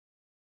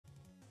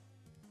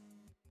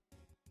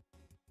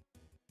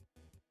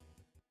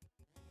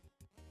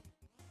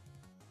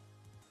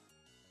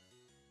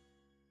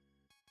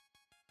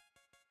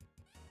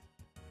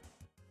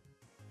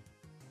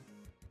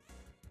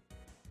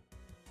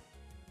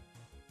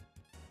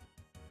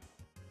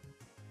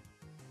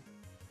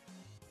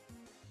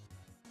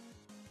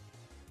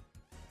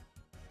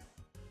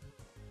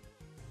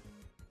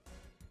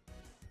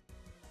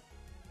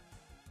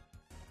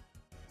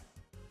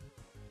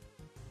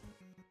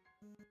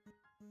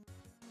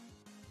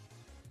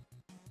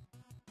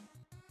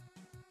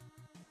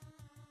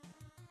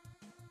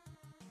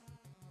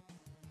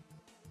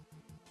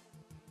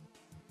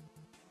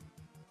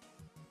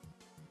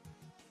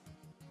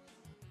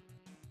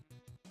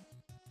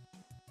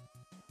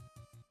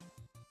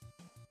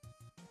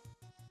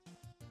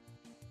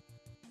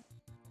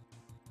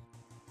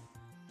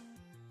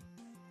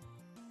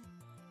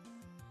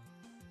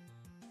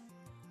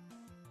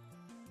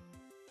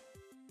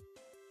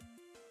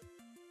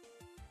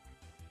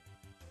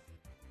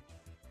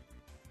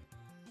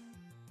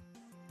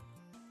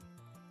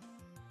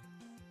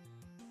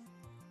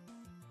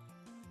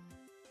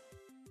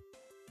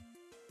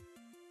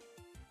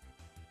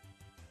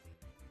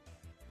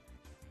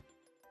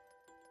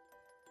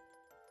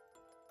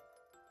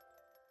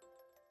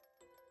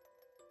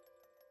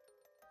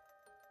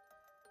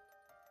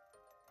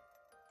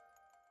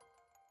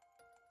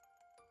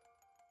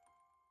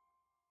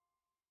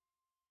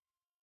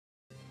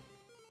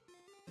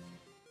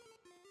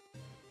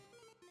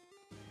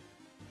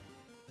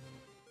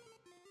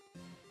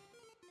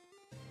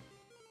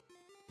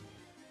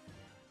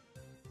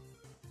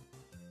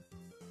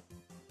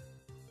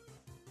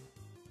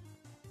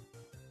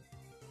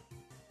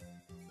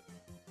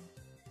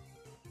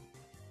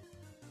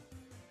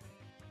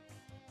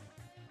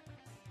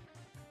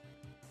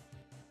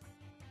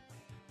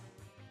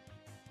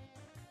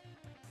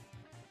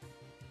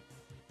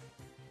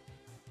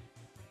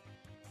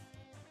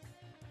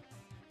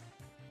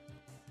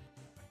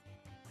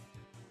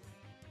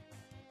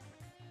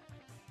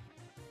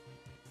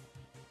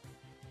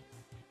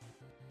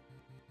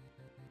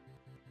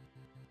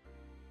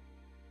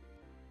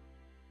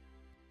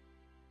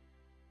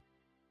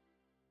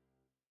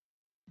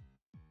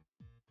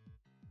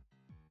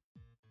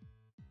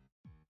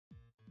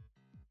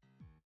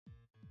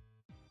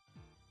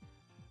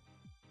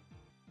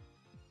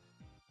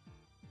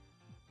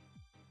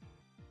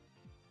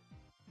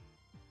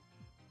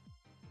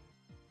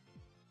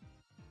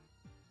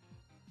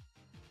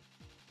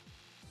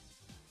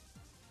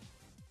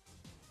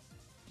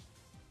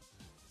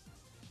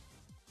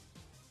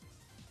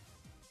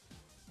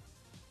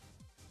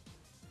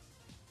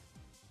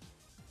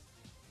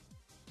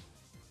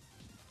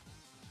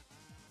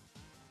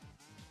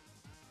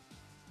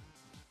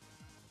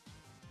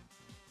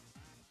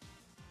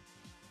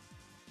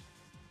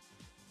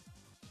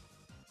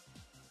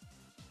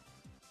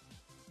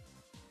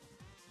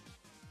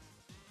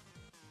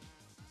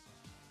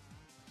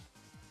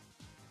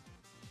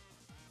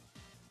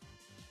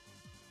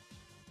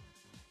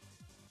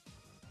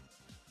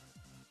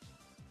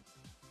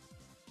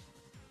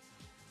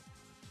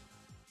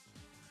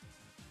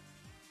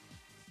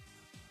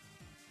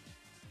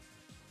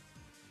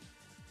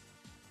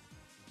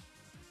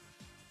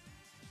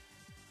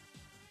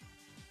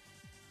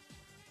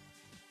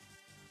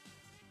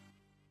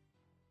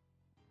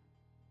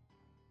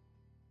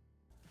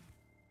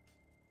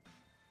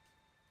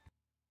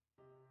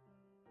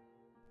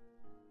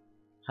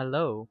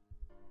Hello,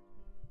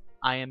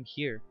 I am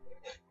here.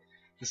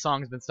 The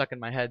song's been stuck in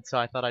my head, so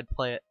I thought I'd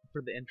play it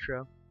for the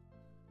intro.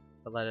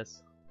 But let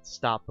us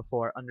stop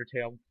before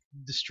Undertale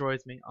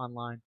destroys me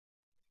online.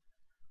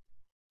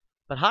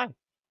 But hi,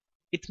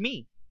 it's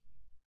me.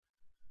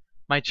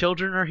 My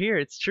children are here,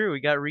 it's true. We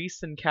got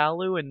Reese and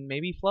Kalu and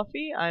maybe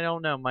Fluffy? I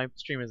don't know, my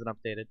stream isn't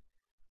updated.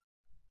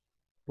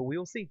 But we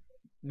will see.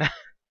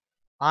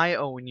 I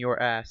own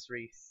your ass,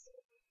 Reese.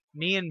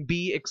 Me and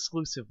B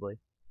exclusively.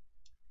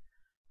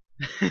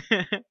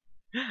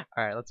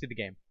 Alright, let's do the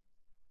game.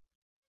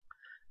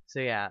 So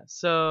yeah,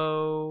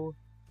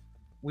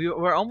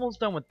 we're almost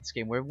done with this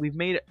game. We've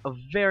made it a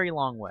very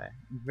long way.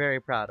 I'm very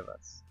proud of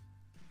us.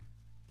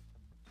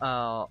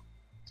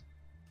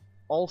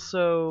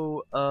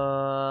 Also,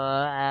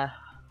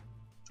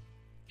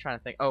 trying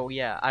to think. Oh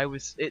yeah,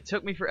 it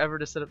took me forever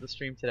to set up the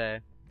stream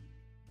today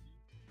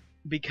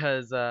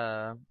because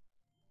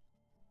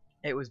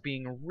it was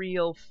being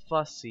real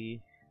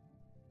fussy.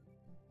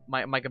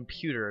 My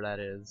computer, that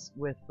is,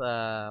 with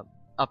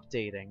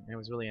updating. It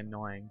was really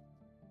annoying.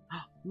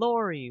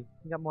 Lori,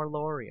 we got more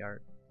Lori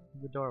art.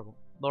 It's adorable.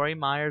 Lori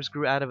Myers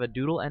grew out of a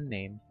doodle and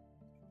name.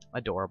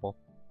 Adorable.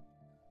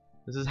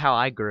 This is how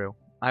I grew.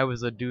 I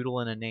was a doodle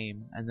and a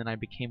name, and then I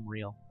became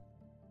real.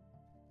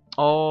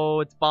 Oh,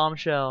 it's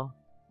Bombshell.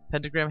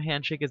 Pentagram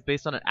Handshake is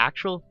based on an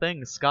actual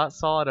thing Scott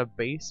saw at a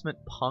basement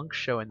punk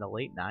show in the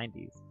late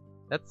 90s.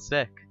 That's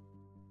sick.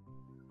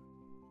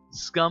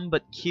 Scum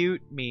but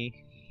cute me.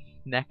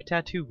 Neck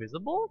tattoo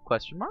visible?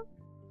 Question mark?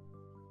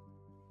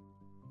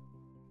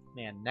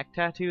 Man, neck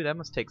tattoo? That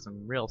must take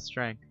some real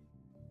strength.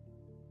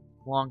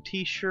 Long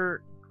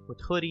t-shirt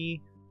with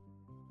hoodie.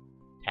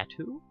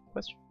 Tattoo?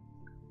 Question?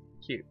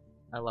 Cute.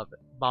 I love it.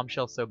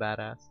 Bombshell's so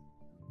badass.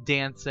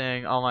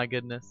 Dancing. Oh my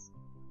goodness.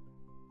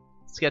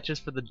 Sketches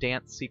for the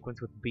dance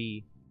sequence with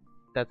B.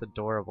 That's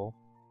adorable.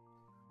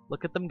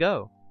 Look at them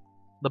go.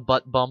 The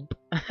butt bump.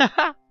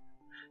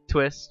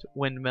 Twist.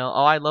 Windmill.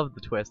 Oh, I love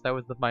the twist. That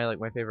was my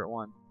favorite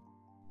one.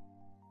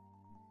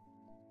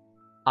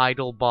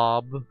 Idle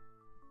Bob.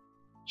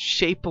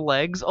 Shape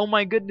legs. Oh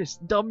my goodness.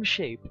 Dumb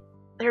shape.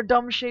 They're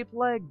dumb shaped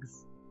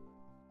legs.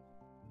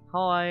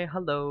 Hi.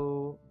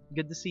 Hello.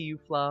 Good to see you,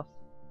 Fluff.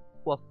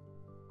 Fluff.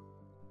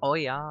 Oh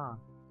yeah.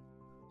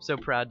 So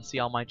proud to see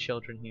all my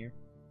children here.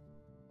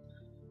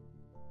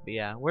 But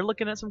yeah, we're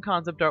looking at some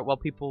concept art while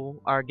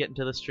people are getting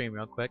to the stream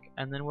real quick,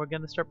 and then we're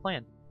gonna start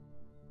playing.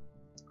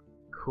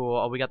 Cool.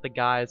 Oh, we got the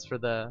guys for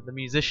the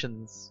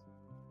musicians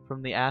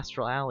from the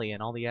Astral Alley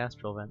and all the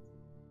Astral events.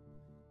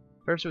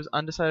 First, it was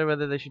undecided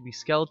whether they should be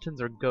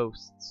skeletons or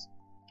ghosts.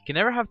 You can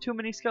never have too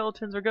many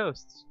skeletons or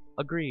ghosts.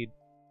 Agreed.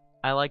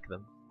 I like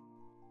them.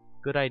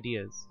 Good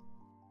ideas.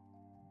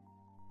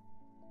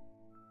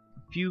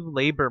 A few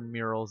labor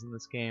murals in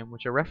this game,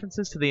 which are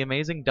references to the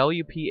amazing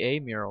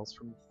WPA murals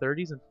from the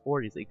 30s and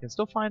 40s that you can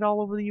still find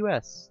all over the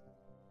US.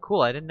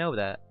 Cool, I didn't know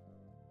that.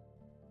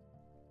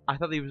 I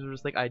thought these were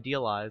just like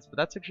idealized, but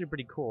that's actually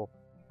pretty cool.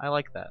 I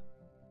like that.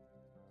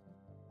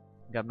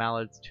 We got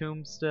Mallard's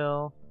tomb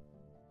still.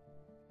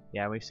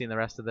 Yeah, we've seen the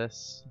rest of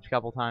this a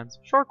couple times.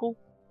 Sharkle!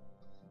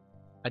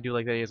 I do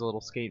like that he has a little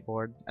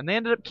skateboard. And they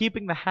ended up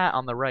keeping the hat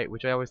on the right,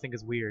 which I always think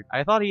is weird.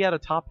 I thought he had a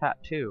top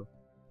hat too,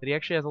 but he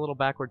actually has a little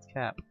backwards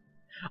cap.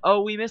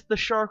 Oh, we missed the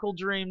Sharkle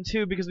Dream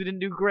too because we didn't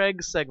do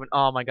Greg's segment.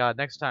 Oh my god,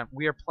 next time.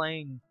 We are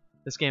playing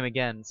this game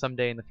again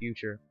someday in the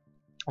future.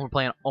 And we're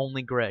playing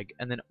only Greg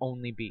and then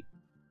only B.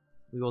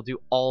 We will do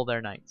all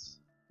their nights.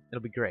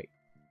 It'll be great.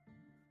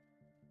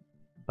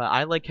 But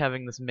I like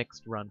having this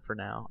mixed run for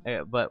now.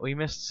 But we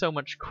missed so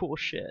much cool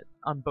shit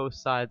on both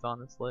sides,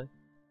 honestly.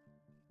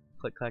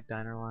 Click Clack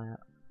Diner lineup.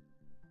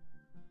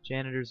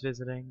 Janitors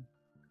visiting.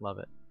 Love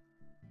it.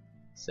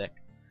 Sick.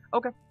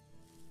 Okay.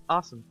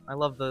 Awesome. I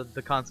love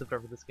the concept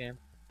art for this game.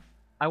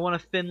 I want a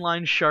thin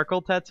line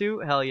Sharkle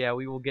tattoo? Hell yeah,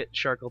 we will get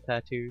Sharkle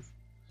tattoos.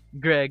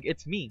 Greg,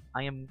 it's me.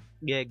 I am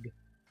Geg.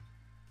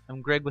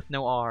 I'm Greg with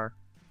no R.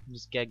 I'm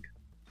just Geg.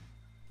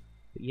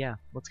 But yeah,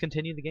 let's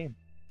continue the game.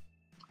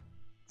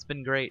 It's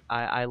been great.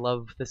 I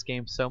love this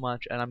game so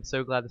much, and I'm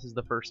so glad this is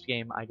the first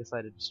game I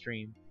decided to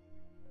stream.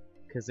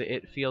 Because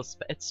it feels,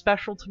 it's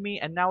special to me,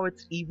 and now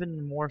it's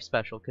even more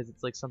special because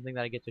it's like something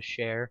that I get to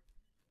share.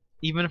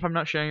 Even if I'm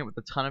not sharing it with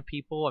a ton of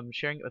people, I'm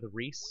sharing it with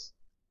Reese.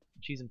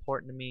 She's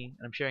important to me,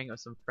 and I'm sharing it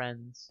with some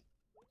friends.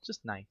 It's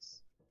just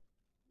nice.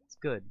 It's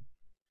good.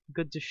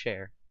 Good to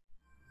share.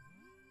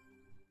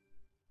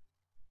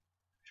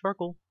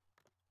 Sharkle.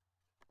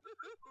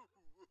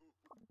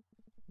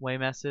 Way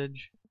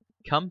message.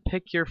 Come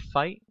pick your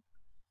fight.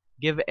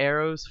 Give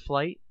arrows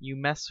flight. You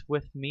mess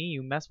with me,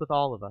 you mess with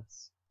all of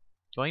us.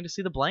 Going to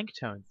see the Blank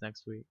Tones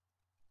next week.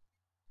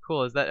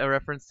 Cool. Is that a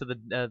reference to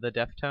the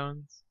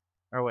Deftones?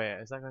 Or wait,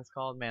 is that what it's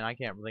called? Man, I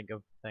can't think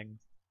of things.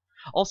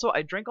 Also,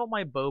 I drank all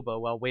my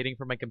boba while waiting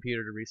for my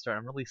computer to restart.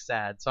 I'm really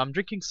sad, so I'm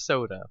drinking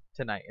soda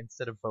tonight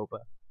instead of boba,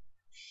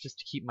 just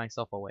to keep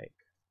myself awake.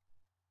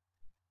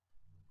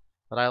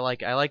 But I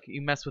like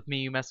you mess with me,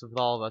 you mess with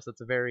all of us.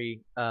 That's a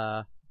very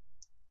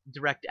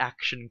direct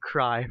action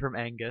cry from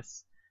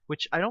Angus,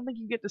 which I don't think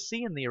you get to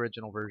see in the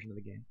original version of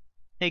the game.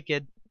 Hey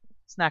kid,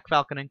 Snack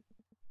falconing.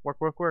 Work,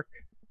 work, work.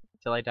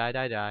 Till I die,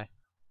 die, die.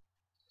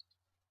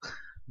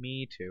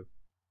 Me too.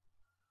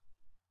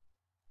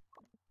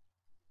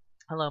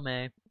 Hello,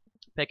 May.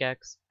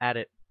 Pickaxe. Add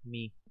it.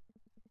 Me.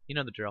 You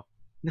know the drill.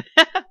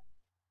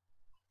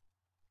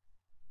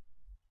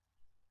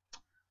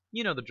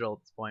 You know the drill at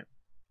this point.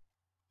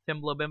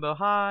 Timblo Bimbo.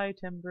 Hi,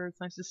 Timber. It's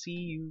nice to see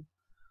you.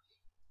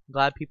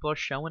 Glad people are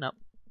showing up.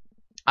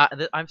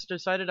 I've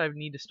decided I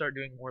need to start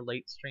doing more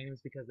late streams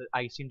because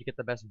I seem to get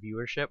the best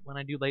viewership when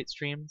I do late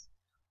streams.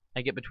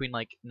 I get between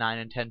like 9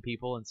 and 10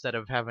 people instead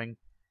of having,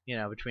 you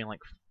know, between like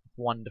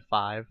 1 to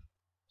 5.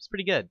 It's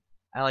pretty good.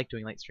 I like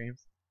doing late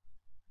streams.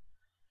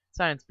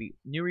 Science Beat.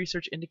 New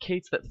research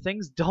indicates that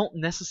things don't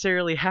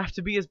necessarily have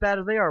to be as bad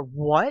as they are.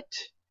 What?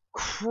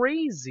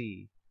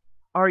 Crazy.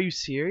 Are you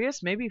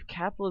serious? Maybe if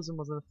capitalism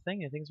wasn't a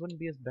thing, things wouldn't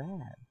be as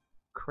bad.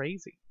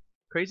 Crazy.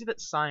 Crazy that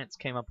science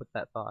came up with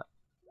that thought.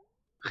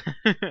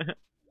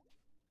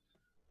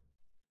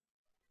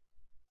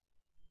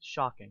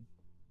 Shocking.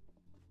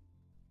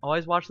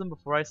 Always watch them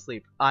before I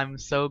sleep. I'm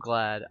so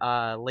glad.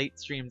 Late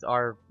streams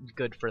are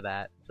good for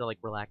that, to like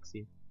relax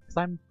you. Because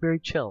I'm very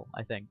chill,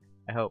 I think.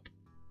 I hope.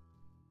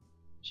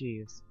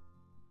 Jeez.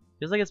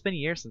 Feels like it's been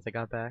years since I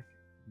got back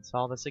and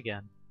saw this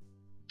again.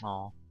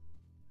 Aw.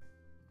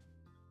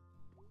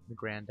 The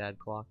granddad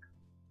clock.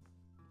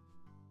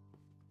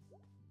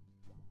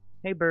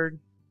 Hey, bird.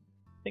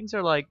 Things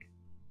are like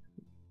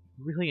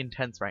really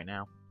intense right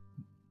now.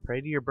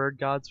 Pray to your bird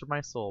gods for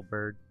my soul,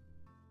 bird.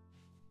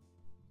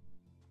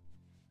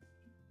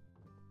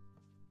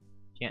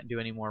 Can't do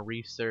any more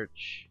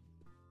research.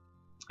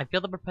 I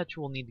feel the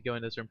Perpetual need to go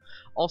in this room.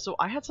 Also,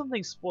 I had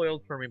something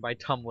spoiled for me by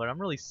Tumblr. I'm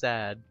really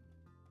sad.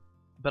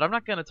 But I'm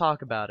not going to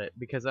talk about it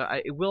because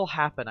it will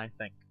happen, I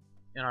think,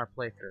 in our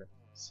playthrough.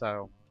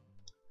 So,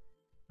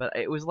 but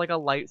it was like a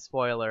light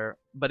spoiler,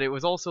 but it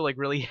was also like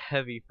really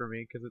heavy for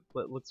me because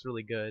it looks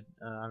really good.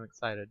 I'm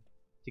excited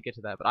to get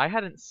to that. But I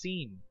hadn't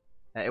seen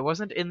it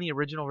wasn't in the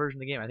original version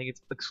of the game. I think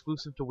it's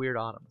exclusive to Weird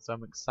Autumn, so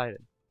I'm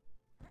excited.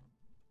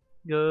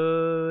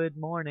 Good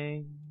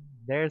morning.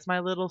 There's my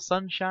little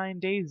sunshine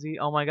daisy.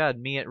 Oh my god,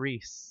 me at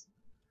Reese.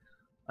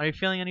 Are you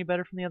feeling any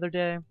better from the other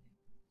day?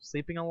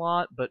 Sleeping a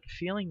lot, but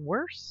feeling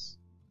worse?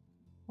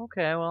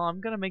 Okay, well,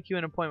 I'm gonna make you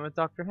an appointment with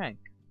Dr. Hank.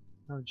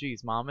 Oh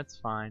geez, Mom, it's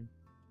fine.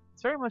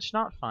 It's very much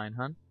not fine,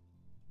 hun.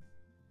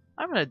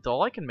 I'm an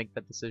adult, I can make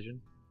that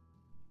decision.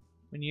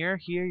 When you're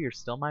here, you're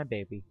still my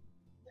baby.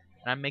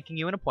 And I'm making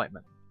you an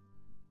appointment.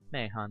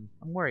 May, hun,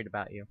 I'm worried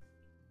about you.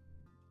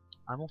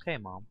 I'm okay,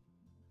 Mom.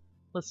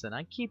 Listen,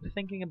 I keep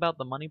thinking about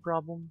the money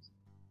problems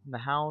in the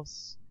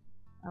house,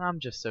 and I'm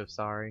just so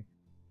sorry.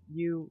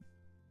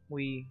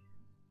 We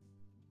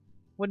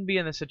wouldn't be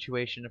in this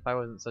situation if I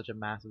wasn't such a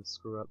massive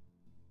screw-up.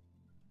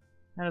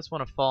 I just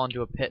want to fall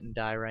into a pit and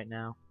die right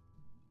now.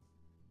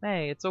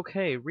 Hey, it's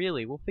okay,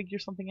 really, we'll figure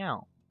something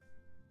out.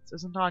 This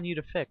isn't on you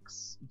to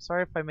fix. I'm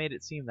sorry if I made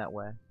it seem that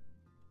way.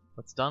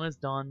 What's done is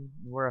done,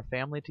 and we're a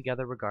family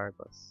together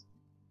regardless.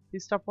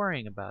 Please stop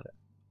worrying about it.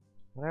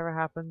 Whatever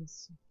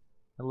happens,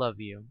 I love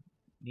you.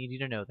 Need you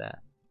to know that.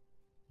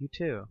 You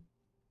too.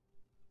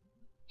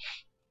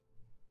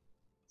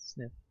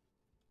 Sniff.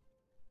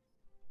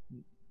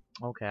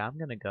 Okay, I'm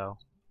gonna go.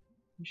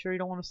 You sure you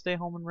don't want to stay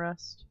home and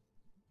rest?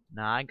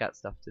 Nah, I got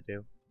stuff to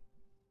do.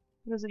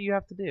 What is it you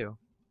have to do?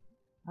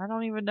 I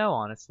don't even know,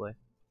 honestly.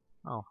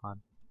 Oh,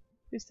 hon.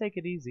 Please take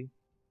it easy.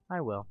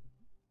 I will.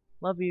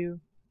 Love you.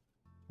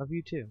 Love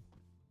you too.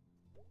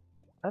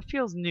 That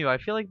feels new. I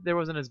feel like there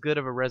wasn't as good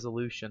of a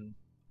resolution.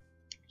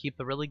 Keep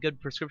the really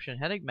good prescription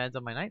headache meds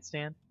on my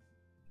nightstand.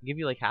 I'll give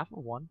you like half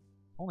of one.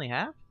 Only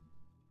half?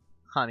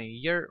 Honey,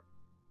 you're,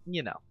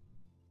 you know,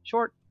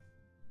 short.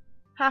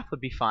 Half would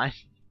be fine.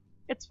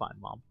 It's fine,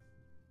 Mom.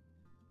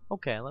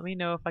 Okay, let me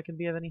know if I can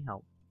be of any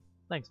help.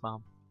 Thanks,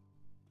 Mom.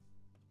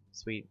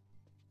 Sweet.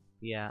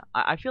 Yeah,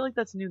 I feel like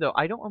that's new though.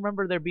 I don't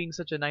remember there being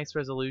such a nice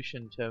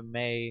resolution to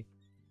May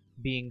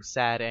being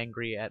sad,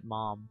 angry at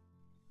Mom.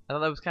 I thought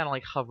that was kind of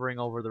like hovering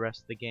over the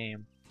rest of the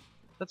game.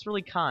 That's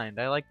really kind.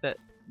 I like that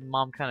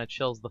Mom kind of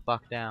chills the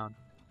fuck down.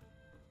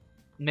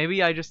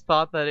 Maybe I just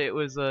thought that it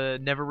was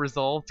never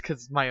resolved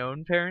because my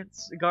own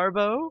parents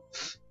Garbo,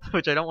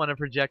 which I don't want to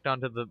project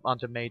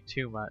onto May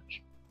too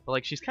much. But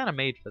like she's kind of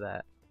made for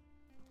that.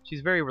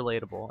 She's very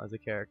relatable as a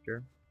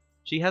character.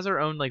 She has her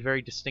own like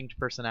very distinct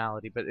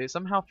personality, but it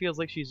somehow feels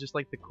like she's just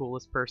like the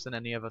coolest person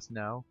any of us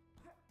know.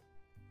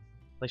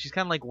 Like she's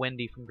kind of like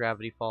Wendy from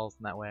Gravity Falls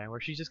in that way, where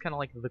she's just kind of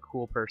like the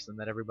cool person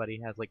that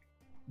everybody has like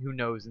who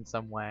knows in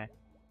some way.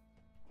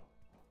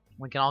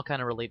 We can all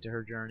kind of relate to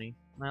her journey,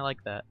 and I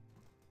like that.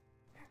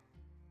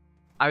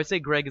 I would say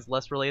Greg is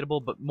less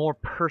relatable, but more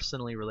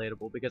personally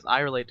relatable, because I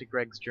relate to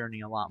Greg's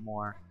journey a lot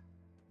more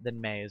than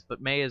May is, but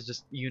May is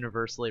just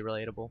universally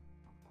relatable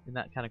in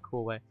that kind of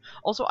cool way.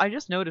 Also, I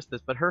just noticed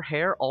this, but her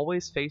hair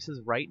always faces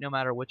right no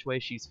matter which way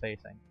she's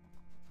facing.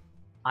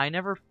 I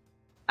never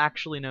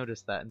actually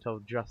noticed that until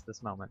just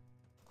this moment.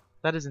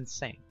 That is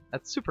insane.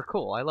 That's super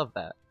cool. I love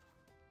that.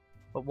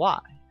 But why?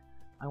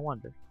 I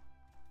wonder.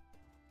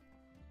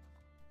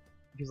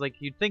 Because like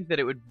you'd think that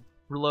it would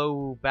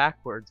blow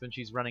backwards when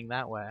she's running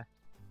that way.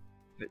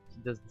 If it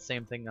does the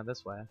same thing on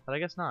this way, but I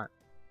guess not.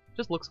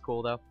 Just looks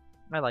cool though.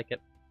 I like it.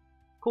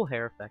 Cool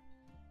hair effect.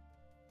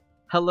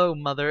 Hello,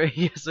 mother.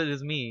 Yes, it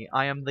is me.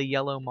 I am the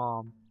yellow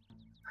mom.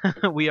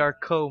 We are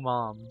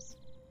co-moms.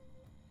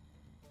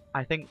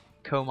 I think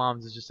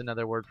co-moms is just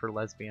another word for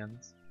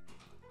lesbians,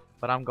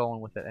 but I'm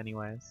going with it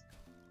anyways.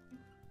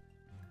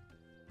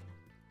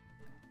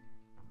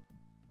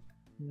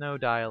 No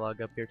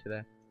dialogue up here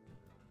today.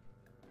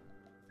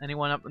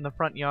 Anyone up in the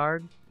front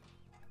yard?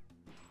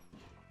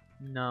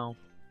 No.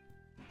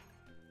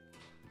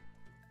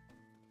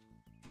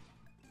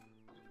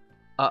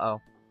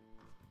 Uh-oh.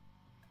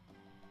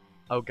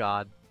 Oh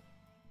god.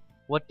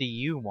 What do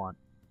you want?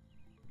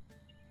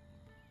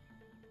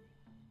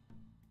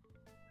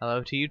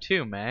 Hello to you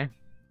too, May.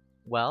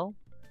 Well,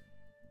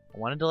 I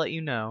wanted to let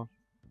you know.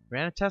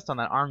 Ran a test on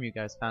that arm you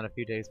guys found a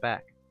few days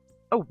back.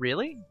 Oh,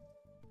 really?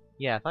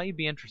 Yeah, I thought you'd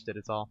be interested,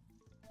 it's all.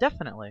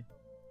 Definitely.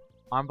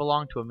 Arm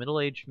belonged to a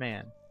middle-aged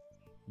man.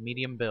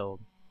 Medium build.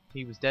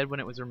 He was dead when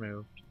it was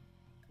removed.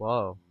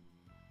 Whoa.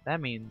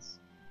 That means...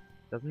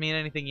 doesn't mean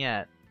anything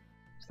yet.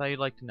 Just thought you'd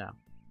like to know.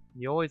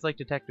 You always liked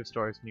detective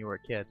stories when you were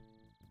a kid.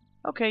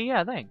 Okay,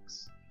 yeah,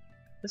 thanks.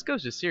 This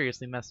ghost is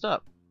seriously messed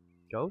up.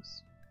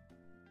 Ghost?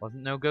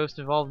 Wasn't no ghost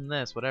involved in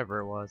this, whatever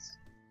it was.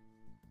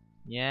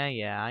 Yeah,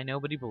 I know,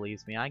 nobody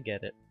believes me. I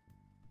get it.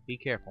 Be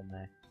careful,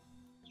 May.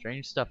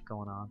 Strange stuff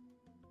going on.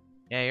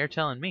 Yeah, you're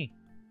telling me.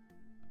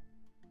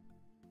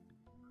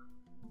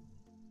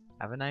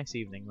 Have a nice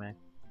evening, May.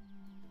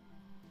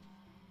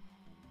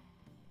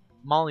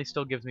 Molly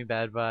still gives me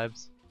bad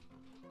vibes.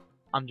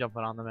 I'm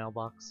jumping on the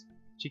mailbox.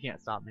 She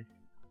can't stop me.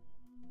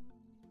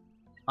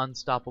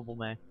 Unstoppable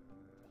May.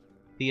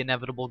 The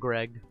inevitable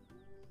Greg.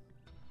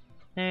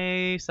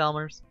 Hey,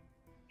 Selmers.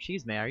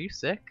 Jeez, May, are you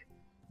sick?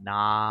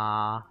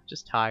 Nah,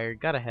 just tired.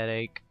 Got a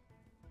headache.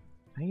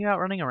 Why are you out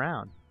running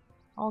around?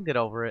 I'll get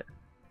over it.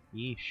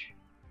 Yeesh.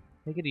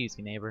 Take it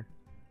easy, neighbor.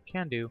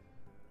 Can do.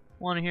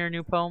 Want to hear a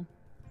new poem?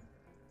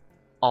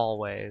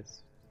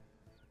 Always.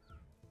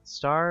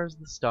 Stars,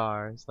 the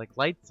stars, like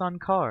lights on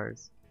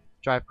cars,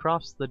 drive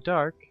across the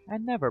dark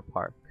and never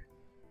park.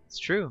 It's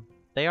true,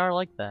 they are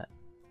like that.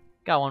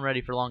 Got one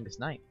ready for longest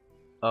night.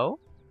 Oh?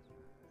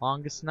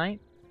 Longest night,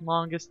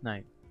 longest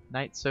night.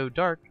 Night so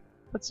dark,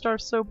 but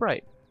stars so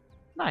bright.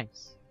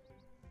 Nice.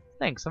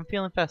 Thanks, I'm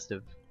feeling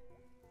festive.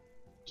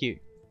 Cute.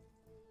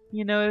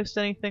 You noticed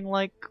anything,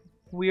 like,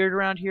 weird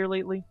around here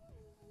lately?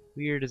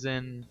 Weird as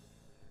in...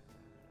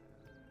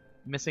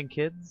 missing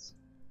kids?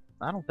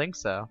 I don't think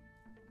so.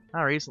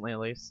 Not recently, at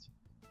least.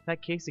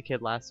 That Casey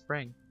kid last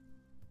spring.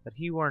 But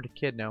he weren't a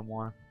kid no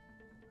more.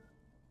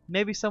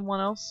 Maybe someone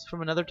else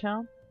from another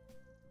town?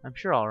 I'm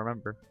sure I'll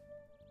remember.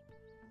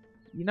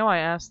 You know, I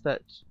asked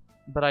that,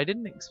 but I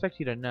didn't expect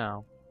you to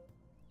know.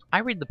 I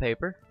read the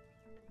paper.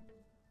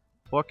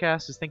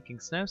 Forecast is thinking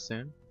snow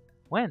soon.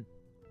 When?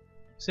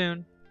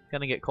 Soon.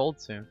 Gonna get cold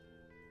soon.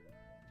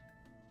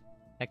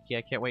 Heck yeah,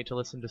 I can't wait to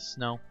listen to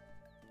Snow.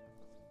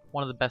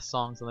 One of the best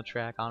songs on the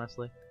track,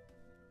 honestly.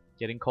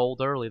 Getting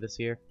cold early this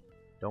year.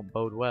 Don't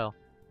bode well.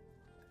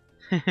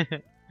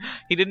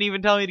 He didn't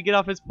even tell me to get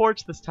off his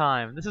porch this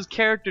time. This is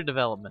character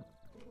development.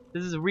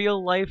 This is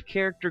real life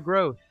character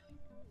growth.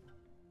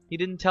 He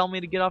didn't tell me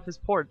to get off his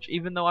porch,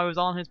 even though I was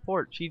on his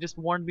porch. He just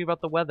warned me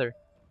about the weather.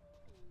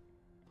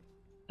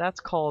 That's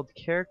called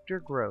character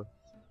growth.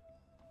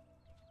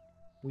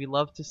 We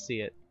love to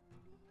see it.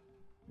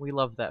 We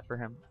love that for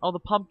him. Oh, the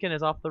pumpkin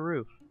is off the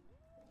roof.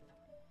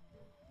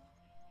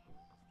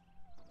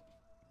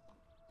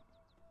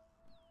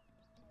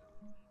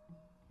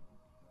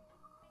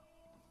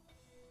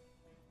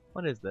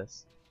 What is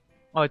this?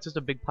 Oh, it's just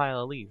a big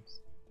pile of leaves.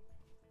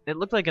 It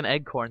looked like an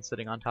acorn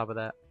sitting on top of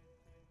that.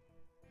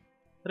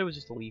 But it was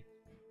just a leaf.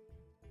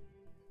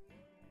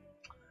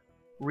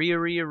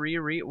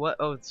 Rhea. What?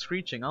 Oh, it's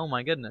screeching. Oh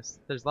my goodness.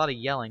 There's a lot of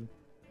yelling.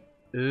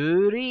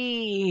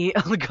 Uri!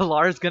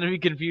 Galar's gonna be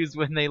confused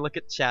when they look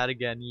at chat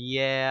again.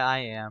 Yeah, I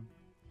am.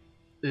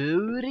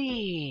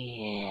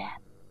 Uri!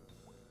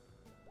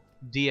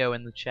 Dio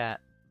in the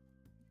chat.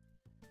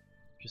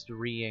 Just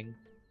reeing.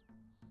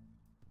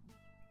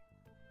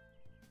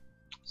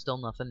 Still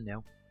nothing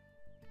new.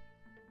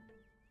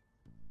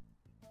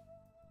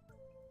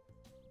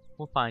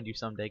 We'll find you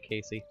someday,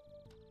 Casey.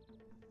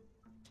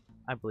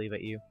 I believe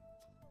at you.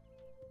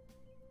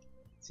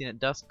 Seen at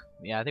dusk?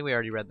 Yeah, I think we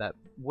already read that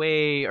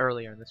way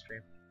earlier in the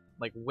stream.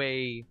 Like,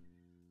 way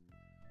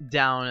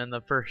down in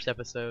the first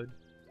episode.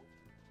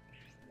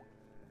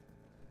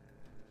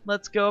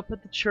 Let's go up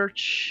at the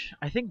church.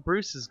 I think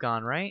Bruce is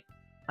gone, right?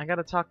 I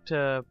gotta talk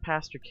to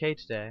Pastor K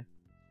today.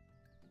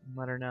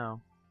 Let her know.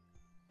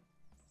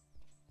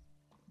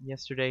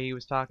 Yesterday he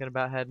was talking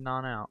about heading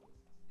on out.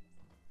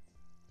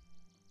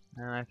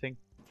 And I think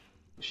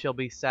she'll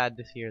be sad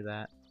to hear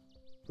that.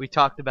 We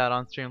talked about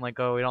on stream like,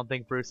 oh, we don't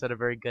think Bruce had a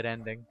very good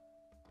ending.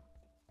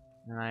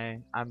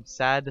 And I'm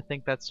sad to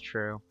think that's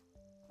true.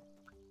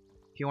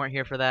 If you weren't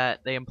here for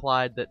that, they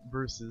implied that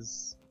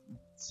Bruce's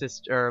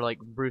sister, or like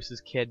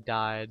Bruce's kid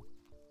died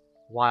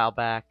while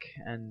back,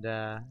 and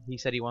he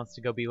said he wants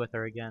to go be with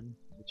her again,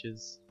 which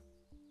is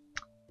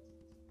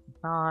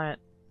not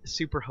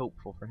super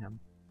hopeful for him.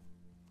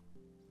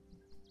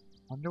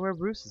 Wonder where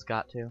Bruce has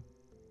got to.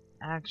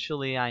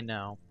 Actually, I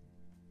know.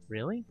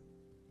 Really?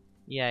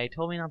 Yeah, he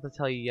told me not to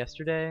tell you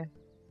yesterday.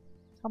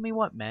 Tell me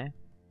what, May?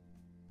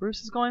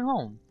 Bruce is going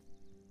home.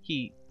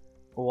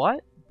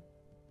 What?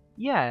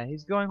 Yeah,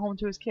 he's going home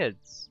to his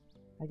kids.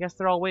 I guess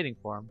they're all waiting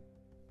for him.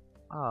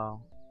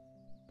 Oh.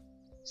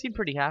 Seemed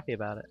pretty happy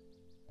about it.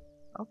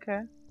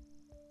 Okay.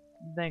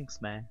 Thanks,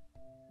 May.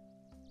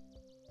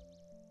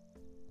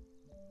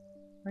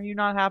 Are you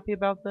not happy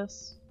about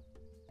this?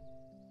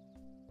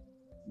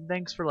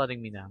 Thanks for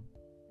letting me know.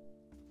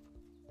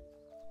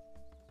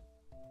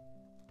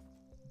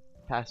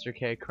 Pastor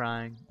K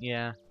crying.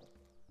 Yeah.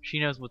 She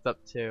knows what's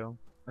up too.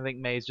 I think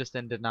May's just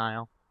in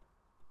denial.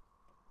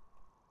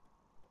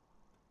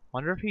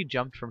 Wonder if he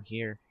jumped from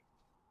here.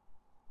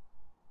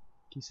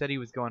 He said he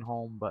was going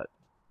home, but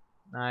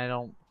I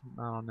don't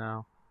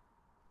know.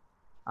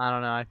 I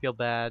don't know, I feel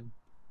bad.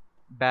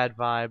 Bad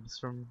vibes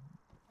from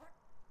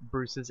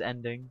Bruce's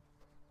ending.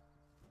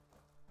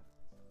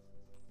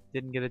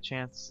 Didn't get a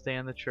chance to stay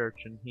in the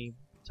church and he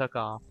took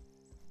off.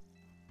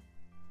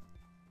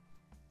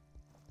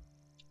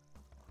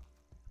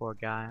 Poor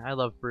guy. I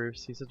love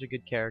Bruce. He's such a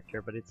good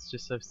character, but it's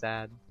just so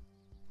sad.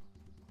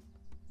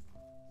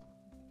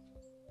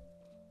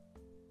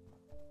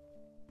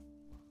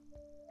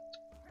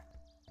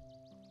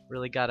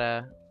 Really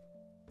gotta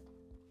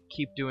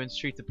keep doing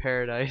Streets of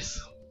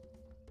Paradise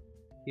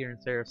here in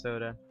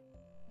Sarasota.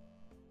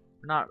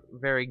 We're not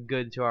very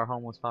good to our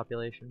homeless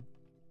population.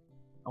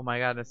 Oh my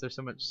goodness, there's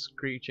so much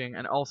screeching.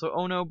 And also,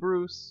 oh no,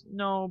 Bruce.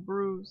 No,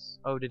 Bruce.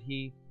 Oh, did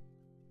he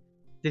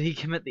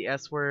commit the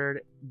S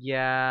word?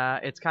 Yeah,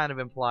 it's kind of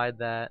implied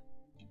that.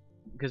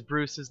 Because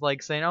Bruce is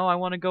like saying, oh, I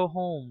want to go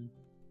home.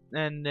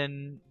 And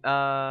then,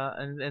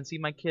 and see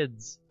my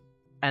kids.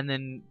 And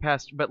then,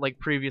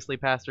 previously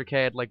Pastor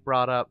K had, like,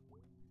 brought up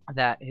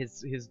that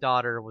his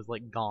daughter was,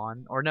 like,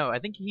 gone. Or no, I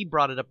think he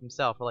brought it up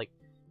himself. Or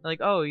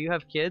like, oh, you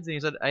have kids? And he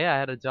said, oh, yeah, I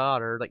had a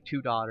daughter, like,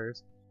 2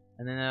 daughters.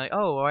 And then they're like,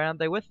 oh, why aren't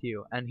they with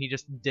you? And he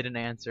just didn't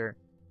answer.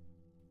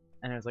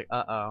 And I was like,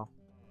 uh-oh.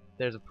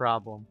 There's a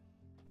problem.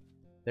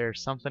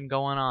 There's something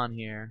going on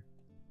here.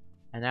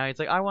 And now he's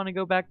like, I want to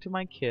go back to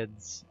my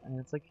kids. And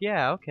it's like,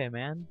 yeah, okay,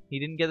 man. He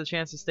didn't get the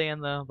chance to stay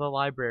in the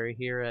library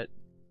here at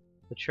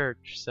the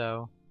church,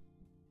 so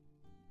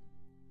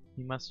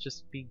he must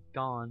just be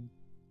gone.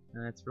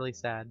 And it's really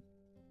sad.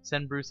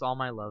 Send Bruce all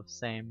my love,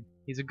 same.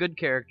 He's a good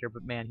character,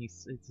 but man,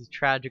 it's a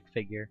tragic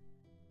figure.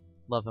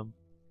 Love him.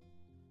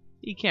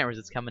 You can't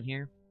resist coming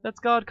here. That's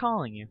God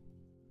calling you.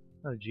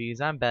 Oh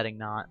geez, I'm betting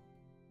not.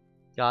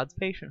 God's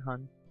patient,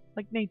 hun.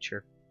 Like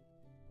nature.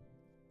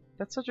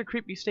 That's such a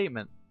creepy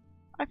statement.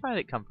 I find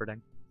it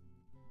comforting.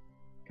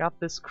 Got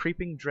this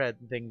creeping dread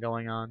thing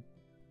going on.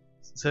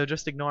 So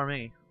just ignore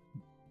me.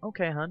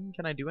 Okay, hun,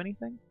 can I do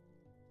anything?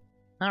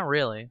 Not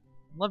really.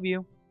 Love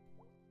you.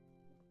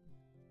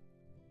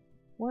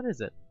 What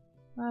is it?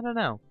 I don't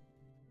know.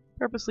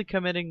 Purposely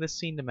committing this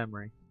scene to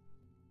memory.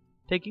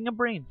 Taking a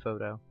brain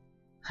photo.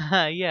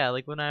 Haha, yeah,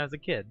 like when I was a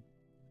kid.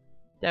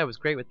 Dad was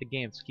great with the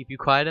games to keep you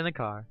quiet in the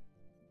car.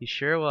 He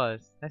sure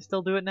was. I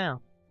still do it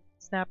now.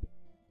 Snap.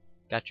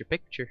 Got your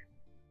picture.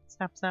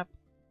 Snap, snap.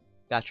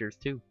 Got yours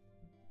too.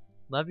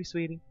 Love you,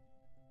 sweetie.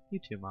 You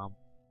too, Mom.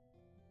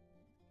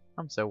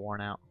 I'm so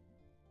worn out.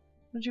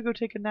 Why don't you go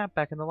take a nap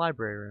back in the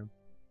library room?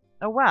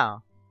 Oh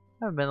wow.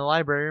 I haven't been in the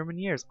library room in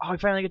years. Oh, I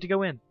finally get to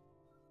go in.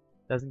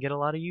 Doesn't get a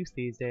lot of use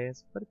these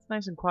days, but it's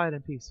nice and quiet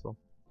and peaceful.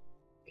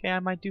 Okay, I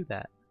might do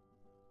that.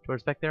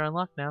 Doors back there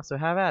unlocked now, so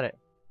have at it.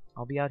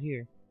 I'll be out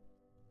here.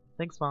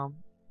 Thanks, Mom.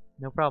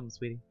 No problem,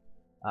 sweetie.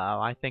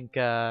 I think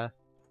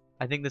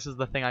this is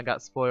the thing I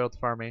got spoiled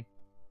for me.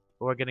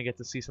 We're gonna get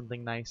to see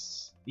something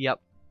nice. Yep.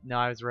 No,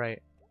 I was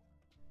right.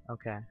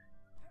 Okay.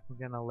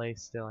 We're gonna lay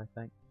still, I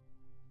think.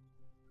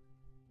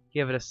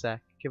 Give it a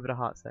sec. Give it a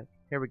hot sec.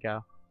 Here we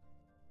go.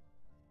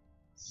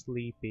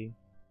 Sleepy.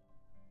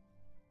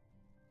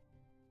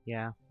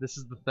 Yeah, this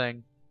is the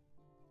thing.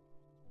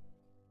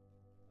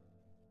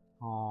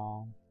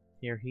 Aw,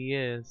 here he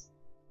is.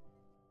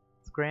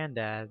 It's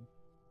Granddad.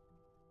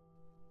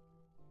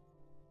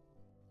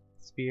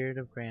 Spirit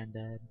of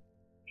Granddad.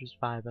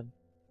 Just vibing.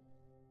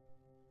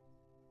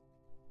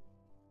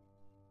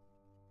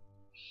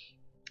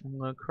 I'm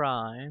gonna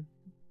cry.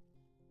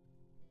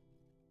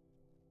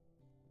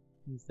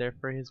 He's there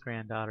for his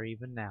granddaughter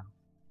even now.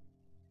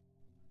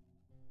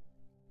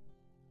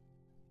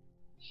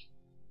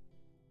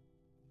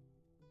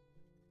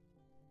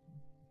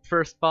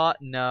 First bot?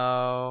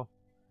 No.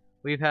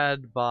 We've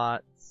had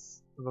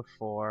bots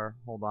before.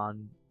 Hold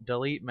on.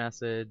 Delete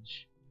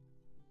message.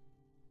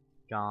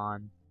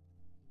 Gone.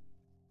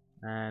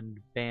 And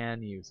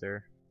ban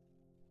user.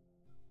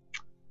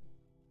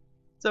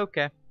 It's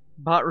okay.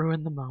 Bot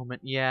ruined the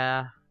moment.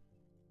 Yeah.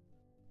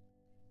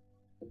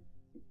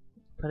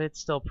 But it's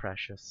still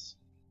precious.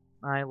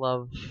 I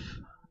love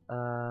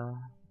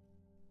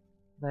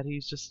that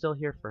he's just still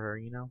here for her,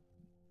 you know?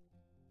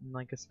 In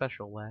like a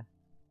special way.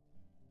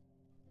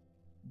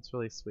 It's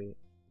really sweet.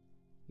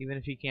 Even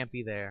if he can't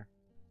be there.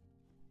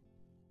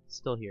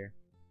 Still here.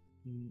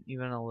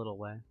 Even a little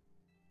way.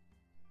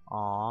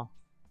 Aww.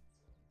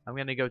 I'm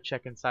gonna go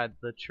check inside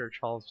the church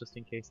halls just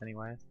in case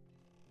anyways.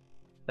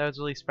 That was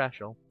really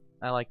special.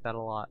 I like that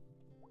a lot.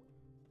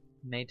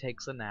 May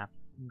takes a nap.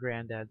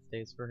 Granddad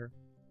stays for her.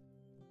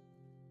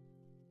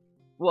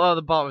 Well,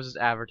 the bot was just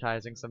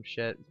advertising some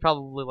shit. It's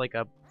probably like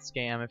a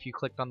scam. If you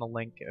clicked on the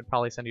link, it would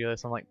probably send you to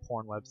some like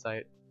porn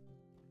website.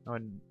 I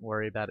wouldn't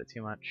worry about it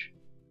too much.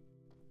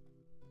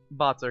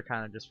 Bots are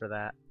kind of just for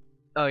that.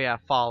 Oh yeah,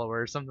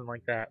 followers, something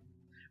like that.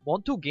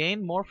 Want to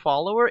gain more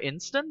follower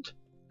instant?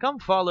 Come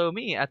follow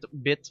me at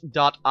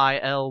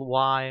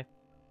bit.ly.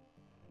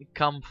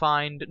 Come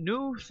find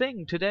new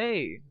thing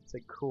today. It's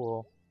like,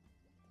 cool.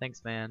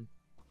 Thanks, man.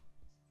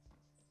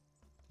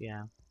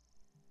 Yeah.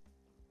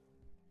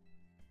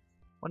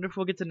 Wonder if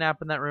we'll get to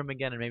nap in that room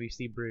again and maybe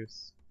see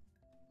Bruce.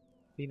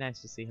 Be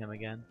nice to see him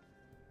again.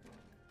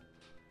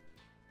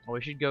 Well,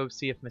 we should go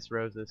see if Miss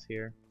Rose is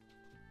here.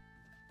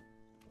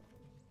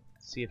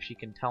 See if she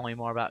can tell me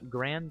more about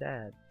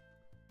Granddad.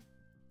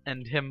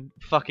 And him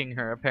fucking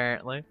her,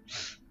 apparently.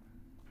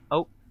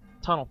 Oh,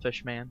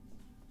 Tunnelfish Man.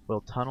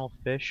 Will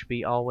Tunnelfish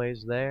be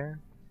always there?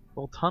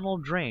 Will Tunnel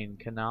Drain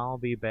Canal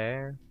be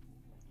bare?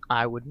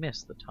 I would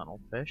miss the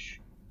Tunnelfish.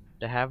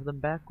 To have them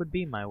back would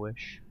be my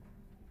wish.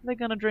 Are they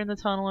gonna drain the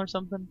tunnel or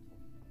something?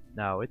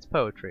 No, it's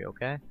poetry,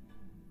 okay?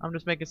 I'm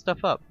just making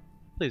stuff up.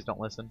 Please don't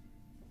listen.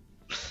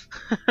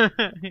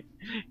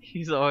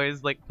 He's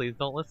always like, please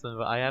don't listen,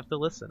 but I have to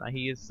listen.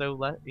 He is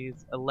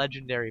he's a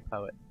legendary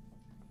poet.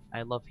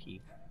 I love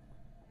he.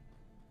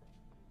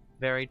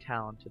 Very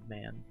talented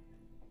man.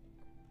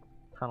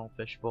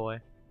 Tunnelfish boy.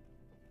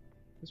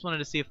 Just wanted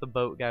to see if the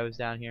boat guy was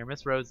down here.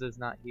 Miss Rose is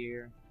not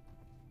here.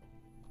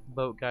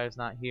 Boat guy's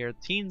not here.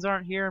 Teens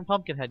aren't here, and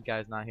Pumpkinhead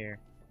guy's not here.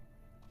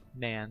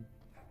 Man.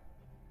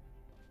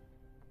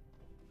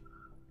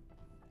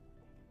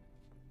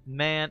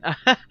 Man.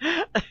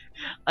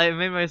 I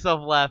made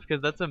myself laugh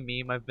because that's a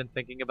meme I've been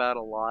thinking about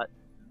a lot.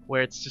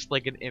 Where it's just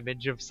like an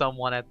image of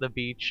someone at the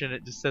beach and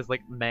it just says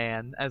like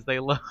man as they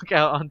look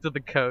out onto the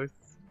coast.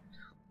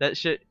 That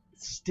shit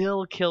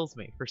still kills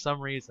me for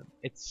some reason.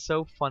 It's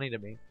so funny to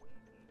me.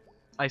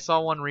 I saw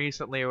one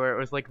recently where it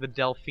was like the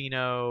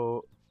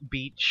Delfino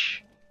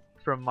beach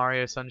from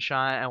Mario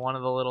Sunshine, and one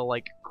of the little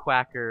like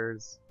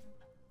quackers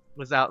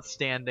was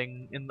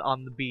outstanding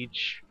on the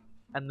beach,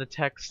 and the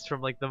text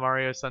from like the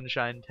Mario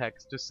Sunshine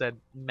text just said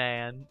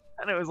man,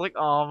 and it was like,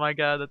 oh my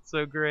god, that's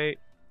so great.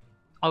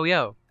 Oh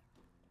yo,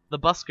 the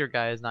busker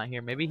guy is not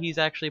here. Maybe he's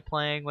actually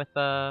playing with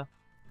the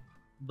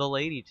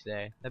lady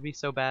today. That'd be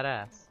so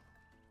badass.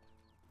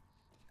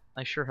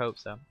 I sure hope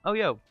so. Oh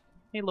yo,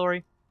 hey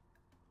Lori,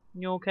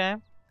 you okay?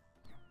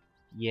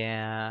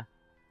 Yeah,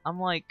 I'm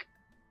like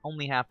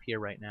only half here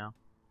right now.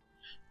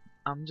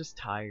 I'm just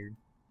tired.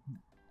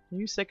 Are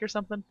you sick or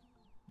something?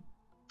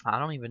 I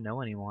don't even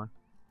know anymore.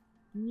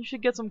 You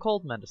should get some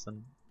cold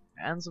medicine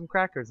and some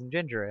crackers and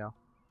ginger ale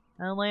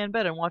and lay in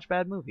bed and watch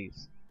bad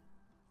movies.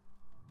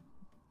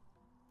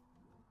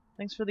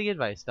 Thanks for the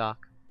advice,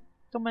 Doc.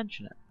 Don't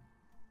mention it.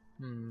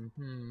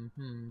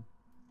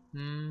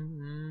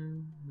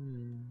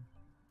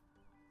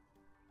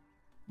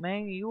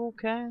 May, you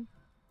okay?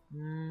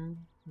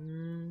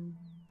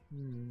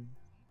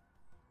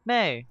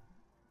 May!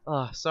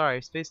 Ugh,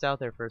 sorry, spaced out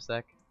there for a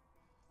sec.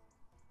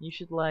 You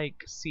should,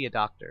 like, see a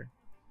doctor.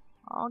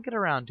 I'll get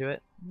around to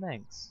it.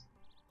 Thanks.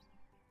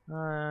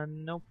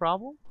 No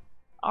problem?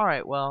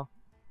 Alright, well,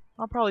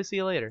 I'll probably see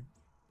you later.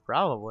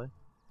 Probably.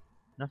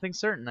 Nothing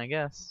certain, I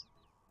guess.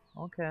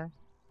 Okay.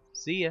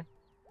 See ya.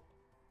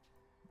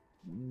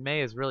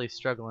 May is really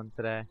struggling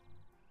today.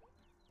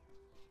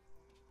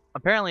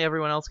 Apparently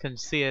everyone else can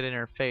see it in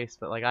her face,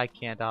 but like I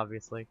can't,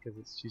 obviously,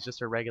 because she's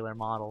just a regular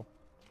model.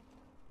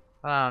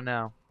 I don't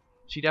know.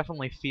 She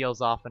definitely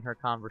feels off in her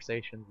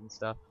conversations and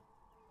stuff.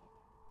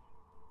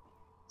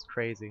 It's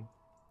crazy.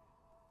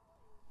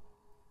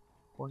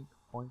 Boink,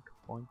 boink,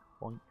 boink,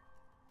 boink.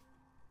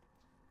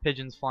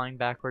 Pigeons flying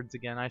backwards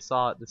again. I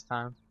saw it this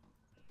time.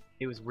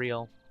 It was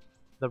real.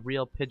 The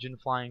real pigeon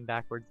flying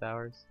backwards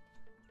hours.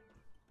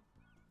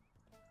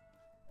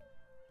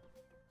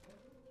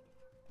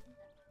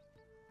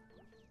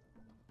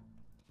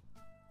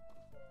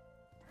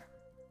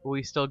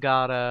 We still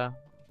got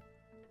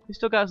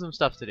some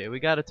stuff to do. We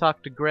gotta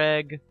talk to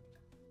Greg.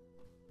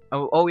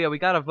 Oh yeah, we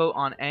gotta vote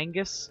on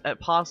Angus at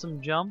Possum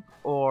Jump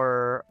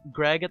or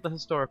Greg at the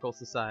Historical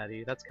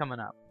Society. That's coming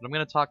up. But I'm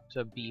gonna talk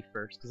to B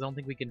first because I don't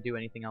think we can do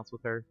anything else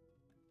with her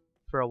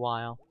for a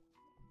while.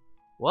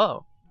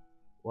 Whoa,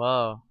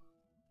 whoa,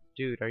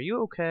 dude, are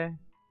you okay?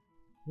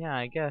 Yeah,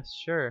 I guess.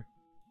 Sure.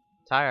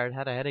 Tired.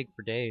 Had a headache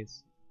for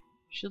days.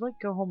 You should like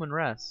go home and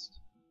rest.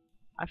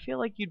 I feel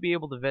like you'd be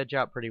able to veg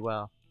out pretty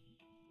well.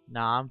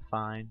 Nah, I'm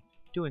fine.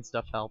 Doing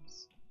stuff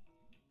helps.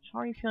 How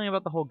are you feeling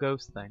about the whole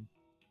ghost thing?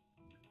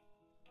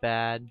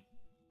 Bad.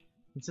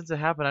 And since it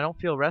happened, I don't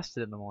feel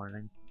rested in the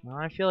morning.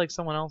 I feel like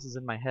someone else is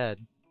in my head.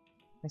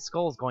 My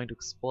skull's going to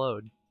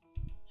explode.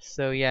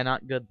 So yeah,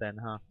 not good then,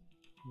 huh?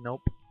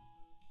 Nope.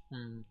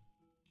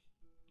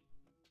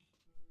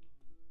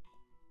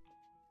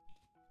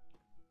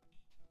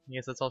 I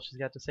guess that's all she's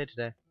got to say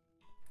today.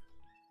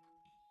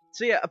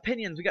 So yeah,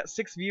 opinions. We got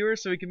 6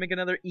 viewers, so we can make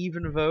another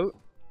even vote.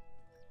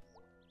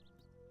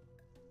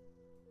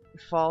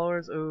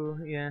 Followers. Oh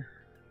yeah.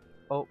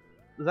 Oh,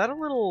 is that a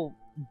little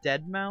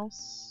dead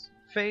mouse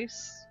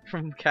face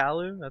from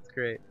Kalu? That's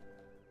great.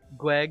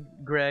 Greg.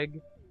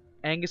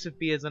 Angus if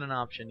B isn't an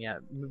option. Yeah,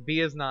 B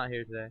is not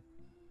here today.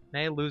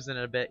 May losing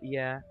it a bit.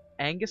 Yeah.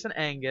 Angus,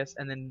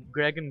 and then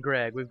Greg and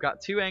Greg. We've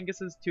got 2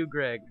 Anguses, 2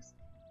 Gregs.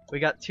 We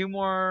got 2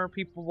 more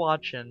people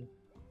watching.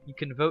 You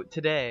can vote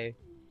today.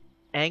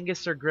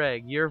 Angus or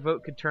Greg, your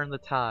vote could turn the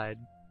tide.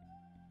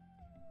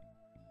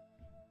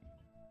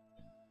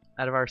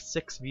 Out of our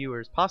 6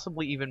 viewers,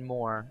 possibly even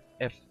more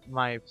if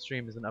my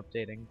stream isn't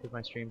updating, because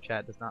my stream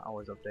chat does not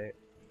always update.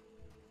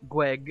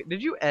 Gweg,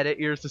 did you edit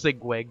yours to say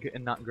Gweg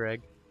and not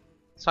Greg?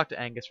 Let's talk to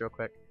Angus real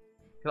quick.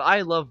 Cause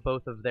I love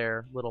both of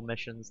their little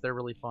missions, they're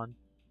really fun.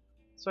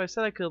 So I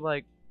said I could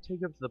like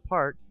take you up to the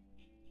park.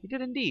 He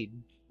did indeed.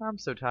 I'm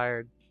so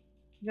tired.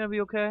 You gonna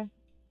be okay?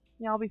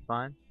 Yeah, I'll be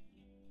fine.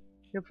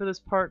 You up for this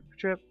park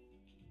trip?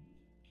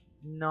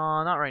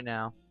 No, not right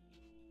now.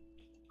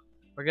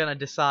 We're gonna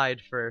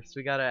decide first.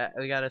 We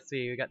gotta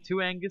see. We got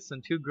 2 Angus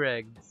and 2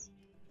 Gregs.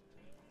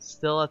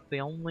 Still, that's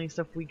the only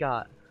stuff we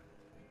got.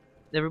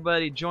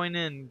 Everybody, join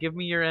in. Give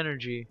me your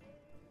energy.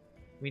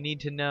 We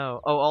need to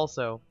know. Oh,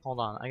 also, hold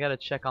on. I gotta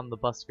check on the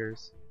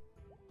buskers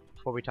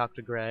before we talk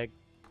to Greg.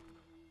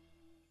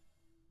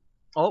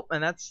 Oh,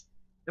 and that's.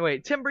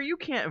 Wait, Timber, you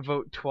can't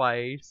vote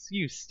twice.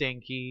 You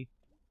stinky.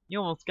 You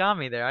almost got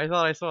me there. I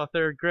thought I saw a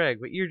 3rd Greg,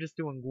 but you're just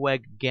doing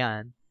Gweg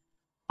again.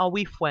 Are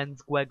we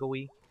friends,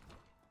 Gwegowy?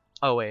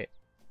 Oh, wait.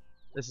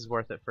 This is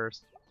worth it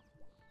first.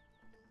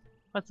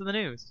 What's in the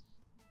news?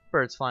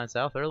 Birds flying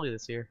south early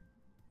this year.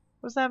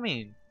 What does that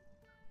mean?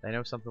 They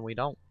know something we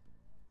don't.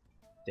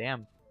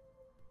 Damn.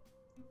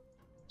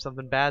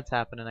 Something bad's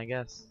happening, I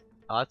guess.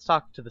 Let's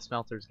talk to the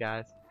smelters,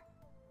 guys.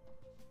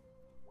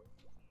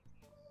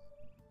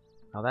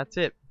 Oh, that's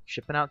it.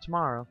 Shipping out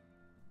tomorrow.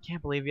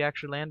 Can't believe you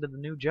actually landed the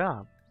new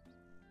job.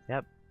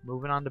 Yep,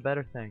 moving on to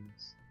better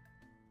things.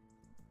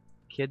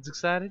 Kids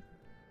excited?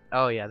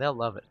 Oh yeah, they'll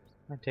love it.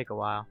 Might take a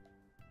while.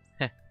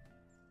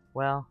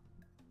 Well,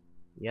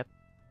 yep.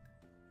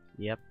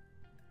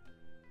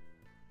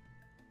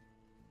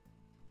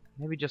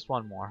 Maybe just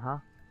one more, huh?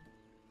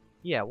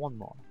 Yeah, one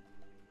more.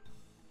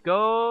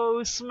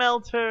 Go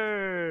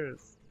Smelters!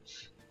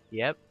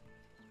 Yep.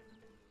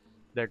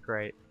 They're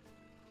great.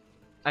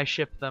 I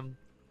ship them.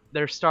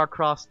 They're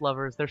star-crossed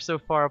lovers. They're so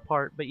far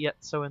apart, but yet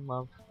so in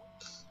love.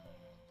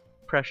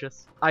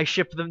 Precious. I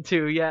ship them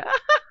too, yeah.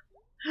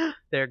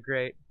 They're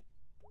great.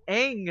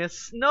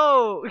 Angus,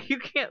 no! You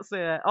can't say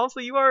that. Also,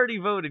 you already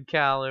voted,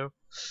 Kalu.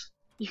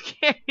 You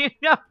can't,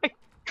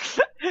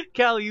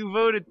 Kalu, you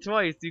voted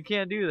twice. You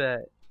can't do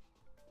that.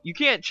 You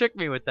can't trick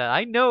me with that.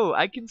 I know.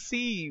 I can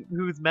see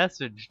who's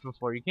messaged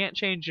before. You can't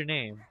change your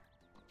name.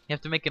 You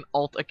have to make an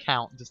alt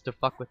account just to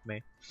fuck with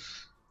me.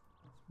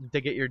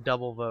 To get your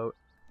double vote.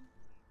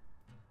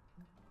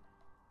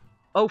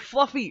 Oh,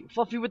 Fluffy!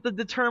 Fluffy with the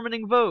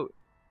determining vote.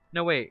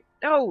 No, wait.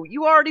 No,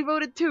 you already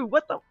voted too.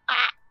 What the?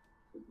 Ah!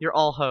 You're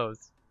all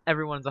hoes.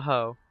 Everyone's a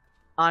hoe.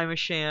 I'm a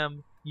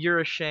sham. You're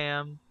a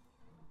sham.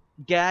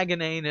 Gag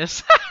and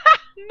anus.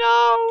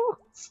 No!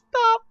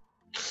 Stop!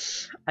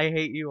 I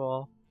hate you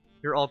all.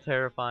 You're all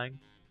terrifying.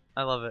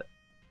 I love it.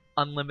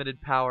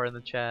 Unlimited power in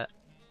the chat.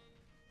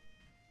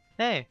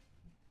 Hey.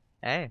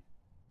 Hey.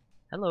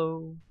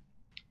 Hello.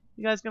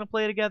 You guys gonna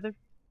play together?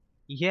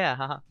 Yeah,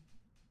 haha.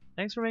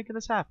 Thanks for making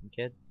this happen,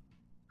 kid.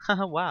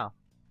 Haha, wow.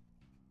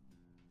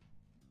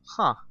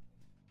 Huh.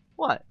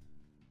 What?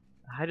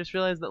 I just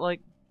realized that,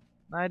 like,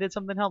 I did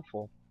something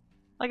helpful.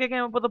 Like I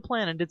came up with a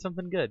plan and did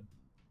something good.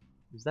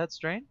 Is that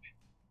strange?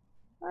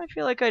 I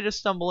feel like I just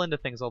stumble into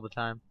things all the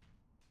time.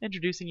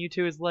 Introducing you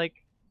two is like,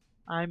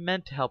 I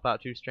meant to help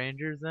out 2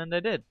 strangers, and I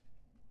did.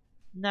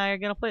 Now you're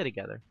gonna play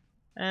together.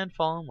 And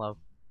fall in love.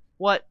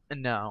 What?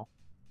 No.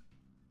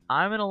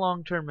 I'm in a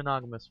long-term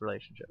monogamous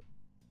relationship.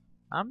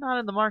 I'm not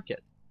in the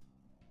market.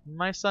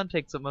 My son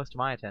takes up most of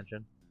my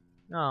attention.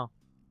 Oh.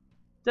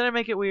 Did I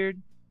make it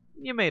weird?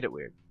 You made it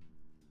weird.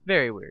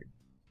 Very weird.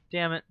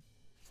 Damn it.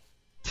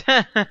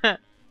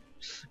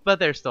 But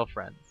they're still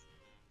friends.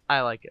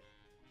 I like it.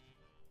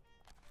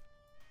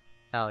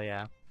 Hell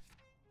yeah.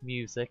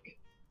 Music.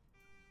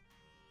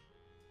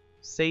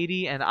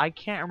 Sadie and I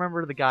can't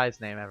remember the guy's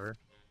name ever.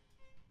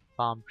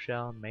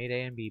 Bombshell,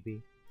 Mayday, and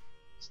BB.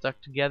 Stuck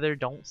together,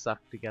 don't suck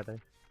together.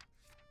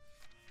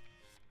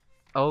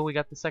 Oh, we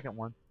got the second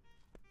one.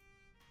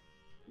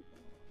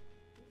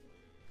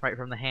 Right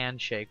from the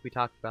handshake, we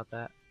talked about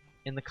that.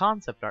 In the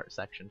concept art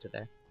section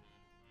today.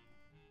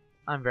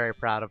 I'm very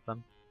proud of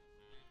them.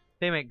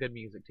 They make good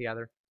music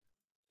together.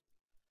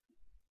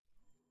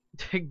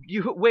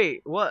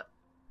 Wait, what?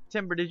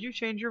 Timber, did you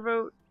change your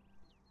vote?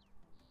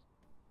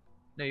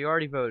 No, you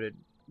already voted.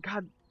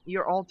 God,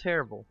 you're all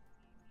terrible.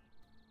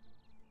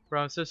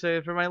 Bro, I'm so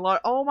excited for my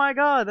lot. Oh my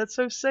god, that's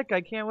so sick.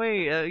 I can't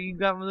wait. You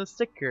got me the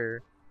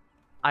sticker.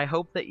 I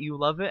hope that you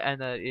love it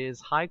and that it is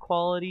high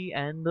quality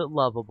and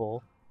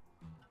lovable.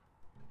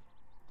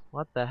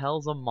 What the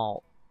hell's a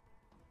malt?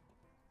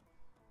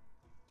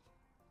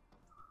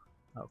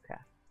 Okay.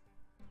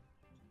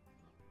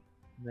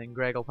 And then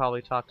Greg will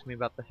probably talk to me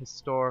about the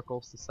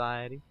Historical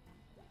Society.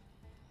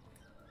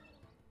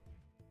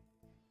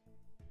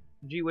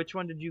 Gee, which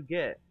one did you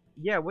get?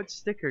 Yeah, what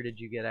sticker did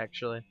you get,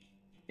 actually?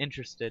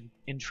 Interested.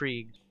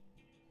 Intrigued.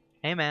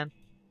 Hey, man.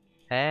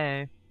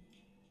 Hey.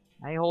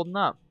 How you holding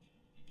up?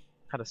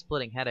 Had a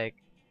splitting headache.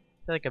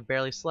 I feel like I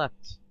barely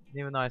slept,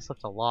 even though I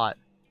slept a lot.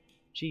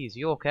 Jeez,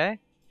 you okay?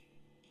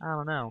 I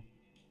don't know.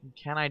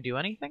 Can I do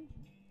anything?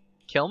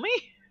 Kill me?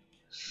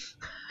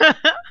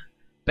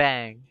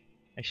 Bang.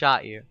 I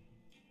shot you.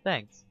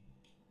 Thanks.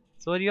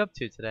 So what are you up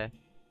to today?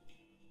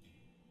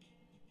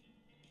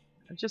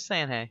 I'm just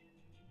saying hey.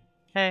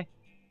 Hey.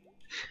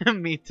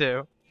 Me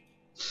too.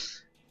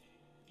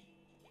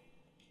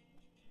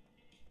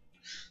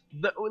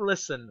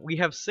 Listen, we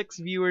have 6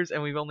 viewers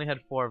and we've only had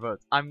 4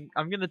 votes. I'm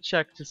gonna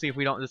check to see if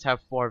we don't just have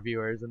 4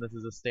 viewers and this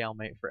is a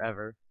stalemate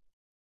forever.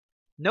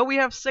 No, we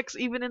have 6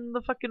 even in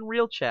the fucking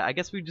real chat. I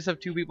guess we just have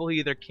 2 people who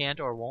either can't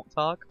or won't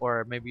talk,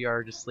 or maybe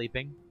are just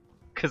sleeping.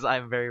 Because I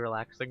have a very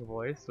relaxing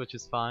voice, which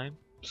is fine.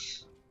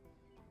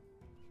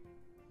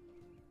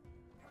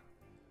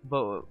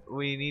 But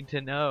we need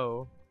to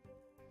know.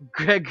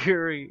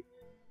 Gregory.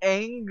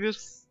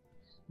 Angus.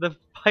 The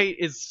fight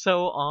is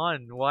so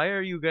on. Why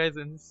are you guys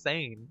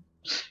insane?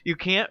 You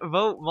can't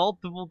vote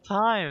multiple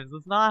times.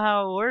 That's not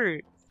how it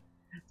works.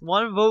 It's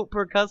 1 vote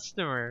per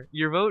customer.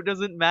 Your vote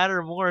doesn't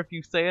matter more if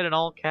you say it in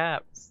all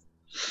caps.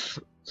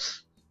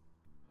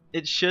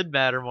 It should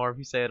matter more if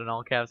you say it in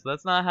all caps.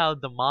 That's not how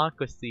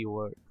democracy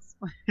works.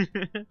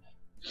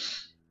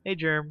 Hey,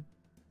 Germ.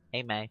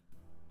 Hey, May.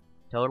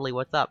 Totally,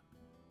 what's up?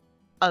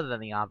 Other than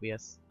the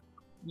obvious.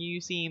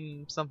 You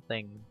seem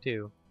something,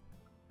 too.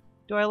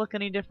 Do I look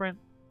any different?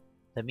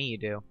 To me, you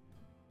do.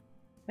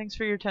 Thanks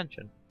for your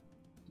attention.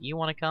 You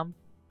want to come?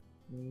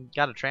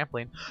 Got a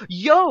trampoline.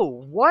 Yo!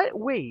 What?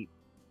 Wait.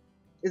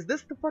 Is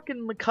this the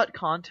fucking cut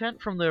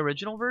content from the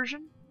original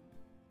version?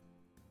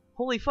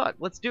 Holy fuck,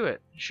 let's do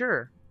it.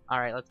 Sure.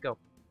 Alright, let's go.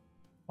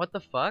 What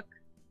the fuck?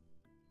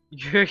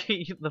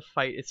 The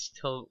fight is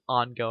still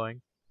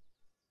ongoing.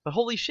 But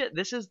holy shit,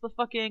 this is the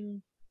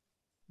fucking...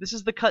 This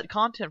is the cut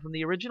content from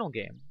the original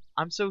game.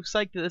 I'm so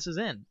psyched that this is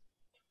in.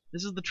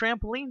 This is the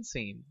trampoline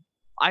scene.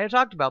 I had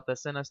talked about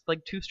this in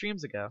like 2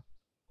 streams ago.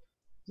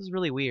 This is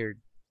really weird.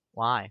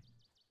 Why?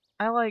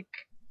 I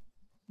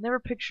never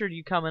pictured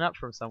you coming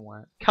from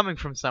somewhere.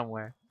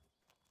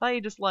 Thought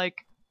you just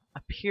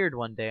appeared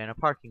one day in a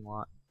parking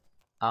lot.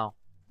 Oh.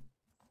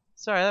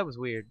 Sorry, that was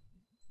weird.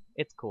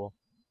 It's cool.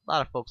 A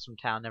lot of folks from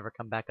town never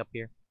come back up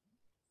here.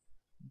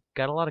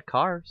 Got a lot of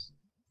cars.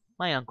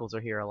 My uncles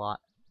are here a lot.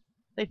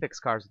 They fix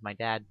cars with my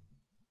dad.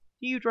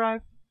 Do you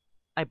drive?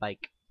 I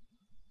bike.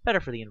 Better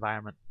for the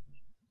environment.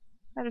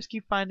 I just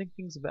keep finding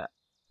things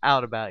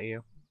out about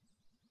you.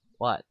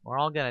 What? We're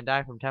all gonna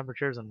die from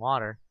temperatures and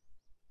water.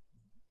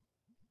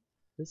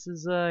 This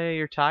is,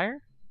 your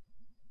tire?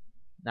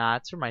 Nah,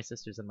 it's for my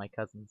sisters and my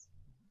cousins.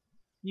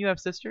 You have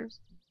sisters?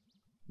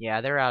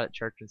 Yeah, they're out at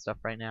church and stuff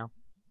right now.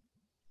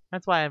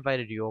 That's why I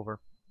invited you over.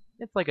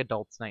 It's like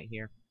adults' night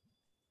here.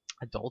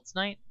 Adults'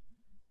 night?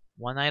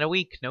 1 night a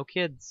week, no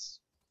kids.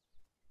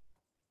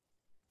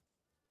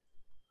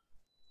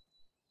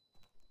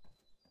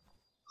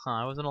 Huh,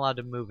 I wasn't allowed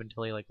to move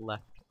until he,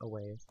 left a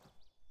ways.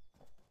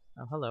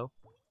 Oh, hello.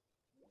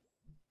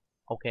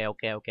 Okay.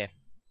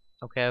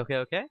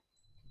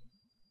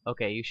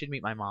 Okay, you should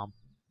meet my mom.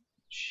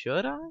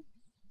 Should I?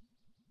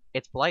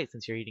 It's polite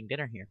since you're eating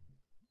dinner here.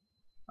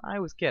 I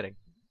was kidding.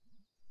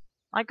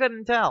 I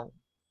couldn't tell.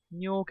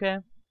 You okay?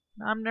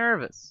 I'm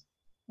nervous.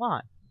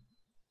 Why?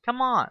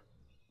 Come on.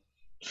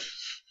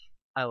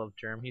 I love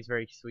Germ. He's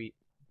very sweet.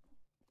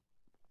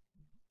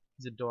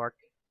 He's a dork,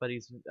 but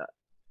he's... the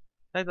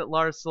fact that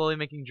Lara's slowly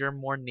making Germ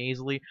more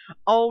nasally.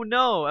 Oh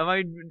no!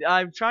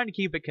 I'm trying to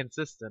keep it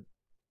consistent.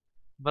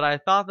 But I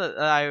thought that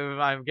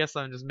I guess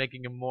I'm just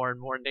making him more and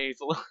more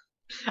nasal.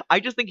 I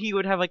just think he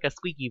would have a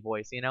squeaky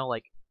voice, you know,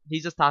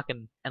 he's just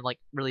talking and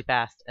really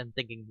fast and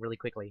thinking really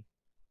quickly.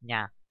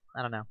 Yeah,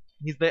 I don't know.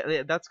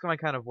 That's my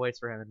kind of voice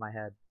for him in my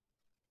head.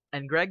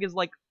 And Greg is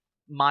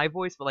my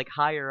voice, but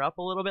higher up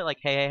a little bit,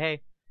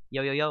 hey,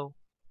 yo yo yo.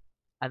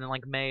 And then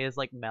May is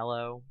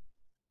mellow,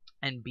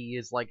 and B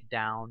is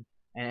down,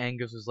 and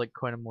Angus is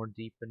kind of more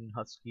deep and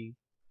husky.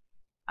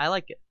 I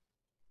like it.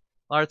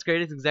 Lars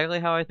Great is exactly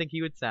how I think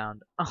he would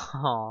sound.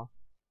 Aww.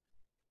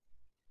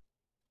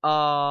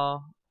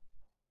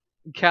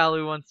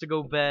 Callie wants to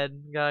go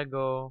bed. Gotta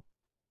go.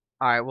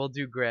 Alright, we'll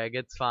do Greg.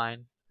 It's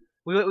fine.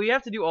 We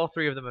have to do all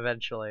 3 of them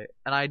eventually.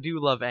 And I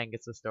do love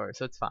Angus's story,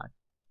 so it's fine.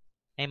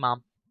 Hey,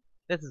 Mom.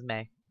 This is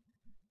May.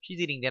 She's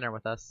eating dinner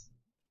with us.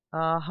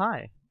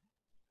 Hi.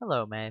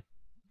 Hello, May.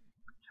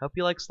 Hope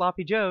you like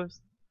Sloppy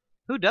Joes.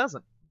 Who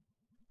doesn't?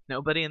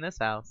 Nobody in this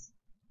house.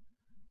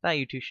 Thought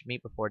you two should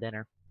meet before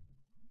dinner.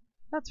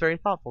 That's very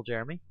thoughtful,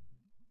 Jeremy.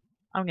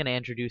 I'm gonna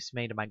introduce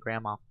May to my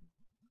grandma.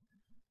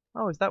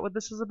 Oh, is that what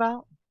this is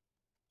about?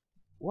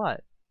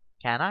 What?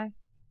 Can I?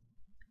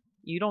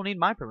 You don't need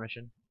my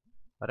permission.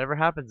 Whatever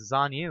happens is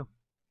on you.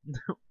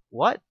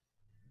 What?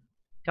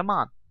 Come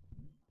on.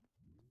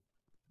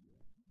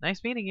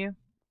 Nice meeting you.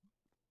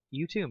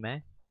 You too,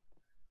 May.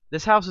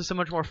 This house is so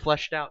much more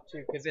fleshed out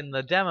too, because in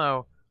the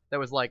demo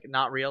that was like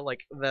not real, like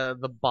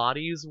the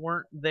bodies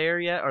weren't there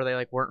yet, or they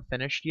like weren't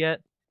finished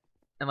yet,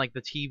 and like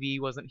the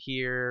TV wasn't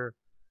here.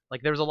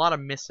 Like there was a lot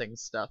of missing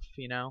stuff,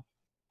 you know.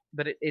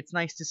 But it's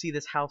nice to see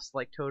this house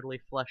like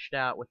totally fleshed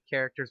out with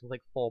characters with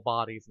like full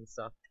bodies and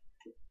stuff.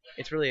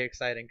 It's really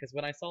exciting because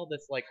when I saw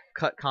this like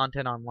cut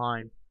content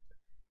online,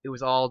 it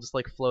was all just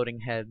like floating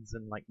heads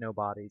and like no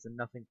bodies and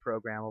nothing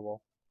programmable.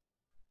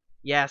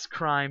 Yes,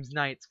 Crimes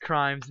Nights,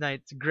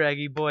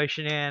 Greggy boy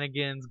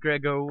shenanigans,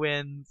 Grego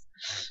wins.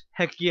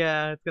 Heck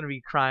yeah, it's gonna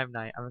be Crime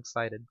Night. I'm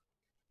excited.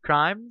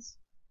 Crimes?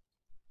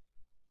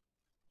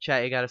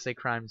 Chat, you gotta say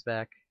Crimes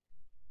back.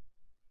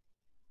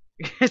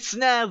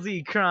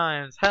 Snazzy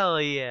Crimes,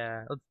 hell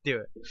yeah, let's do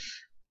it.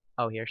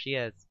 Oh, here she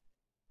is.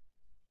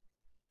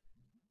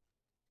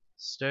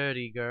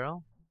 Sturdy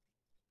girl.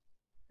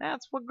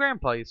 That's what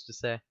Grandpa used to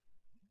say.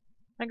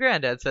 My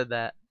granddad said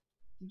that.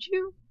 Did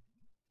you?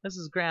 This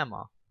is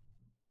Grandma.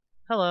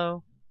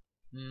 Hello.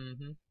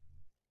 Mm-hmm.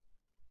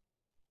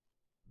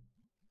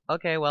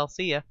 Okay, well,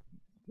 see ya.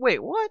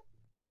 Wait, what?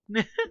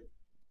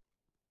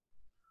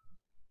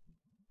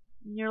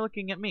 You're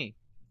looking at me.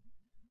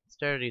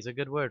 Sturdy's a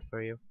good word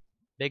for you.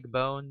 Big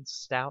bones,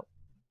 stout.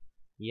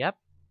 Yep.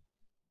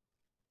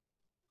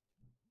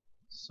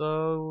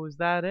 So, is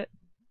that it?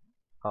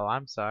 Oh,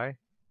 I'm sorry.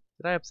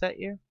 Did I upset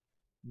you?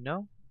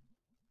 No?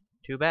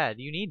 Too bad.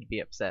 You need to be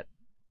upset.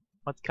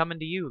 What's coming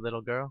to you,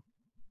 little girl?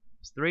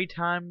 It's 3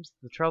 times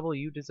the trouble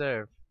you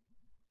deserve.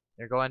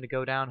 You're going to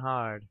go down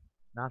hard.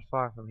 Not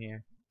far from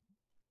here.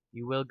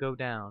 You will go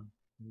down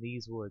in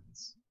these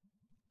woods.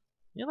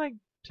 You like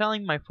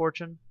telling my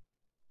fortune?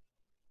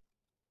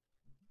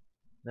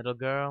 Little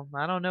girl,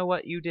 I don't know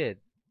what you did.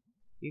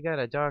 You got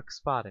a dark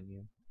spot in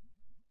you.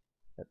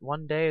 That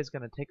one day is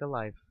gonna take a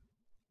life.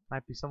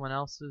 Might be someone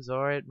else's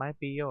or it might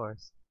be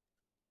yours.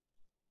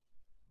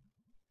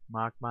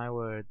 Mark my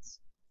words.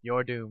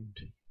 You're doomed.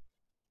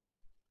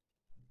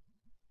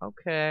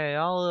 Okay,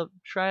 I'll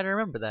try to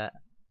remember that.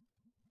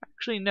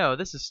 Actually, no,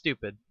 this is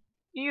stupid.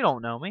 You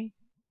don't know me.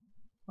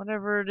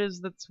 Whatever it is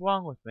that's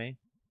wrong with me.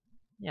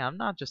 Yeah, I'm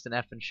not just an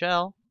effing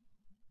shell.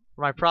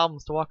 For my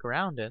problems to walk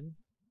around in.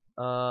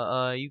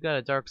 You got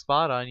a dark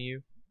spot on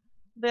you.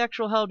 What the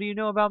actual hell do you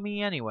know about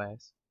me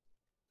anyways?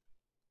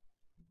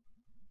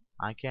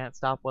 I can't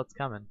stop what's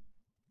coming.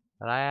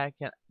 But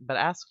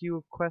ask you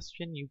a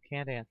question you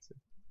can't answer.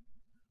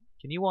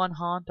 Can you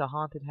unhaunt a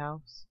haunted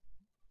house?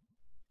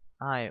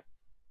 I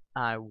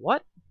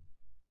what?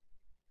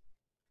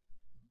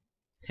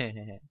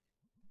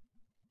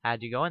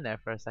 How'd you go in there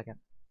for a second?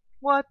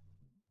 What?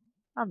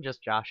 I'm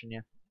just joshing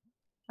you.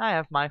 I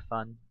have my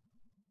fun.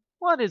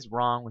 What is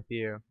wrong with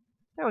you?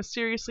 That was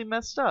seriously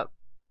messed up.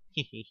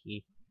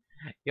 Hehehe.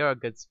 You're a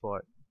good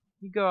sport.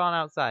 You go on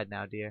outside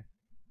now, dear.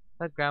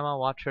 Let Grandma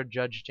watch her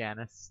Judge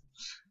Janice.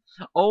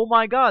 Oh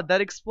my god,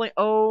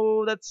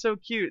 oh, that's so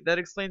cute. That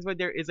explains why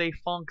there is a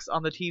Fonks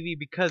on the TV,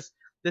 because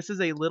this is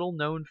a little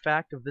known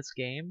fact of this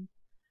game.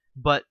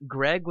 But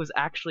Greg was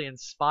actually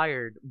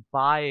inspired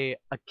by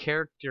a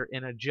character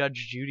in a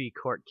Judge Judy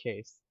court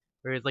case,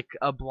 where he's like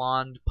a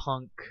blonde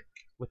punk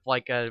with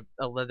like a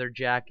leather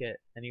jacket,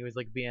 and he was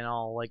like being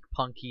all like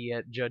punky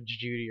at Judge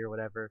Judy or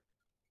whatever.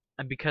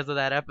 And because of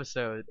that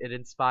episode, it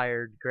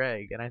inspired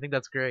Greg, and I think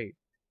that's great.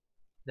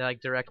 They're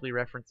like directly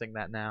referencing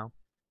that now.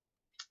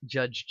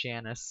 Judge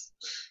Janice.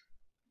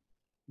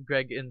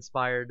 Greg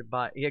inspired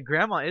by... Yeah,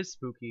 Grandma is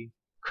spooky.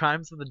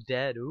 Crimes of the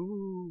Dead.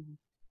 Ooh.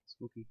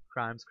 Spooky.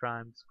 Crimes.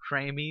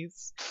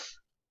 Cramies.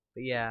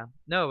 But yeah.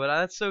 No, but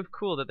that's so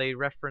cool that they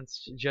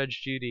referenced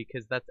Judge Judy,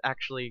 because that's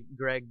actually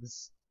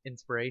Greg's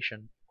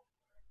inspiration.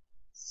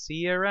 See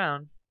you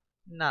around.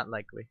 Not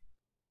likely.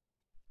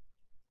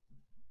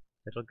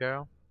 Little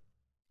girl.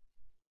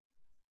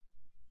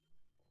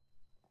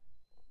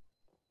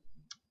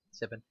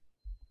 Sippin'.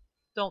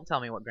 Don't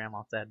tell me what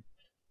Grandma said.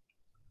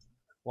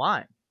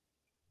 Why?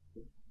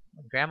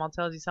 When Grandma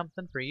tells you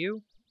something for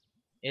you,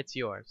 it's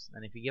yours.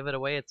 And if you give it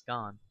away, it's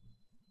gone.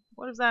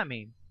 What does that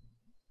mean?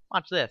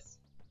 Watch this.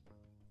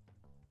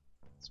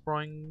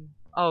 Spring.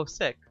 Oh,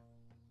 sick.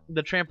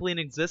 The trampoline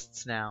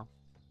exists now.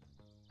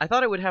 I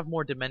thought it would have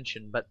more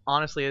dimension, but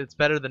honestly, it's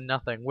better than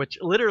nothing. Which,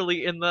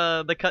 literally, in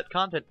the cut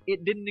content,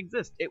 it didn't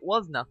exist. It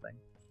was nothing.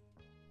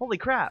 Holy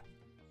crap.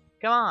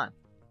 Come on.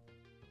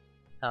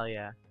 Hell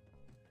yeah.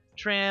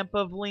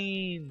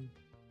 Trampoline.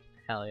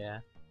 Hell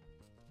yeah.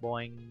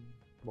 Boing.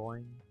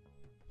 Boing.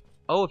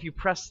 Oh, if you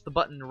press the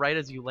button right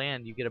as you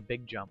land, you get a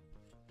big jump.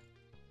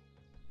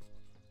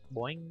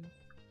 Boing.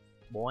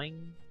 Boing.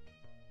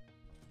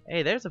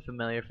 Hey, there's a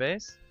familiar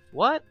face.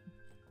 What?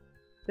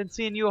 Been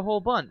seeing you a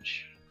whole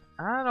bunch.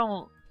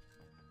 I'm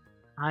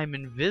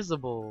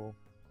invisible.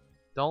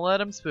 Don't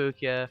let him spook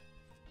ya.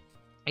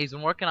 He's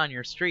been working on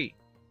your street.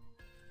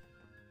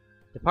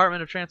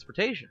 Department of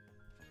Transportation.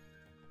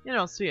 You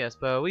don't see us,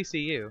 but we see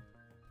you.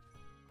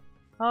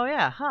 Oh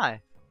yeah,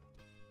 hi.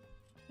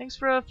 Thanks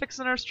for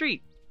fixing our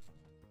street.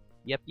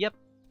 Yep, yep.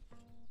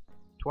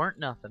 Twarn't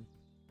nothing.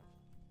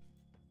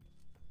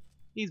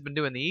 He's been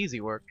doing the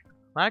easy work.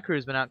 My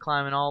crew's been out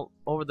climbing all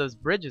over those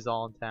bridges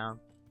all in town.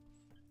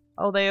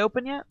 Oh, they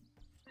open yet?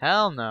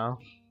 Hell no.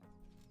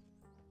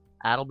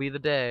 That'll be the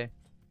day.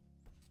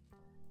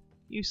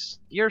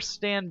 You're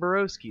Stan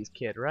Borowski's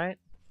kid, right?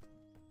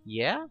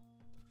 Yeah?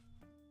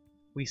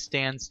 We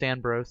Stan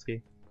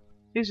Borowski.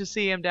 Used to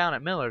see him down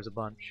at Miller's a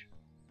bunch.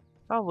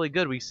 Probably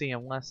good we see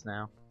him less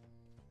now.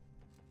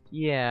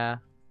 Yeah.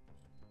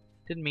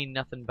 Didn't mean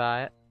nothing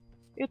by it.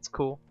 It's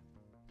cool.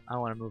 I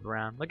want to move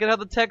around. Look at how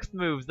the text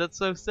moves. That's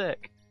so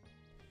sick.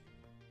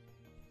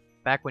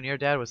 Back when your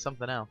dad was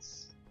something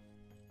else.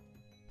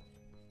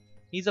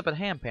 He's up at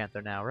Ham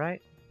Panther now,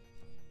 right?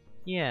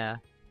 Yeah.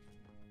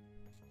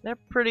 They're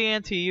pretty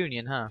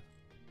anti-union, huh?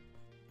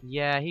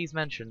 Yeah, he's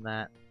mentioned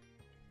that.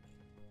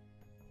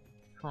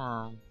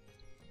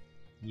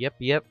 Yep,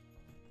 yep.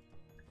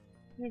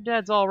 Your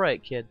dad's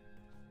alright, kid.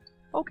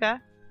 Okay.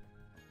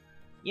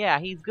 Yeah,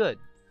 he's good.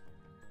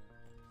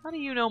 How do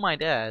you know my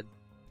dad?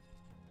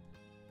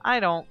 I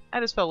don't. I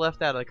just felt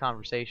left out of the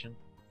conversation.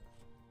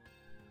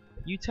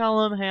 You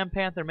tell him Ham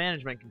Panther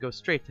management can go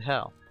straight to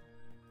hell.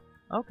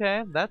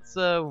 Okay, that's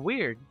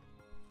weird.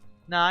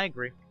 Nah, I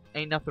agree.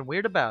 Ain't nothing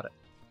weird about it.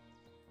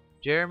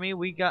 Jeremy,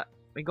 we going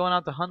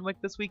out to Hunwick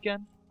this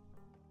weekend?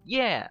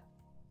 Yeah.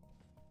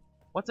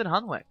 What's in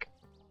Hunwick?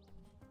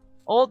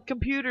 Old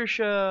computer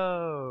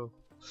show.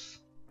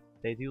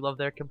 They do love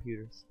their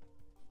computers.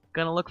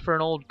 Gonna look for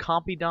an old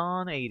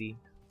Compidon 80.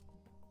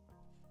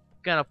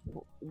 Gonna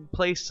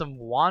play some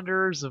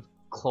Wanderers of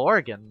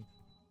Clorgan.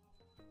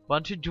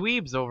 Bunch of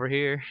dweebs over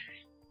here.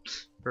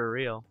 For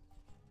real.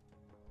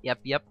 Yep,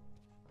 yep.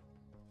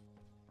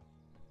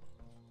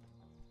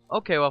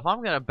 Okay, well if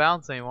I'm gonna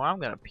bounce anymore,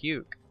 I'm gonna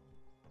puke.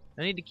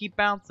 I need to keep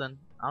bouncing.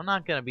 I'm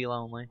not gonna be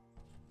lonely.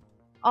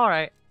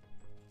 Alright.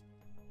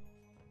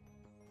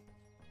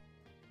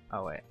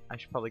 Oh wait, I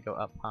should probably go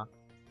up, huh?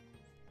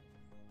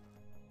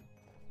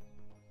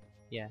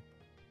 Yeah.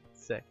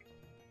 Sick.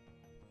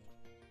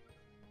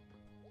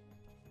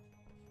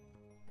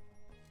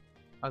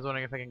 I was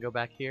wondering if I can go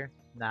back here.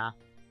 Nah.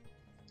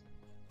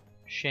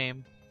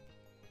 Shame.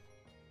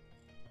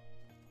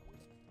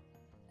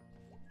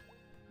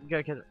 You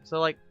gotta catch it. So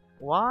like,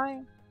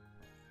 why?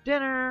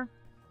 Dinner!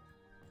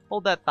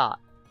 Hold that thought.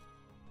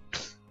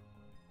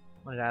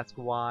 Wanted to ask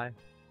why.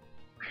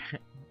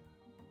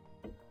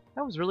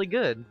 That was really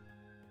good.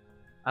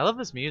 I love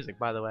this music,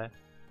 by the way.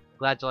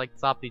 Glad you liked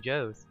Sloppy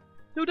Joe's.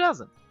 Who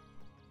doesn't?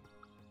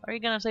 What are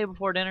you gonna say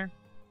before dinner?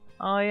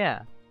 Oh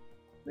yeah.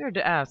 Weird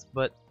to ask,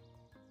 but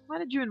why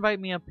did you invite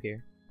me up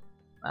here?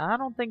 I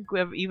don't think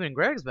even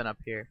Greg's been up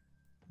here.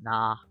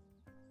 Nah.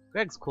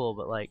 Greg's cool,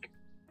 but like,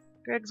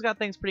 Greg's got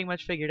things pretty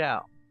much figured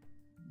out.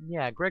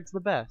 Yeah, Greg's the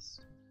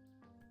best.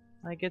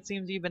 Like, it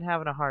seems you've been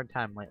having a hard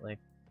time lately.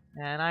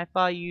 And I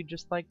thought you'd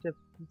just like to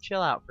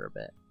chill out for a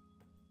bit.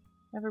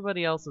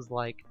 Everybody else is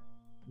like,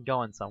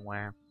 going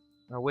somewhere.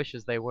 Or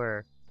wishes they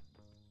were.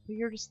 But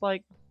you're just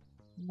like,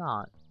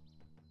 not.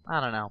 I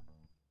don't know.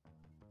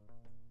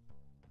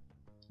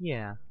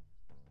 Yeah.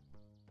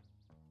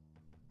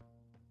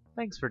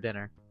 Thanks for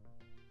dinner.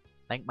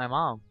 Thank my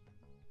mom.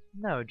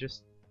 No,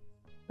 just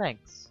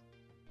thanks.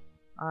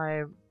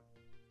 I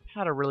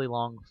had a really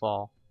long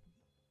fall.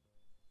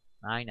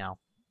 I know.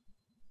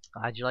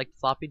 Glad you liked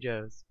Sloppy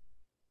Joe's.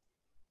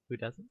 Who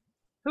doesn't?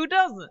 Who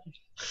doesn't?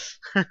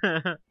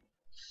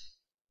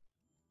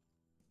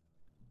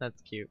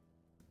 That's cute.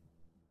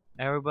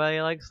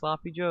 Everybody likes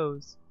Sloppy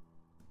Joe's.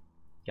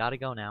 Gotta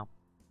go now.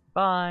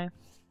 Bye.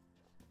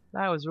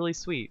 That was really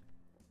sweet.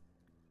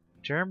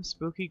 Germ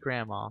Spooky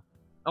Grandma.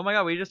 Oh my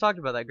god, we just talked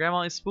about that.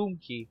 Grandma is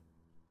spooky.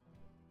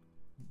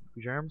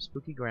 Germ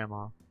Spooky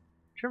Grandma.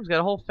 Germ's got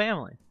a whole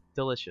family.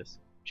 Delicious.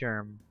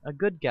 Germ. A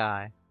good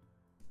guy.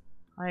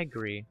 I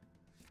agree.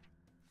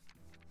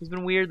 He's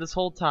been weird this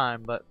whole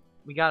time, but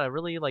we got a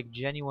really like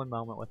genuine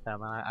moment with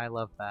him, and I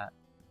love that.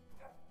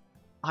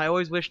 I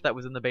always wished that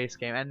was in the base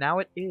game, and now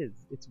it is.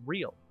 It's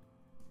real.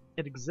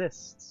 It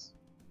exists.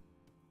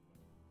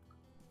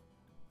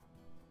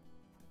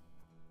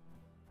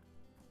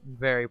 I'm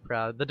very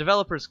proud. The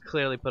developers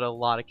clearly put a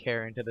lot of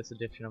care into this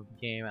edition of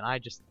the game, and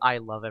I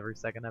love every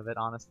second of it,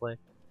 honestly.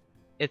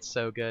 It's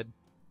so good.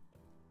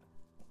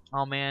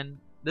 Oh man,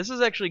 this is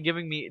actually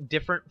giving me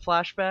different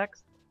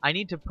flashbacks. I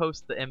need to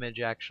post the image,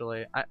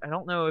 actually. I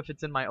don't know if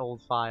it's in my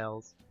old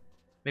files.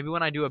 Maybe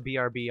when I do a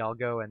BRB, I'll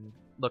go and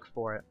look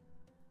for it.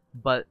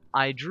 But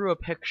I drew a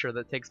picture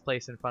that takes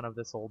place in front of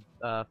this old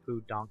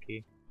food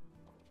donkey.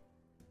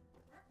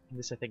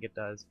 This I think it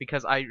does,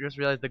 because I just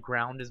realized the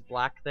ground is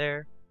black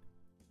there.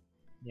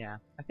 Yeah,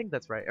 I think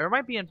that's right. Or it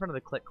might be in front of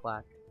the Click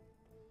Clack.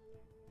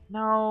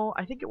 No,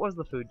 I think it was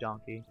the food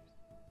donkey.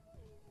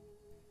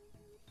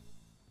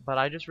 But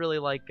I just really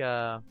like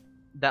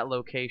that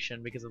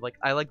location because of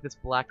I like this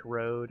black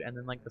road and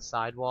then like the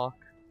sidewalk.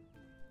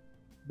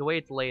 The way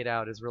it's laid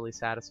out is really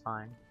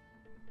satisfying.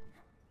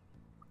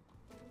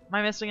 Am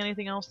I missing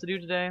anything else to do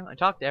today? I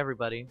talked to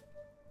everybody.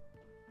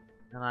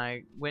 And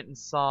I went and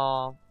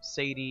saw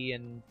Sadie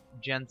and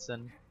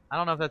Jensen. I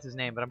don't know if that's his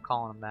name, but I'm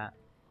calling him that.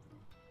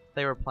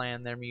 They were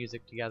playing their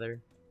music together.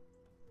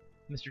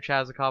 Mr.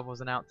 Chazikov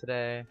wasn't out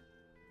today.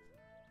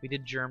 We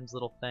did Germ's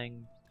little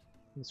thing.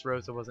 Miss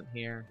Rosa wasn't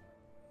here.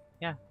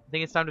 Yeah, I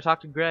think it's time to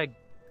talk to Greg.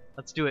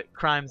 Let's do it.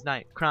 Crimes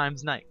night.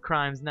 Crimes night.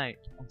 Crimes night.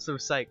 I'm so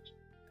psyched.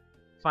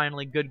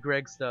 Finally, good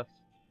Greg stuff.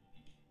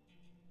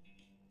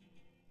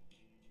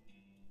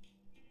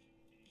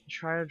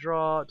 Try to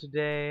draw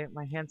today.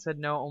 My hand said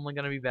no, only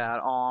gonna be bad.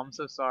 Oh, I'm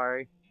so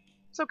sorry.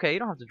 It's okay, you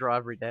don't have to draw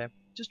every day.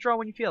 Just draw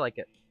when you feel like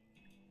it.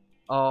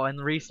 Oh, and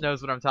Reese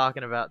knows what I'm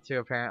talking about too,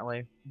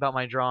 apparently. About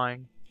my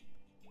drawing.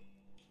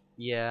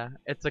 Yeah,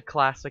 it's a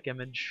classic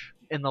image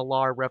in the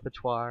LAR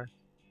repertoire.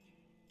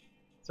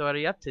 So what are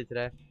you up to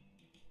today?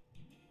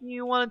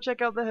 You want to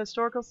check out the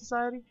Historical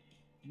Society?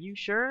 You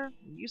sure?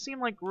 You seem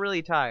like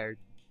really tired.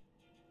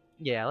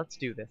 Yeah, let's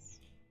do this.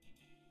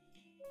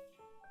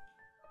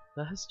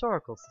 The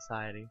Historical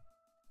Society.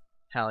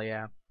 Hell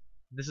yeah.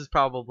 This is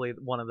probably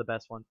one of the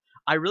best ones.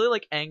 I really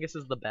like Angus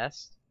is the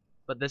best,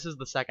 but this is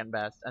the second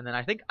best. And then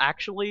I think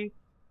actually,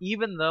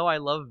 even though I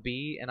love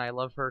Bea and I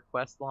love her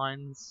quest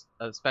lines,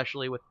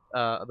 especially with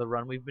the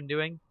run we've been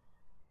doing,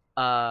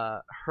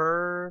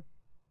 her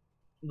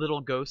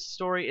little ghost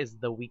story is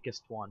the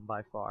weakest one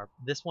by far.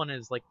 This one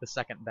is like the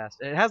second best.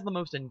 It has the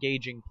most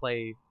engaging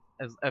play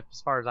as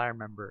far as I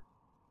remember.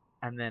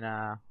 And then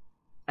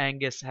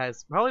Angus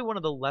has probably one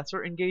of the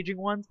lesser engaging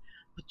ones,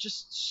 but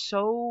just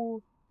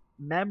so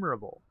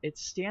memorable. It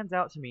stands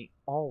out to me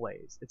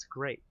always. It's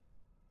great.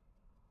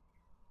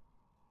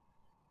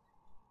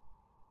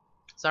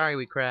 Sorry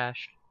we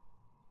crashed.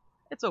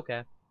 It's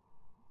okay.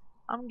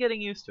 I'm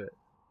getting used to it.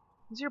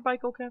 Is your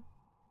bike okay?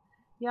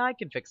 Yeah, I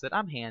can fix it.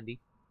 I'm handy.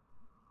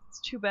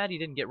 It's too bad you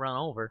didn't get run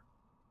over.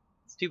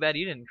 It's too bad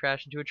you didn't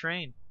crash into a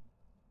train.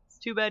 It's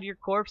too bad your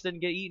corpse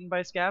didn't get eaten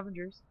by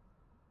scavengers.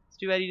 It's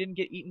too bad you didn't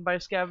get eaten by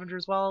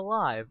scavengers while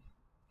alive.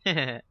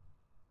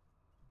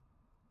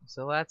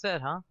 So that's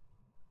it, huh?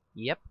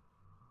 Yep.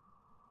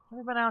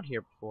 Never been out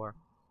here before.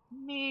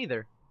 Me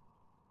either.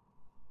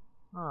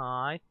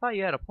 Aw, I thought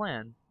you had a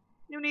plan.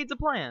 Who needs a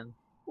plan?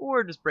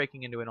 We're just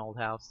breaking into an old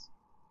house.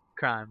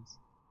 Crimes.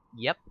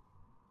 Yep.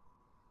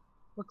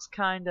 Looks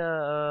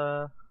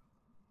kinda,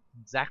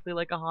 exactly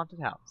like a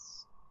haunted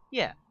house.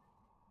 Yeah.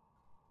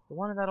 The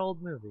one in that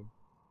old movie.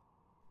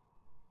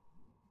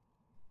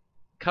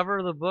 Cover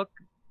of the book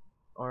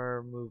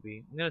or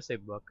movie? I'm gonna say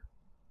book.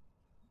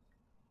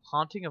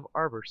 Haunting of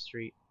Arbor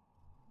Street.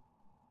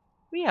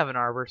 We have an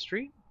Arbor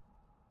Street.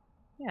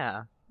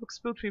 Yeah. Book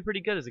spooked me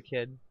pretty good as a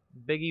kid.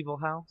 Big evil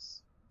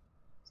house.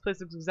 This place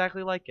looks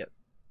exactly like it.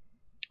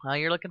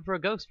 You're looking for a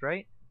ghost,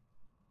 right?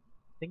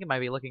 I think it might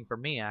be looking for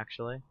me,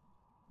 actually.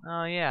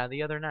 Oh yeah,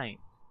 the other night.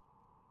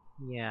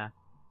 Yeah.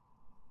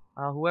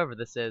 Whoever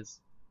this is,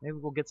 maybe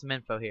we'll get some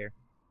info here.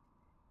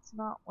 It's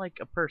not like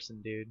a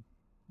person, dude.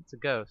 It's a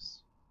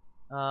ghost.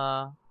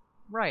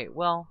 Right,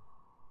 well,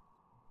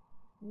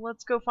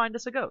 let's go find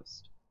us a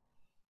ghost.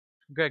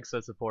 Greg's so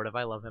supportive,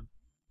 I love him.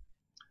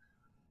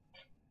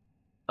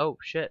 Oh,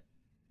 shit.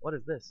 What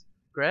is this?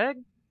 Greg?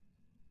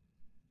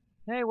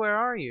 Hey, where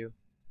are you?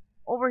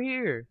 Over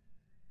here!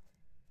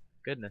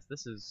 Goodness,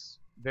 this is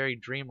very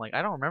dreamlike.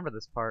 I don't remember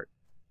this part.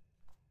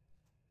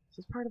 Is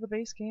this part of the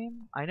base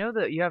game? I know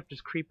that you have to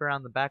just creep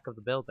around the back of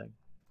the building.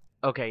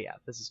 Okay, yeah,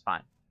 this is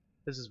fine.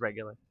 This is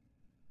regular.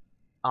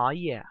 Aw,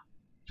 yeah.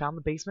 Found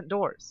the basement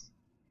doors.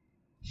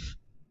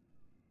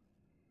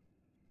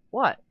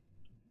 What?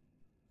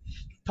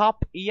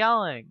 Stop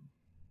yelling!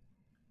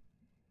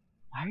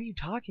 Why are you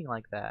talking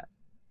like that?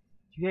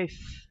 Yes,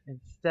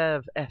 instead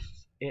of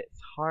S, it's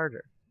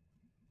harder.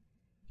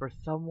 For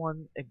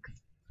someone,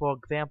 for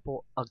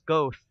example, a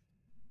ghost,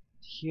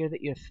 to hear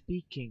that you're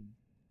speaking.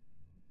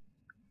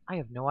 I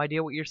have no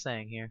idea what you're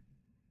saying here.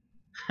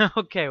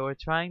 Okay, we're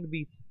trying to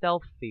be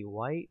stealthy,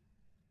 White.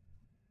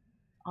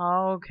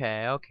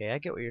 Okay, okay, I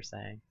get what you're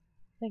saying.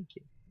 Thank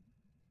you.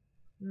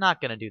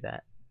 Not gonna do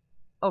that.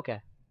 Okay.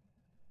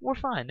 We're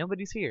fine,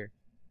 nobody's here.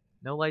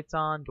 No lights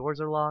on,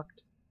 doors are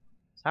locked.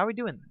 So how are we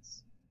doing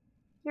this?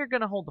 You're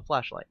gonna hold the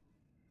flashlight.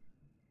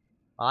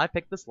 I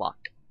picked this lock.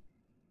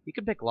 You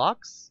can pick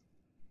locks?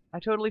 I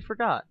totally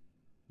forgot.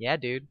 Yeah,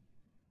 dude.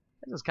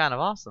 This is kind of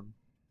awesome.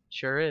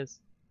 Sure is.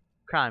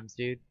 Crimes,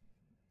 dude.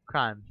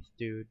 Crimes,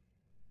 dude.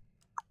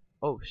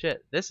 Oh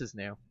shit, this is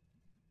new.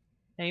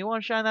 Hey, you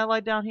wanna shine that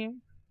light down here?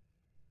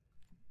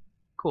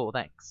 Cool,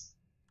 thanks.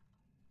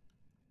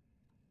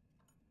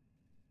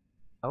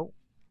 Oh.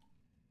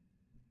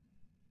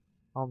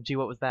 OMG,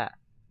 what was that?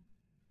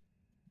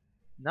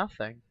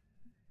 Nothing.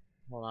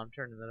 Hold on, I'm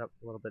turning it up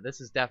a little bit.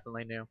 This is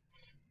definitely new.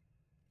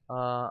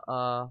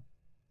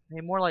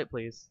 Hey, more light,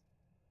 please.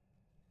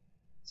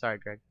 Sorry,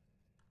 Greg.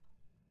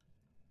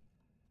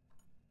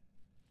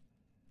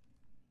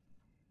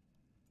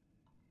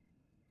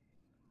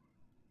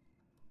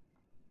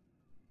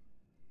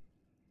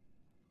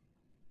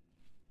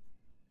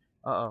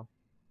 Uh-oh.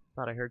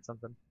 Thought I heard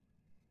something.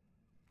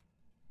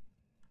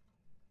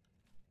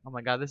 Oh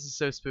my god, this is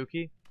so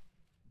spooky.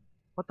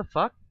 What the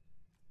fuck?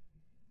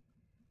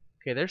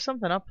 Okay, there's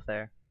something up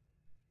there.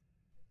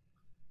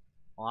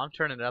 Well, I'm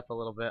turning it up a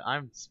little bit.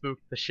 I'm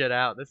spooked the shit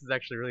out. This is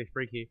actually really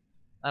freaky.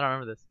 I don't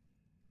remember this.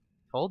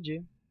 Told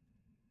you.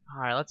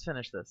 Alright, let's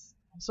finish this.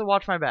 Also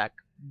watch my back.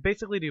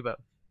 Basically do both.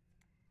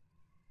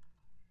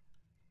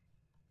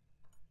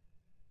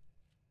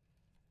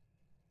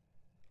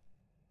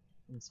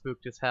 I'm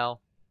spooked as hell.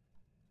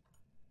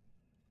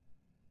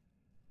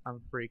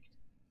 I'm freaked.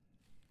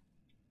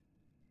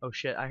 Oh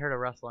shit, I heard a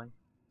rustling.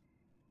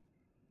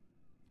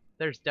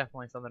 There's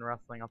definitely something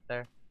rustling up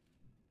there.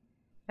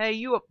 Hey,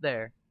 you up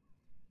there.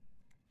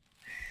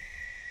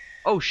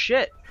 Oh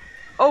shit.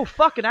 Oh,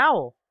 fucking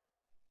owl.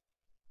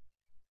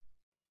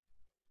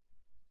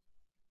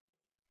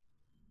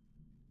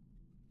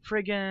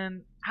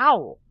 Friggin'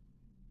 owl.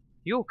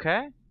 You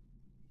okay?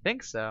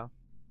 Think so.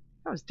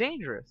 That was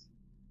dangerous.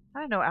 I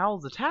didn't know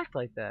owls attacked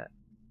like that.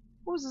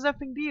 What was his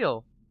effing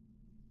deal?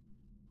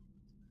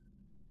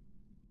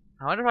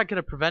 I wonder if I could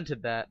have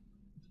prevented that.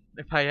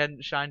 If I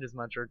hadn't shined as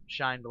much or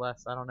shined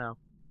less, I don't know.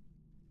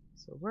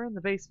 So we're in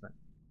the basement.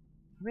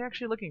 What are we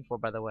actually looking for,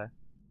 by the way?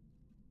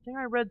 The thing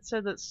I read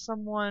said that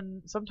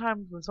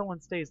sometimes when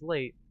someone stays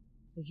late,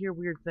 they hear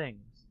weird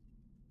things.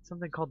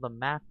 Something called the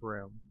map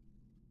room.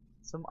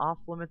 Some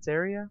off-limits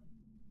area?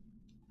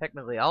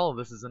 Technically, all of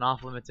this is an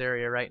off-limits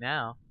area right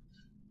now.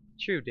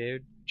 True,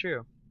 dude.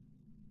 True.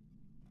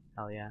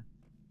 Hell yeah.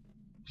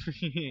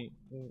 He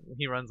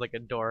runs like a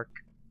dork.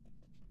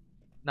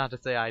 Not to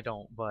say I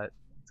don't, but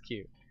it's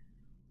cute.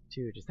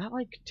 Dude, is that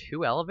like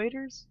 2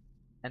 elevators?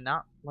 And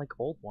not like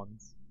old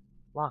ones.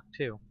 Locked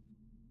too.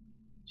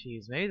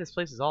 Jeez, maybe this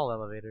place is all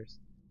elevators.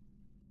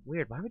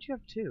 Weird, why would you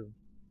have 2?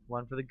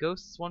 One for the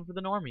ghosts, one for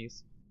the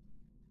normies.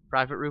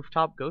 Private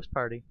rooftop ghost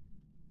party.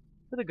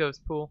 For the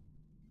ghost pool.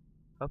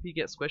 Hope you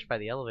get squished by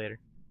the elevator.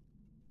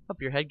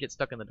 Hope your head gets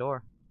stuck in the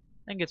door.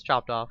 And gets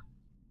chopped off.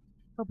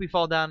 Hope you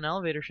fall down an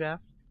elevator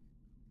shaft.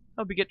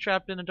 Hope you get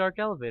trapped in a dark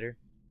elevator.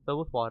 Filled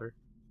with water.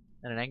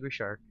 And an angry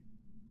shark.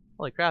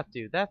 Holy crap,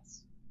 dude,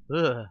 that's...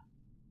 Ugh.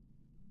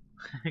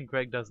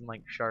 Greg doesn't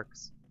like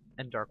sharks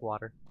and dark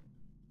water.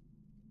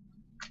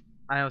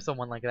 I know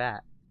someone like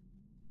that.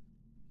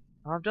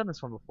 Oh, I've done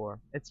this one before.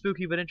 It's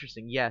spooky but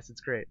interesting. Yes, it's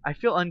great. I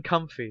feel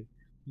uncomfy.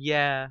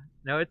 Yeah.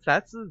 No,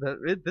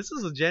 this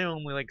is a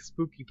genuinely like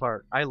spooky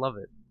part. I love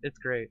it. It's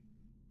great.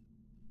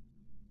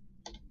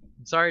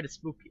 I'm sorry to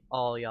spook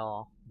all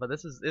y'all, but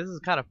this is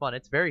kind of fun.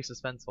 It's very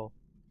suspenseful.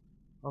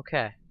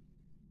 Okay.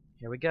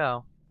 Here we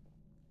go.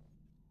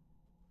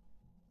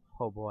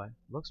 Oh boy.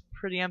 Looks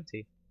pretty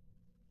empty.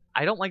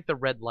 I don't like the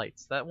red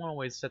lights. That one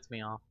always sets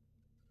me off.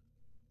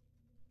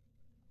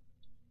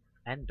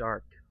 And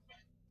dark.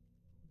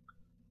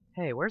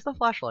 Hey, where's the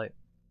flashlight?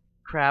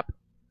 Crap.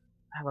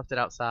 I left it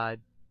outside.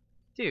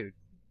 Dude.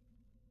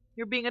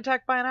 You're being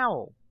attacked by an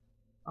owl.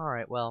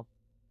 Alright, well.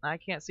 I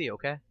can't see,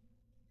 okay?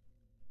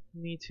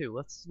 Me too.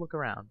 Let's look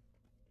around.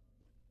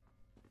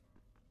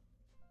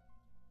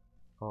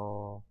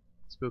 Oh.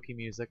 Spooky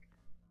music.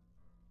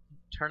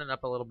 Turn it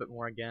up a little bit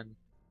more again.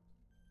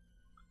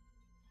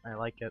 I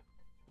like it.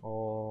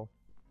 Oh.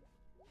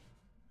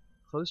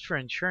 Closed for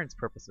insurance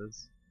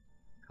purposes.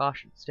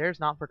 Caution, stairs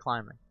not for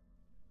climbing.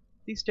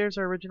 These stairs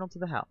are original to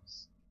the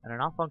house, and are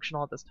not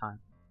functional at this time.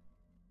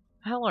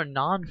 The hell are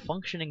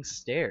non-functioning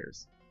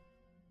stairs?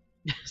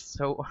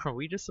 So, are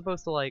we just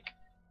supposed to, like,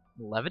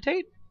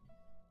 levitate?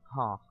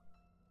 Huh.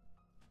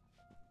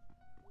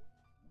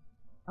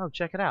 Oh,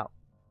 check it out.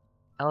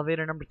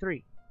 Elevator number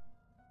 3.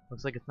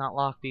 Looks like it's not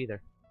locked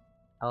either.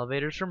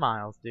 Elevators for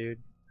miles, dude.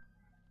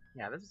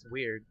 Yeah, this is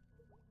weird.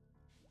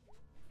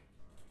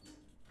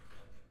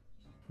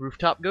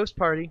 Rooftop ghost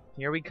party.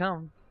 Here we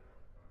come.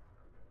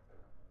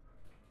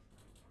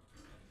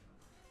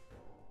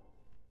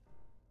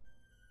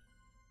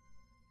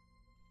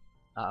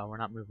 Uh-oh, we're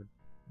not moving.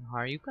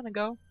 Are you gonna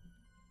go?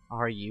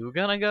 Are you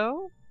gonna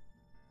go?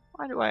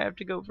 Why do I have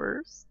to go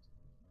first?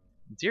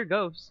 It's your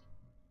ghost.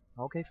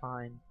 Okay,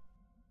 fine.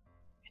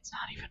 It's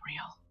not even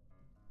real.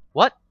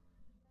 What?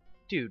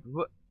 Dude,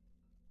 what?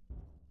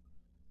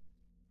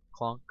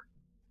 Clunk.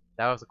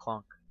 That was a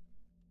clunk.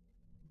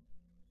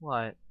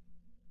 What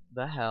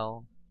the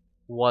hell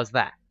was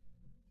that?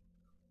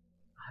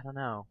 I don't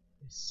know.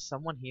 Is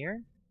someone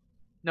here?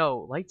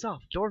 No, lights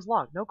off, doors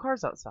locked, no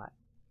cars outside.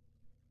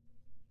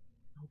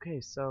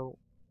 Okay, so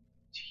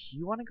do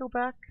you want to go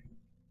back?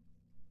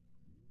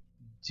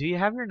 Do you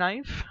have your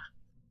knife?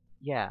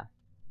 Yeah.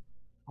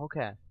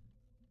 Okay.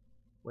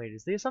 Wait,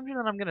 is the assumption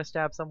that I'm gonna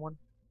stab someone?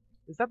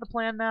 Is that the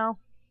plan now?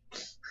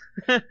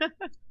 I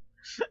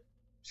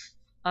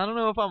don't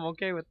know if I'm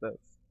okay with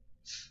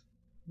this.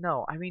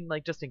 No, I mean,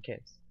 like, just in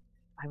case.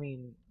 I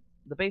mean,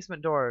 the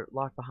basement door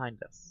locked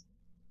behind us.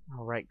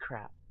 Oh, right,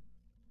 crap.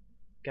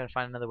 Gotta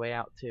find another way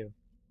out, too.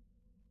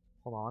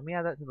 Hold on, let me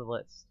add that to the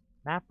list.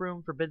 Map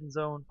room, forbidden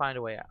zone, find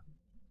a way out.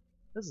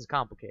 This is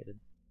complicated.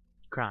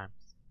 Crimes.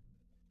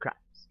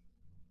 Crimes.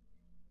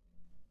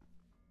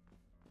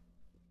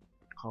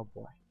 Oh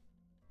boy.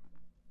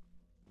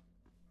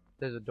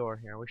 There's a door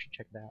here, we should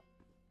check that.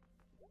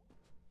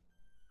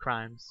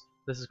 Crimes.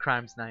 This is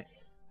crimes night.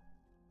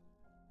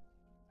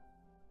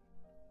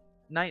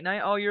 Night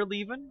night, oh you're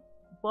leaving,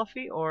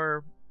 Fluffy?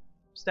 Or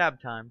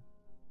Stab time.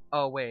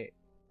 Oh, wait.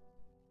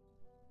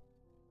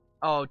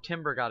 Oh,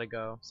 Timber gotta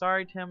go.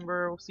 Sorry,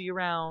 Timber. We'll see you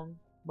around.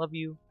 Love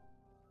you.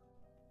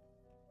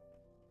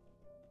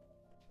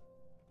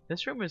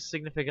 This room is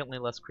significantly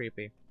less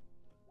creepy.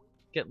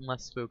 Getting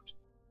less spooked.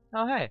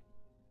 Oh, hey.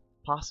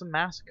 Possum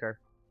Massacre.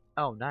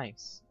 Oh,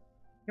 nice.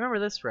 You remember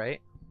this,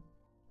 right?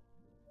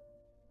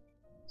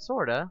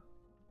 Sorta.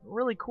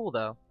 Really cool,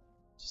 though.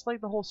 Just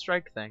like the whole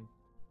strike thing.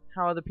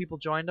 How other people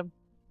joined them.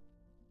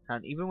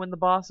 And even when the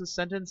bosses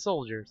sent in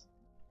soldiers,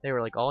 they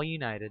were like all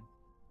united.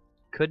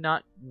 Could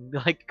not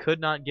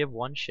give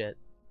one shit.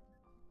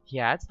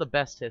 Yeah, it's the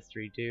best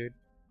history, dude.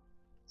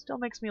 Still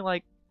makes me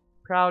like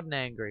proud and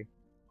angry.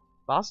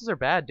 Bosses are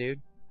bad,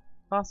 dude.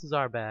 Bosses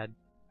are bad.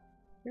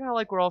 You know,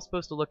 like we're all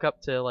supposed to look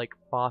up to like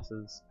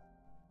bosses,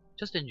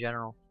 just in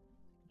general,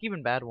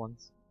 even bad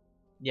ones.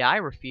 Yeah, I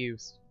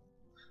refuse.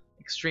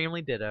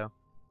 Extremely ditto.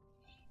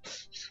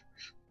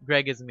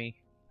 Greg is me.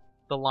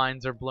 The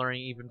lines are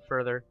blurring even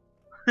further.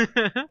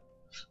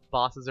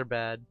 Bosses are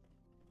bad.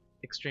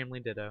 Extremely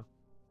ditto.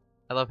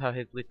 I love how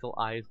his little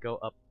eyes go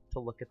up to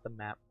look at the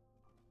map.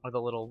 Or the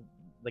little,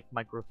 like,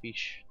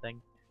 microfiche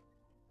thing.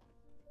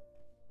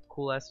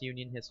 Cool ass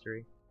Union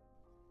history.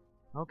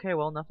 Okay,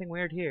 well, nothing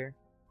weird here.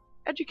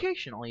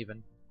 Educational,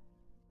 even.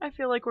 I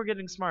feel like we're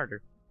getting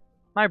smarter.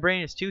 My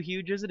brain is too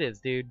huge as it is,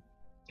 dude.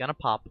 Gonna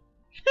pop.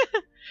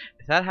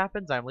 If that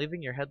happens, I'm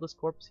leaving your headless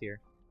corpse here.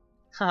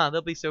 Haha,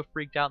 they'll be so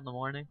freaked out in the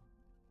morning.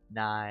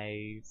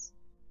 Nice.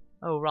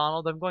 Oh,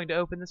 Ronald, I'm going to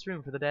open this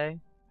room for the day.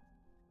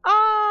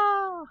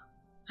 Ah!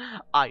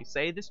 I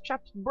say, this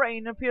chap's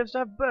brain appears to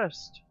have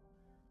burst.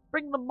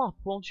 Bring the mop,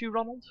 won't you,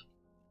 Ronald?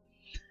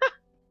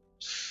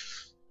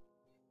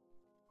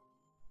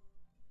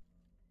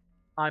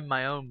 I'm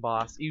my own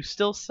boss. You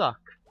still suck.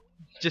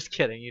 Just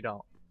kidding, you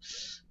don't.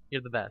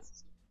 You're the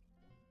best.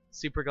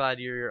 Super glad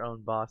you're your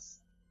own boss.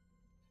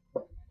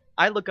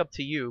 I look up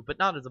to you, but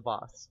not as a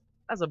boss.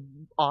 As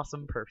an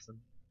awesome person.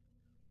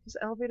 Is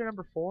elevator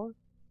number 4?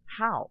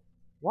 How?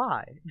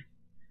 Why?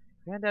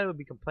 Granddad would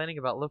be complaining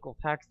about local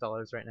tax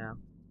dollars right now.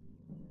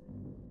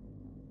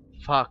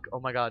 Fuck. Oh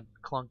my god.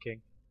 Clunking.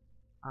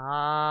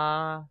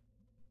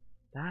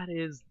 That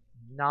is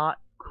not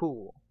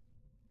cool.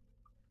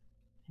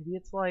 Maybe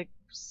it's like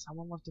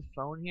someone left a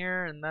phone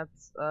here and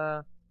that's,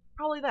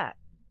 probably that.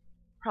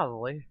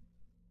 Probably.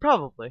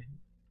 Probably.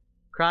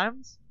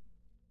 Crimes?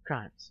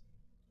 Crimes.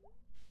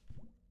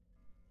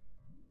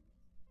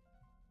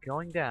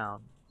 Going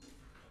down.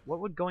 What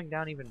would going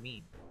down even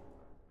mean?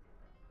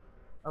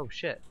 Oh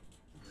shit.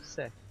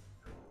 Sick.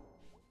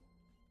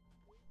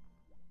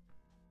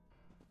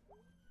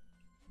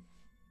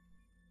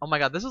 Oh my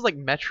god, this is like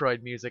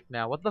Metroid music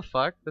now. What the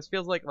fuck? This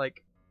feels like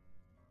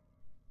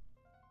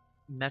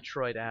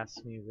Metroid ass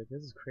music.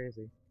 This is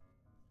crazy.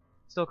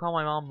 Still call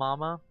my mom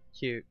mama?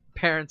 Cute.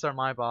 Parents are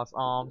my boss.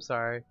 Oh, I'm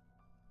sorry.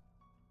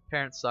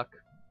 Parents suck.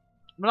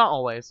 But not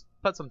always,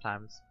 but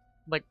sometimes.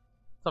 Like,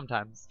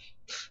 sometimes.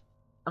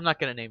 I'm not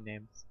gonna name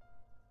names.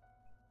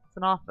 It's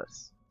an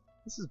office.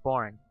 This is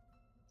boring.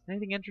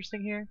 Anything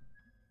interesting here?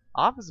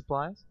 Office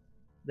supplies.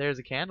 There's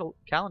a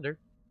calendar.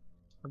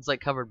 One's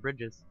like covered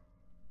bridges.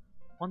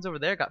 One's over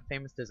there got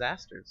famous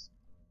disasters.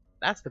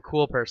 That's the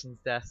cool person's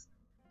desk.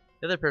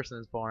 The other person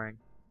is boring.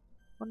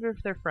 Wonder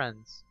if they're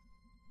friends.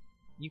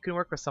 You can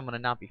work with someone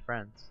and not be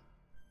friends.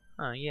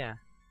 Huh, yeah.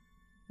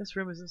 This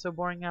room isn't so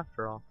boring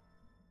after all.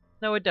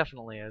 No, it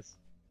definitely is.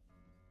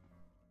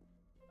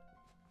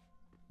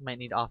 Might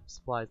need office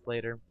supplies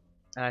later.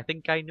 And I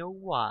think I know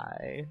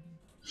why.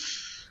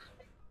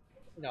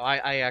 No,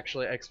 I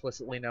actually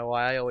explicitly know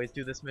why I always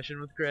do this mission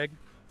with Greg.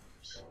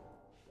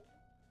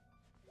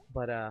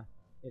 But,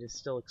 it is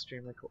still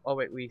extremely cool. Oh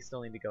wait, we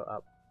still need to go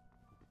up.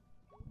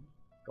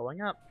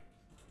 Going up.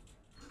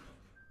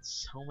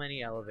 So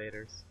many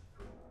elevators.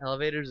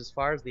 Elevators as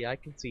far as the eye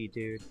can see,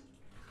 dude.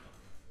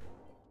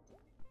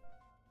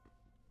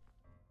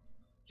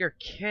 You're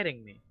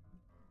kidding me.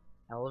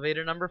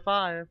 Elevator number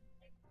 5.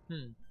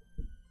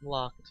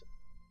 Locked.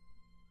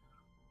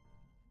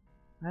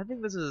 I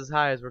think this is as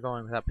high as we're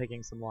going without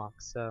picking some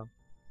locks, so...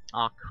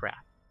 Aw,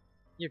 crap.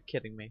 You're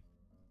kidding me.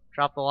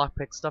 Drop the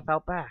lockpick stuff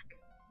out back.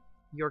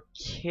 You're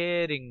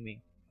kidding me.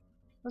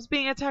 I was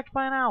being attacked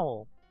by an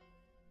owl.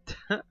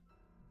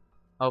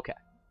 Okay.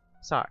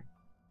 Sorry.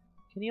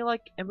 Can you,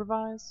 like,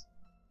 improvise?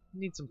 You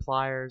need some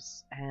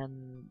pliers,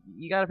 and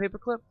you got a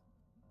paperclip?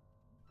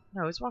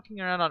 No, he's walking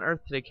around on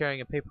Earth today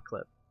carrying a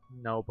paperclip.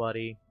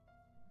 Nobody.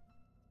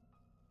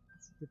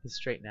 Let's get this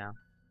straight now.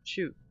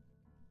 Shoot.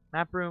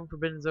 Map room,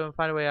 forbidden zone,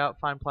 find a way out,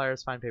 find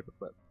pliers, find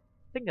paperclip.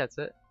 I think that's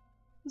it.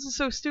 This is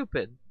so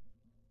stupid.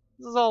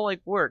 This is all like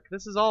work.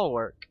 This is all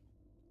work.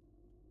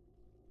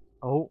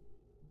 Oh.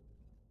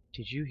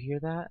 Did you hear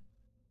that?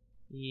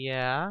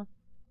 Yeah.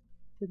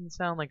 Didn't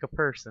sound like a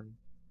person.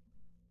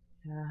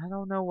 I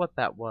don't know what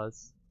that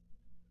was.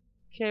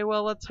 Okay,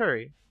 well, let's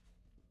hurry.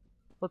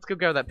 Let's go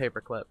grab that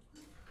paperclip.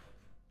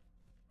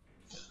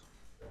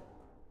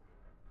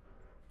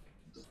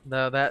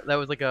 No, that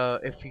was like a,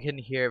 if you couldn't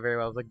hear it very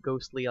well, it was a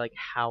ghostly like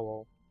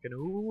howl.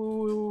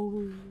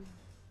 Ooh.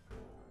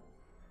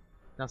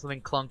 Now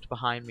something clunked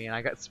behind me and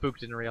I got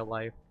spooked in real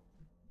life.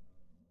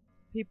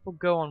 People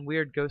go on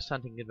weird ghost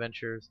hunting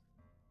adventures.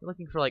 They're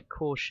looking for like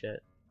cool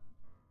shit.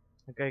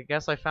 Like, I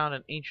guess I found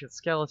an ancient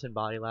skeleton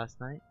body last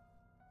night.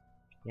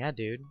 Yeah,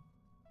 dude.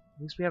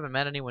 At least we haven't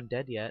met anyone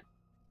dead yet.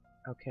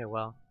 Okay,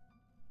 well.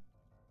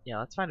 Yeah,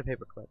 let's find a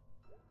paperclip.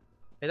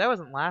 Hey, that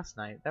wasn't last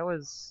night. That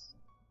was...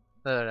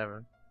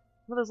 whatever.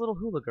 What are those little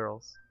hula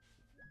girls?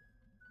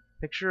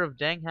 Picture of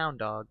dang hound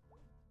dog.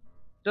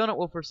 Donut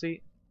wolf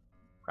receipt.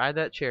 Ride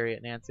that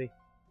chariot, Nancy.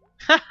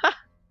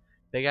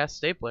 Big ass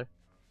stapler.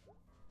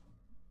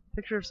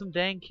 Picture of some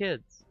dang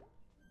kids.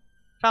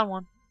 Found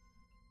one.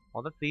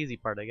 Well, that's the easy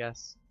part, I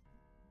guess.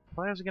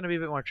 Flowers are gonna be a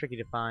bit more tricky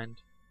to find.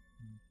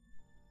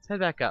 Let's head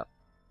back up.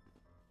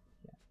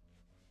 Yeah.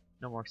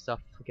 No more stuff,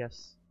 I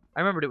guess.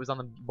 I remembered it was on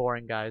the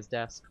boring guy's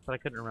desk, but I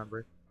couldn't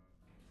remember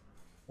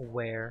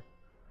where.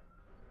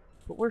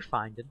 But we're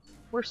finding.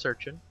 We're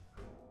searching.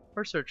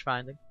 We're search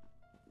finding.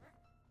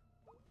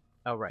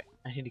 Oh, right.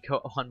 I need to go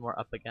one more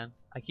up again.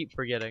 I keep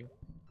forgetting.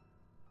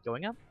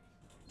 Going up?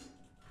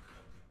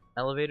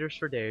 Elevators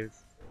for days.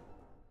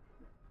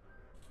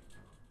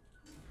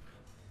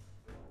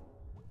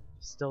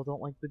 Still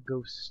don't like the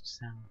ghost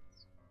sounds.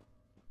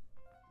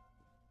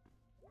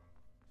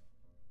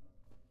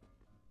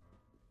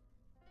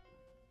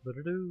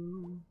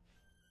 Ba-da-doo.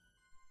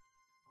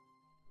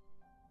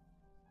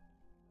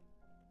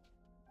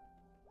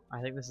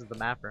 I think this is the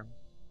map room.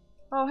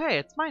 Oh hey,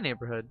 it's my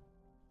neighborhood.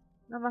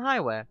 On the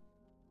highway.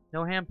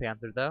 No hand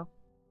panther though.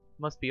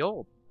 Must be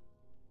old.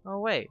 Oh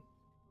wait.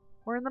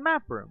 We're in the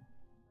map room.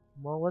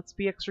 Well, let's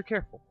be extra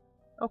careful.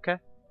 Okay.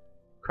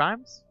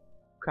 Crimes?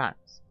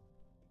 Crimes.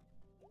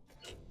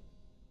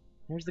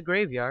 There's the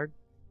graveyard.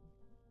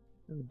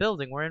 And the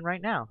building we're in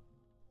right now.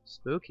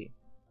 Spooky.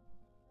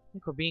 I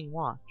think we're being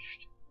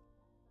watched.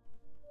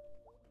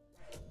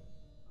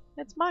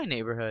 It's my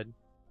neighborhood.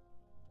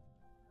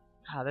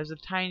 Ah, there's a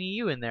tiny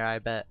you in there, I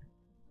bet.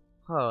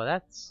 Oh,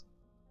 that's...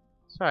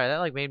 Sorry, that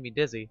like made me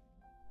dizzy.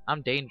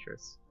 I'm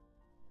dangerous.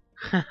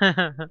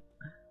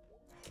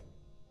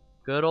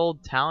 Good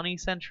old Towny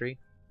Sentry.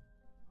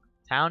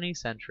 Towny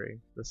Sentry.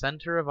 The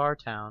center of our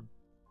town.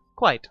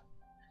 Quite.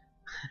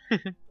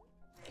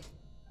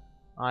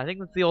 Oh, I think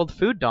that's the old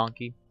food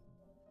donkey.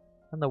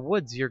 In the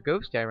woods your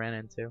ghost guy ran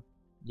into.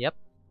 Yep.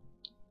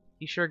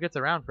 He sure gets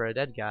around for a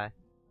dead guy.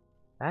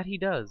 That he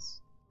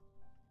does.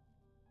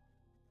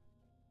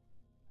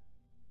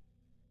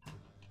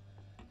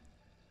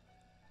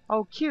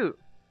 Oh, cute!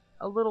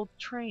 A little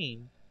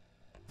train.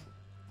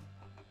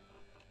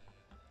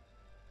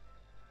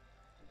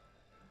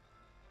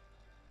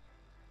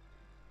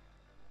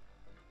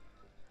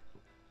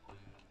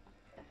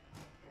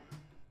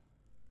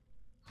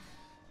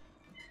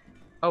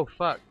 Oh,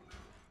 fuck.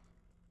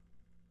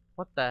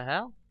 What the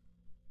hell?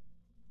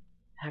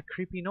 That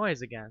creepy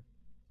noise again.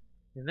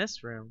 In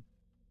this room.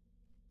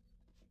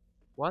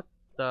 What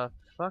the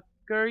fuck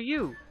are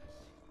you?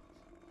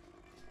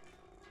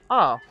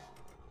 Oh.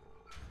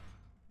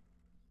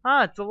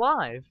 Ah, it's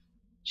alive.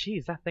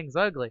 Jeez, that thing's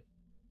ugly.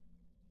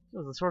 It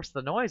was the source of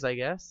the noise, I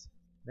guess.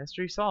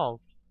 Mystery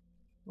solved.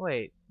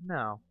 Wait,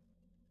 no.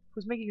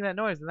 Who's making that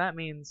noise? And that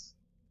means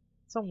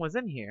someone was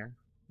in here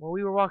while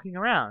we were walking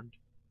around.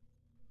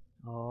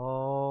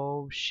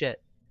 Oh,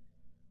 shit.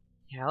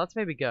 Yeah, let's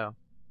maybe go.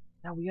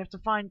 Now we have to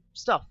find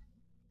stuff.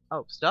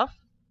 Oh, stuff?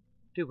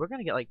 Dude, we're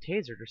gonna get like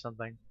tasered or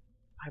something.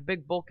 By a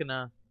big bulk in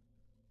a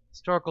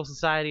historical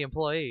society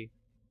employee.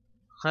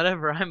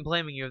 Whatever, I'm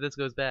blaming you if this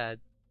goes bad.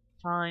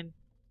 Fine.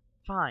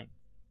 Fine.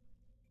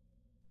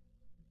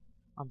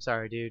 I'm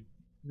sorry, dude.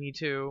 Me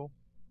too.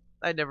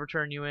 I'd never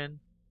turn you in.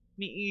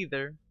 Me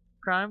either.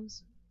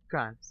 Crimes?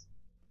 Crimes.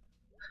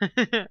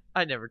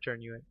 I'd never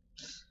turn you in.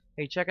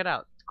 Hey, check it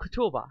out.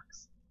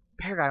 Toolbox.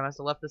 Bear guy must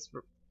have left this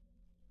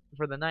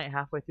for the night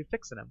halfway through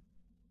fixing him.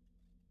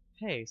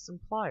 Hey, some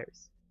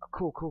pliers. Oh,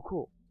 cool, cool,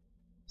 cool.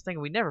 I was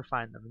thinking we'd never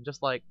find them and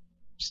just like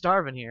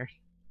starving here.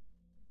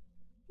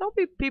 There'll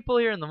be people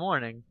here in the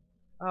morning.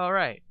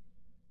 Alright.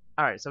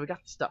 Alright, so we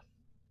got the stuff.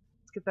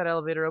 Let's get that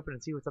elevator open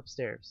and see what's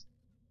upstairs.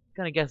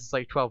 Gonna guess it's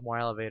like 12 more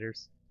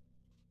elevators.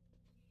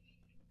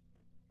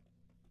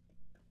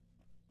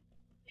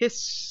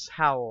 Hiss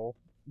howl.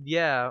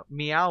 Yeah,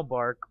 meow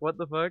bark. What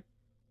the fuck?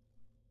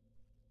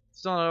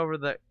 Still not over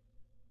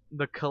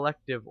the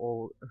collective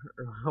old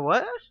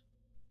what?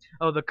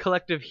 Oh, the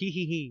collective hee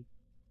hee hee.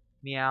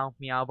 Meow,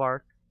 meow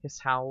bark, hiss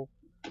howl.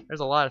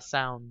 There's a lot of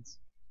sounds.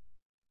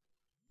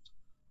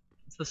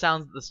 It's the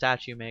sounds that the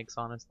statue makes,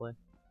 honestly.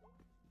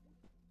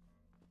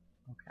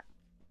 Okay.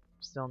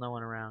 Still no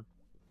one around.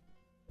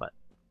 But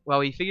well,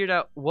 we figured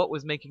out what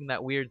was making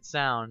that weird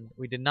sound.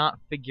 We did not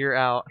figure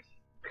out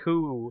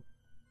who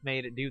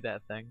made it do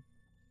that thing.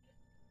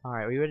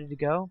 Alright, we ready to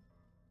go?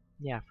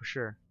 Yeah, for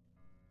sure.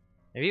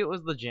 Maybe it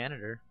was the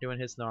janitor doing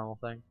his normal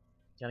thing.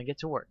 Gonna get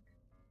to work.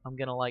 I'm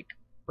gonna like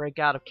break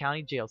out of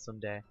county jail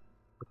someday.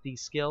 With these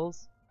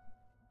skills.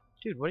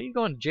 Dude, what are you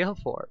going to jail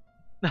for?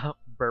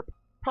 Burp.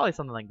 Probably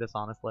something like this,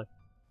 honestly.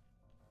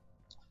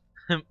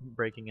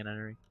 Breaking and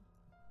entering.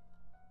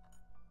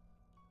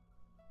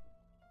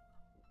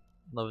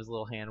 Love his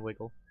little hand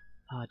wiggle.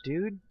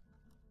 Dude,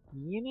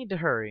 you need to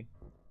hurry.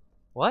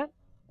 What?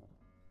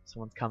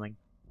 Someone's coming.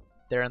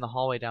 They're in the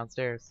hallway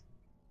downstairs.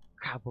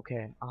 Crap,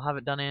 okay. I'll have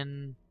it done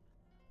in...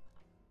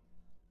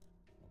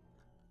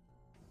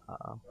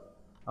 Uh-oh.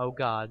 Oh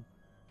god.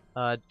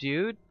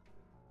 Dude?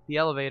 The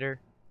elevator.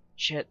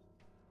 Shit.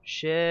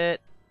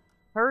 Shit.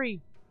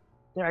 Hurry!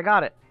 There, I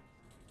got it.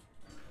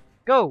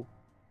 Go!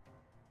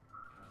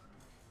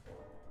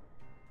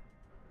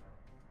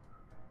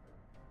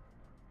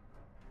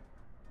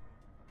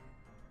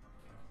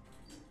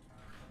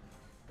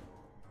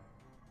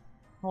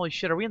 Holy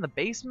shit, are we in the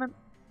basement?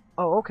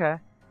 Oh, okay.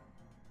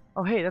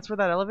 Oh, hey, that's where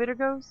that elevator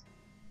goes?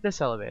 This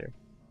elevator.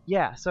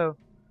 Yeah, so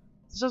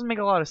this doesn't make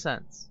a lot of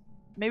sense.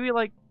 Maybe,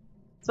 like,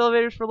 this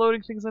elevator's for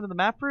loading things into the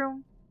map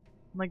room?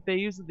 Like, they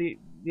use the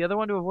other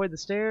one to avoid the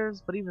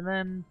stairs, but even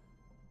then...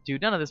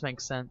 Dude, none of this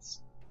makes sense.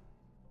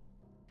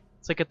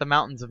 It's like at the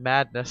Mountains of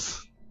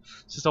Madness.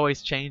 It's just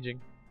always changing.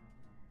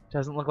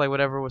 Doesn't look like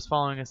whatever was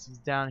following us is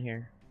down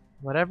here.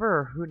 Whatever,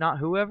 or who? Not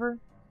whoever?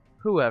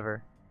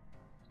 Whoever.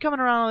 Coming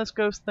around on this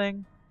ghost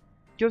thing?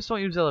 Ghosts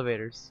don't use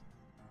elevators.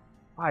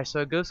 Why,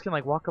 so a ghost can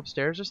like walk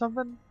upstairs or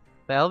something?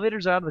 The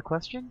elevators are out of the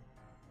question?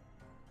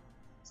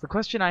 So the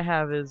question I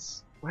have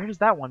is, where does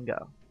that one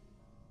go?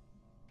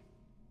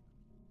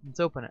 Let's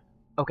open it.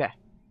 Okay.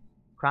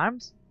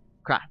 Crimes?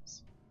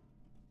 Crimes.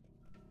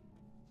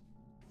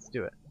 Let's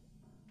do it.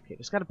 Okay,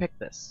 just gotta pick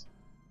this.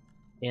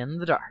 In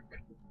the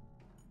dark.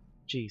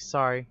 Gee,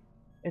 sorry.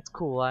 It's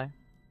cool,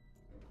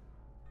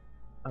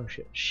 Oh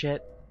shit.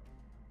 Shit.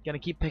 Gonna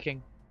keep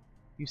picking.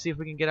 You see if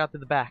we can get out through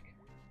the back.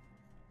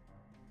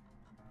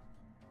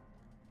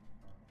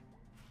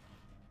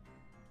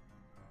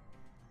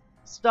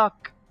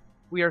 Stuck.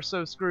 We are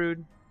so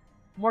screwed.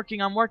 I'm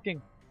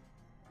working.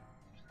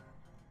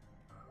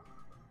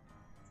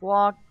 It's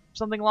locked.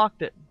 Something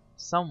locked it.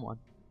 Someone.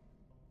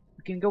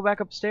 We can go back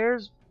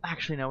upstairs?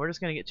 Actually, no. We're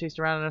just gonna get chased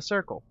around in a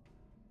circle.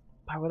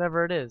 By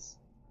whatever it is.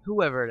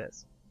 Whoever it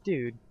is.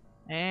 Dude.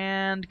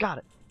 And got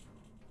it.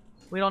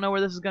 We don't know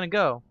where this is gonna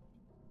go.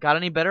 Got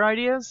any better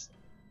ideas?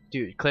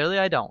 Dude, clearly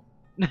I don't.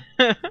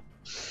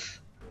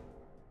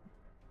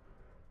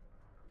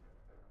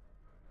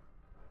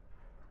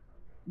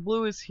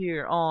 Blue is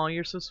here. Aw,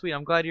 you're so sweet.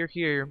 I'm glad you're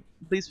here.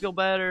 Please feel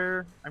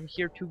better. I'm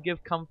here to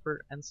give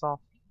comfort and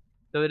soft.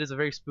 Though it is a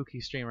very spooky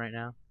stream right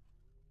now.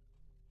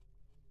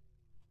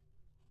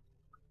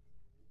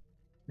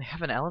 They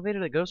have an elevator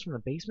that goes from the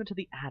basement to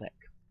the attic,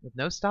 with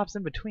no stops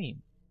in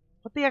between.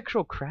 What the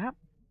actual crap?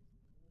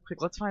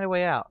 Quick, let's find a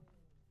way out.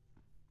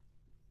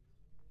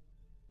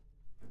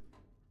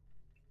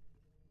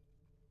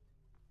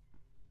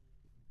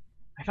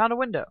 I found a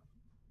window.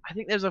 I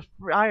think there's a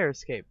fire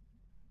escape.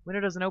 Window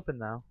doesn't open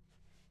though.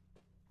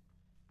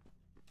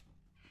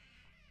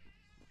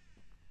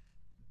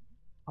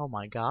 Oh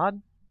my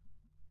god.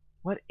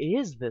 What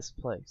is this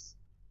place?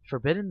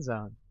 Forbidden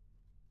Zone.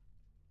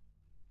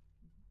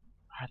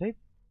 Are they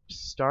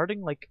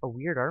starting like a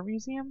weird art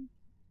museum?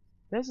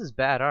 This is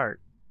bad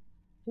art.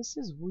 This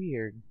is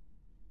weird.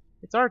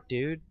 It's art,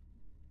 dude.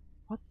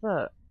 What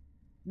the?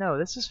 No,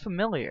 this is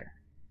familiar.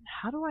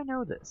 How do I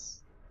know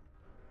this?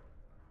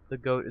 The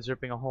goat is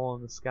ripping a hole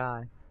in the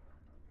sky.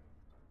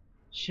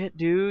 Shit,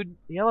 dude.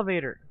 The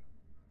elevator.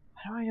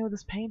 How do I know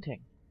this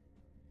painting?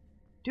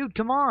 Dude,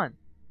 come on.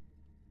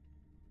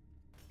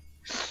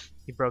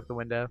 He broke the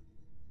window.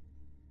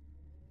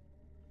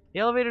 The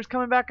elevator's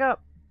coming back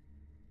up.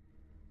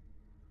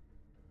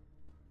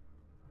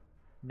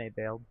 May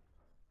bailed.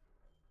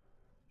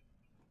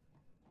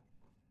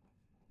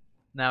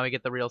 Now we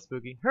get the real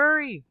spooky.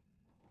 Hurry!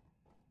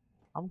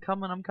 I'm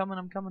coming, I'm coming,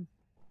 I'm coming.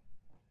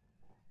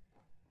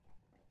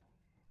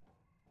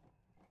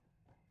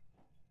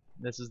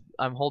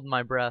 I'm holding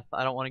my breath.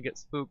 I don't want to get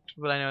spooked,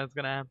 but I know it's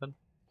gonna happen.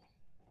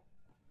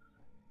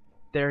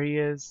 There he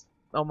is.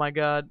 Oh my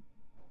god.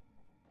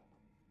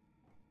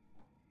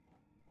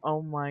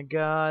 Oh my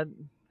god.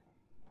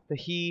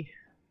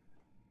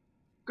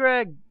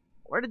 Greg,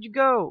 where did you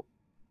go?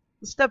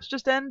 The steps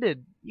just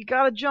ended. You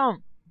gotta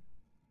jump.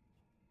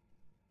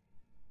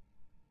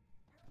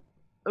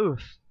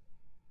 Oof.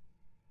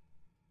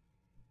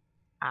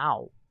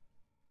 Ow.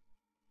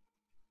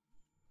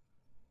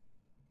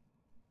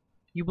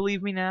 You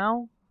believe me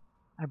now?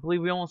 I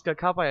believe we almost got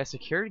caught by a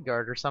security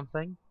guard or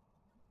something.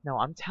 No,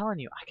 I'm telling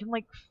you, I can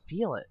like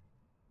feel it.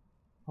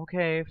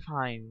 Okay,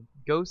 fine.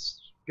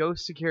 Ghost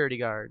security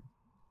guard.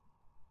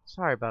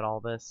 Sorry about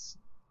all this.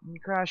 You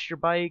crashed your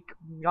bike,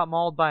 got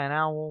mauled by an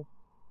owl,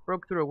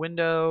 broke through a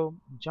window,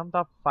 jumped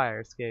off a fire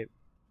escape.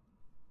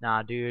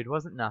 Nah, dude,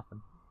 wasn't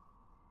nothing.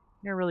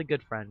 You're a really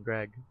good friend,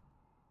 Greg.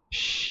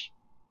 Psh.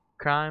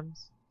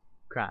 Crimes?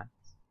 Crimes.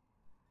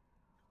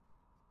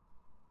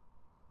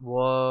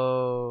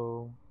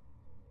 Whoa.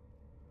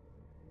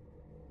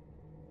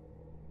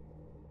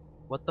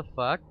 What the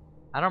fuck?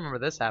 I don't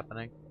remember this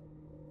happening.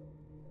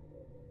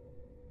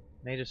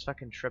 They just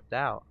fucking tripped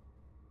out.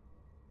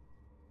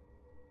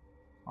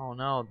 Oh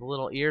no, the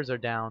little ears are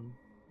down.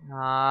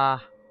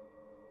 Ah.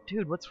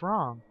 Dude, what's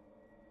wrong?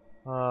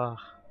 Oh.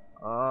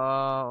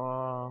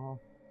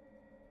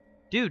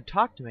 Dude,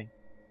 talk to me.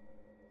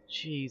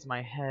 Jeez,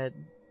 my head.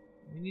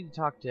 We need to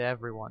talk to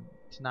everyone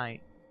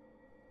tonight.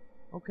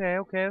 Okay,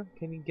 okay.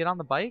 Can you get on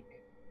the bike?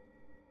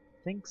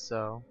 Think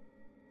so.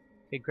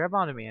 Okay, grab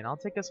onto me and I'll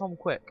take us home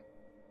quick.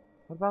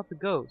 What about the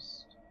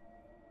ghost?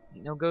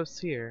 Ain't no ghosts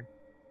here.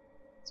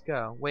 Let's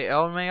go. Wait,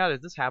 oh my god,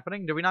 is this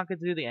happening? Did we not get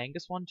to do the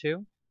Angus one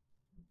too?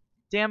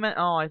 Damn it.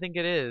 Oh, I think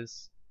it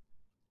is.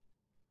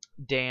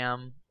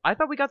 Damn. I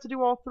thought we got to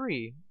do all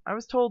three. I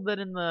was told that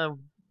in the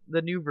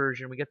new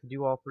version we get to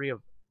do all three of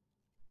them.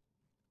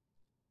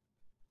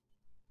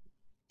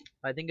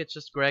 I think it's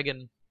just Greg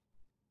and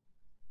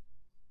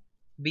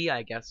B,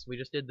 I guess. We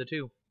just did the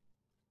two.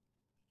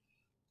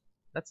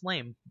 That's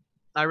lame.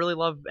 I really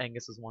love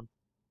Angus's one.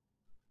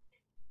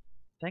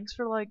 Thanks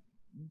for, like,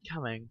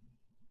 coming.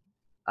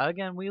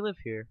 Again, we live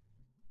here.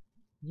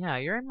 Yeah,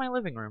 you're in my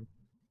living room.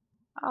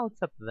 I'll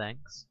accept the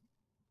thanks.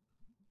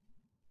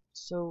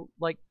 So,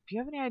 like, do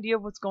you have any idea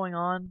of what's going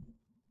on?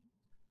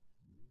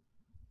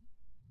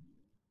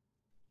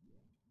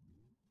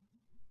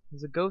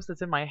 There's a ghost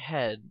that's in my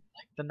head.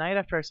 Like, the night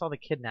after I saw the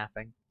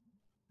kidnapping.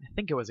 I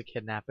think it was a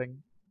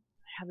kidnapping.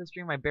 I had this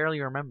dream I barely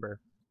remember.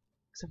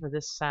 Except for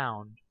this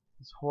sound.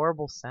 This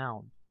horrible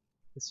sound.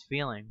 This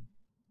feeling.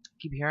 I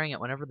keep hearing it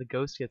whenever the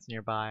ghost gets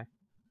nearby.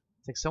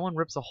 It's like someone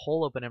rips a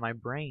hole open in my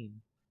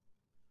brain.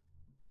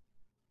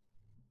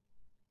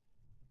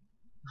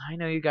 I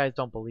know you guys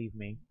don't believe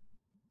me.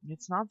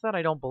 It's not that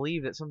I don't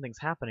believe that something's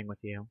happening with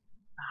you.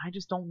 I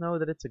just don't know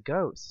that it's a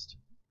ghost.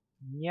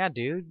 Yeah,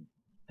 dude.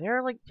 There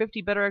are like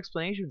 50 better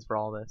explanations for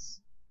all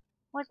this.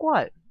 Like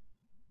what?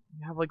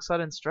 You have like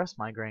sudden stress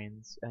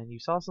migraines, and you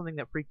saw something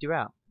that freaked you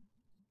out.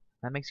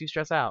 That makes you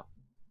stress out.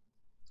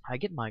 I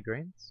get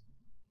migraines.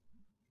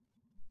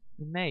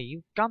 And May,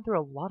 you've gone through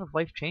a lot of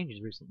life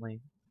changes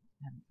recently.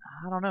 And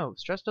I don't know,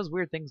 stress does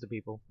weird things to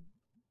people.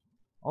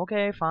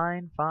 Okay,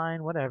 fine,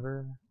 fine,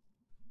 whatever.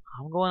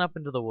 I'm going up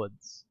into the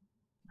woods.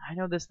 I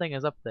know this thing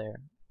is up there.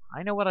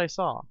 I know what I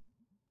saw.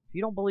 If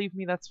you don't believe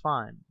me, that's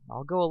fine.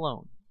 I'll go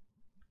alone.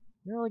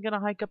 You're really gonna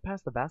hike up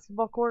past the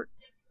basketball court?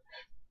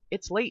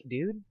 It's late,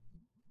 dude.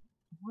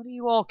 What do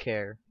you all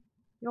care?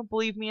 You don't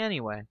believe me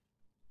anyway.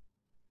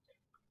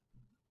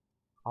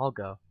 I'll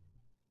go.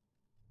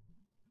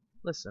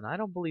 Listen, I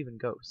don't believe in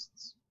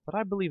ghosts, but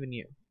I believe in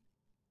you.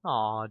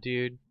 Aw,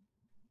 dude.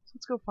 So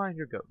let's go find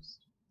your ghost.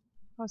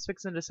 I was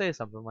fixing to say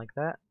something like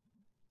that.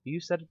 You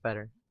said it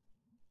better.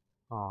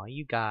 Aw,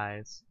 you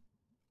guys.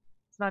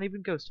 It's not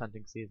even ghost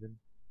hunting season.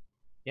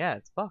 Yeah,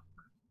 it's Buck.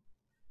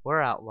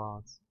 We're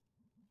outlaws.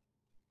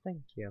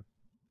 Thank you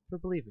for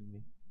believing me.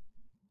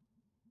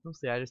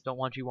 Mostly I just don't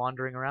want you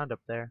wandering around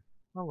up there,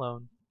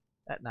 alone,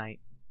 at night.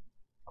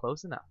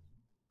 Close enough.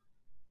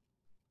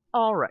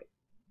 Alright,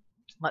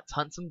 let's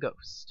hunt some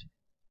ghosts.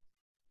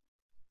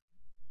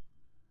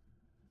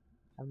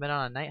 Haven't been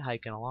on a night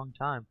hike in a long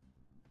time.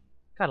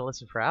 Gotta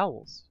listen for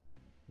owls.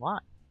 Why?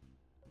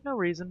 No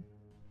reason.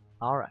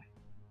 Alright.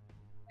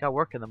 Got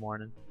work in the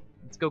morning.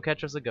 Let's go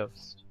catch us a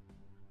ghost.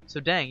 So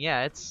dang,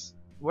 yeah,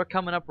 we're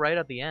coming up right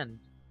at the end.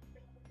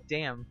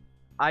 Damn,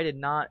 I did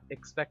not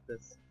expect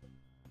this.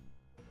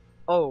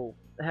 Oh,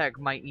 heck,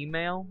 my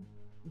email?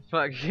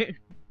 Fuck,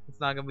 it's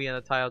not gonna be in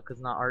the title because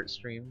it's not art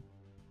stream.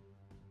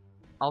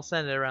 I'll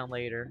send it around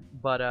later,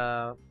 but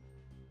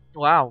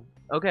wow,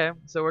 okay,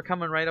 so we're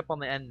coming right up on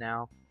the end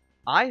now.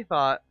 I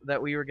thought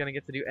that we were gonna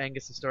get to do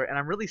Angus' story, and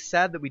I'm really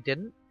sad that we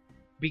didn't,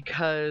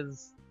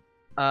 because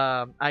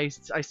I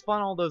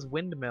spun all those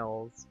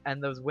windmills,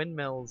 and those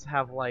windmills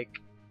have like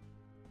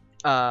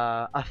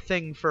a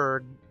thing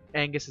for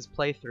Angus's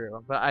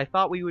playthrough, but I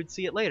thought we would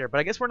see it later, but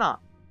I guess we're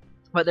not.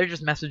 But they're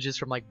just messages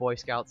from like Boy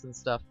Scouts and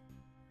stuff.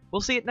 We'll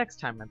see it next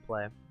time I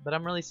play, but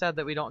I'm really sad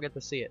that we don't get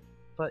to see it.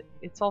 But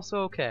it's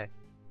also okay.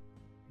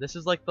 This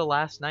is like the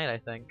last night, I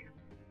think.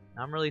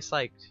 I'm really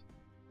psyched.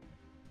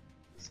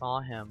 Saw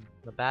him.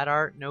 The bad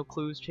art, no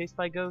clues, chased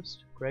by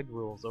ghost. Greg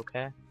rules,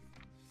 okay?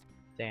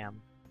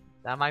 Damn.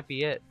 That might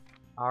be it.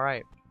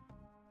 Alright.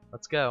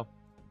 Let's go.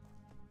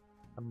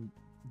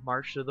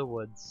 March to the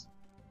woods.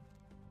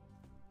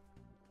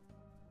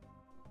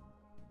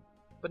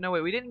 But no,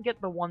 wait, we didn't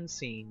get the one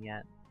scene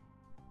yet.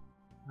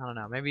 I don't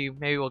know, maybe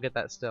we'll get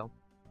that still.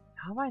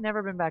 How have I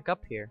never been back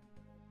up here?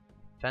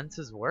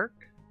 Fences work?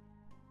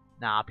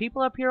 Nah,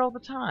 people up here all the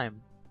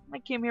time. I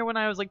came here when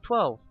I was like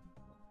 12.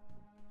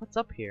 What's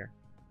up here?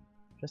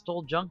 Just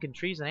old junk and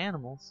trees and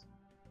animals.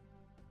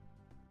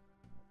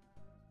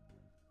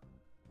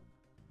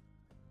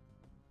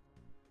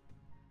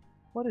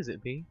 What is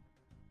it, B?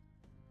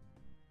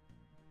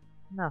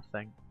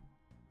 Nothing.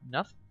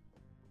 Nothing?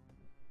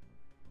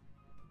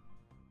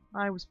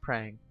 I was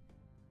praying.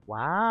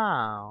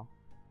 Wow.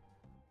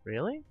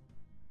 Really?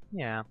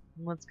 Yeah,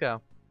 let's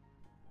go.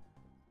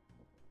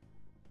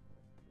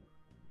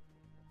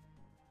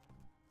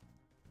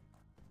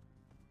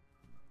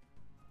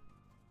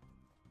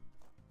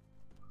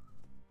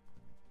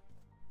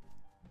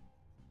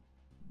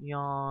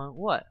 Yawn.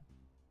 What? I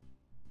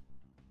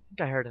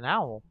think I heard an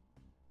owl.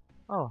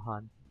 Oh,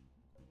 hun.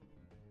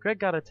 Greg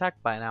got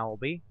attacked by an owl,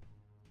 B.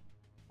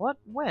 What?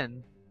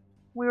 When?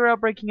 We were out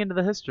breaking into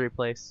the history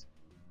place.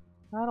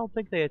 I don't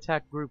think they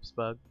attack groups,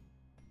 Bug.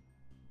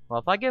 Well,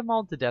 if I get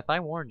mauled to death, I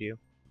warned you.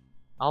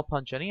 I'll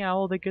punch any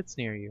owl that gets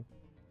near you.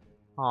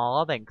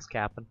 Aw, thanks,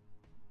 Cap'n.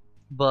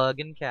 Bug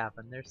and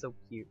Cap'n, they're so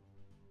cute.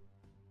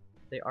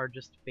 They are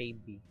just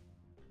baby.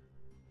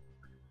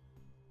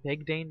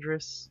 Big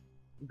dangerous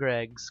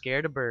Greg,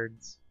 scared of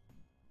birds.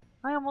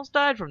 I almost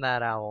died from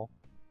that owl.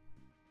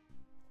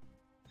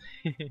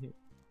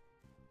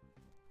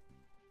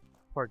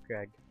 Poor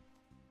Greg.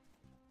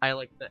 I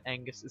like that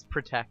Angus is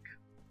protect.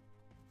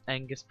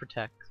 Angus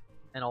protect.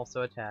 And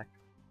also attack.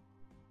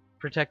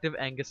 Protective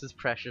Angus is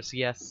precious,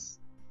 yes.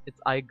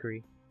 I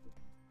agree.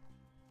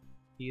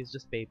 He is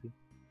just baby.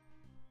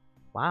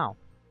 Wow.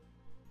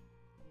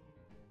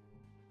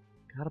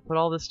 Gotta put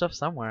all this stuff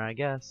somewhere, I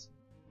guess.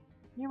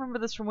 You remember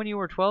this from when you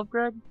were 12,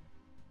 Greg?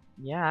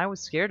 Yeah, I was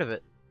scared of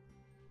it.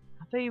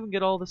 How'd they even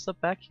get all this stuff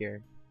back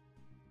here?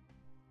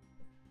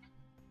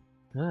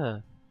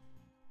 Ugh.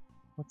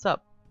 What's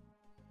up?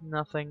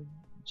 Nothing.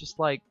 Just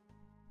like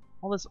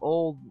all this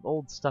old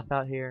stuff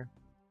out here.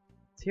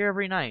 It's here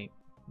every night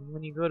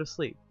when you go to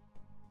sleep.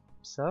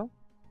 So?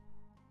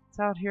 It's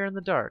out here in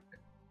the dark.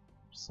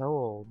 So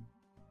old.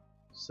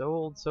 So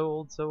old, so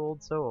old, so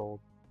old, so old.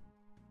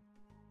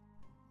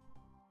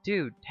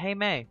 Dude, hey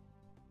May.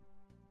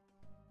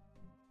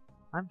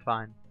 I'm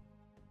fine.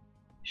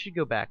 You should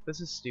go back. This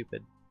is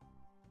stupid.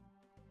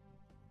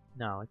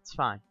 No, it's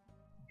fine.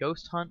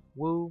 Ghost hunt,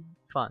 woo,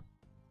 fun.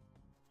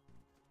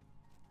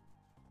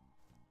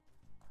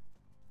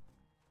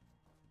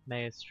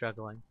 May is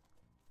struggling.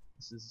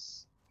 This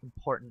is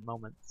important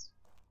moments.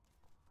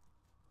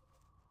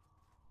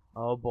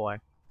 Oh boy.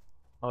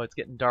 Oh, it's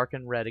getting dark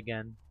and red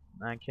again.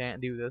 I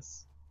can't do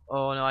this.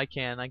 Oh no, I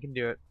can. I can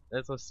do it.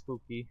 That's so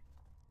spooky.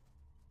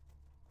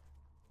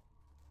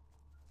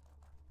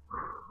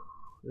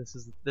 This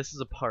is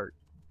a part.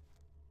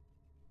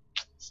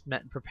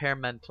 Prepare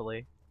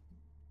mentally.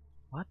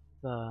 What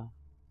the?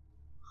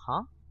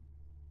 Huh?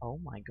 Oh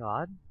my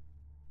god.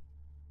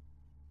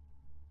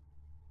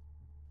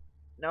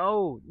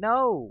 No,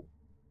 no!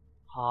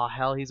 Aw,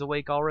 hell, he's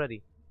awake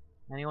already.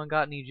 Anyone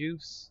got any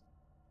juice?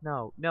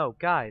 No, no,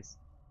 guys.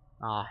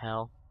 Aw,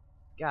 hell.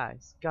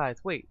 Guys,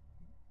 wait.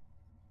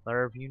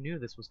 Lerv, you knew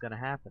this was gonna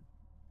happen.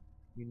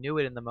 You knew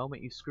it in the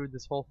moment you screwed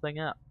this whole thing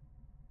up.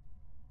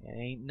 It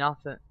ain't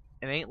nothing.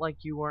 It ain't like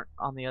you weren't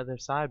on the other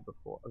side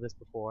before.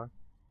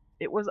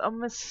 It was a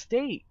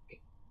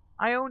mistake.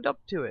 I owned up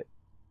to it.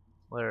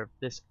 Lerv,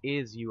 this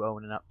is you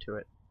owning up to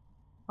it.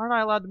 Aren't I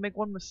allowed to make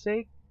one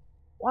mistake?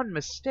 One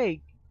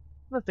mistake?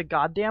 You left a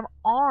goddamn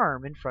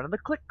arm in front of the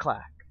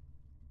click-clack.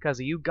 Because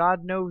of you,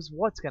 God knows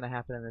what's gonna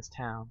happen in this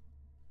town.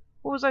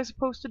 What was I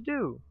supposed to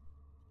do?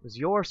 It was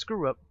your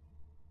screw-up.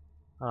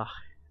 Ugh,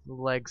 the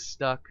leg's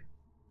stuck.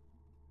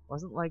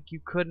 Wasn't like you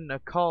couldn't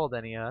have called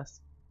any of us.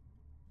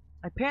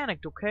 I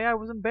panicked, okay? I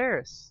was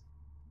embarrassed.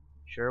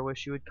 Sure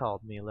wish you had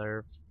called me,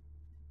 Lerv.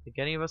 Think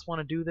any of us want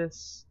to do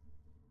this?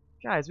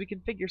 Guys, we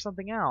can figure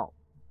something out.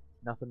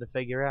 Nothing to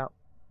figure out.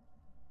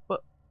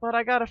 But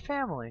I got a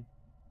family.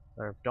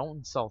 Lerv, don't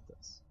insult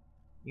us.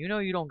 You know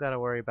you don't gotta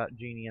worry about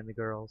Jeannie and the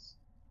girls.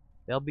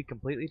 They'll be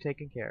completely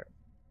taken care of.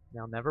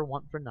 They'll never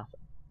want for nothing.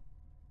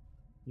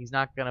 He's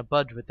not gonna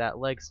budge with that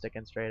leg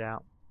sticking straight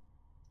out.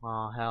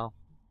 Aw, hell.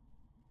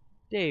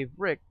 Dave,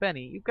 Rick,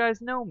 Benny, you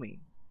guys know me.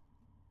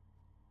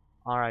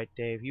 Alright,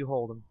 Dave, you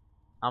hold him.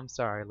 I'm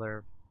sorry,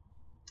 Lerv.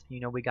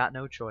 You know we got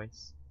no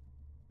choice.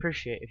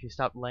 Appreciate if you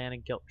stopped laying a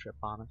guilt trip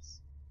on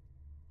us.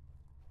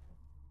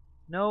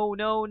 No,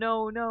 no,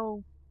 no,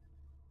 no.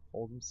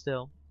 Hold him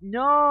still.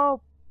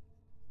 No!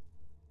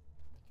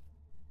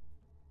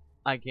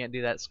 I can't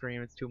do that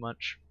scream, it's too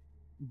much.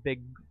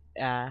 Big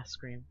ass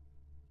scream.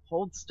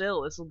 Hold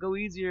still, this'll go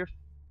easier.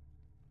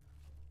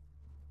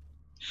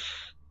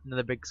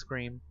 Another big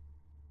scream.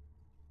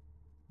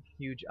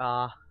 Huge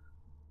ah.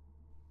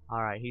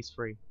 Alright, he's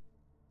free.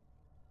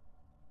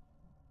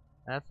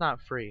 That's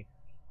not free.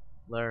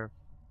 Lerv.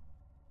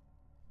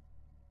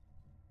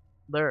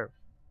 Lerv.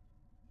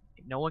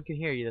 No one can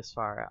hear you this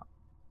far out.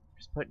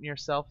 Just putting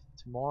yourself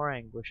to more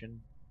anguish and...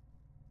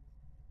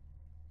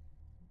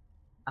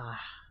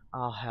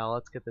 Oh hell,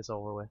 let's get this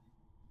over with.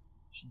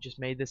 She just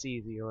made this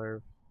easy,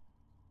 Lerv.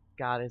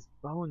 God, his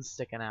bones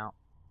sticking out.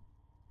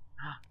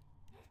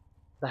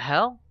 The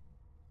hell?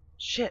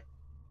 Shit.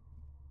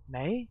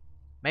 May?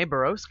 May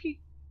Borowski?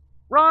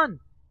 Run!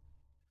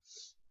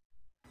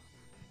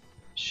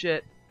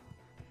 Shit.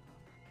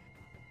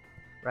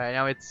 Right,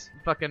 now it's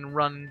fucking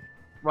run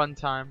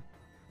time.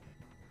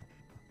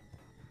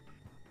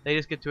 They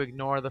just get to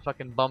ignore the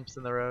fucking bumps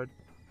in the road.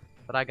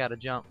 But I gotta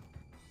jump.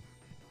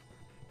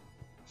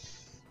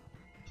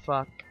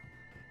 Fuck.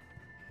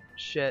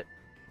 Shit.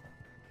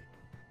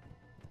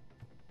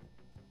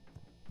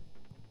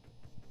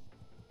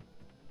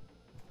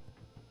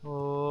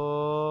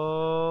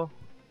 Oh.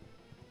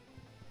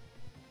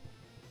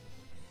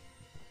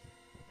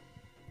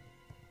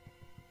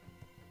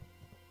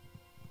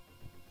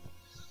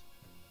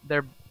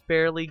 They're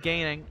barely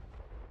gaining.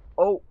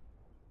 Oh.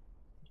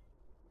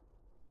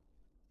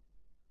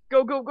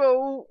 Go, go,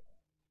 go!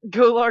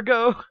 Go,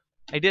 Largo!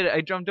 I did it.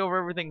 I jumped over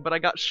everything, but I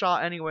got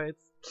shot anyways.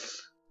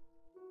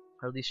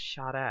 Or at least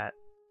shot at.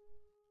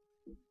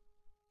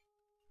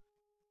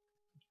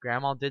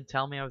 Grandma did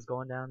tell me I was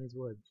going down these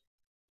woods.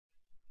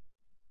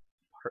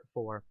 Part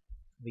 4.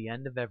 The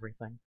end of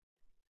everything.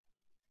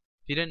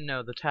 If you didn't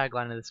know, the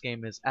tagline of this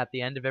game is, at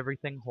the end of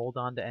everything, hold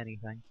on to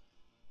anything.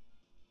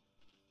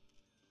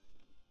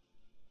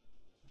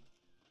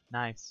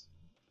 Nice.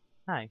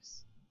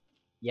 Nice.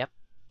 Yep.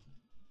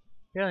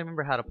 Barely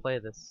remember how to play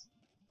this.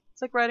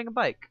 It's like riding a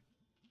bike.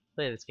 I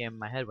play this game in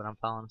my head when I'm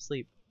falling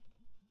asleep.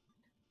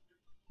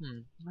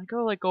 I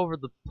go like over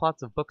the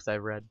plots of books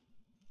I've read.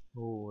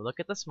 Ooh, look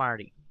at the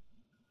smarty.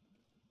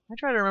 I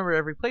try to remember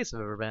every place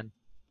I've ever been.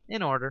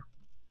 In order.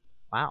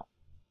 Wow.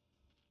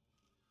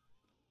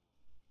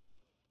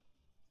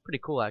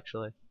 Pretty cool,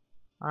 actually.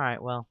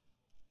 Alright, well.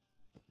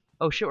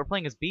 Oh shit, we're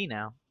playing as B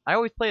now. I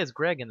always play as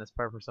Greg in this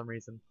part for some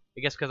reason.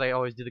 I guess because I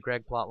always do the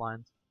Greg plot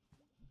lines.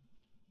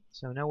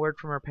 So no word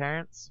from her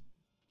parents?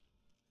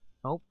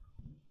 Nope.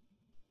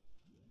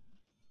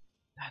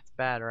 That's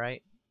bad,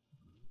 right?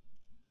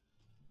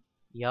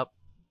 Yup.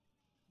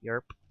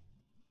 Yerp.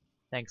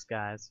 Thanks,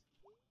 guys.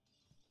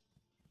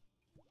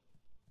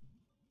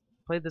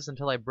 Played this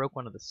until I broke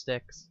one of the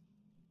sticks.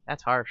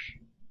 That's harsh.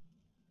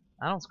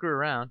 I don't screw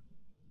around.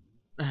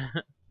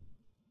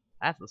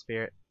 That's the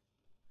spirit.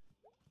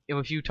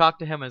 If you talk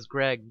to him as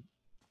Greg,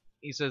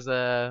 he says,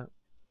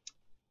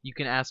 you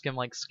can ask him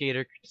like skate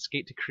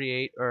to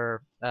create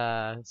or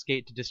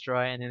skate to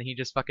destroy, and then he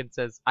just fucking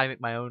says, I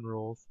make my own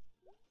rules.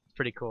 It's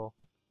pretty cool.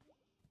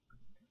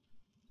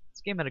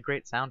 This game had a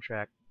great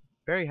soundtrack.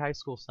 Very high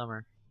school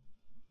summer.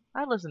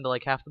 I listened to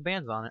like half the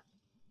bands on it.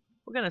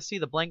 We're gonna see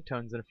the Blank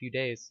Tones in a few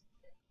days.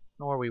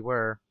 Or we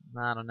were.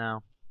 I don't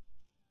know.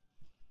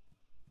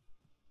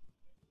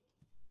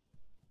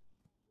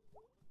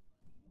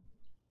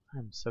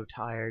 I'm so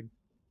tired.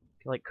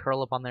 I could like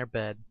curl up on their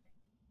bed.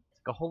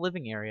 It's like a whole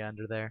living area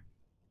under there.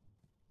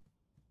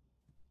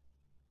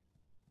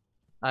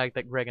 I like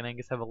that Greg and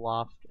Angus have a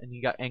loft, and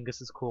you got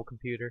Angus's cool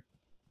computer.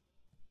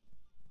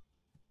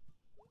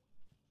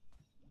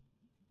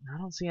 I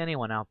don't see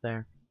anyone out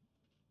there.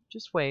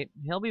 Just wait,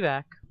 he'll be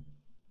back.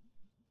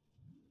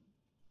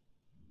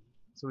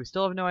 So we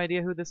still have no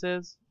idea who this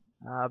is?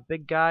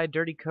 Big guy,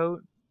 dirty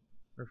coat,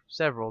 or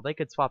several. They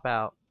could swap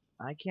out.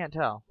 I can't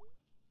tell.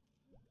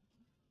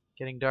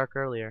 Getting dark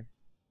earlier.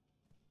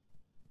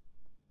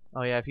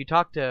 Oh yeah, if you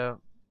talk to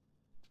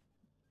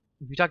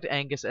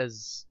Angus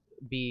as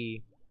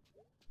B,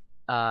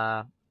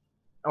 or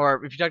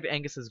if you talk to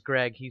Angus as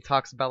Greg, he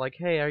talks about like,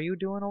 hey, are you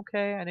doing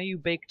okay? I know you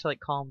baked to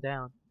like calm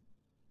down.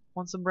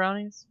 Want some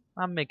brownies?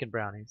 I'm making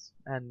brownies.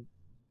 And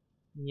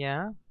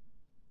yeah,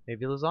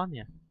 maybe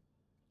lasagna.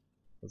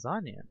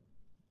 Lasagna?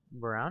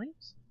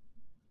 Brownies?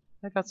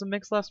 I got some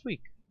mixed last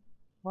week.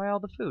 Why all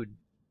the food?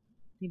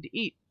 Need to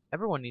eat.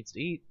 Everyone needs to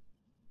eat.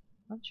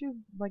 Aren't you,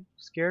 like,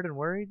 scared and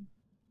worried?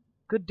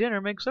 Good dinner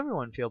makes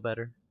everyone feel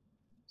better.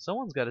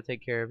 Someone's got to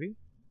take care of you.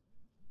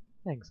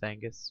 Thanks,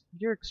 Angus.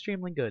 You're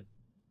extremely good.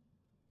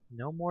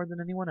 No more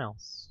than anyone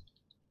else.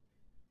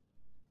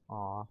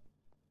 Aw.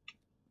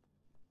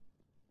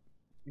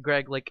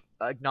 Greg, like,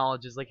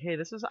 acknowledges, like, hey,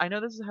 I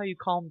know this is how you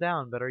calm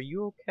down, but are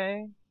you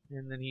okay?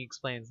 And then he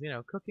explains, you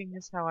know, cooking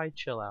is how I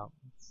chill out.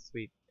 It's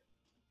sweet.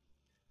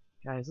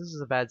 Guys, this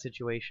is a bad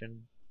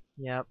situation.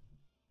 Yep.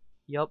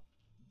 Yup.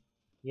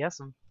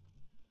 Yes'm.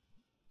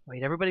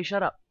 Wait, everybody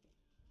shut up.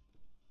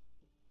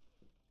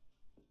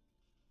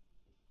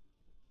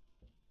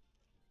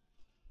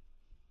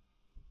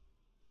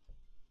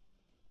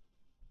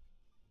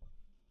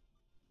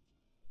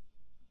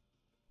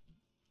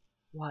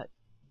 What?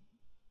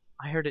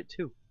 I heard it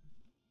too.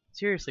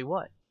 Seriously,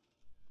 what?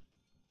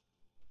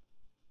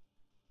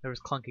 There was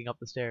clunking up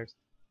the stairs.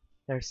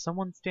 There's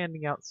someone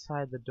standing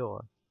outside the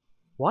door.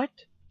 What?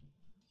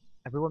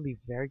 Everyone be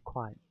very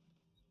quiet.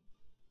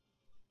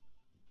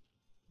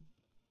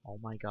 Oh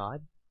my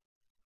god.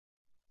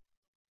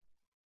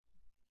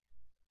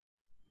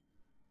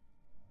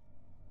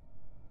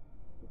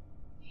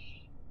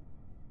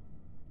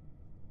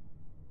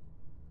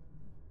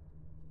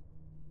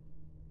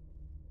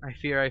 I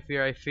fear, I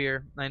fear, I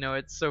fear. I know,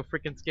 it's so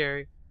freaking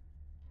scary.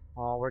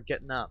 Oh, we're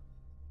getting up.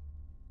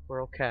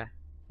 We're okay.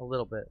 A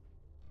little bit.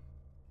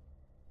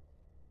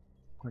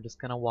 We're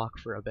just gonna walk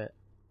for a bit.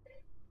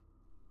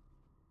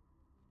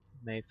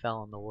 May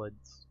fell in the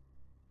woods.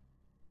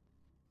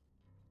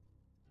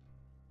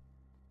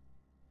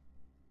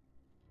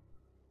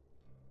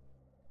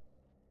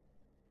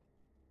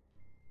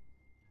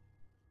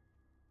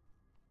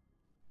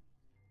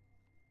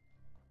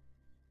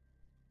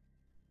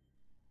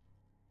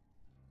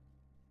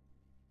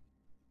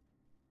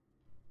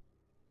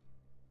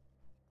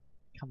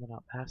 Coming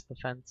up past the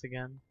fence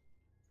again.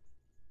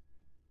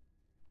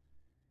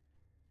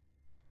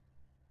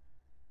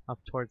 Up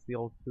towards the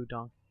old food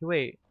donkey.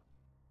 Wait,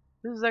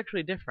 this is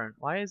actually different.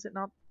 Why is it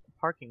not a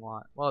parking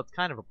lot? Well, it's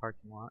kind of a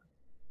parking lot.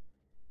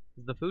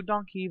 Is the food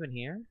donkey even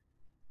here?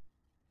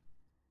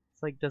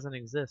 It's like doesn't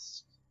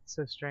exist. It's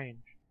so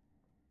strange.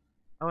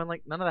 Oh, and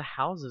like none of the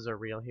houses are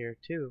real here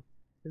too.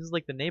 This is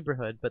like the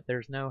neighborhood, but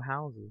there's no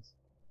houses.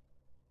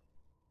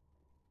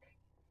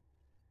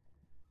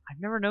 I've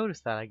never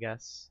noticed that, I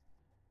guess.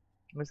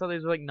 I always thought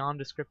these were like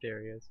nondescript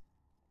areas.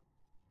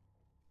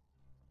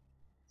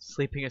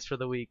 Sleeping is for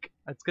the weak.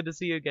 It's good to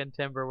see you again,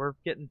 Timber. We're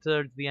getting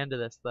towards the end of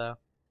this, though.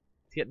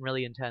 It's getting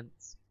really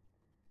intense.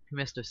 We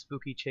missed a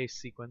spooky chase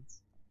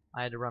sequence.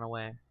 I had to run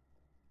away.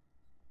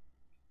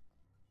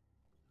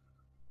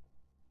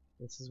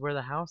 This is where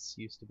the house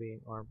used to be,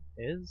 or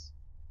is,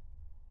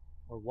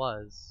 or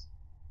was,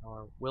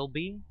 or will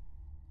be.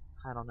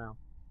 I don't know.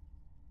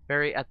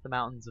 Very at the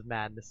Mountains of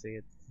Madnessy.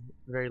 It's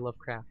very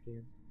Lovecraftian.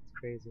 It's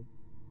crazy.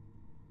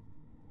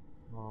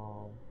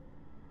 Oh,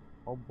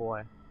 oh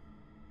boy.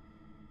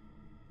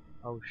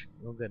 Oh,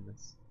 oh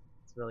goodness.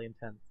 It's really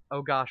intense.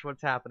 Oh gosh,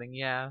 what's happening?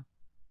 Yeah,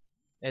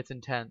 it's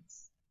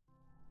intense.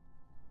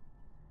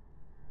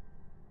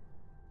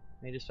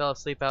 They just fell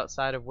asleep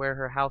outside of where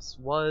her house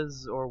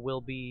was, or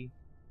will be,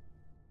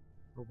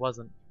 or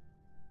wasn't.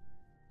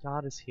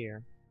 God is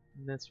here,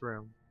 in this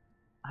room.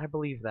 I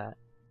believe that.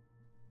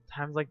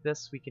 Times like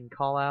this, we can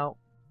call out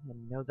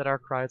and know that our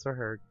cries are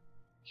heard.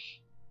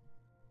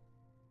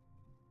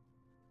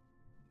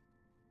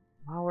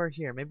 While we're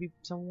here, maybe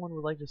someone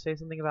would like to say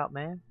something about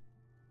May?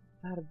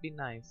 That'd be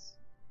nice.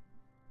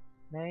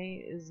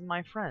 May is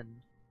my friend.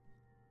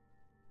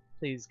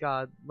 Please,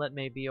 God, let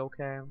May be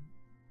okay.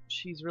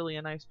 She's really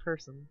a nice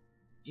person,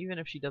 even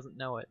if she doesn't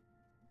know it.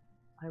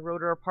 I wrote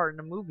her a part in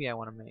a movie I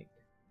want to make.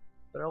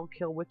 Thrill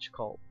Kill Witch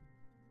Cult.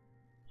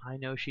 I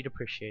know she'd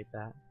appreciate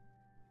that.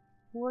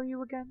 Who are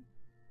you again?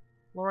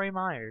 Laurie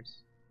Myers.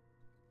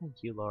 Thank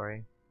you,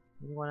 Laurie.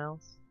 Anyone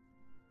else?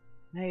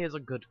 May is a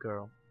good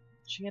girl.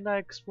 She and I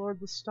explored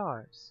the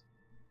stars,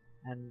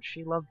 and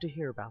she loved to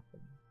hear about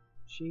them.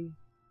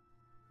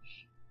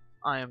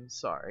 I am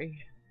sorry.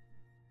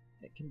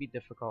 It can be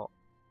difficult.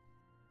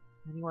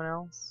 Anyone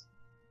else?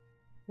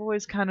 I've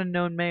always kind of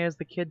known May as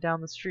the kid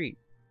down the street.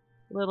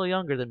 A little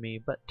younger than me,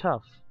 but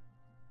tough.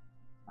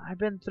 I've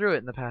been through it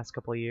in the past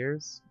couple of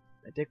years.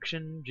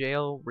 Addiction,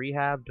 jail,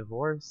 rehab,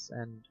 divorce,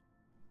 and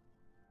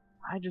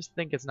I just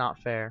think it's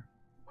not fair.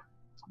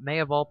 May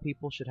of all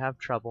people should have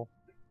trouble.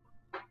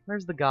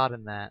 Where's the God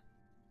in that?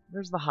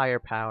 Where's the higher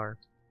power?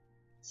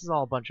 This is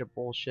all a bunch of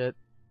bullshit.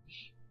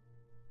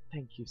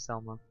 Thank you,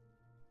 Selma.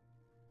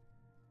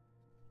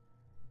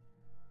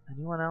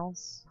 Anyone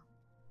else?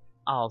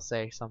 I'll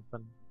say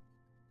something.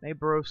 May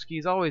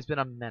Borowski's always been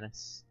a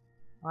menace.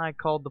 I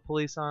called the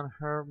police on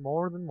her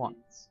more than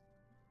once.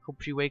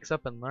 Hope she wakes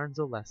up and learns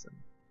a lesson.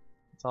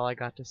 That's all I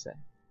got to say.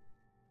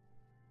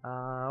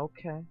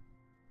 Okay.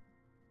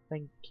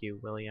 Thank you,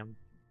 William.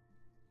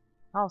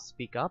 I'll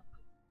speak up.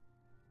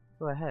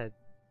 Go ahead.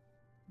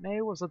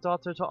 May was a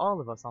daughter to all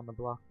of us on the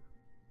block.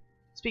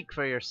 Speak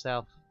for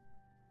yourself.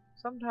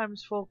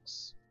 Sometimes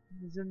folks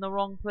is in the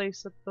wrong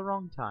place at the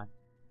wrong time.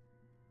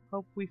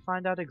 Hope we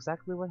find out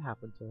exactly what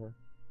happened to her.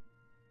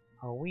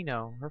 Oh, we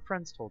know. Her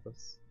friends told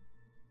us.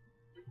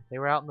 They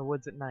were out in the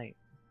woods at night,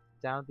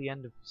 down at the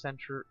end of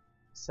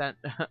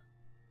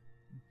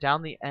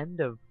down the end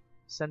of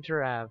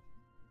Center Ave.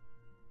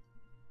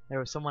 There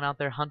was someone out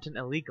there hunting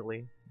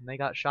illegally, and they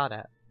got shot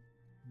at.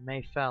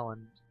 May fell,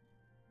 and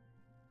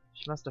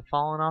she must have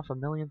fallen off a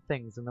million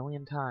things a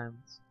million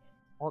times.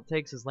 All it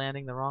takes is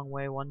landing the wrong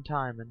way one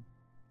time, and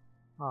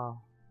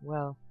oh,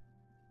 well.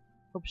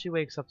 Hope she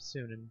wakes up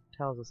soon and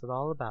tells us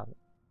all about it.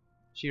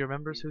 She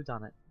remembers who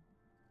done it.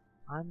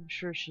 I'm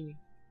sure she...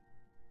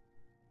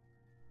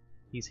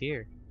 He's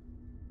here.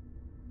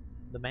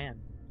 The man.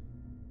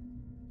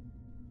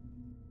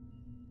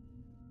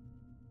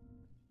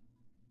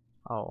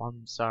 Oh,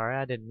 I'm sorry,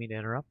 I didn't mean to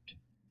interrupt.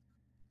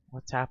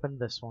 What's happened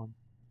this one?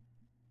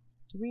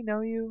 Do we know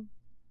you?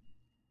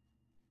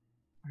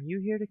 Are you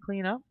here to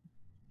clean up?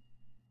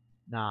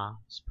 Nah,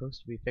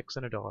 supposed to be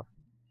fixing a door.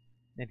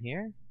 In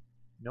here?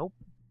 Nope.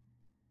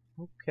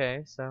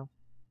 Okay, so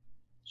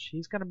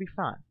she's gonna be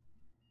fine.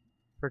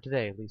 For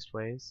today,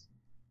 leastways.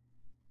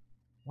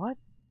 What?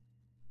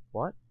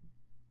 What?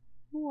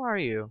 Who are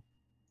you?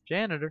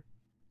 Janitor.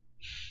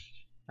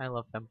 I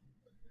love them.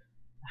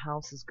 The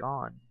house is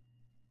gone.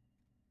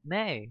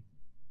 May!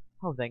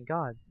 Oh, thank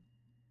God.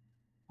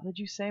 What did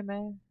you say,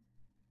 May?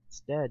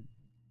 It's dead.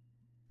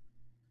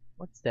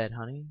 What's dead,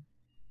 honey?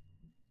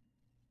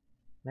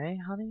 May,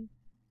 honey?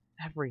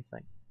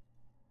 Everything.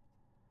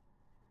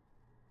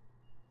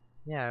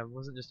 Yeah, I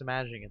wasn't just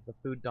imagining it. The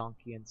food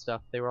donkey and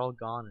stuff, they were all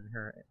gone in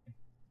her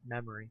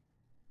memory.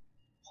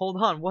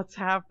 Hold on, what's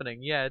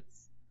happening? Yeah,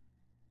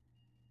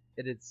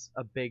 it's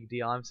a big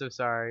deal. I'm so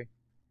sorry.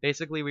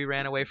 Basically, we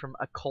ran away from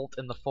a cult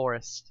in the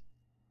forest,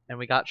 and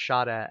we got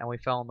shot at, and we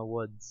fell in the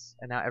woods,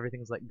 and now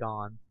everything's like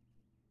gone.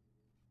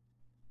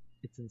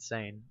 It's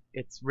insane.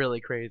 It's really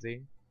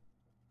crazy.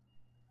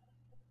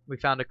 We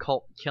found a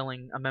cult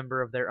killing a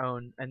member of their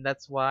own, and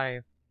that's why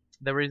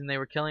the reason they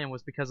were killing him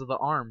was because of the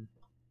arm.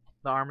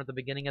 The arm at the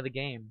beginning of the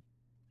game.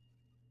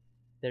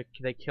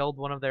 They killed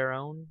one of their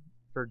own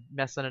for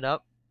messing it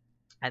up,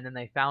 and then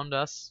they found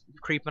us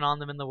creeping on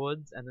them in the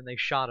woods, and then they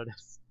shot at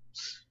us.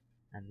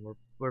 And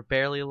we're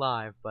barely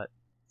alive, but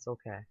it's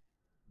okay.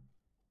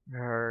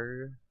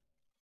 Her.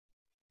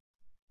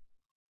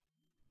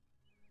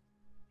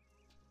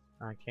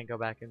 I can't go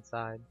back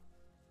inside.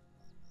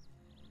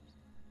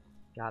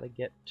 Gotta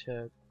get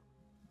to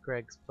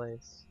Greg's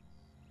place.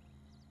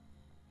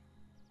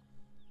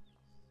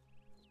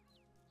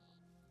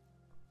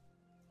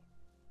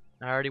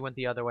 I already went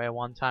the other way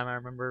one time, I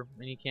remember,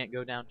 and you can't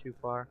go down too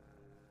far.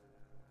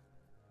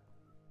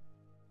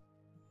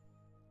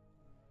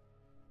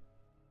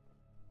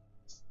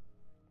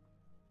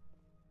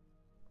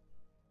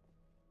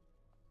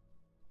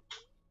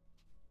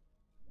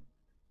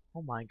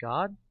 Oh my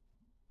god.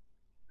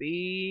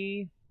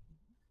 B.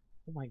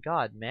 Oh my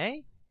god,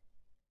 May?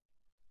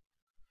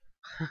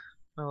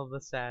 Oh,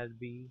 the sad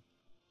bee.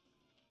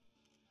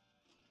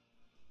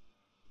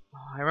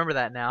 Oh, I remember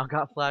that now.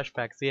 Got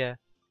flashbacks, yeah.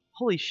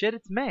 Holy shit,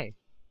 it's May.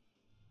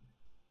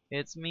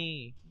 It's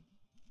me.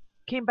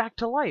 Came back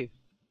to life.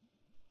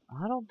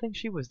 I don't think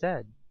she was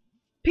dead.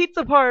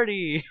 Pizza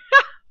party!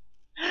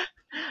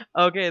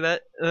 Okay,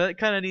 that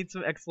kind of needs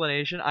some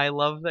explanation. I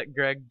love that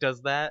Greg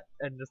does that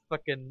and just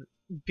fucking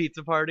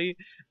pizza party,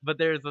 but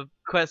there's a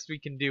quest we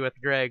can do with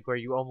Greg where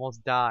you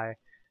almost die,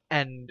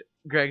 and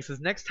Greg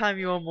says next time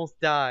you almost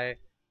die,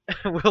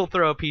 we'll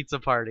throw a pizza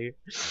party,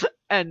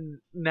 and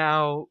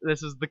now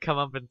this is the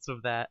comeuppance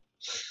of that.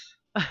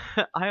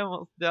 I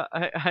almost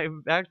died.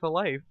 I'm back to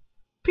life.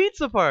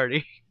 Pizza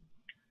party.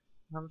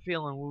 I'm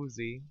feeling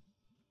woozy.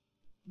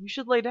 You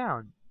should lay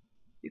down.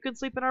 You can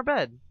sleep in our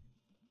bed.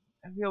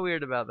 I feel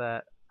weird about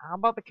that. How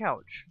about the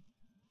couch?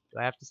 Do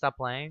I have to stop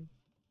playing?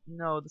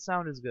 No, the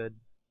sound is good.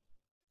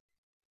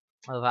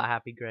 I love how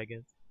happy Greg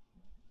is.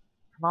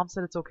 Her mom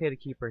said it's okay to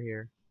keep her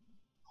here.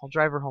 I'll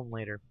drive her home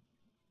later.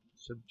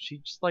 So she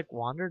just like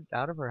wandered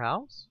out of her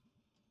house?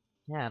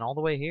 Yeah, and all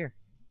the way here.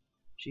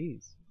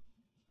 Jeez.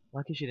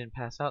 Lucky she didn't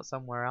pass out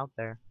somewhere out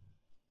there.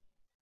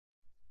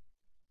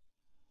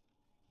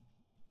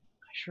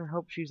 I sure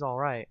hope she's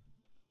alright.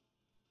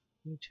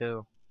 Me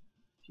too.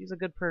 She's a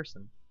good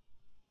person.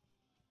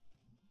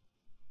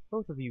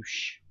 Both of you,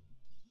 shh.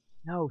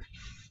 No.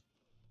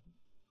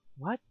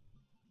 What?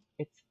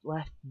 It's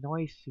less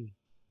noisy.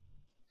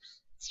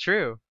 It's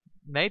true.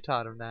 May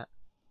taught him that.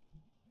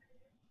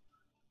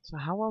 So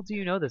how well do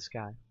you know this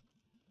guy?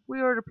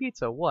 We order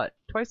pizza, what,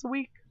 twice a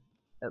week?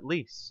 At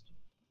least.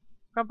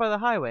 We're out by the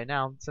highway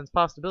now, since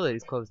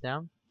Possibility's closed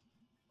down.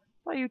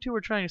 Thought you two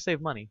were trying to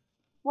save money.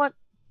 What?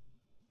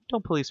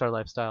 Don't police our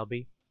lifestyle,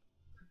 B.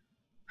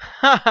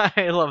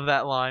 I love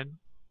that line.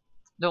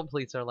 Don't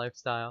police our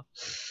lifestyle.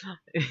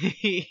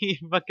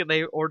 Fucking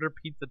they order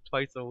pizza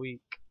twice a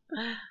week.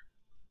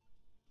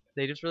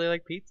 They just really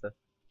like pizza.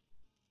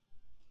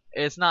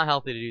 It's not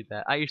healthy to do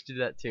that. I used to do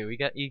that too. You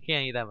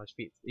can't eat that much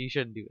pizza. You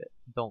shouldn't do it.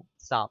 Don't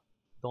stop.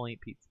 Don't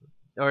eat pizza.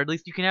 Or at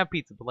least you can have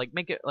pizza, but like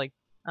make it like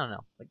I don't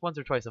know, like once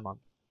or twice a month.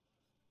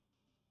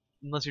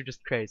 Unless you're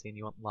just crazy and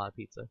you want a lot of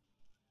pizza.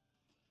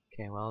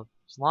 Okay, well,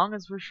 as long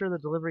as we're sure the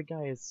delivery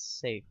guy is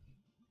safe,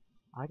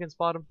 I can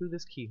spot him through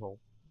this keyhole.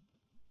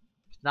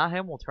 If it's not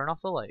him, we'll turn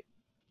off the light.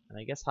 And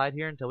I guess hide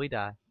here until we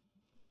die.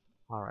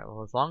 Alright,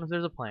 well, as long as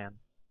there's a plan.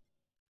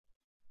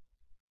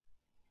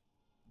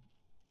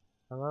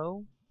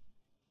 Hello?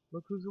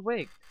 Look who's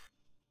awake.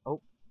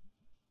 Oh.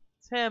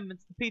 It's him.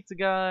 It's the pizza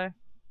guy.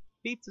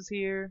 Pizza's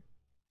here.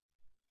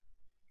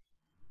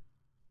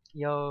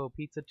 Yo,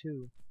 pizza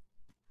too.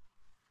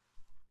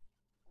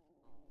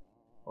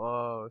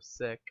 Oh,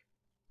 sick.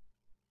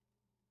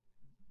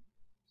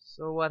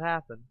 So what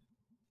happened?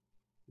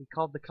 We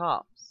called the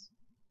cops.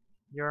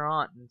 Your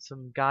aunt and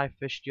some guy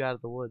fished you out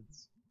of the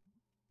woods.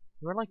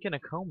 You were like in a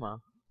coma.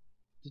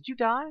 Did you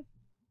die?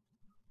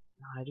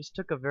 I just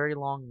took a very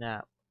long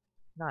nap.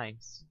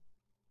 Nice.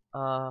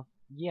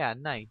 Yeah,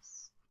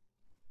 nice.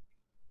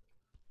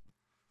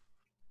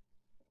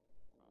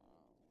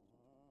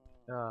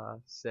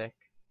 Sick.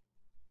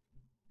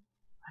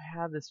 I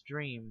had this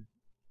dream.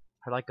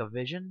 Or like a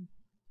vision?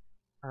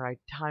 Or I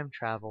time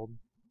traveled.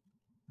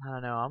 I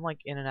don't know, I'm like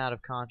in and out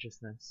of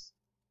consciousness.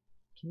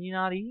 Can you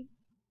not eat?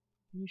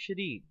 You should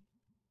eat.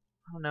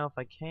 I don't know if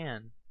I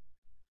can.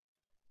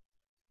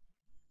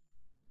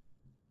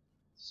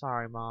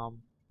 Sorry, Mom.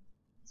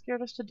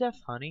 Scared us to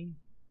death, honey.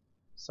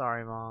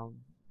 Sorry, Mom.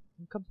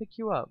 I'll come pick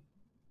you up.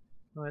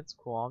 Oh, it's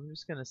cool. I'm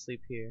just gonna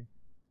sleep here.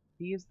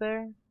 He is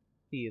there?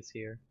 He is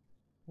here.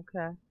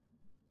 Okay.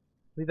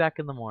 Be back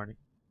in the morning.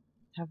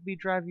 Have me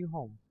drive you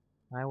home.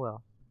 I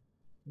will.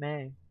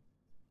 May.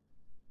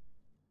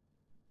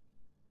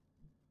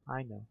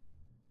 I know.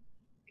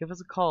 Give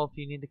us a call if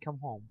you need to come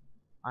home.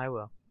 I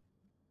will.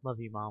 Love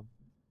you, Mom.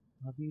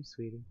 Love you,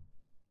 sweetie.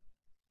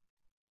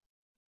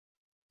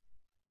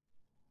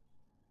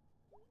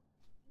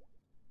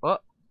 Oh,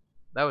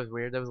 that was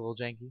weird. That was a little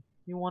janky.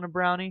 You want a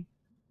brownie?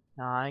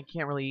 Nah, I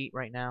can't really eat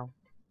right now.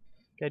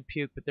 I'd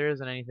puke, but there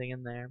isn't anything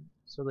in there.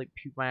 So, like,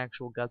 puke my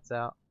actual guts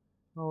out.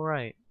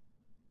 Alright.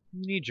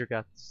 You need your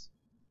guts.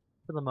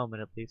 For the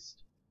moment, at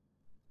least.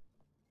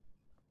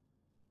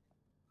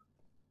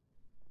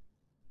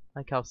 I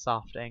like how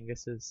soft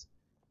Angus is.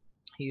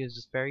 He is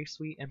just very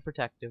sweet and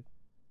protective.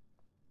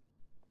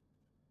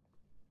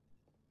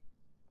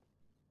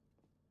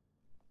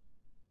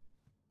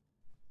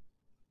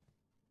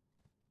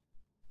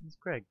 It's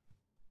Greg.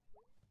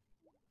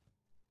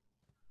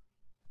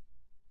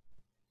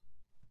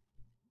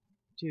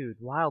 Dude,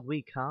 wild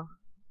week, huh?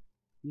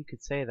 You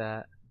could say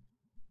that.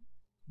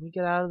 Can we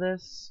get out of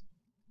this?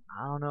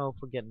 I don't know if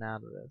we're getting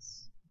out of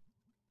this.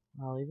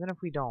 Well, even if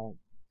we don't,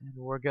 and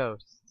we're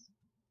ghosts,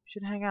 we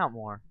should hang out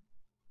more.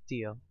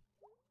 Deal.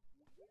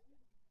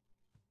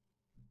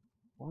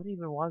 What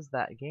even was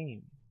that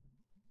game?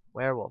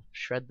 Werewolf,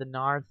 Shred the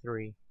Gnar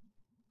 3.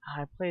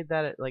 I played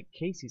that at like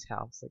Casey's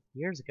house like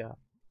years ago.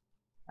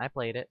 I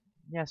played it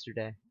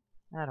yesterday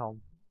at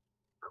home.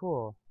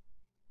 Cool.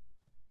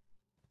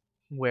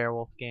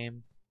 Werewolf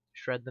game,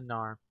 Shred the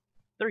Gnar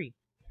 3.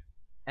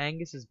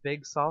 Angus is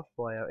big soft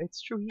boy.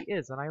 It's true, he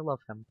is, and I love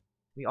him.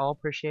 We all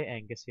appreciate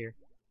Angus here.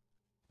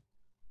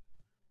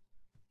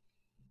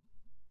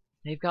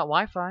 They've got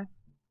Wi-Fi.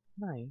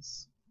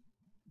 Nice.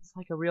 It's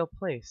like a real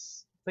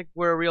place. It's like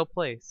we're a real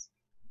place.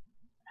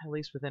 At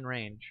least within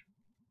range.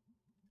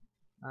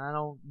 I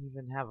don't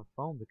even have a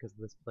phone because of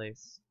this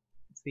place.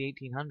 It's the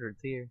 1800s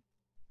here.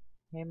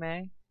 Hey,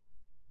 May?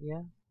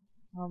 Yeah?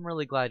 I'm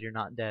really glad you're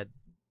not dead.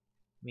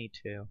 Me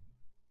too.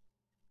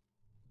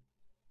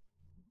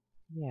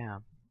 Yeah.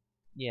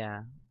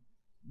 Yeah.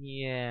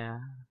 Yeah.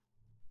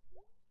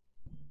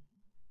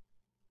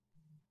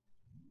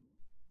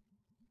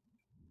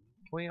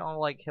 Can we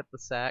all, like, hit the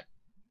sack?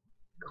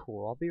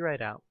 Cool, I'll be right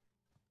out.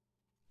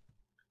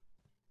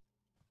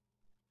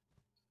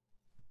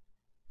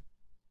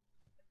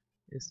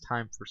 It's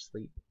time for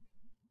sleep.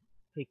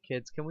 Hey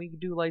kids, can we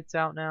do lights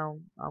out now?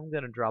 I'm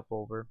gonna drop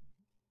over.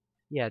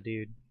 Yeah,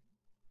 dude.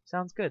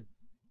 Sounds good.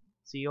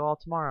 See you all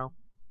tomorrow.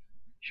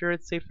 Sure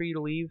it's safe for you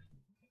to leave?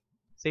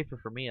 Safer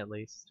for me, at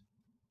least.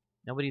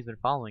 Nobody's been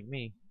following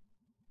me.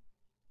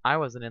 I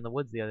wasn't in the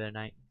woods the other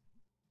night.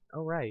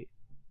 Oh, right.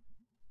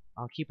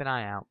 I'll keep an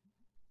eye out.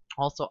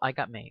 Also, I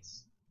got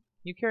mace.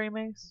 You carry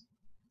mace?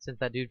 Since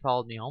that dude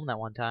followed me home that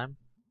one time.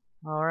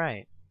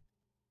 Alright.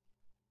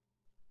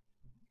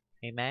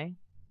 Hey, May?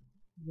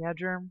 Yeah,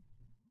 Germ?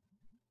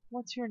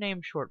 What's your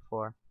name short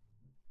for?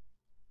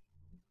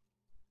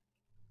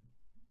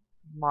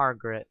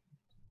 Margaret.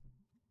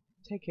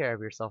 Take care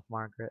of yourself,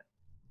 Margaret.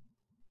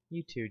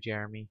 You too,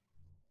 Jeremy.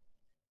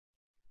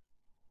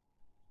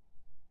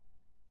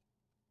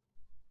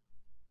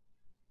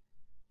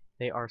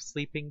 They are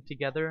sleeping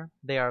together.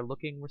 They are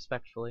looking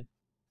respectfully.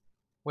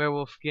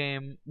 Werewolf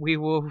game. We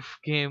wolf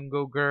game.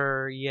 Go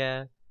grr.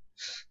 Yeah.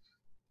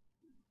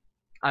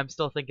 I'm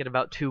still thinking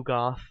about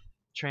Tugoth.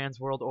 Trans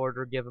World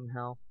Order. Give him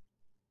hell.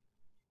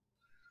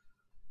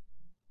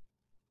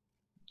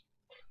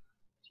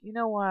 Do you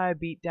know why I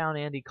beat down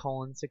Andy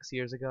Cullen 6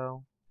 years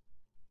ago?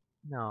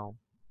 No.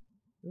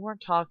 We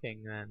weren't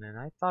talking then, and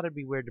I thought it'd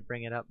be weird to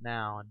bring it up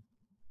now. And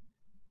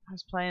I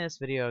was playing this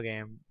video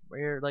game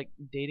where you're like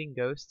dating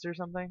ghosts or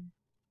something.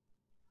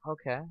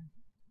 Okay.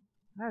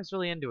 I was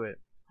really into it.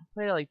 I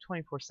played it like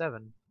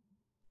 24/7.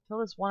 Till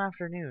this one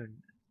afternoon,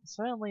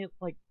 suddenly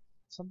like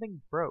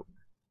something broke.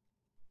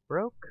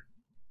 Broke?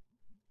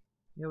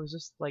 It was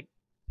just like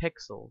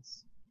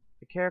pixels.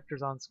 The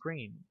characters on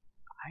screen.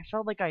 I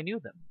felt like I knew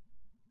them.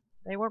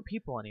 They weren't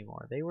people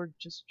anymore. They were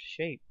just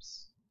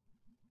shapes.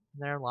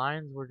 And their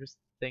lines were just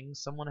things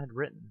someone had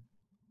written.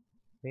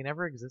 They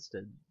never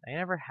existed. They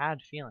never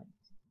had feelings.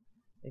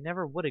 They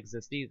never would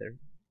exist either.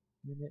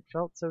 And it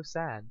felt so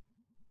sad.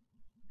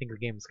 I think the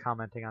game is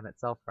commenting on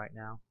itself right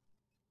now.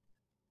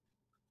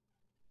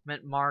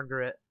 Meant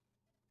Margaret.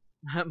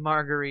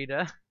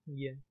 Margarita.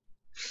 Yeah.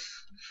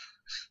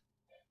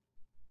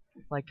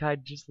 Like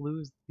I'd just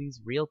lose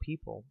these real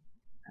people.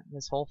 And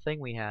this whole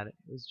thing we had, it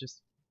was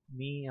just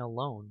me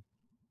alone.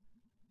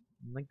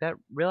 And like that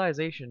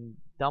realization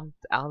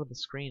dumped out of the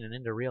screen and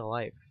into real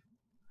life.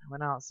 I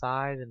went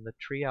outside in the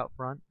tree out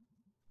front.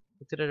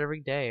 Looked at it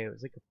every day. It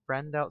was like a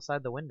friend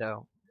outside the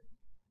window.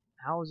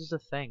 Now it was just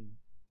a thing.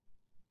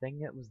 Thing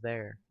that was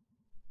there.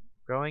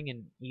 Growing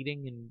and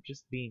eating and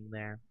just being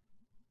there.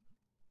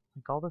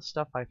 Like all the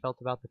stuff I felt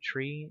about the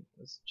tree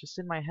was just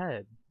in my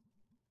head.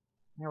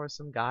 There was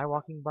some guy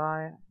walking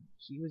by.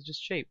 He was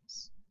just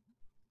shapes.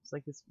 It's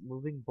like this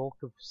moving bulk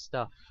of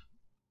stuff.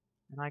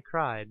 And I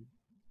cried.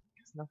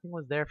 Because nothing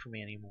was there for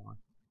me anymore.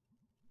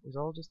 It was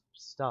all just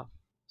stuff.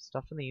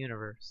 Stuff in the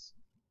universe.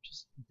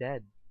 Just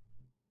dead.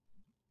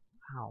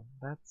 Wow,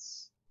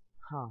 that's...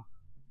 Huh.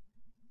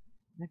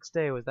 Next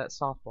day was that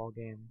softball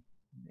game.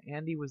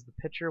 Andy was the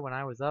pitcher when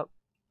I was up.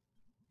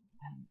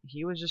 And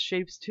he was just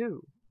shapes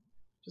too.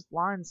 Just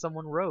lines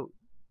someone wrote.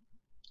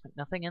 Like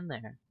nothing in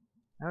there.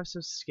 I was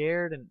so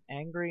scared and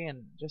angry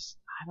and just,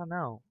 I don't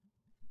know.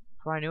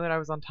 Before I knew it, I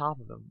was on top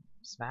of him,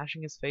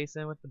 smashing his face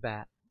in with the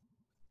bat.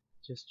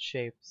 Just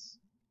shapes.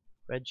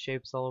 Red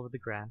shapes all over the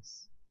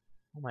grass.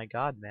 Oh my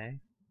god, May.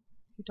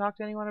 You talk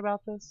to anyone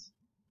about this?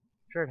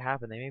 Sure it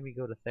happened. They made me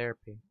go to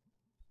therapy.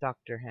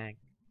 Dr. Hank.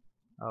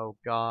 Oh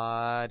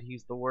god,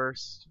 he's the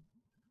worst.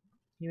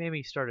 He made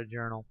me start a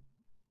journal.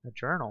 A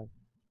journal?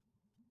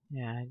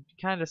 Yeah, he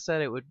kinda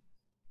said it would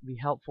be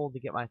helpful to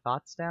get my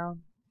thoughts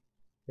down.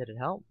 Did it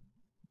help?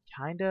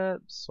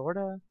 Kinda,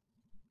 sorta.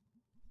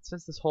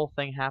 Since this whole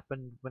thing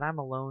happened, when I'm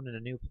alone in a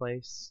new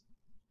place,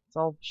 It's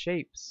all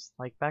shapes,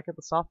 like back at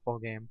the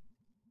softball game.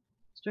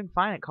 I was doing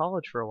fine at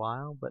college for a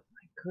while, but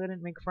I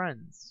couldn't make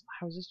friends.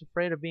 I was just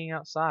afraid of being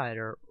outside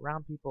or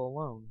around people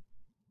alone.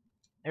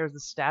 There was the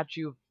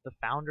statue of the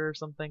founder or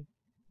something.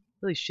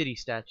 Really shitty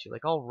statue,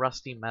 like all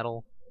rusty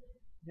metal.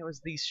 And it was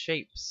these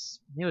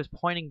shapes. And it was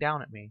pointing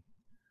down at me.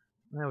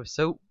 And I was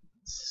so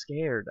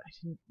scared. I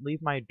didn't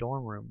leave my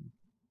dorm room.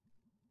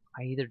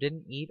 I either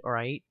didn't eat or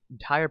I ate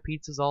entire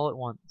pizzas all at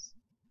once.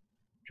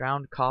 I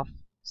downed cough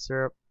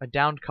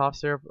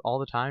syrup all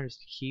the time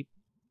just to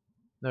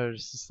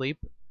sleep.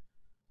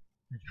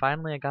 And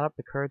finally I got up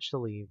the courage to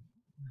leave.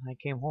 And I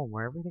came home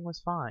where everything was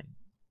fine.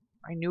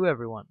 I knew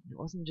everyone. It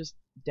wasn't just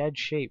dead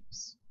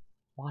shapes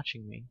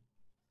watching me.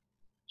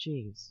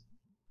 Jeez.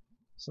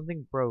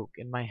 Something broke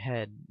in my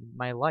head, in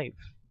my life.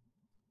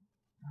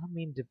 I don't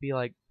mean to be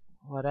like,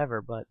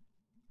 whatever, but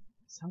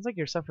it sounds like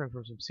you're suffering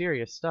from some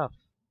serious stuff.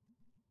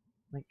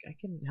 Like, I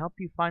can help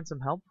you find some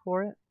help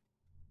for it?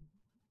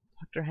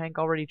 Dr. Hank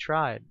already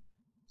tried.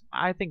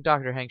 I think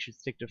Dr. Hank should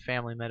stick to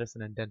family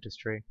medicine and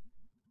dentistry.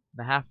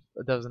 And a half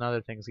a dozen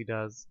other things he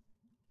does.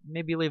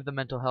 Maybe leave the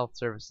mental health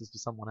services to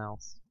someone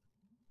else.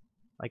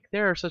 Like,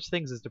 there are such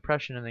things as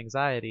depression and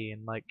anxiety,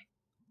 and like,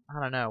 I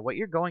don't know, what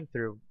you're going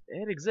through,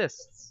 it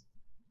exists.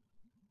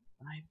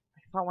 I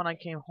thought when I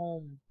came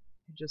home,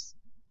 I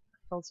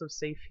felt so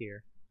safe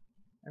here.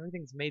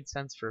 Everything's made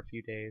sense for a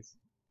few days.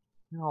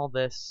 And all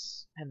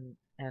this, and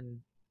shh,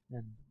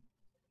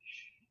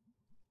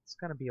 it's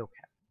gonna be okay.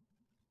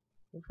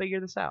 We'll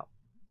figure this out.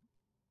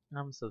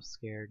 I'm so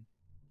scared.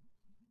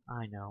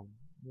 I know,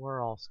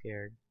 we're all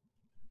scared.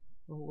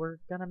 But we're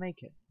gonna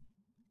make it.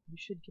 You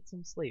should get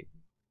some sleep.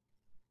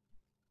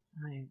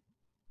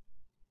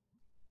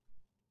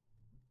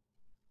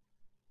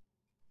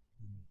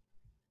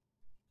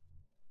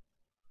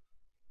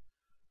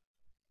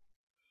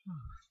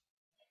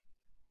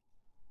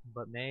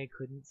 But May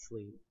couldn't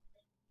sleep.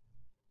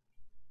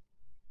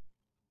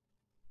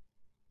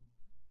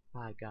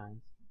 Bye, guys.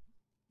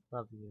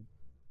 Love you.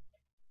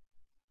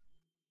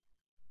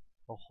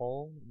 A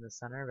hole in the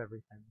center of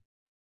everything.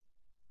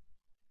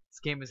 This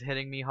game is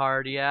hitting me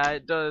hard. Yeah,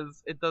 it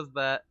does. It does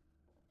that.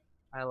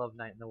 I love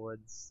Night in the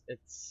Woods.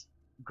 It's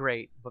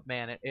great, but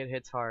man, it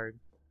hits hard.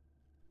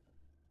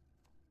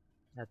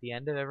 At the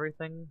end of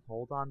everything,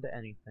 hold on to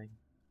anything.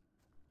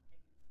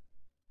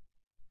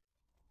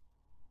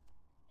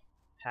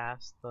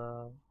 Past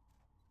the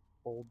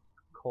old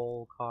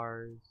coal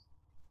cars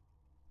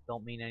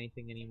don't mean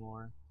anything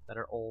anymore, that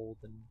are old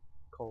and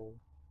cold.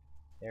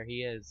 There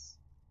he is.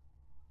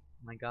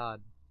 Oh my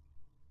god.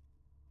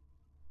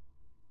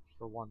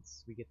 For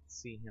once, we get to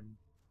see him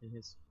in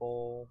his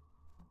full...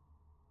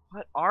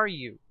 What are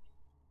you?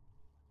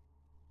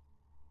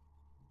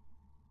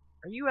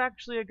 Are you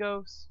actually a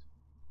ghost?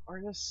 Or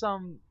just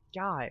some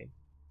guy?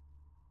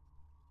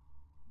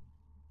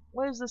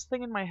 What is this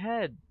thing in my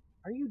head?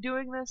 Are you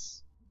doing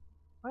this?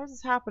 Why is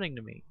this happening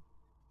to me?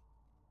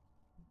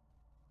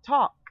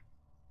 Talk!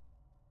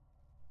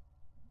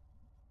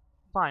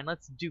 Fine,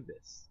 let's do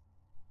this.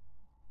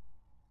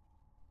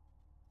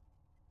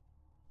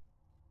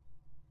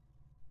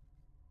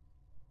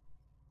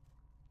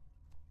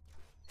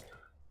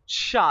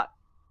 Shot!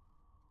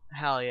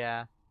 Hell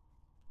yeah.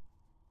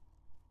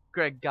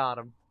 Greg got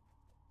him.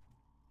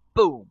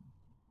 Boom!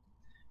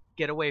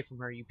 Get away from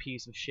her, you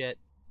piece of shit.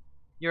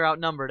 You're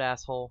outnumbered,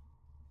 asshole.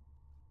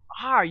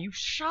 Ah, you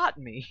shot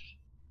me!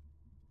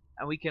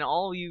 And we can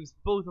all use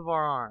both of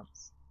our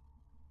arms.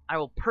 I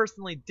will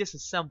personally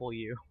disassemble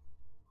you.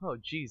 Oh,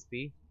 jeez,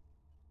 B.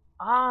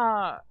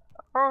 Ah!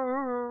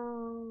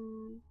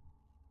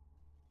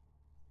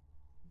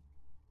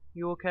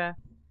 You okay?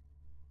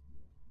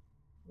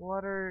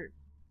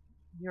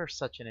 You're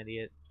such an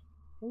idiot.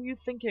 What are you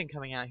thinking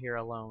coming out here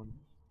alone?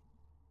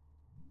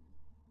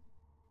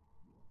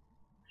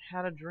 I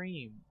had a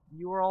dream.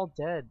 You were all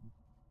dead.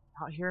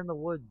 Out here in the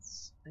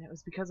woods. And it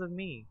was because of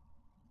me.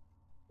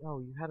 Oh,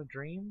 you had a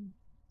dream?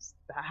 Is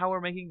that how we're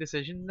making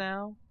decisions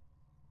now?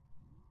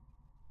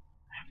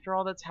 After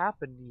all that's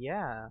happened,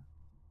 yeah.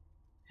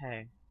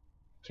 Hey,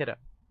 kiddo.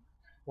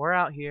 We're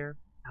out here,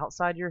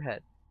 outside your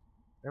head.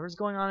 Whatever's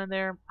going on in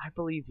there, I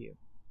believe you.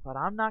 But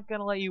I'm not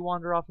gonna let you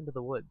wander off into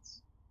the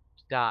woods.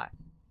 To die.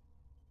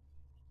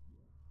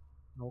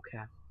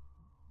 Okay.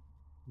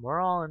 We're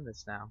all in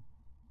this now.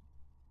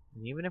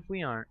 And even if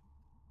we aren't,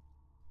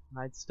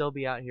 I'd still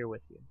be out here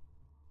with you.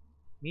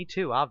 Me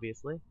too,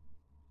 obviously.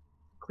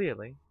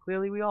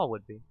 Clearly we all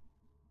would be.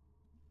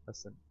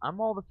 Listen,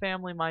 I'm all the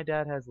family my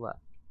dad has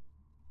left.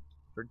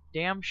 For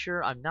damn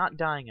sure I'm not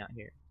dying out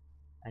here.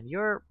 And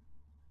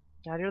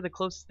Dad, you're the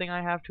closest thing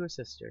I have to a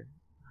sister.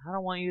 I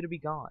don't want you to be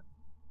gone.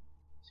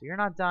 So you're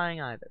not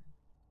dying either.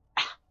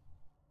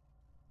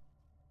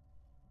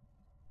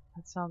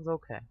 That sounds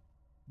okay.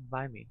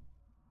 By me.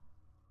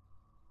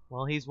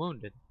 Well, he's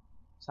wounded.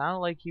 Sounded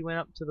like he went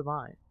up to the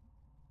mine.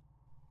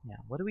 Yeah,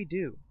 what do we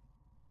do?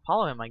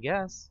 Follow him, I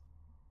guess.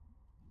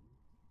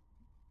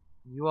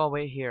 You all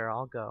wait here,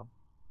 I'll go.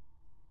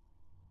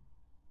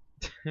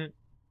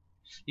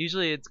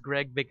 Usually it's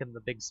Greg making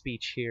the big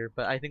speech here,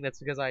 but I think that's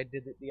because I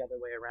did it the other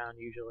way around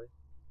usually.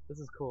 This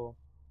is cool.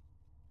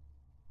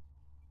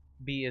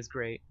 B is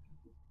great.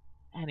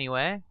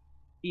 Anyway.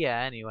 Yeah,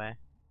 anyway.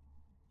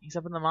 He's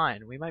up in the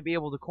mine. We might be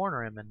able to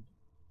corner him and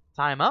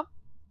tie him up?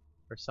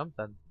 Or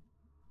something.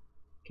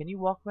 Can you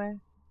walk, May?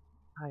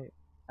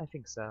 I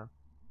think so.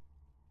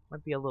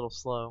 Might be a little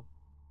slow.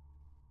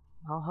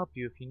 I'll help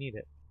you if you need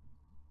it.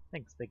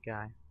 Thanks, big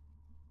guy.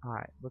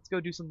 Alright, let's go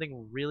do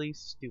something really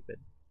stupid.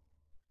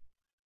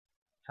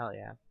 Hell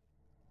yeah.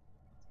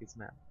 Let's get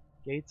some out.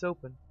 Gates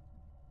open.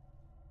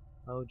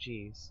 Oh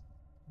jeez.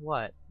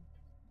 What?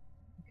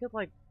 You could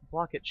like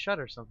block it shut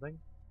or something.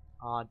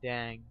 Aw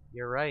dang,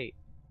 you're right.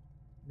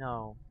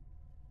 No.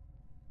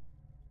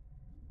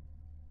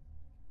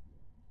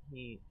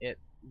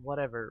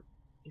 Whatever.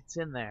 It's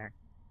in there.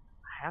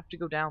 I have to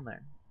go down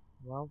there.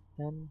 Well,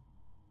 then,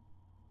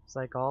 it's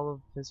like all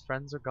of his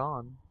friends are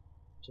gone.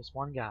 Just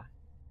one guy.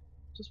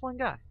 Just one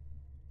guy.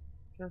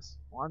 Just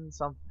one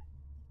something.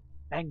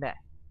 Bang bang.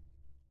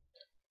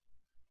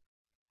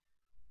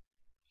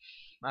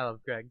 I love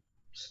Greg.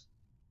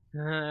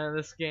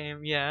 This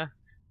game, yeah.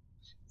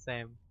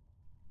 Same.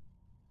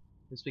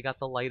 At least we got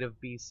the light of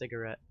B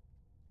cigarette.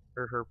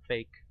 Or her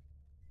fake.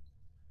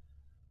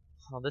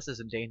 Oh, this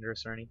isn't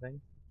dangerous or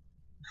anything.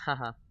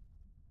 Haha.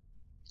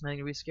 Nothing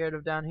to be scared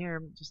of down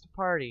here, just a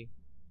party.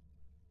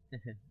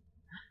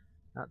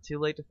 Not too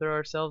late to throw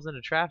ourselves into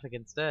traffic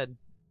instead.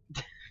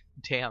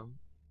 Damn.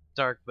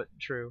 Dark but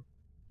true.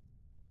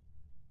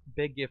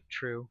 Big if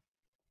true.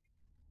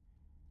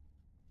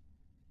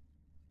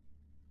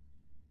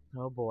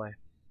 Oh boy.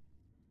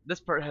 This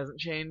part hasn't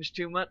changed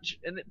too much,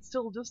 and it's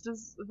still just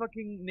as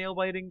fucking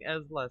nail-biting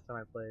as the last time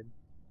I played.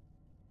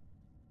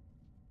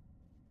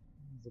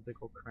 He's a big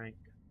ol' crank.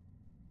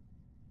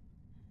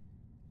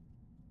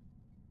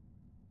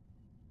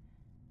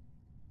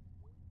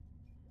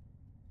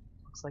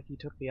 Looks like he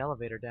took the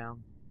elevator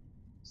down.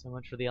 So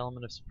much for the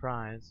element of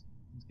surprise.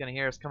 He's gonna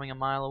hear us coming a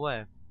mile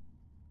away.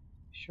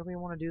 Sure we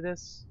want to do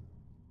this?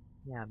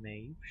 Yeah, May,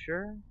 you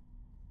sure?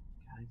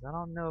 Guys, I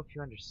don't know if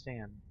you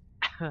understand.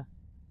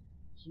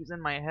 He's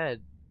in my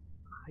head.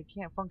 I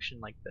can't function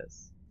like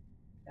this.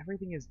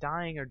 Everything is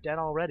dying or dead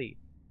already.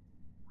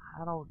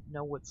 I don't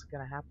know what's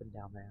gonna happen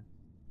down there.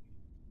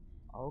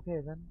 Okay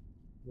then.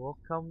 We'll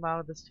come out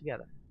of this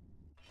together.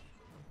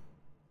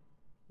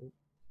 Oop.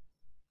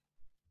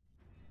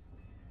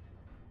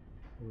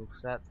 Oof,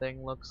 that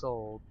thing looks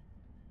old.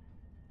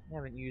 I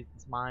haven't used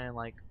this mine in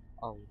like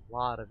a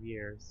lot of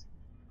years.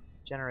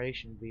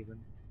 Generations even.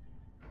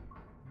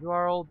 You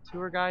our old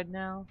tour guide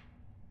now?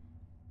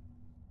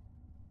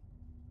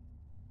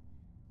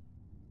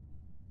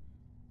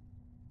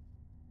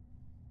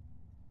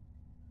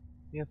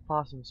 We have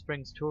Possum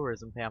Springs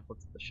tourism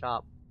pamphlets at the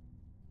shop,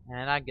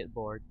 and I get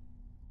bored.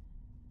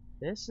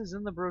 This is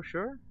in the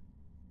brochure?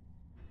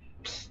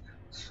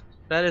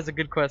 That is a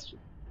good question.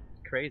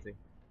 Crazy.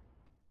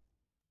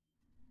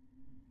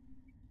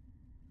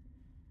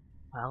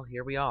 Well,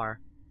 here we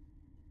are.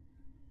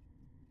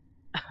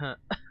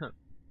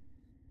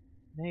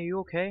 Hey, you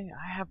okay?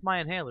 I have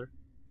my inhaler.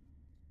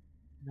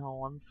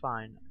 No, I'm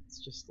fine.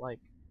 It's like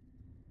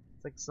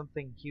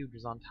something huge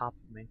is on top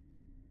of me.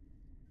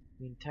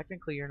 I mean,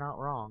 technically you're not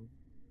wrong.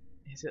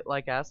 Is it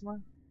like asthma?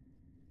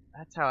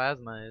 That's how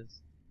asthma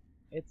is.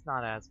 It's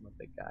not asthma,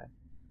 big guy.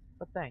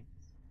 But thanks.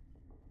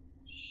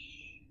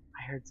 Shh.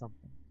 I heard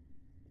something.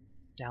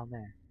 Down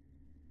there.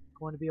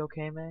 Going to be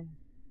okay, May?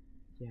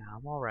 Yeah,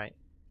 I'm alright.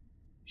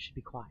 You should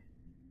be quiet.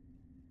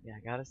 Yeah, I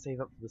gotta save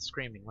up for the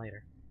screaming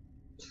later.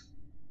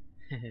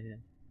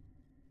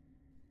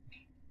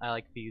 I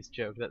like B's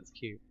joke, that's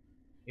cute.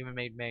 Even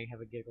made May have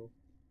a giggle.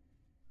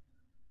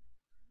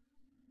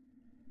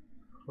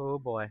 Oh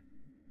boy.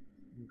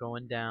 I'm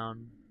going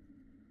down.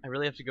 I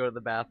really have to go to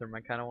the bathroom.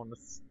 I kind of want to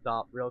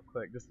stop real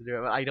quick just to do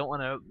it, but I don't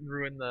want to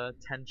ruin the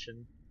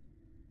tension.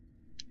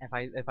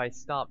 If I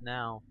stop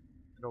now,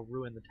 it'll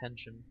ruin the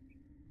tension.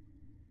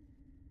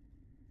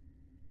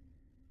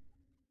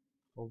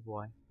 Oh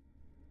boy.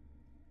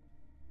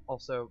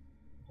 Also,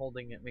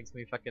 holding it makes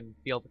me fucking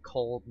feel the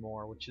cold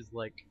more, which is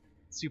like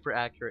super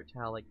accurate to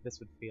how like this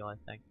would feel, I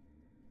think.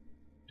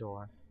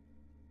 Door.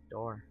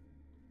 Door.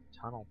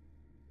 Tunnel.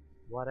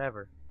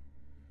 Whatever.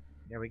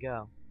 Here we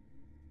go.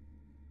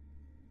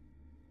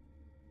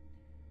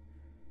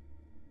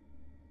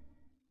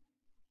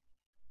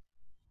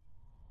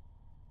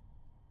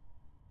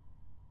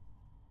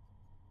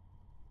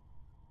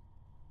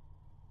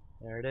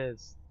 There it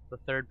is. The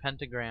third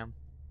pentagram.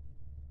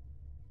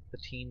 The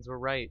teens were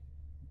right.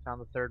 We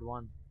found the third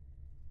one.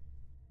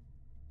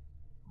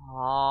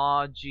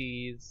 Aw,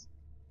 jeez.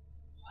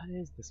 What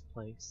is this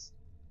place?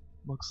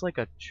 Looks like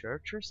a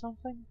church or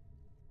something?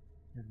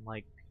 And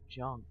like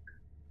junk.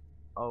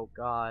 Oh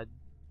god.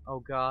 Oh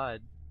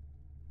god.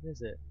 What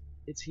is it?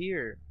 It's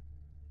here.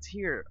 It's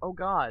here. Oh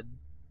god.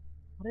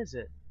 What is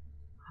it?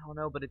 I don't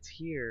know, but it's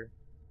here.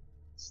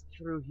 It's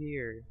through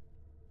here.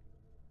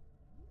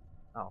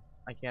 Oh,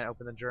 I can't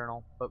open the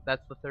journal, but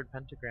that's the third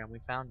pentagram. We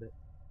found it.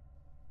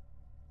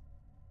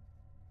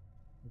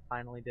 We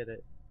finally did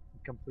it. We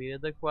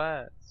completed the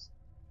quest.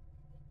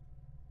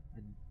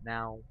 And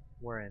now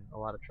we're in a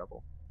lot of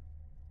trouble.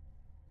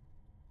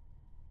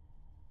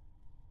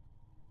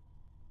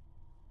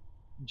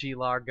 G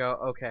Largo.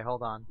 Okay,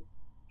 hold on.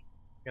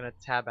 Gonna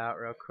tab out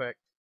real quick.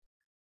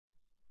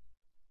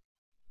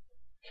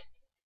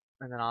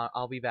 And then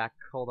I'll be back.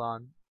 Hold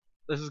on.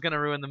 This is gonna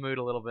ruin the mood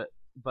a little bit,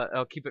 but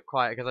I'll keep it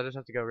quiet because I just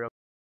have to go real.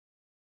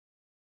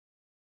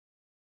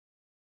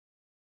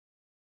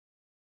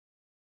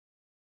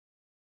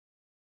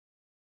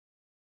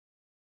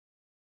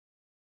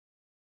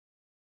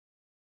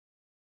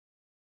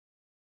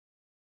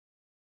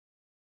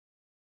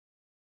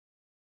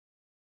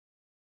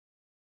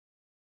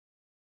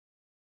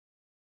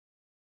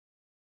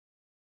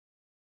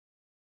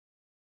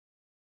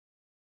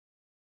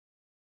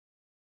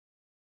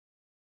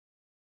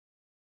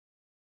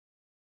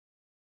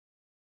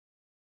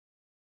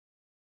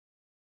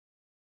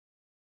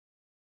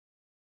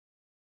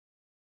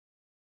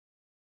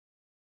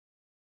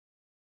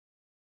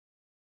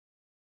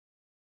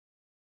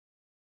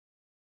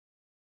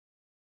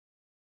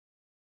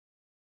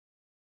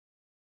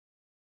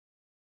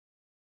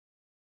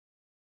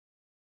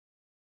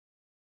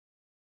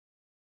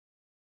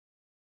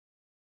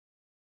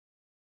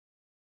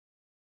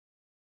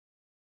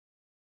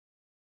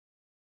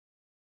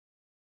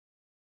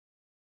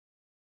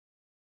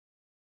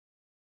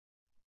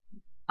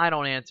 I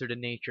don't answer to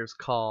nature's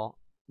call.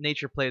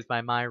 Nature plays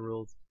by my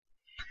rules.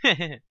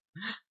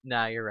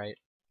 Nah, you're right.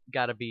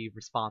 Gotta be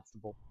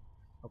responsible.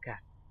 Okay.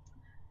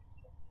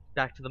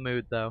 Back to the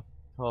mood though.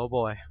 Oh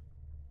boy.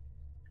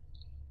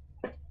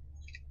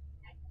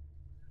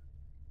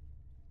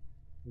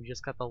 We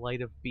just got the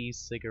light of B's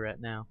cigarette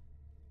now.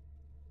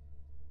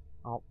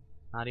 Oh,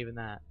 not even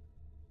that.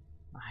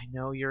 I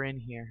know you're in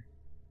here.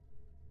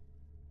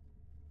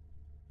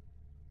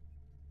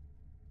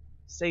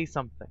 Say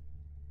something.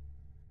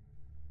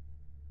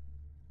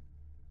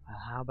 Well,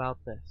 how about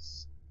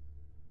this?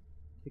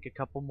 Take a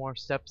couple more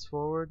steps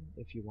forward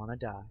if you want to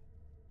die.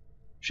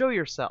 Show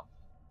yourself.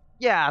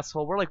 Yeah,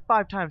 asshole, we're like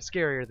 5 times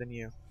scarier than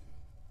you.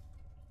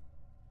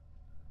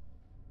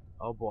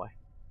 Oh boy.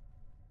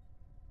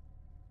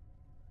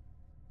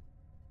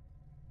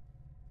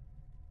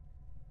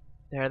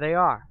 There they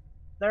are.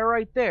 They're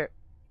right there.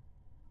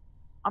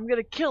 I'm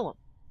gonna kill him.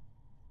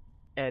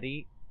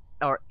 Eddie.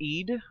 Or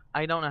Eid?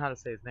 I don't know how to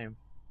say his name.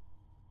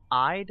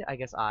 Ide? I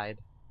guess Ide.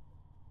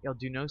 You'll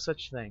do no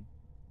such thing.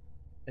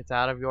 It's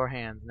out of your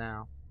hands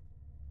now.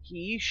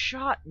 He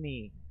shot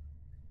me.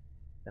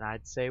 Then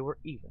I'd say we're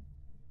even.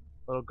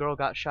 Little girl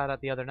got shot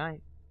at the other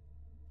night.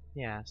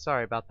 Yeah,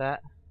 sorry about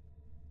that.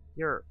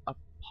 You're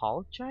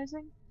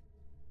apologizing?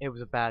 It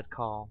was a bad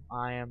call.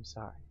 I am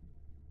sorry.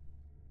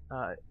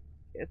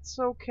 It's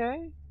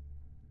okay.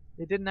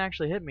 They didn't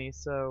actually hit me,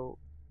 so...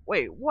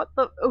 Wait, what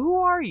the...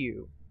 Who are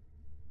you?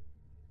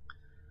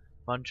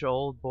 Bunch of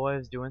old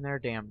boys doing their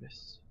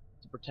damnedest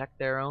to protect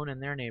their own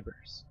and their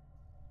neighbors.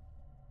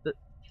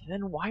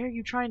 Then why are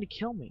you trying to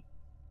kill me?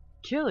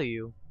 Kill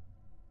you?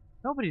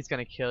 Nobody's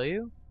gonna kill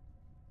you.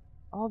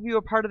 All of you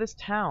are part of this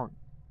town.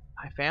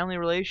 By family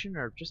relation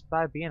or just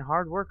by being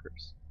hard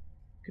workers.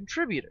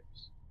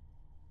 Contributors.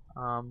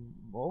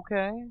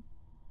 Okay.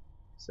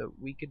 So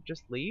we could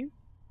just leave?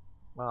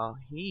 Well,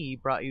 he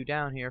brought you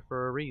down here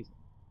for a reason.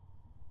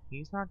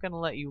 He's not gonna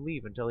let you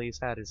leave until he's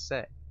had his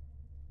say.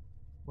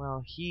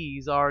 Well,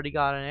 he's already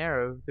got an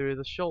arrow through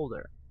the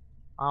shoulder.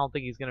 I don't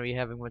think he's gonna be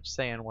having much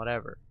say in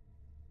whatever.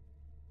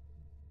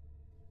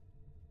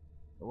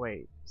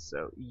 Wait,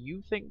 so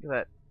you think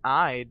that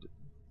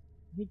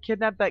he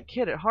kidnapped that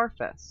kid at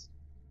Harfest?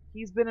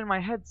 He's been in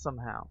my head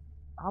somehow.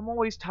 I'm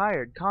always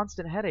tired,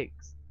 constant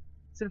headaches.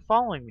 He's been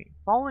following me,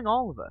 following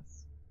all of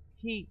us.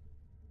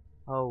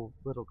 Oh,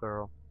 little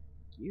girl,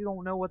 you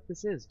don't know what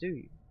this is, do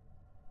you?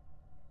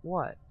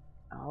 What?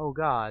 Oh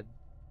God.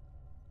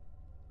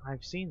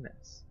 I've seen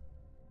this.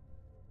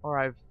 Or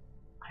I've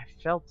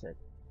felt it.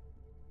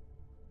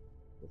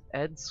 With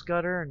Ed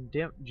Scudder and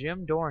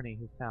Jim Dorney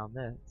who found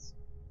this.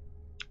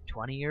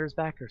 20 years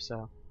back or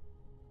so.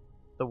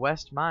 The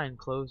West Mine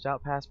closed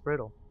out past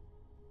Brittle.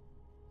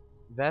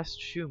 Vest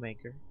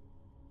Shoemaker,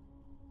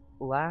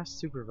 last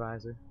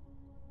supervisor,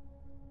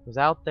 was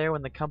out there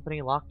when the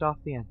company locked off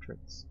the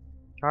entrance.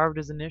 Carved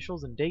his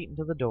initials and date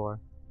into the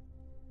door.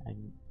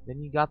 And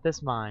then you got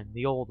this mine,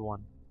 the old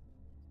one.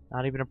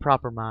 Not even a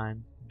proper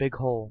mine. Big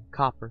hole,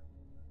 copper.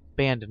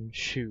 Abandoned,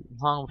 shoot,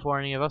 long before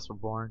any of us were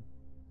born.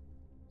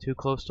 Too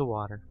close to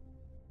water.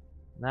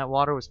 And that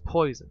water was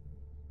poison.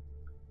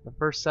 The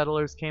first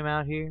settlers came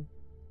out here.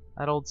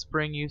 That old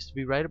spring used to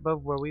be right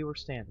above where we were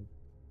standing.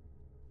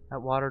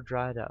 That water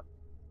dried up.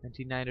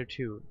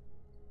 1992.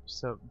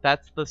 So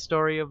that's the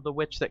story of the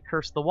witch that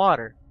cursed the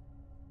water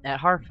at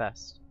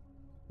Harfest.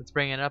 Let's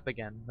bring it up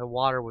again. The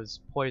water was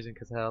poisoned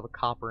because it had all the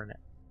copper in it.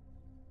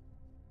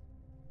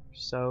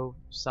 So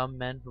some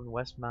men from the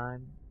West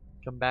Mine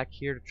come back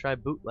here to try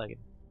bootlegging.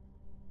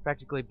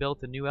 Practically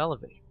built a new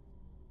elevator.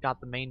 Got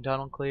the main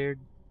tunnel cleared.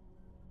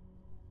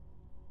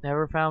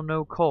 Never found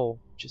no coal,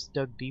 just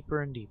dug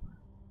deeper and deeper.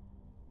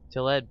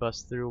 Till Ed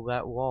bust through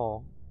that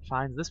wall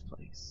Finds this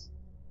place.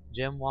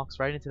 Jim walks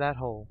right into that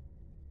hole.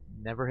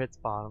 Never hits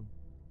bottom.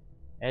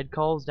 Ed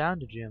calls down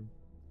to Jim.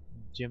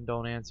 Jim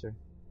don't answer.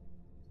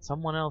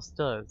 Someone else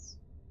does.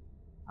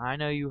 I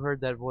know you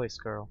heard that voice,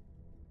 girl.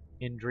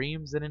 In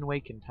dreams and in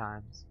waking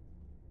times.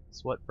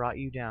 It's what brought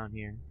you down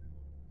here.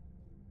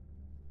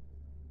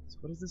 So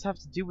what does this have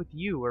to do with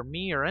you or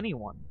me or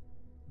anyone?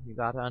 You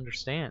gotta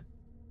understand.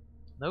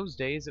 In those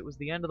days, it was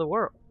the end of the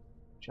world.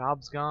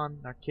 Jobs gone,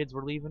 our kids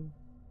were leaving.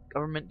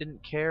 Government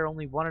didn't care,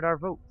 only wanted our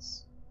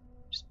votes.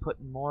 Just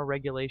putting more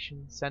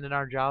regulations, sending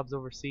our jobs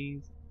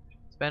overseas,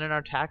 spending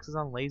our taxes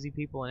on lazy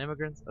people and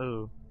immigrants.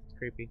 Oh, it's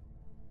creepy.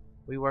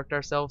 We worked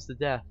ourselves to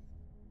death.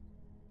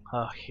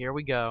 Oh, here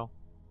we go.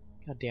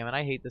 God damn it,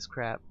 I hate this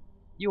crap.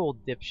 You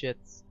old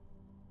dipshits.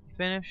 You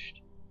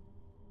finished?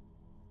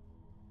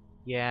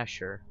 Yeah,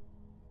 sure.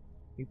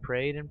 We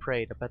prayed and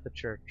prayed up at the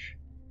church.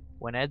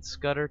 When Ed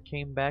Scudder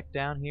came back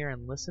down here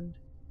and listened,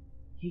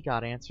 he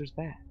got answers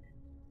back.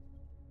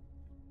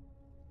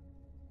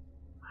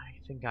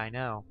 I think I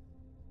know.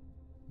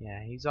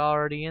 Yeah, he's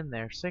already in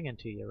there singing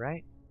to you,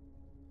 right?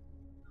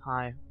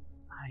 Hi.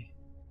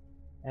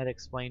 Ed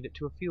explained it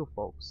to a few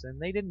folks, and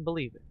they didn't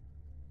believe it.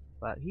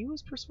 But he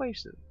was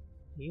persuasive.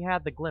 He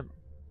had the glimmer.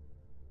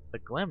 The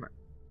glimmer.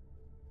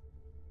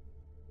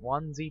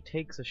 Ones he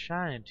takes a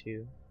shine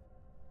to,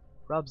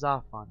 rubs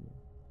off on you.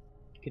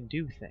 You can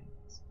do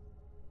things.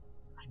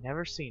 I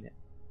never seen it.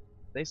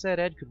 They said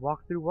Ed could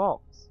walk through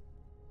walls.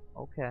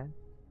 Okay.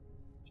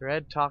 Sure,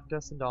 Ed talked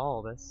us into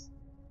all this.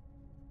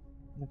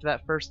 And after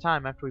that first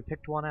time, after we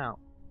picked one out,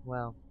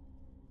 well,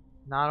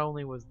 not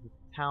only was the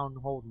town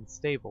holding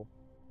stable,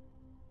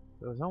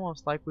 it was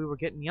almost like we were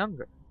getting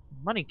younger.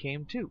 Money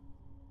came too.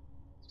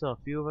 Still a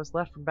few of us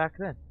left from back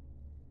then.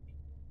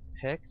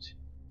 Picked.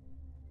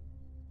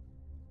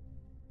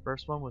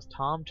 First one was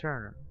Tom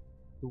Turner,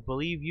 who,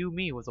 believe you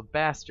me, was a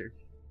bastard.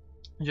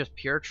 Just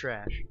pure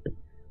trash.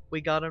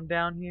 We got him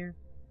down here,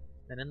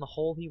 and in the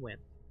hole he went.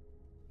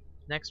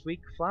 Next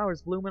week,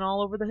 flowers blooming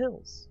all over the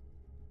hills.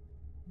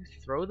 You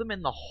throw them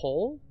in the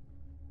hole?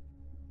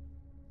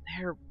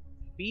 They're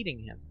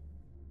feeding him.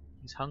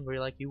 He's hungry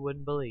like you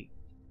wouldn't believe.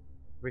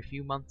 Every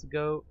few months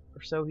ago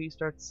or so he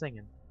starts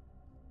singing,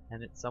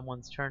 and it's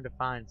someone's turn to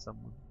find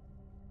someone.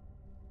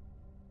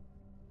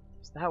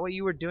 Is that what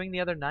you were doing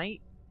the other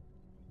night?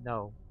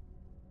 No.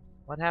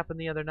 What happened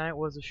the other night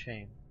was a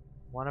shame.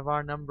 One of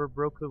our number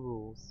broke the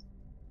rules.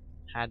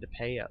 Had to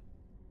pay up.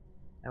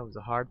 That was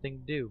a hard thing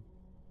to do.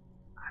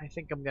 I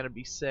think I'm gonna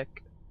be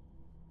sick.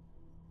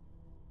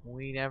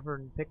 We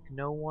never pick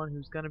no one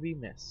who's gonna be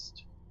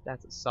missed.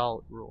 That's a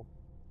solid rule.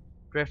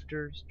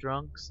 Drifters,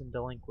 drunks, and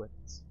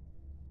delinquents.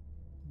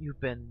 You've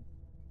been...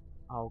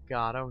 Oh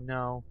god, oh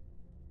no.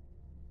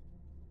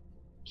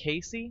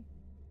 Casey?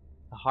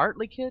 The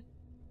Hartley kid?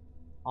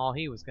 All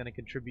he was gonna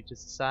contribute to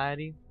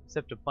society,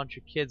 except a bunch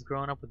of kids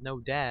growing up with no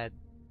dad,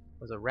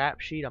 was a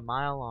rap sheet a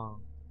mile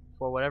long,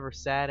 for whatever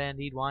sad end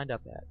he'd wind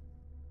up at.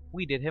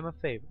 We did him a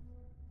favor.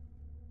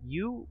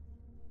 You...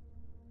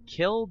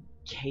 killed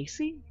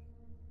Casey?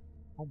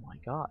 Oh my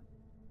god.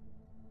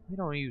 We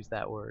don't use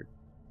that word.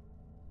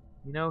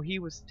 You know, he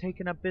was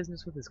taking up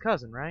business with his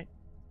cousin, right?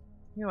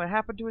 You know what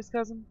happened to his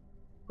cousin?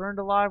 Burned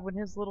alive when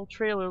his little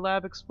trailer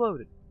lab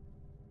exploded.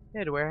 They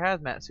had to wear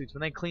hazmat suits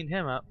when they cleaned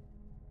him up.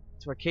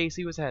 That's where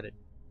Casey was headed.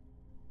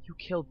 You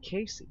killed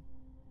Casey.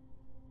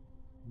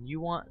 And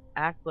you want to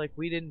act like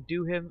we didn't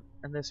do him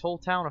and this whole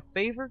town a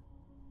favor?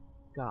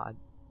 God,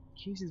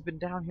 Casey's been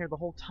down here the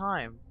whole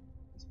time.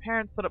 His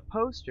parents put up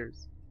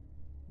posters.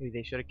 Maybe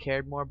they should have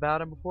cared more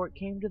about him before it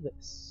came to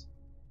this.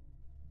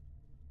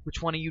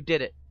 Which one of you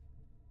did it?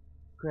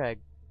 Greg.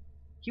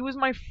 He was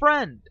my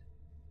friend!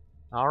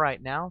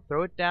 Alright now,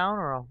 throw it down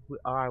or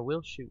I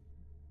will shoot.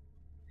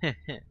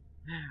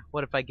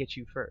 What if I get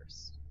you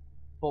first?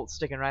 Bolt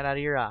sticking right out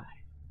of your eye.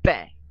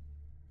 Bang!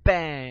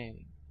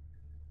 Bang!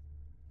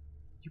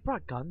 You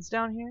brought guns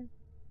down here?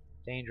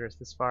 Dangerous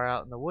this far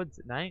out in the woods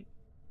at night.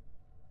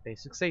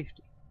 Basic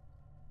safety.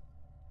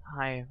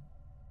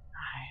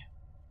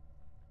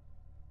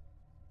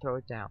 Throw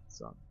it down,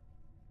 son.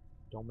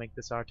 Don't make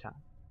this our time.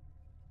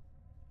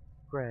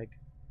 Greg.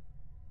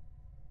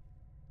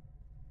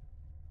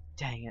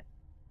 Dang it.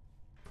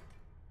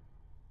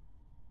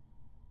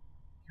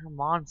 You're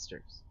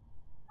monsters.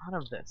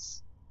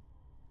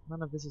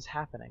 None of this is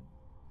happening.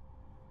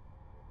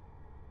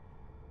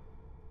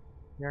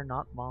 You're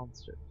not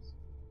monsters.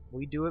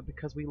 We do it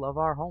because we love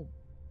our home.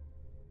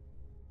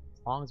 As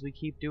long as we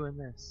keep doing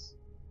this,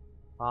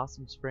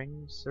 Possum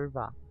Springs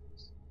survives.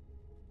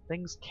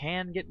 Things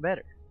can get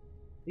better.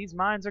 These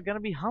mines are gonna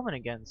be humming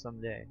again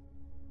someday.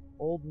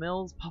 Old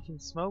mills puffing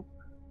smoke.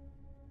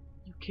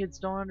 You kids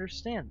don't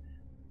understand that.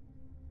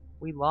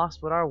 We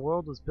lost what our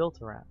world was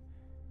built around.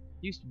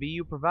 Used to be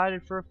you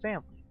provided for a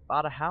family,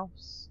 bought a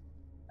house.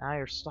 Now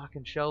you're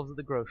stocking shelves at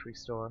the grocery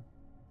store.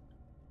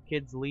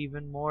 Kids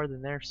leaving more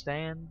than they're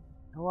staying.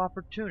 No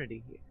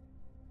opportunity here.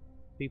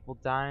 People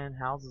dying,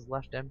 houses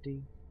left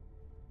empty.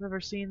 You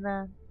ever seen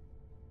that?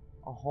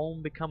 A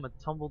home become a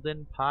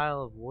tumbled-in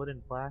pile of wood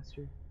and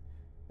plaster.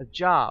 A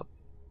job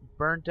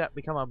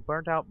become a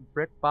burnt out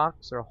brick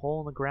box or a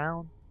hole in the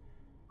ground,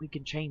 we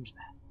can change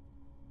that.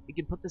 We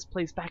can put this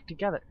place back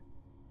together.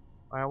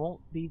 Or it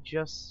won't be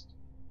just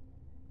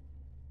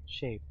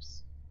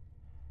shapes.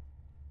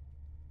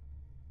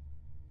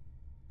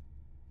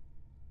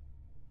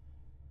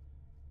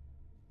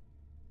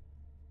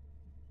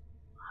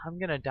 I'm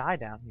gonna die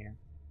down here.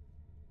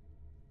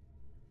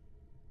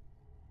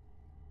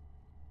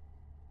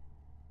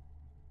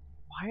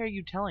 Why are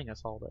you telling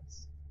us all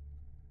this?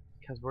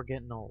 Because we're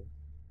getting old.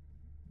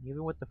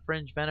 Even with the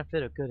fringe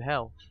benefit of good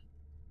health,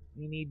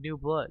 we need new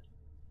blood.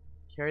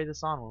 Carry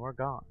this on when we're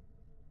gone.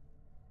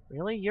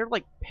 Really? You're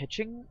like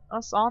pitching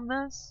us on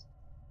this?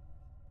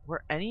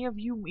 Were any of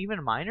you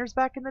even minors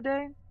back in the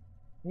day?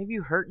 Any of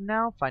you hurting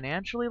now,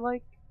 financially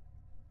like?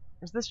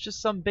 Or is this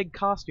just some big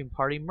costume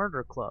party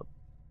murder club?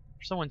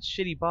 Or someone's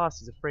shitty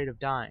boss is afraid of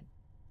dying?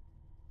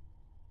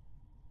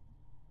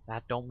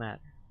 That don't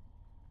matter.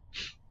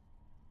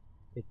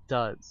 It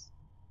does.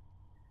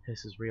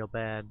 This is real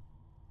bad.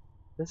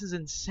 This is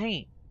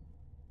insane.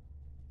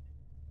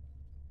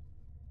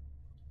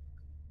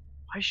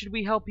 Why should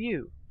we help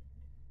you?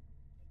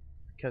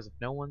 Because if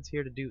no one's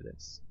here to do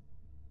this.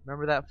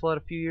 Remember that flood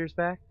a few years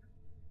back?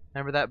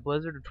 Remember that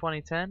blizzard of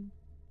 2010?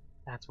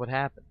 That's what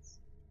happens.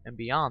 And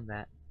beyond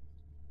that,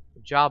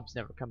 the jobs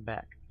never come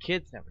back. The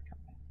kids never come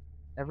back.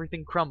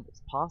 Everything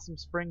crumbles. Possum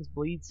Springs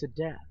bleeds to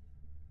death.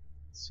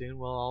 Soon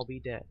we'll all be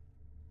dead.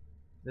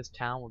 This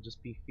town will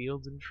just be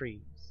fields and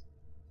trees.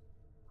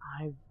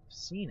 I've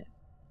seen it.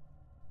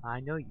 I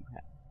know you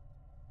have.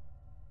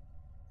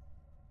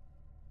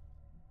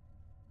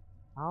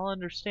 I'll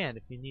understand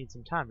if you need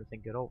some time to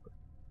think it over.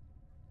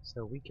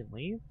 So we can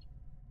leave?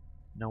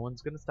 No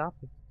one's gonna stop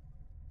you.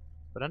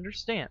 But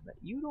understand that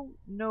you don't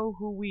know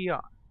who we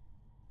are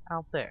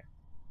out there.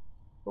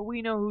 But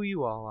we know who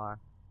you all are.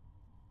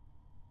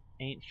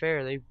 Ain't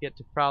fair they get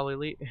to probably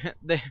leave.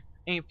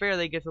 Ain't fair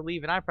they get to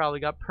leave and I probably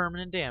got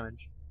permanent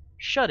damage.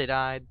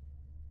 Shut-it-eyed.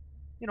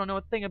 You don't know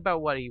a thing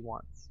about what he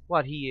wants.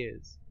 What he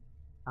is.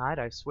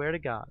 I swear to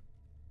God.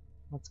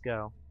 Let's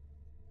go.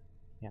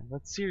 Yeah,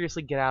 let's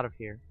seriously get out of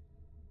here.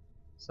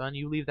 Son,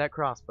 you leave that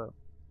crossbow.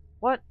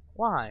 What?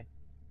 Why?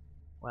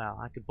 Well,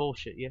 I could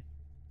bullshit you.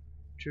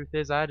 Truth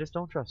is, I just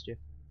don't trust you.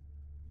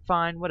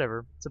 Fine,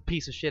 whatever. It's a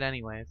piece of shit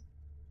anyways.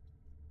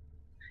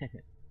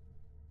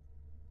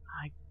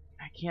 I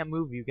can't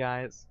move you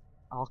guys.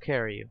 I'll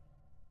carry you.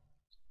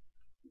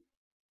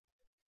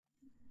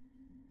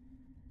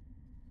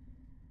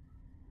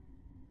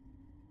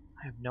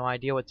 I have no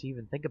idea what to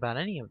even think about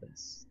any of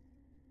this.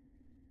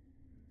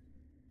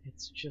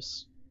 It's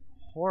just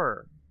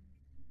horror.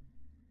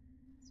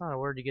 It's not a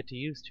word you get to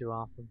use too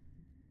often.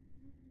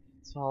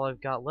 It's all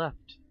I've got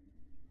left.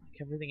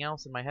 Like everything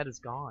else in my head is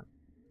gone.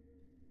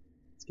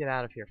 Let's get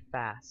out of here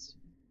fast.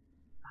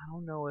 I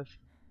don't know if...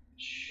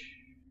 Shh.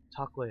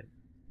 Talk later.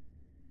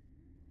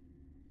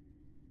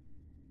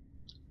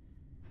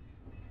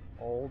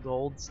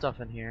 Old stuff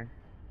in here.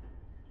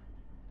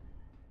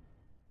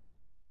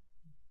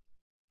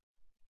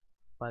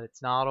 But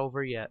it's not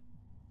over yet.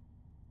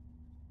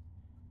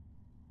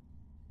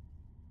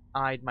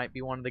 I might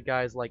be one of the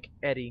guys like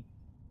Eddie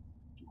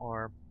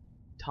or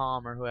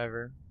Tom or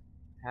whoever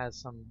has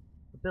some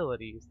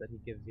abilities that he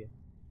gives you.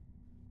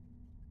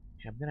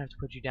 Okay, I'm gonna have to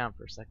put you down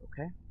for a sec,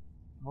 okay?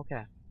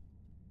 Okay.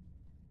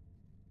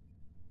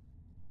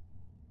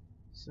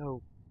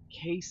 So,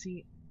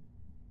 Casey,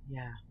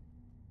 yeah.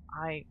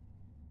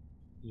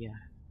 Yeah.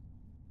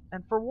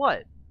 And for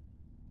what?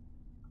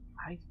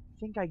 I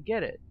think I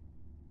get it.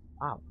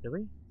 Wow,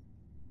 really?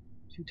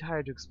 Too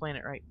tired to explain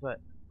it right, but,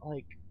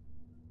 like,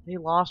 they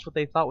lost what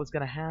they thought was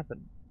gonna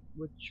happen,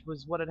 which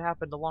was what had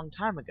happened a long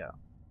time ago.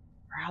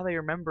 Or how they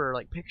remember,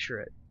 like, picture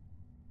it.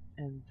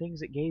 And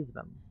things it gave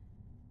them.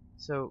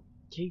 So,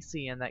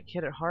 Casey and that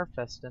kid at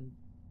Harfesten,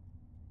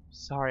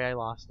 sorry I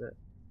lost it.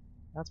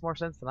 That's more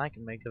sense than I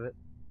can make of it.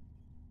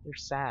 They're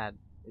sad.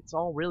 It's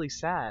all really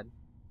sad.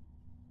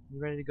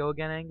 You ready to go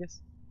again,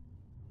 Angus?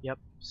 Yep,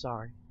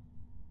 sorry.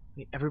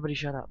 Wait, everybody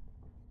shut up.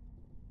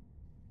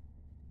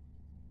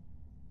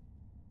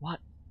 What?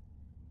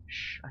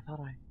 Shh, I thought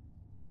I...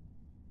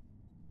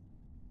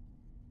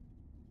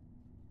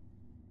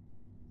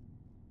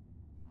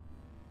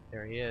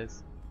 There he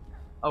is.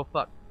 Oh,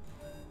 fuck.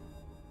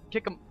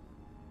 Kick him.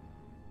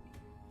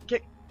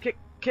 Kick, kick,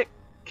 kick,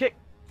 kick,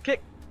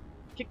 kick.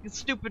 Kick his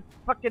stupid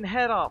fucking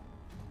head off.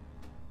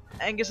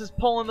 Angus is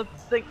pulling the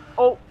thing.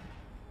 Oh!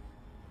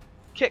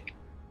 Kick.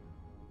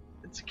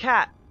 It's a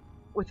cat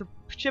with a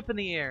chip in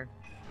the ear.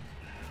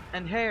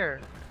 And hair.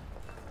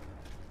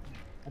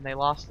 And they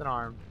lost an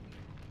arm.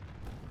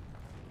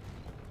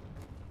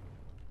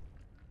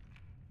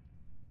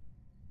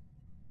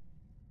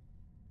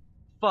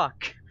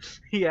 Fuck.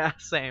 Yeah,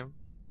 same.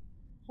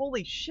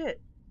 Holy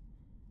shit.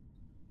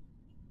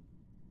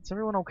 Is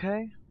everyone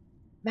okay?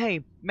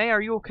 May,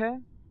 are you okay?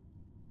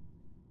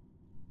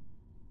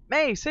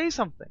 May, say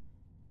something.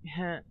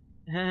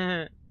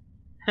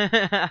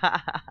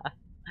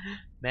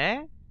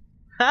 May?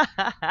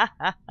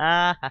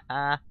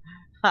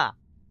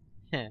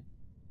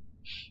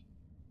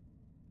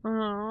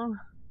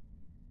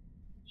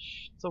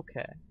 It's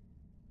okay.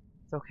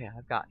 It's okay,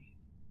 I've got you.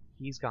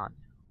 He's gone.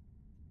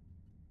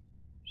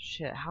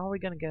 Shit, how are we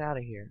gonna get out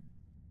of here?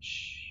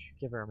 Shh,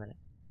 give her a minute.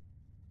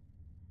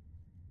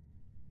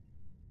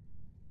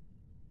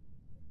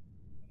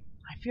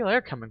 I feel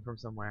air coming from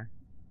somewhere.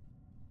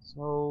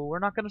 So we're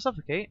not gonna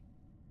suffocate.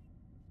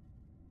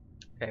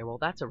 Okay, well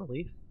that's a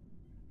relief.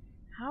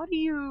 How do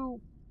you...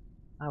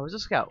 I was a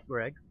scout,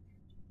 Greg.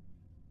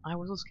 I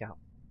was a scout.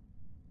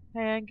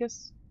 Hey,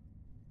 Angus.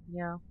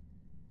 Yeah,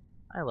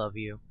 I love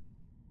you.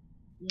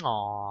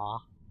 Aww.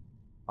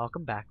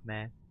 Welcome back,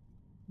 man.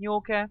 You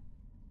okay?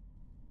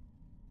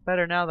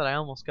 Better now that I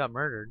almost got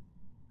murdered.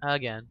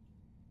 Again.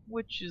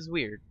 Which is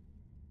weird.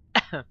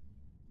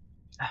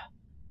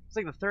 It's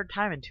like the third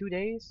time in 2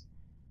 days.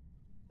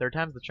 Third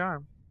time's the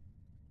charm.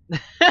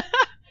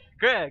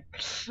 Greg!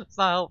 It's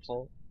not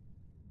helpful.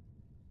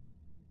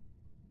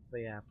 But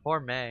yeah, poor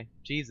May.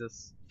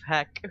 Jesus.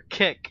 Heck.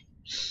 Kick.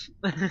 It's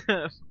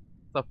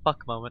a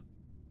fuck moment.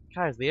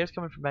 Guys, the air's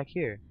coming from back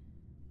here.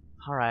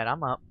 Alright,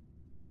 I'm up.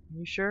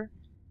 You sure?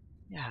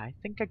 Yeah, I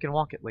think I can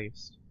walk at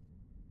least.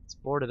 It's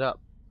boarded up.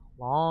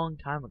 A long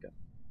time ago.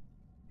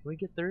 Can we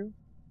get through?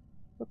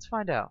 Let's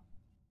find out.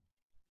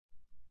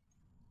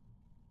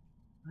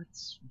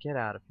 Let's get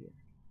out of here.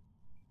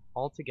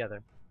 All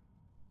together.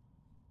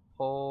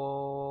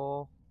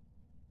 Pull.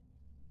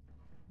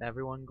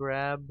 Everyone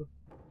grab.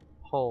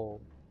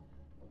 Pull.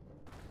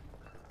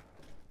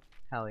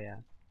 Hell yeah.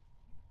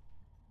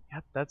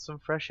 Yep, that's some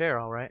fresh air,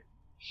 alright.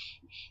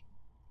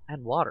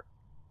 And water.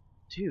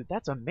 Dude,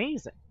 that's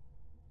amazing.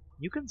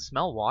 You can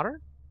smell water?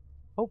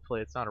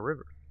 Hopefully it's not a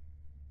river.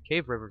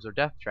 Cave rivers are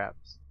death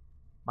traps.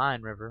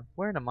 Mine river.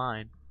 We're in a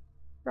mine.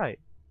 Right.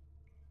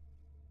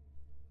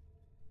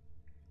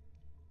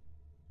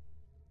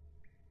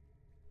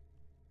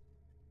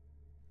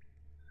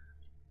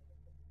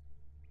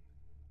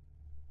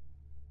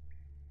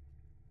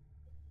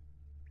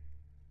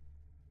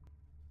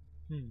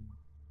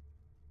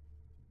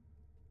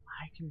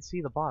 I can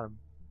see the bottom.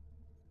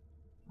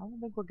 I don't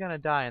think we're gonna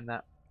die in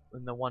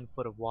the 1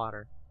 foot of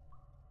water.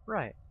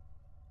 Right.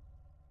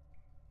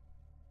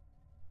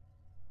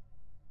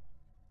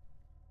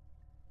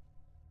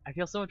 I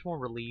feel so much more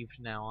relieved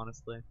now,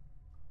 honestly.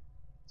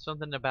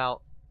 Something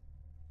about,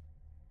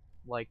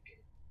 like,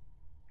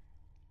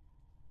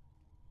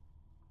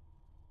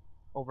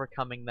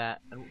 overcoming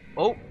that. And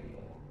oh!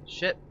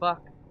 Shit,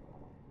 fuck.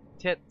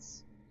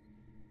 Tits.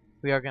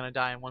 We are gonna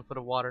die in 1 foot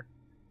of water.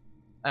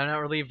 I'm not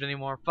relieved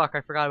anymore. Fuck,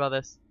 I forgot about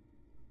this.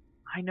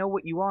 I know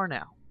what you are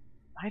now.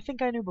 I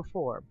think I knew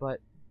before, but,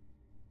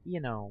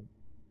 you know,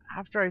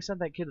 after I sent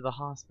that kid to the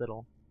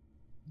hospital,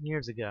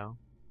 years ago,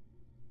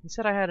 he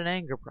said I had an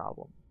anger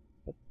problem.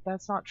 But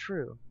that's not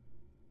true.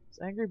 I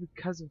was angry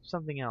because of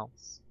something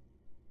else.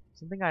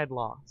 Something I had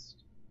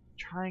lost.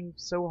 Trying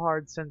so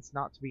hard since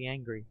not to be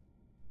angry.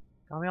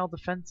 Got me all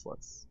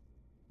defenseless.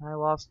 I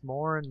lost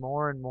more and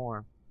more and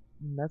more.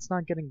 And that's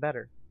not getting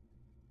better.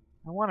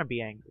 I want to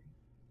be angry.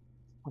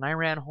 When I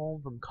ran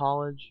home from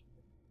college,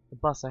 the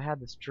bus, I had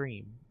this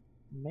dream.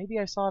 Maybe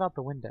I saw it out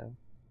the window.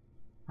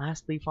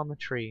 Last leaf on the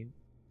tree,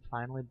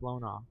 finally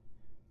blown off.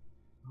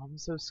 I'm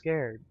so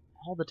scared,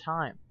 all the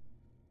time.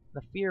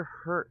 The fear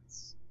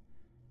hurts.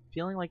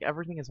 Feeling like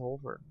everything is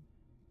over.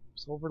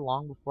 It's over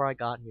long before I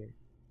got here.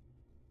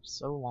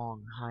 So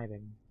long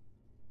hiding.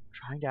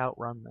 Trying to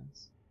outrun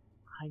this.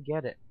 I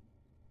get it.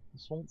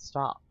 This won't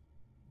stop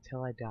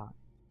until I die.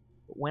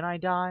 But when I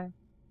die,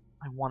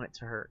 I want it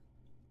to hurt.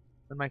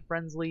 When my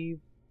friends leave,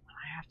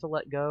 I have to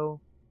let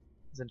go.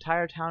 This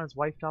entire town is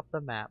wiped off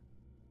the map.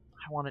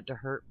 I want it to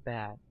hurt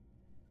bad.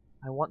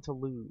 I want to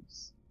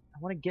lose. I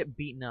want to get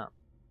beaten up.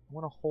 I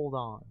want to hold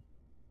on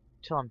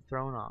until I'm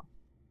thrown off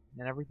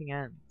and everything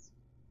ends.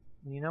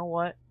 And you know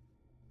what?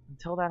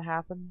 Until that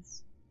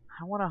happens,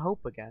 I want to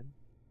hope again.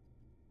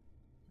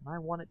 And I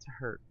want it to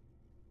hurt.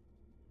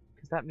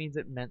 Because that means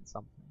it meant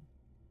something.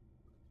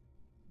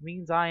 It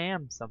means I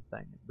am something,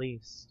 at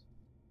least.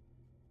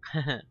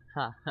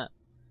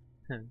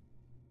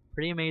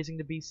 Pretty amazing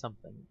to be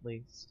something, at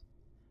least.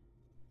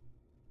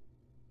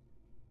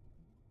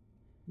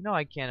 You know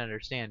I can't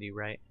understand you,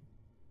 right?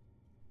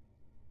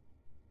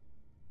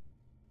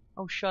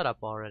 Oh, shut up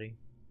already.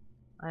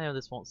 I know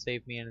this won't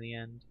save me in the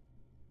end.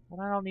 But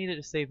I don't need it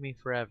to save me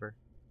forever.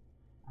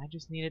 I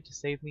just need it to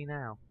save me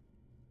now.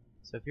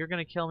 So if you're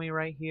gonna kill me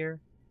right here,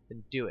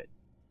 then do it.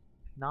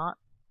 If not...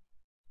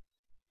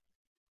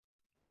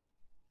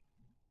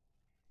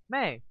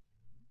 May!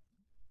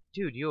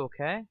 Dude, you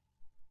okay?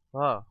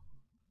 Whoa.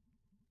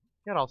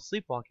 Got all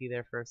sleepwalky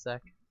there for a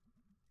sec.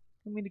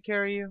 Want me to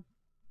carry you?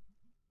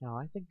 No,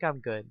 I think I'm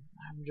good.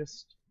 I'm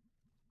just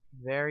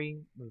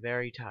very,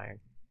 very tired.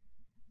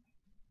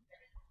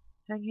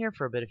 Hang here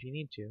for a bit if you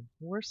need to.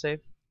 We're safe.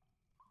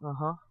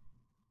 Uh-huh.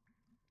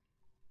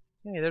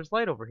 Hey, there's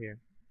light over here.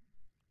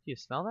 Do you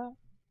smell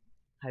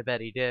that? I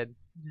bet he did.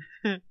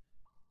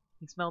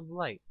 He smelled the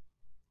light.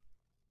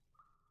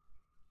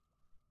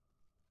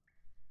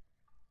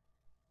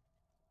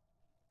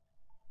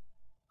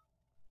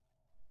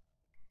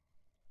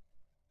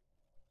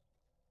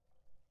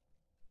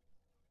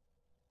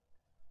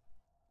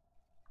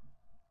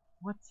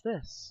 What's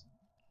this?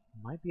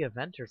 Might be a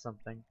vent or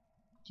something.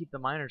 Keep the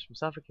miners from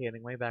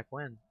suffocating way back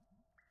when.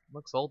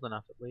 Looks old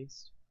enough at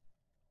least.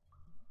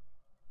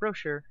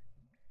 Brochure.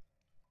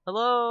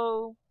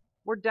 Hello?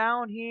 We're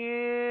down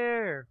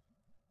here!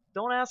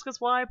 Don't ask us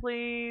why,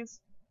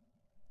 please!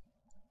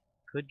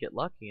 Could get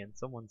lucky and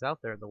someone's out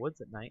there in the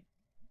woods at night.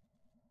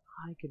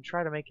 I can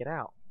try to make it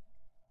out.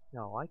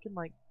 No, I can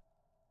like...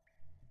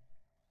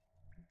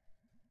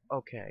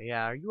 Okay,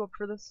 yeah, are you up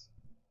for this?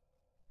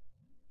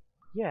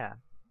 Yeah.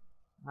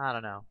 I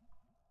don't know.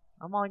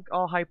 I'm like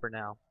all hyper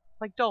now.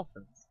 Like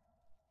dolphins.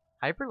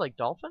 Hyper like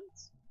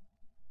dolphins?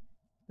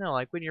 No,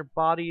 like when your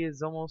body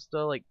is almost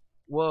like,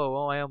 whoa,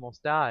 oh, I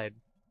almost died.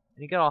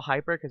 And you get all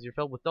hyper because you're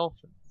filled with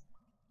dolphins.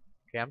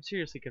 Okay, I'm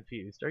seriously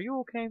confused. Are you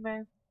okay,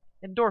 man?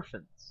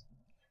 Endorphins.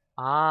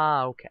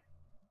 Ah, okay.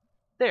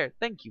 There,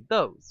 thank you,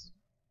 those.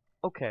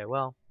 Okay,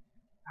 well,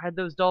 I had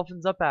those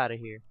dolphins up out of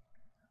here.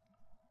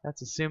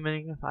 That's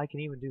assuming if I can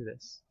even do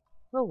this.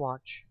 We'll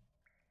watch.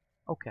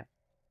 Okay.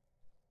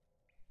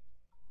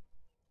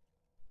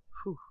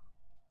 Whew.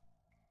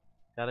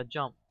 Gotta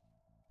jump.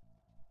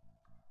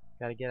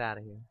 Gotta get out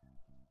of here.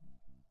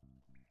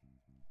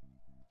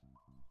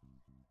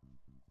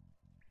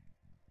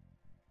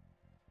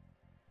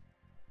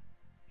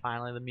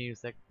 Finally, the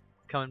music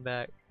coming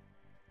back.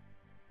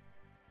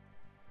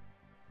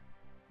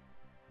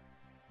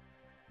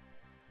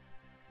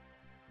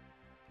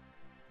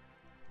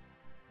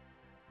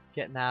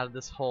 Getting out of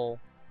this hole.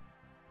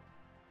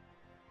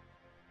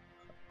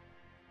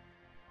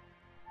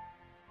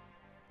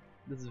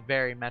 This is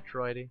very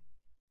Metroidy.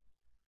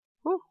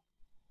 Whew.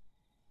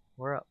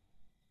 We're up.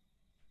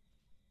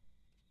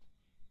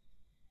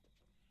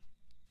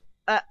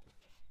 Ah!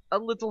 A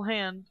little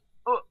hand.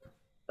 Oh!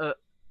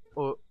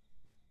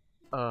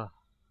 Oh!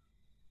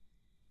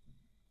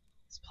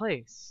 This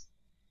place.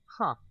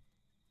 Huh.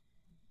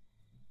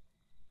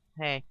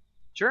 Hey.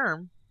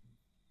 Germ?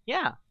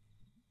 Yeah.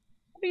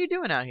 What are you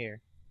doing out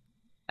here?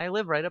 I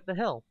live right up the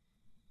hill.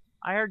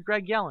 I heard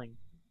Greg yelling.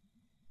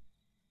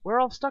 We're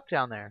all stuck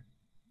down there.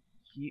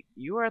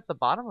 You are at the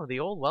bottom of the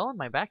old well in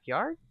my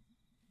backyard?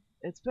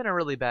 It's been a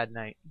really bad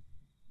night.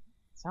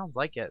 Sounds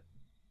like it.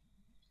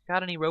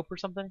 Got any rope or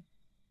something?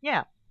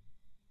 Yeah.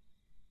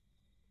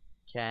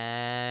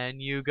 Can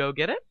you go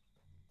get it?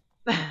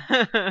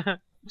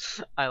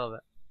 I love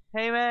it.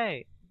 Hey,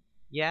 May.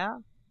 Yeah?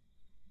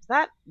 Is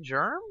that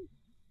Germ?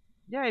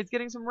 Yeah, he's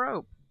getting some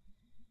rope.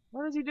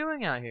 What is he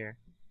doing out here?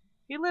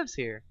 He lives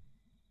here.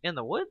 In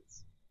the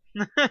woods?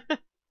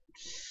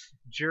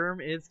 Germ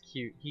is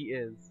cute. He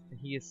is.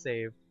 He is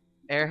saved.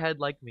 Airhead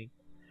like me.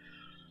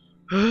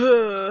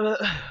 My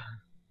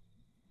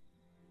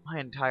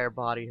entire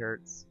body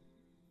hurts.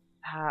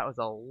 That was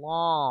a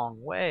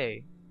long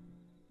way.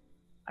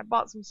 I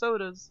bought some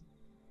sodas.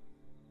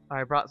 Oh,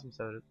 I brought some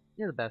sodas.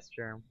 You're the best,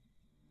 Germ.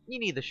 You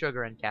need the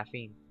sugar and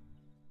caffeine.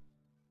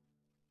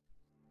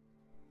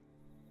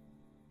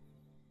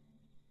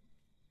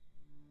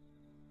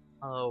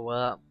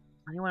 Oh,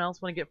 anyone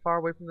else want to get far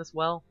away from this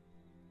well?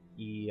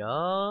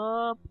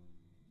 Yup.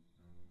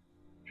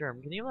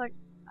 Germ, can you like,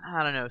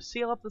 I don't know,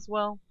 seal up this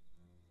well?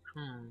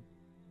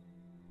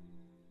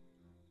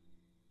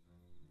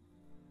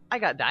 I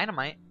got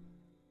dynamite.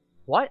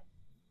 What?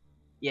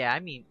 Yeah, I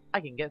mean,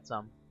 I can get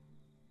some.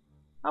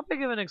 How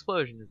big of an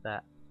explosion is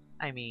that?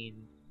 I mean,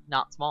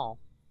 not small.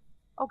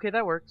 Okay,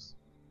 that works.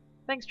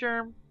 Thanks,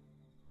 Germ.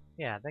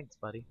 Yeah, thanks,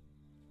 buddy.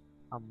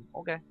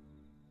 Okay.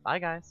 Bye,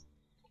 guys.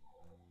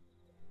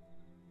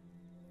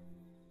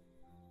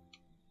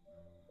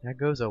 There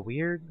goes a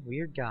weird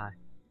guy.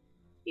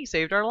 He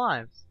saved our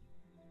lives.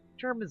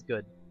 Germ is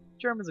good.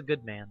 Germ is a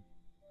good man.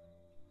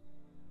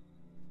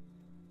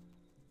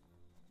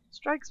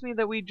 Strikes me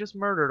that we just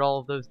murdered all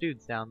of those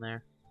dudes down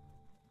there.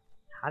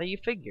 How do you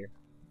figure?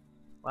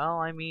 Well,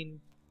 I mean,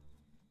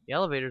 the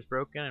elevator's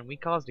broken and we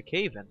caused a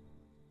cave-in.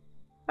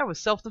 That was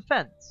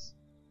self-defense.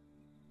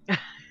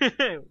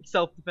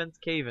 Self-defense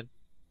cave-in.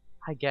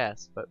 I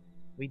guess, but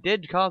we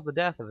did cause the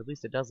death of at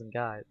least a dozen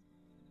guys.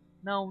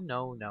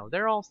 No.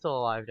 They're all still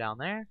alive down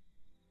there.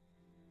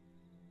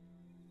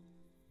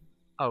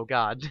 Oh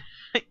god.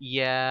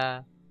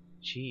 Yeah.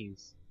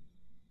 Jeez.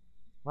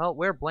 Well,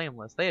 we're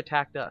blameless. They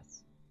attacked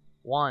us.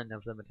 One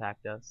of them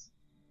attacked us.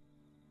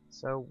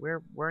 So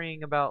we're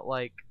worrying about,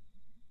 like,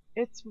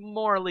 it's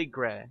morally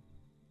gray.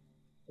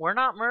 We're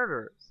not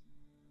murderers.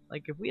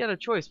 Like, if we had a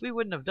choice, we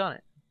wouldn't have done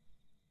it.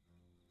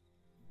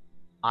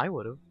 I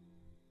would've.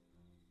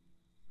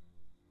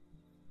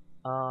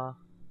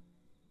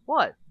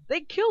 What?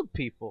 They killed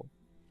people.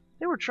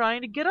 They were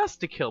trying to get us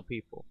to kill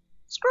people.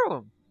 Screw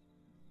them.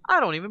 I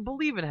don't even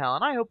believe in hell,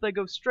 and I hope they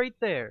go straight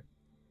there.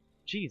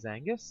 Jeez,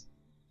 Angus.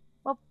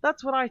 Well,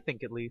 that's what I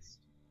think, at least.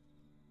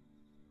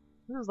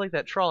 This is like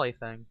that trolley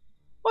thing.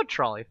 What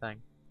trolley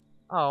thing?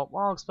 Oh,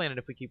 well, I'll explain it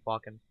if we keep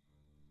walking.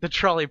 The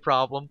trolley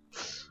problem.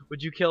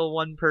 Would you kill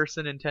one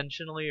person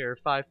intentionally or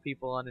 5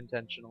 people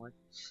unintentionally?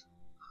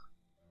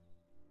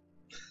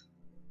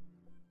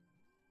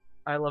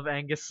 I love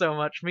Angus so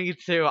much. Me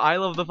too. I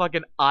love the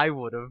fucking I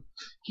would've.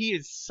 He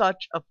is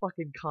such a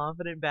fucking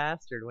confident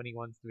bastard when he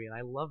wants to be, and I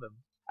love him.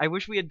 I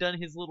wish we had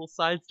done his little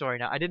side story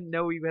now. I didn't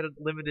know we had it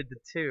limited to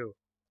 2.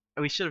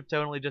 We should have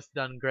totally just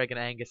done Greg and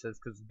Angus's,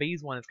 because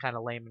V's one is kind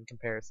of lame in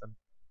comparison.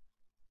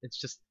 It's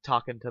just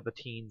talking to the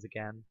teens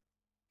again.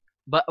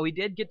 But we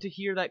did get to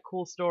hear that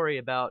cool story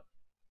about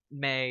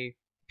May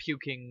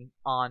puking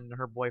on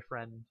her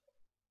boyfriend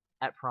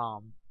at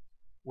prom,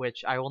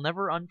 which I will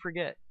never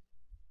unforget.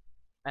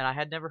 And I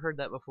had never heard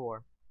that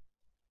before.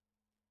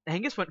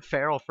 Angus went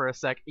feral for a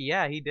sec.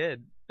 Yeah, he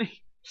did.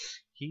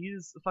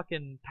 He's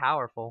fucking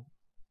powerful.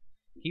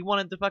 He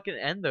wanted to fucking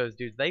end those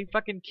dudes. They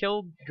fucking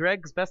killed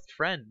Greg's best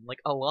friend. Like,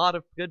 a lot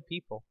of good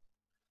people.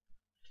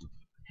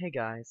 Hey,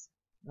 guys.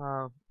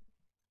 Are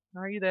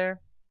you there?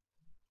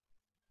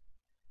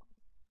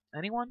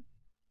 Anyone?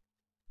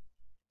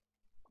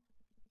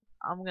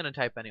 I'm gonna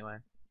type anyway.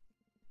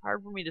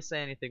 Hard for me to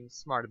say anything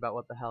smart about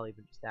what the hell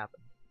even just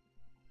happened.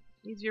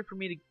 Easier for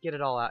me to get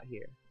it all out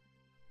here.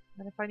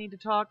 And if I need to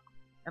talk,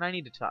 and I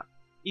need to talk.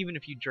 Even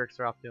if you jerks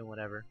are off doing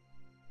whatever.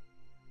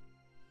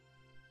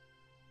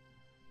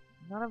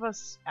 None of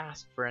us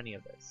asked for any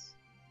of this.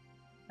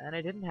 And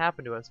it didn't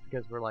happen to us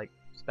because we're, like,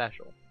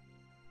 special.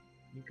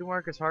 You can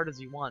work as hard as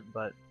you want,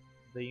 but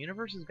the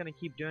universe is gonna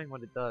keep doing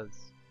what it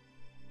does.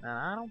 And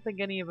I don't think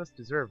any of us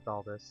deserved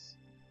all this.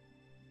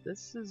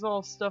 This is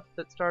all stuff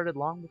that started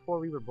long before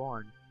we were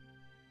born.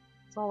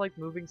 It's all like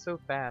moving so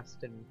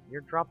fast, and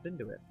you're dropped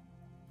into it.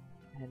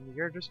 And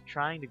you're just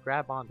trying to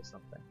grab onto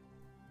something.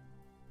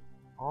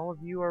 All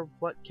of you are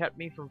what kept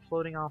me from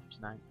floating off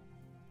tonight.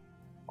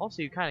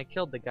 Also, you kinda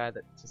killed the guy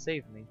to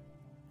save me.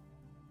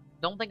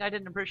 Don't think I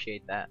didn't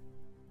appreciate that.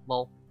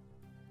 Lol.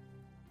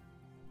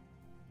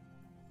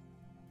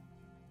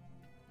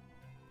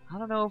 I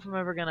don't know if I'm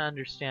ever gonna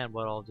understand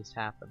what all just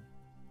happened.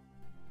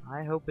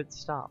 I hope it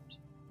stopped.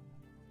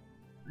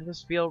 I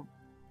just feel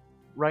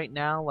right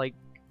now like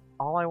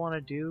all I want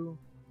to do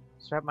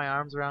is wrap my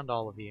arms around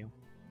all of you.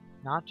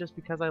 Not just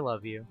because I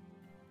love you.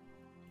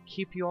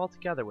 Keep you all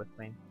together with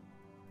me.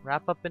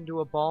 Wrap up into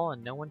a ball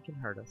and no one can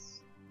hurt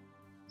us.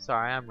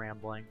 Sorry, I'm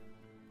rambling.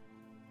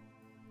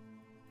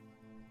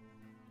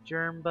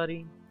 Germ,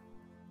 buddy.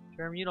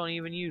 Germ, you don't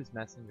even use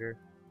Messenger.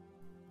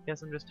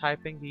 Guess I'm just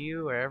typing to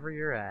you wherever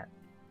you're at.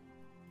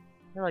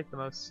 You're like the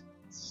most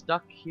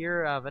stuck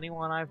here of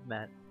anyone I've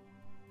met.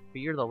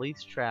 But you're the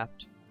least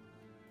trapped.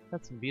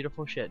 That's some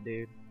beautiful shit,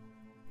 dude.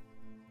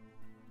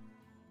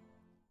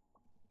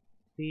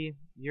 See,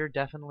 you're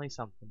definitely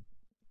something.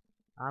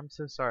 I'm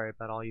so sorry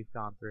about all you've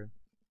gone through.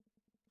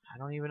 I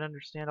don't even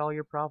understand all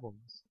your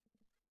problems.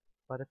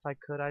 But if I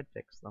could, I'd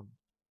fix them.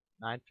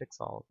 I'd fix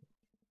all of them.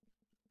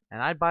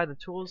 And I'd buy the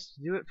tools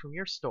to do it from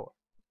your store.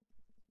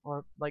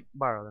 Or, like,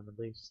 borrow them at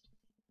least.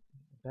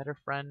 A better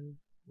friend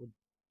would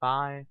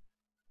buy,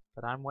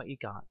 but I'm what you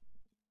got.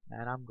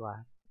 And I'm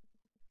glad.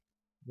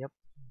 Yep,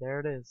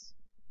 there it is.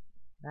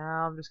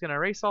 Now I'm just gonna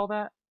erase all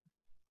that.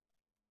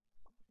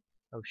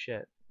 Oh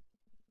shit.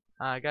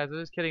 Guys, I'm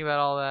just kidding about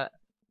all that.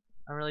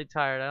 I'm really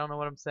tired. I don't know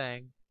what I'm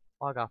saying.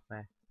 Log off,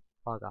 man.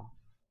 Log off.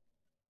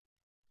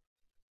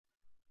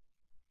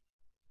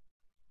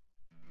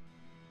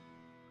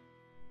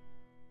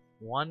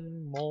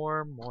 One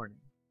more morning.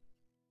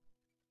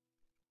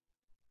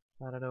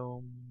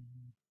 Da-da-dum.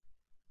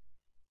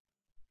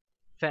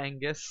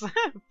 Fangus.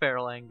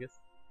 Feral Angus.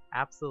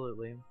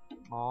 Absolutely.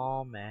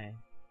 Oh, man.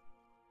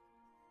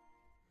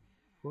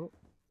 Whoop.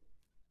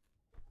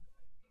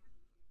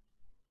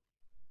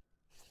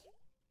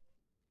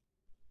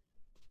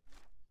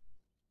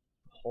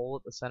 Hole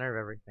at the center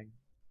of everything.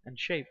 And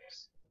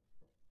shapes.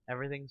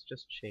 Everything's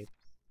just shapes.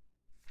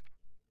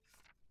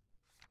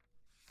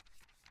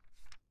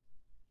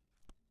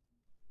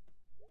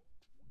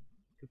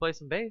 Could play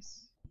some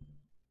bass.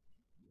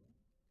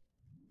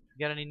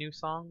 You got any new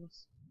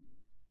songs?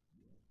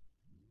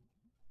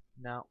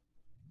 No.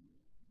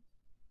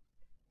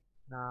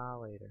 Nah,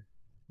 later.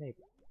 Maybe.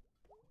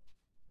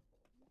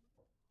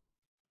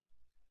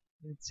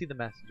 Let's see the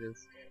messages.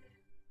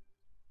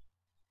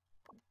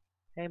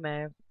 Hey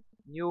Maeve,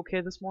 you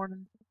okay this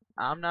morning?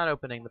 I'm not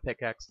opening the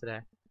pickaxe today.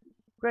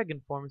 Greg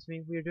informs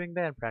me we are doing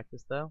band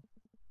practice though.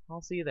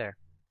 I'll see you there.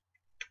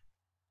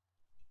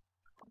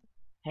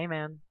 Hey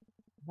man,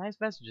 nice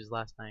messages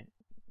last night.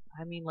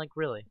 I mean like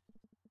really.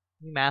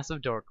 You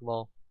massive dork,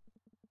 lol.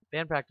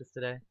 Band practice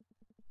today.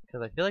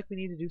 Cause I feel like we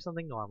need to do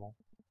something normal.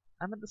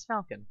 I'm at the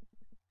Falcon.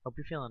 Hope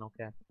you're feeling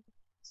okay.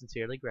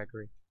 Sincerely,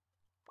 Gregory.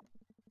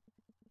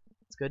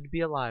 It's good to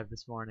be alive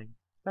this morning.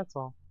 That's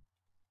all.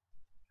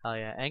 Hell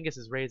yeah, Angus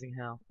is raising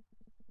hell.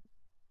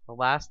 The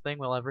last thing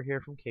we'll ever hear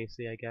from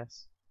Casey, I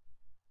guess.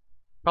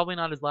 Probably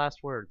not his last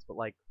words, but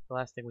like the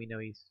last thing we know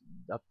he's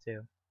up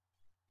to.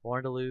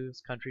 Born to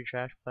lose, country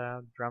trash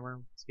cloud,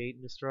 drummer, skate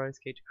and destroy,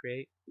 skate to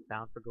create,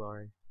 bound for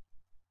glory.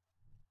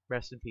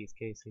 Rest in peace,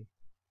 Casey.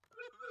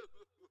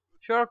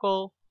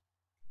 Sharkle!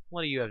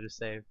 What do you have to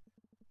say?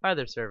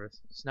 Weather service.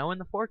 Snow in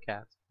the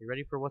forecast. You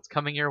ready for what's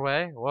coming your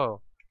way?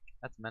 Whoa.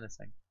 That's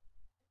menacing.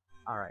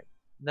 Alright.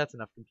 That's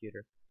enough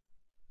computer.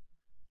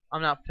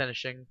 I'm not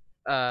finishing.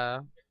 uh,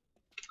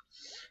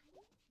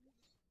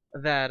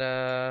 that,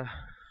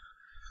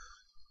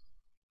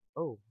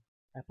 oh,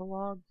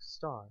 epilogue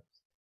stars.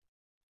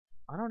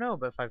 I don't know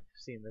if I've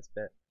seen this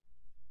bit,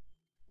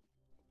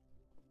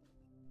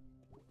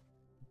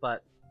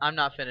 but I'm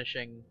not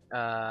finishing,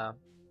 our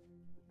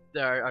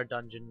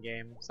dungeon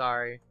game.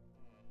 Sorry.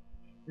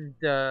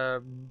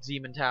 The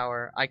Demon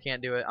Tower. I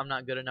can't do it. I'm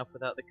not good enough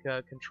without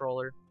the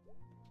controller.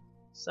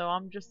 So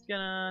I'm just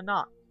gonna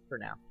not for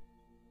now.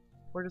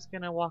 We're just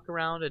gonna walk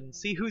around and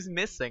see who's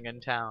missing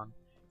in town.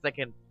 So I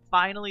can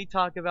finally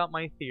talk about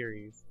my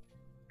theories.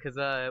 Because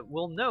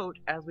we'll note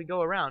as we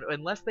go around,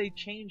 unless they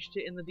changed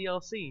it in the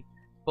DLC,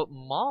 but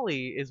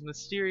Molly is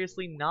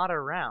mysteriously not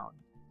around.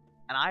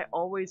 And I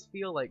always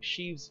feel like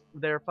she's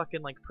their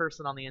fucking like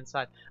person on the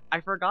inside.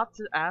 I forgot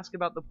to ask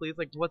about the police,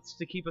 like what's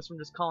to keep us from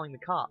just calling the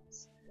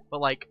cops. But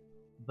like,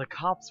 the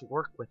cops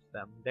work with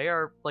them. They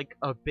are like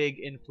a big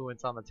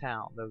influence on the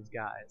town, those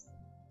guys.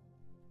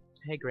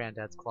 Hey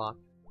Granddad's clock.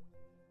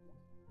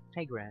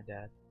 Hey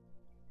Granddad.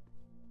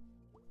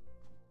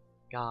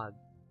 God.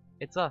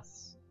 It's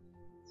us.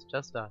 It's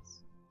just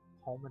us.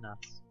 Home and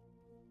us.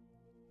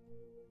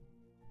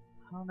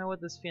 I don't know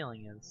what this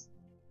feeling is,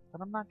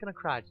 but I'm not gonna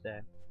cry today.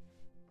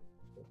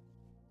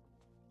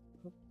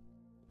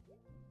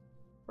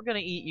 We're gonna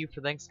eat you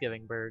for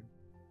Thanksgiving, bird.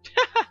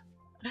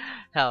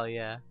 Hell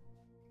yeah.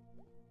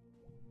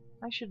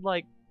 I should,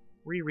 like,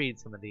 reread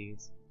some of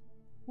these.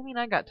 I mean,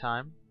 I got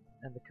time.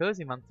 And the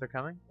cozy months are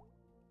coming.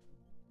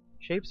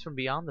 Shapes from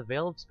beyond the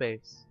veil of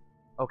space.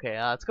 Okay,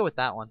 let's go with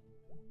that one.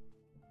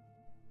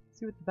 Let's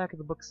see what the back of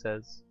the book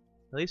says.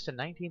 Released in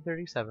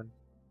 1937.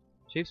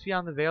 Shapes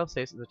Beyond the Veil of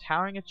Space is a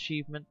towering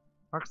achievement,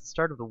 marks the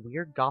start of the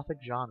weird gothic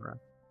genre.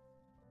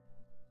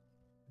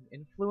 An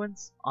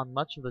influence on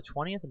much of the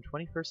 20th and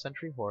 21st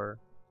century horror,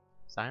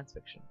 science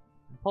fiction,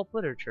 and pulp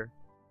literature.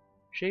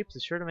 Shapes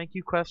is sure to make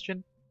you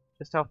question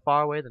just how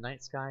far away the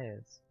night sky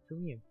is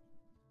from you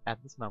at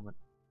this moment.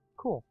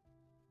 Cool.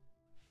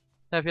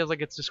 That feels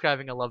like it's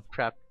describing a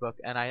Lovecraft book,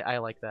 and I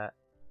like that.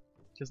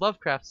 Because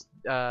Lovecraft's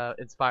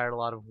inspired a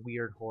lot of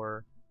weird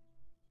horror.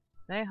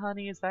 Hey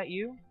honey, is that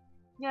you?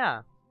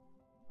 Yeah.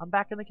 I'm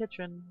back in the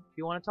kitchen, if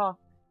you want to talk.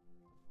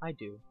 I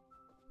do.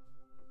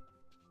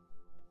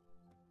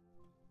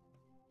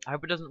 I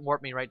hope it doesn't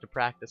warp me right to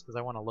practice, because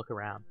I want to look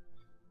around.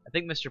 I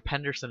think Mr.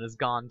 Penderson is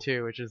gone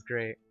too, which is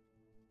great.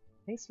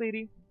 Hey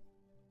sweetie.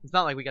 It's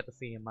not like we got to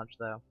see him much,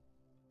 though.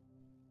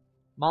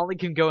 Molly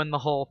can go in the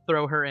hole,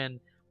 throw her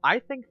in. I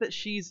think that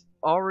she's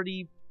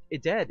already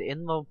dead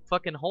in the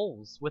fucking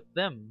holes with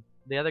them,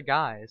 the other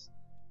guys.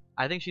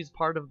 I think she's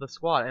part of the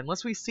squad.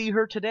 Unless we see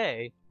her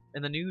today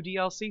in the new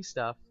DLC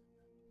stuff,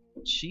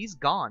 she's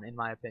gone, in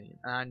my opinion.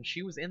 And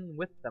she was in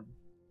with them.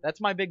 That's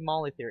my big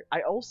Molly theory.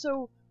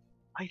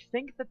 I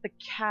think that the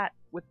cat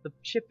with the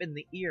chip in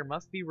the ear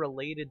must be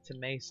related to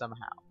May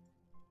somehow.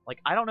 Like,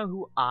 I don't know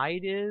who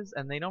Ide is,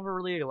 and they never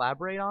really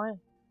elaborate on it,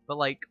 but,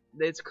 like,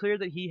 it's clear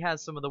that he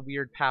has some of the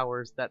weird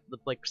powers that the,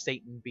 like,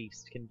 Satan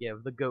beast can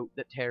give, the goat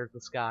that tears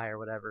the sky or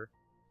whatever.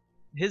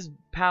 His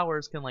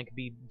powers can, like,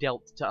 be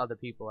dealt to other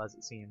people, as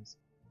it seems.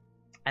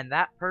 And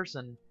that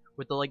person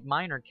with the, like,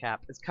 miner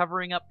cap is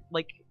covering up,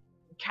 like,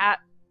 cat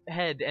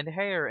head and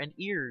hair and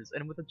ears,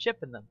 and with a chip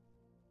in them.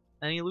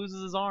 And he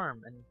loses his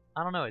arm, and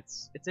I don't know,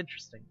 it's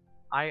interesting.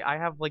 I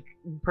have, like,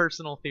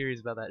 personal theories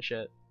about that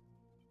shit.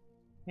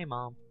 Hey,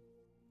 Mom.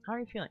 How are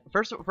you feeling?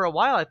 First, for a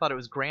while I thought it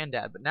was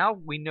Granddad, but now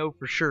we know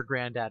for sure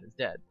Granddad is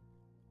dead.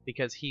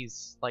 Because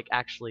he's, like,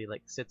 actually,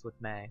 like, sits with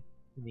May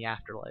in the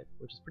afterlife,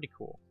 which is pretty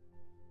cool.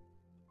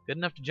 Good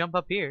enough to jump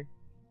up here.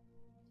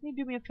 Can you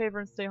do me a favor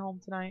and stay home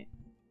tonight?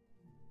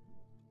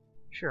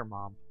 Sure,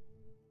 Mom.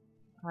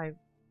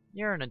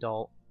 You're an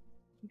adult.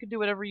 You can do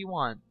whatever you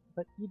want,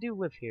 but you do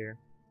live here.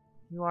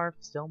 You are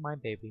still my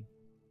baby.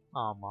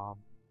 Aw, Mom.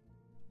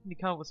 You need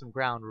to come up with some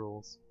ground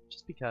rules,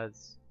 just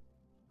because.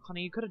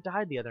 Honey, you could have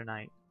died the other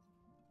night.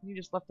 You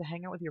just left to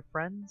hang out with your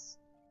friends?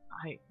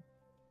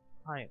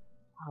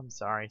 I'm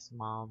sorry,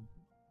 Mom.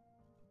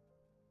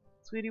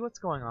 Sweetie, what's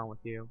going on with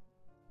you?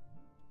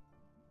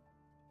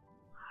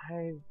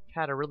 I've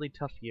had a really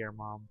tough year,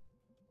 Mom.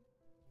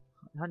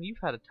 Honey, you've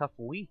had a tough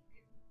week.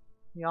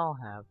 We all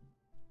have.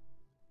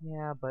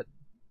 Yeah, but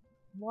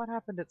what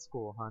happened at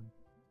school, hon?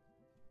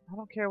 I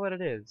don't care what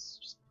it is.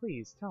 Just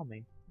please, tell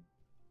me.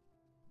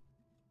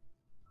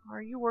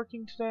 Are you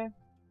working today?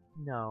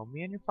 No,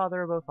 me and your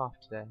father are both off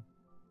today.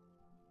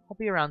 I'll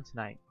be around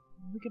tonight.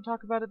 We can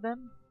talk about it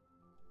then?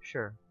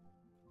 Sure.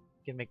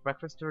 We can make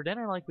breakfast for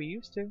dinner like we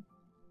used to.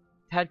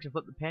 Dad can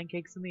flip the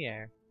pancakes in the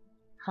air.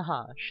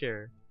 Haha,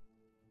 sure.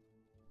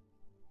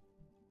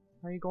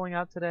 Are you going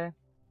out today?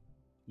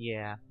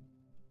 Yeah.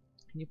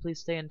 Can you please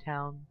stay in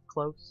town,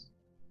 close?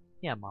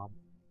 Yeah, Mom.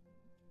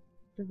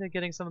 I think they're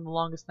getting some of the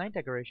longest night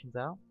decorations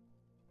out.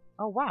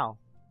 Oh, wow.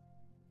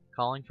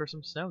 Calling for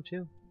some snow,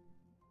 too.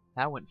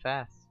 That went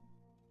fast.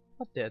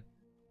 What did?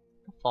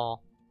 The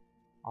fall.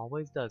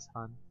 Always does,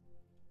 hun.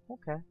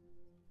 Okay.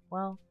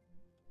 Well,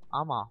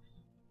 I'm off.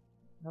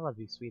 I love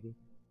you, sweetie.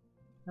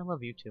 I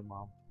love you too,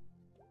 Mom.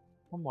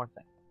 One more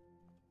thing.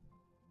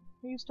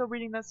 Are you still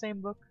reading that same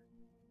book?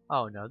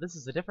 Oh no, this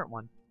is a different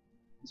one.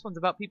 This one's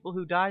about people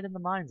who died in the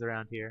mines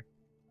around here.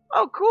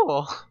 Oh,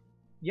 cool!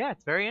 Yeah,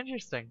 it's very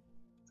interesting.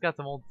 It's got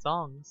some old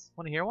songs.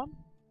 Want to hear one?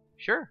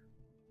 Sure.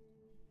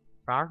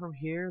 Far from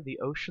here, the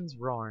ocean's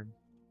roaring.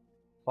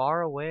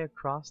 Far away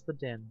across the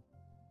din,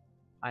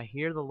 I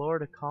hear the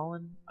Lord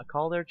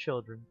a-call their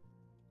children,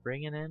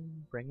 bringin'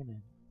 in, bringin'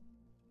 in.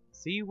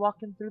 See you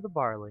walking through the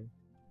barley,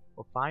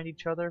 we'll find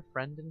each other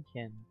friend and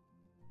kin.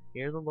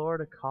 Hear the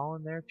Lord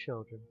a-callin' their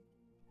children,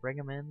 bring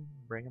 'em in,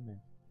 bring 'em in.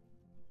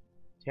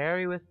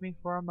 Tarry with me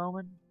for a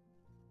moment,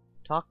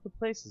 talk the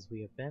places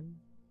we have been.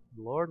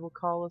 The Lord will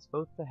call us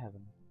both to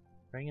heaven,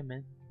 bring 'em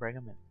in, bring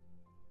 'em in.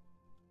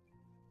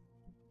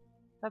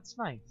 That's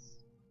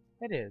nice.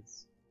 It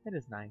is. It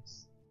is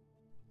nice.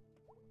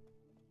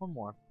 One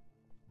more.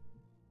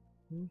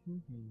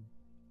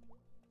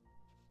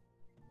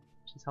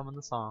 She's humming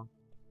the song.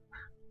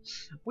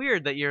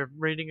 Weird that you're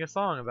reading a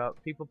song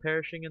about people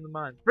perishing in the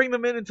mines. Bring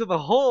them in into the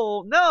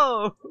hole!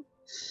 No!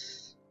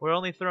 We're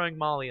only throwing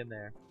Molly in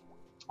there.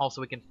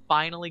 Also, we can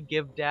finally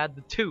give Dad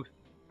the tooth.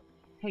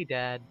 Hey,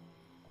 Dad.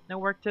 No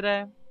work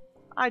today?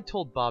 I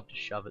told Bob to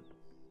shove it.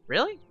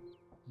 Really?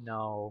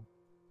 No.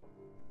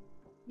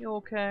 You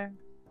okay?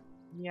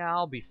 Yeah,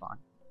 I'll be fine.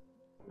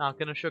 Not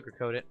gonna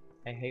sugarcoat it.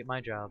 I hate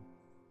my job.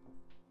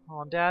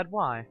 Oh, Dad,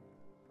 why?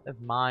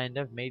 I've mined,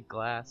 I've made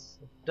glass,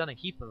 I've done a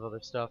heap of other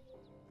stuff.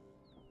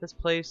 This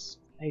place,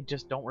 they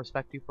just don't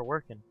respect you for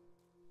working.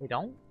 They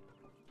don't?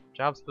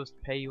 Job's supposed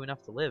to pay you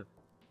enough to live.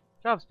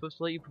 Job's supposed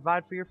to let you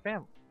provide for your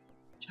family.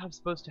 Job's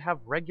supposed to have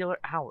regular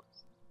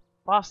hours.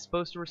 Boss is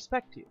supposed to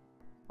respect you.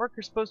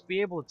 Worker's supposed to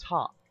be able to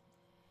talk.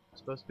 You're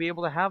supposed to be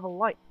able to have a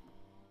life.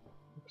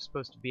 You're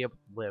supposed to be able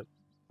to live.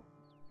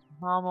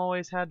 Mom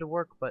always had to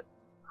work, but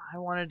I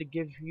wanted to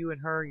give you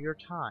and her your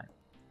time.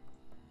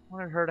 I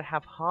wanted her to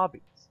have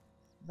hobbies.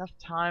 Enough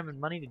time and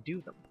money to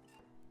do them.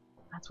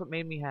 That's what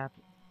made me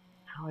happy.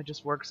 Now I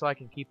just work so I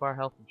can keep our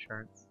health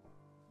insurance.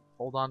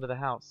 Hold on to the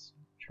house.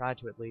 Try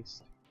to, at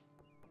least.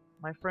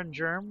 My friend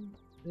Germ,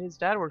 his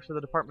dad works for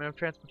the Department of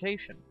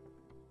Transportation.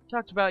 He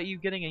talked about you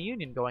getting a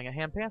union going at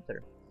Ham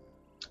Panther.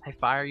 I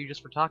fire you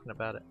just for talking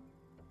about it.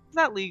 Is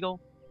that legal?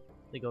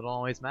 Legal don't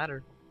always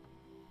matter.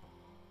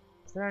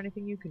 Is there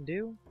anything you can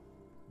do?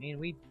 I mean,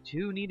 we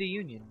do need a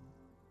union.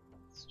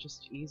 It's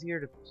just easier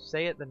to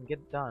say it than get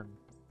it done.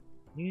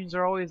 Unions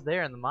are always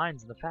there in the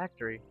mines and the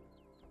factory.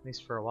 At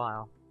least for a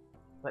while.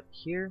 But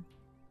here,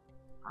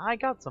 I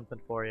got something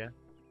for you.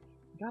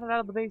 I got it out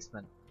of the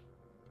basement.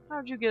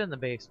 How'd you get in the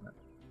basement?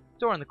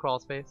 Door in the crawl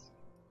space.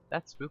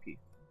 That's spooky.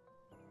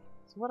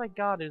 So what I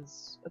got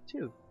is a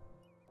tooth.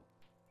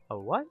 A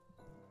what?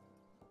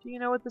 Do you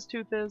know what this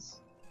tooth is?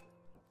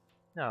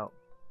 No.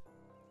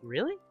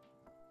 Really?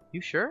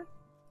 You sure?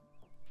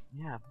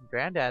 Yeah,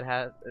 Granddad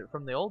had it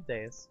from the old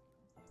days.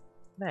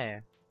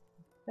 May.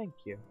 Thank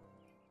you.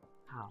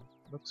 Wow,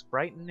 looks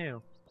bright and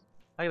new.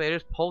 Like they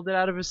just pulled it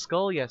out of his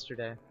skull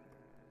yesterday.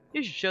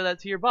 You should show that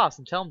to your boss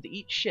and tell him to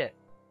eat shit.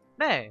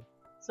 May.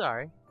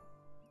 Sorry.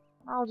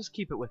 I'll just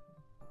keep it with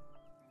me.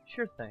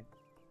 Sure thing.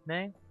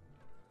 May?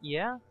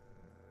 Yeah?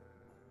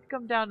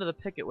 Come down to the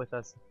picket with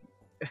us.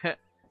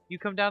 You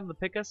come down to the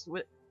picket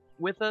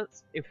with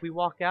us if we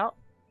walk out?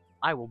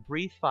 I will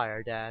breathe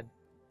fire, Dad.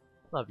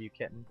 Love you,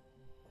 kitten.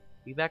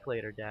 Be back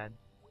later, Dad.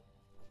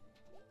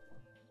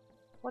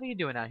 What are you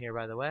doing out here,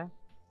 by the way?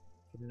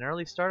 Get an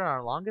early start on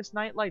our longest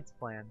night lights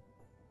plan.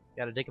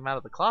 Gotta dig them out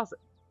of the closet.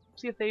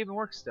 See if they even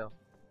work still.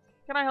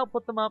 Can I help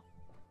put them up?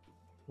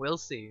 We'll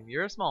see.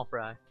 You're a small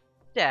fry.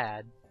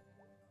 Dad.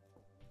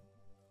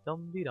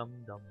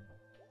 Dum-de-dum-dum.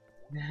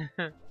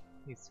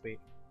 He's sweet.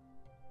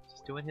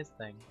 Just doing his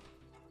thing.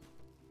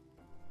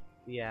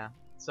 Yeah.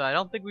 So I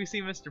don't think we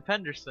see Mr.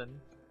 Penderson.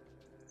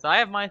 So I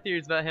have my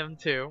theories about him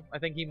too. I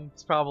think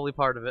he's probably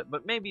part of it,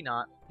 but maybe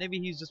not. Maybe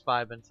he's just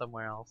vibing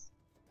somewhere else.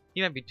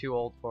 He might be too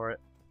old for it.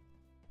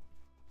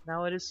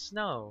 Now it is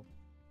snow.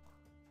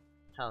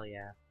 Hell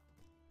yeah.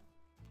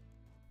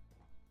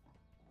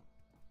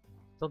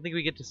 Don't think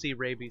we get to see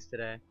rabies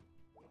today.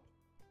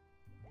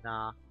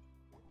 Nah.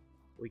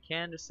 We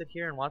can just sit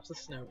here and watch the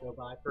snow go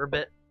by for a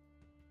bit.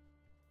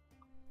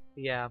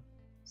 Yeah.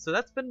 So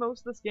that's been most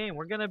of this game.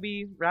 We're gonna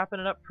be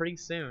wrapping it up pretty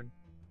soon.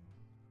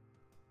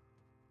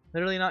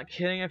 Literally not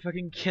kidding. I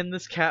fucking kin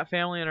this cat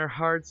family and are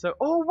hard so.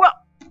 Oh, what?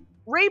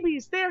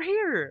 Rabies! They're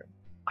here!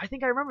 I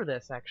think I remember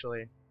this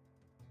actually.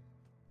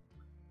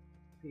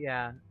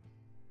 Yeah.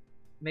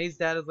 May's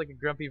dad is like a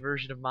grumpy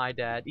version of my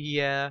dad.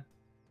 Yeah.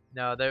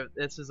 No,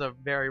 this is a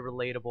very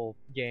relatable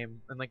game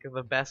in like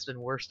the best and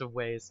worst of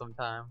ways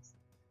sometimes.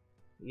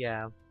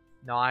 Yeah.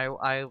 No,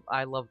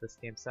 I love this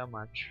game so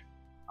much.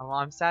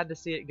 I'm sad to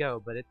see it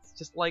go, but it's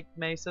just like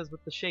May says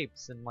with the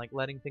shapes and like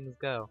letting things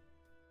go.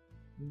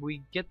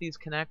 We get these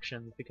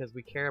connections because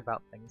we care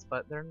about things,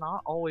 but they're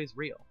not always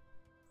real.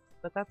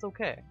 But that's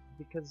okay,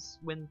 because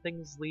when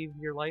things leave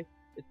your life,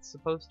 it's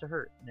supposed to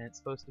hurt, and it's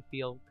supposed to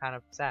feel kind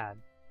of sad.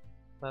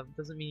 But it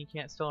doesn't mean you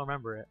can't still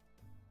remember it.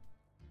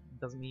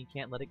 It doesn't mean you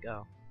can't let it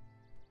go.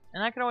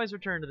 And I can always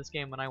return to this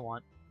game when I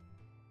want,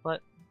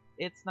 but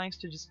it's nice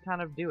to just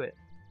kind of do it.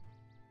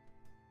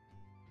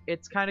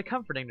 it's kind of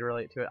comforting to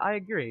relate to it. I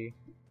agree.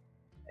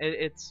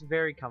 It's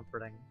very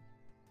comforting.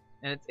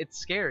 And it's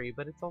scary,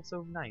 but it's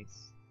also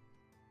nice.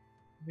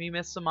 We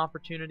miss some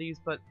opportunities,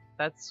 but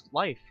that's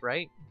life,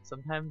 right?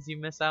 Sometimes you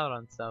miss out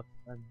on stuff,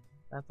 and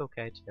that's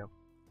okay too.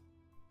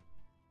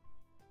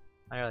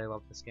 I really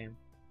love this game.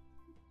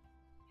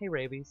 Hey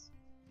Rabies.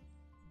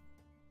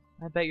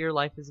 I bet your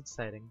life is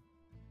exciting.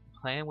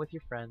 Playing with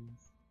your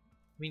friends.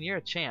 I mean, you're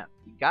a champ.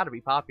 You gotta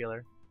be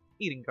popular.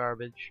 Eating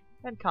garbage.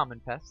 And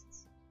common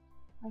pests.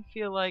 I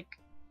feel like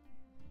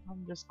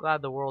I'm just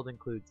glad the world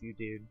includes you,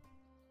 dude.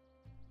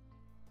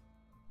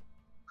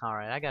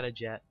 Alright, I got a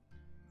jet.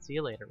 See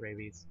you later,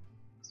 Rabies.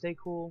 Stay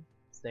cool,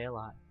 stay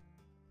alive.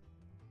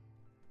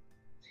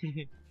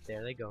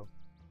 There they go.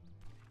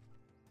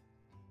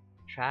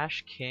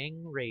 Trash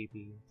King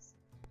Rabies.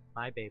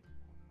 My baby.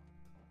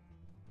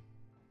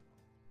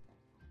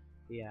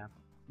 Yeah.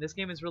 This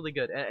game is really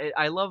good.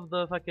 I love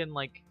the fucking,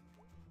 like,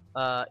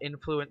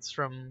 influence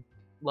from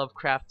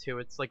Lovecraft too.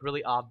 It's, like,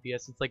 really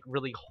obvious. It's, like,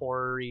 really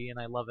horror-y, and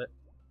I love it.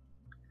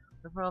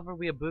 If ever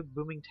we a big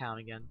booming town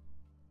again.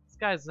 These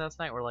guys last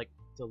night were, like,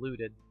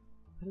 deluded.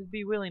 But it'd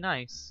be really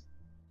nice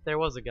if there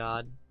was a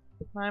god.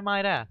 I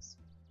might ask.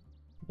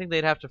 I think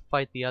they'd have to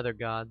fight the other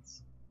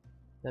gods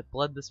that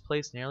bled this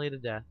place nearly to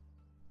death.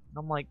 And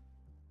I'm like,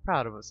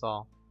 proud of us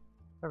all.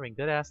 For having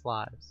good-ass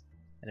lives.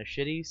 In a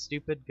shitty,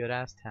 stupid,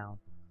 good-ass town.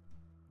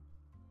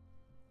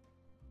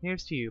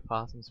 Here's to you,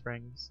 Possum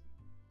Springs.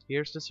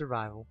 Here's to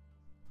survival.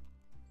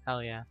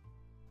 Hell yeah.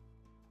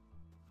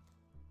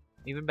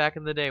 Even back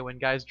in the day when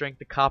guys drank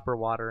the copper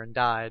water and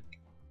died,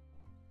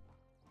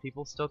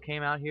 people still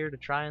came out here to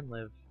try and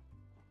live.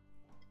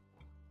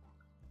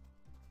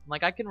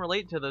 Like, I can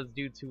relate to those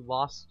dudes who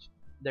lost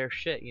their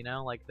shit, you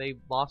know? Like, they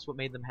lost what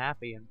made them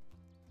happy and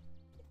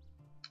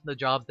the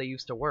jobs they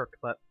used to work,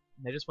 but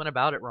they just went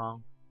about it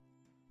wrong.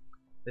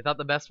 They thought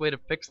the best way to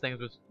fix things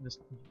was just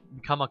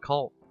become a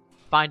cult.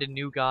 Find a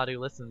new god who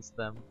listens to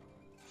them,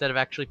 instead of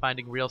actually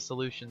finding real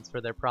solutions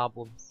for their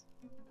problems.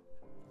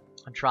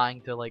 And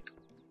trying to, like,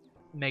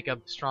 make a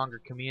stronger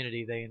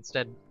community, they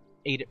instead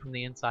ate it from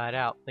the inside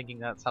out, thinking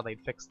that's how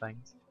they'd fix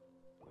things.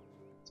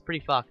 It's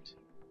pretty fucked.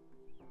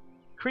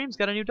 Cream's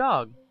got a new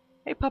dog.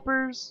 Hey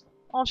puppers!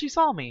 Oh, she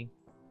saw me.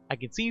 I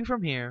can see you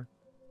from here.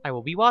 I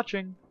will be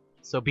watching.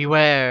 So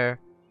beware.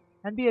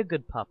 And be a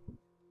good pup.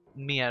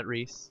 Me at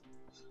Reese.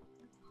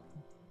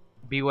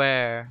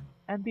 Beware.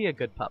 And be a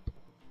good pup.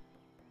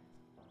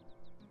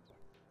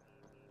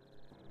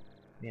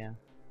 Yeah.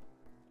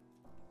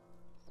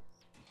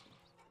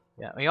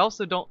 Yeah, we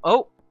also don't...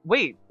 Oh!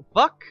 Wait!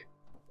 Fuck!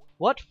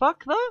 What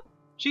fuck though?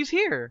 She's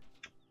here!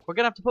 We're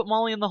gonna have to put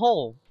Molly in the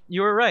hole.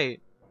 You were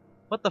right.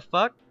 What the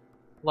fuck?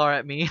 Laura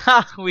at me.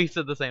 Ha! We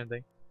said the same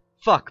thing.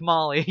 Fuck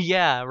Molly.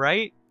 Yeah,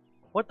 right?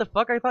 What the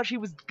fuck? I thought she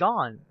was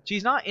gone.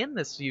 She's not in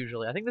this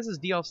usually. I think this is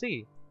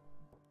DLC.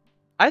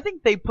 I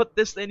think they put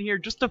this in here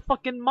just to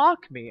fucking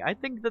mock me. I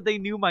think that they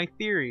knew my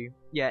theory.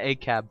 Yeah,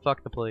 ACAB.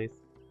 Fuck the place.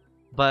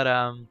 But,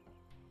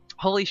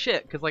 holy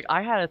shit. Because, like,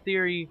 I had a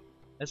theory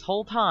this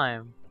whole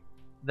time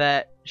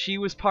that she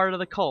was part of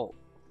the cult.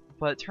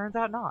 But it turns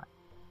out not.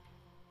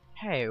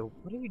 Hey,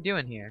 what are you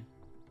doing here?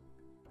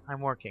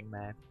 I'm working,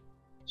 man.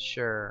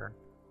 Sure.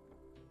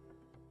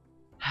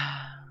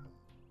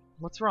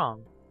 What's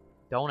wrong?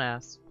 Don't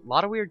ask. A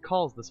lot of weird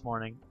calls this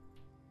morning.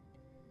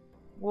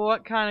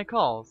 What kind of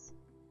calls?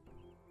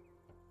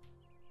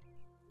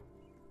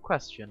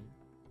 Question.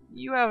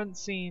 You haven't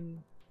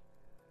seen...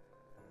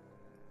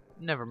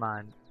 Never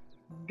mind.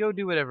 Go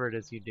do whatever it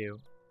is you do.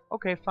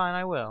 Okay, fine,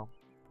 I will.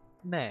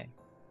 May.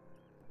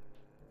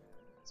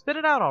 Spit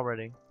it out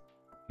already.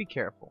 Be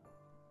careful.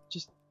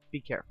 Just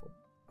be careful.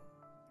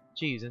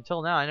 Jeez,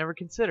 until now I never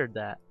considered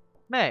that.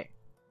 May.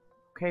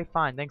 Okay,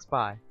 fine, thanks,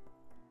 bye.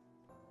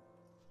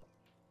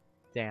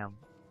 Damn.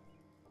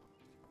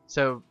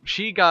 So,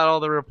 she got all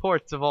the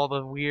reports of all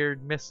the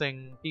weird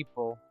missing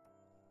people.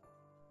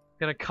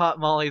 Gonna cut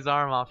Molly's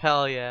arm off,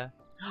 hell yeah.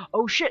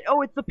 Oh shit,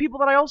 oh, it's the people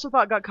that I also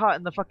thought got caught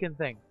in the fucking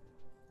thing.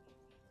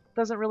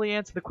 Doesn't really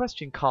answer the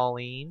question,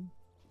 Colleen.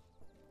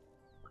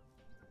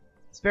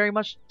 This very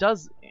much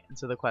does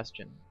answer the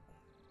question.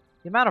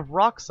 The amount of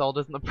rock salt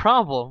isn't the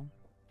problem.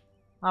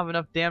 I don't have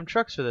enough damn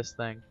trucks for this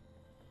thing.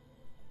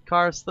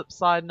 Cars slip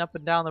sliding up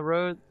and down the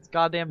road. It's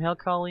goddamn hell,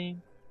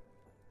 Colleen.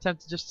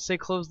 Tempted just to say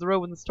close the road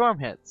when the storm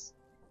hits.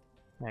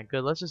 Yeah,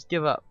 good, let's just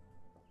give up.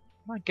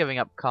 I'm not giving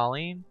up,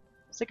 Colleen.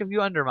 I'm sick of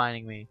you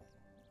undermining me.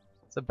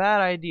 It's a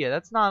bad idea.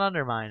 That's not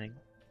undermining.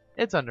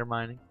 It's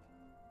undermining.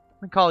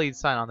 I'm gonna call you to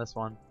sign on this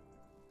one.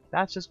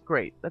 That's just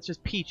great. That's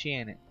just peachy,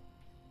 ain't it?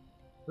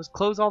 Let's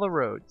close all the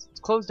roads. Let's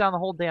close down the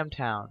whole damn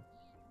town.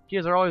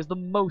 Gears are always the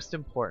most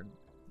important.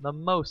 The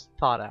most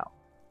thought out.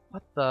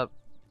 What the...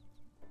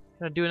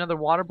 Gonna do another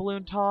water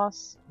balloon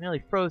toss?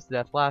 Nearly froze to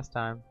death last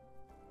time.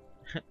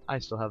 I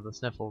still have the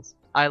sniffles.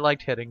 I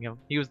liked hitting him.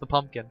 He was the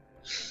pumpkin.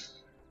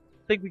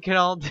 I think we can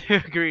all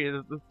agree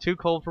that it's too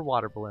cold for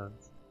water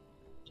balloons.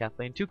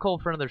 Kathleen, too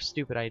cold for another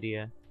stupid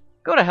idea.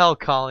 Go to hell,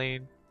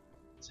 Colleen.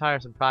 Let's hire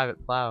some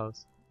private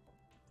plows.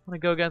 I'm gonna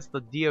go against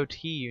the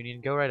DOT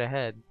union. Go right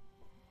ahead.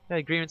 Got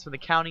agreements from the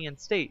county and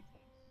state.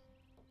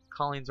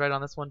 Colleen's right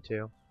on this one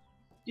too.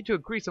 You two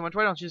agree so much,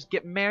 why don't you just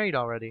get married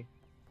already?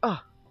 Ugh.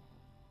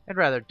 I'd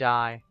rather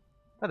die.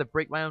 I'd rather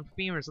break my own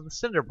femurs on the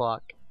cinder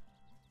block.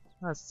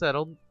 That's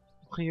settled.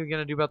 What are you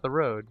gonna do about the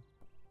road?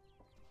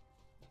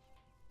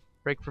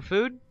 Break for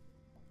food?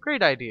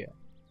 Great idea.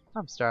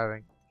 I'm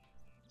starving.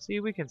 See,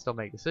 we can still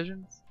make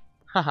decisions.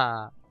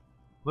 Haha.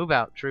 Move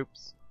out,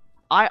 troops.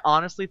 I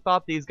honestly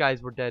thought these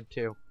guys were dead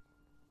too.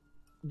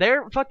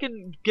 They're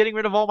fucking getting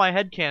rid of all my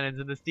headcanons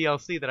in this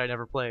DLC that I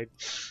never played.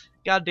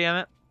 God damn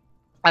it.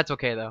 That's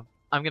okay though.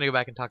 I'm gonna go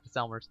back and talk to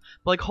Selmers.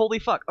 But like, holy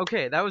fuck.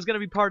 Okay, that was gonna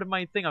be part of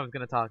my thing I was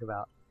gonna talk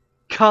about.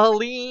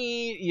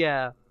 Colleen!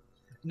 Yeah.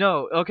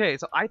 No, okay,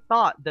 so I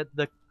thought that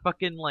the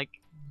fucking, like,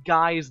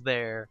 guys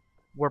there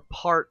were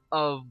part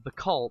of the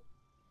cult.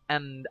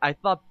 And I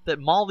thought that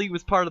Molly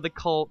was part of the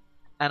cult.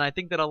 And I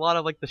think that a lot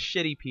of, like, the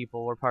shitty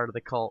people were part of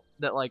the cult.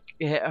 That, like,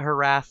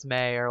 harass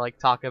May or, like,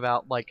 talk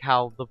about, like,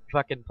 how the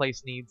fucking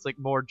place needs, like,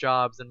 more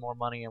jobs and more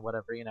money and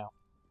whatever, you know.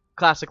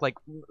 Classic, like,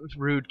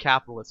 rude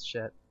capitalist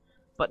shit.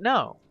 But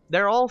no,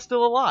 they're all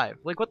still alive.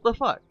 Like, what the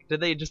fuck? Did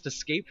they just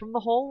escape from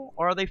the hole?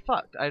 Or are they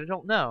fucked? I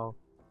don't know.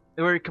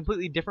 They were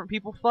completely different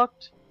people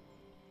fucked?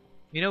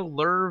 You know,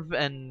 Lerv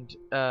and,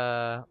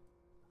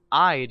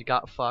 Ide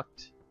got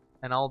fucked.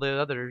 And all the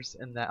others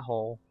in that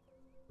hole.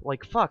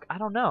 Like, fuck, I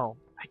don't know.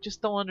 I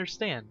just don't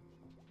understand.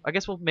 I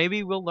guess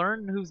maybe we'll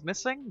learn who's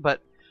missing,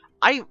 but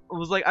I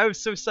was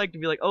so psyched to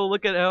be like, oh,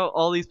 look at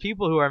all these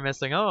people who are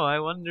missing. Oh, I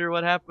wonder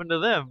what happened to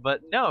them.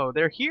 But no,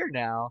 they're here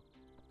now.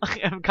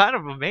 I'm kind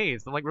of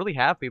amazed. I'm like really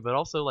happy, but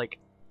also like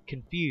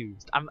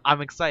confused.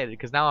 I'm excited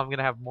because now I'm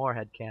gonna have more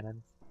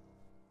headcanons.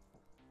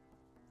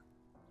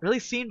 Really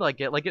seemed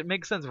like it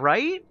makes sense,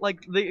 right?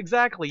 Like,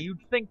 exactly,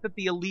 you'd think that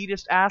the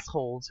elitist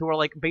assholes who are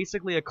like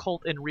basically a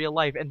cult in real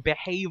life and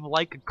behave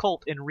like a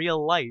cult in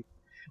real life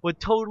would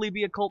totally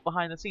be a cult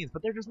behind the scenes,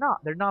 but they're just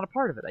not. They're not a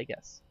part of it, I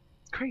guess.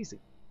 It's crazy.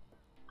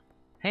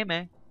 Hey,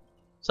 May.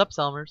 Sup,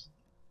 Selmers?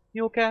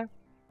 You okay?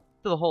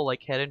 To the whole,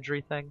 like, head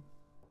injury thing?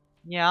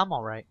 Yeah, I'm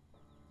alright.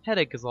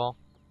 Headache is all.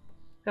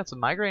 Got some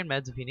migraine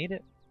meds if you need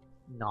it.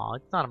 No,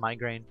 it's not a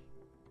migraine.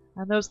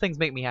 And those things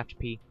make me have to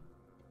pee.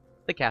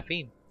 The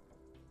caffeine.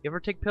 You ever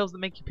take pills that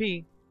make you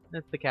pee?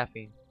 It's the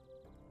caffeine.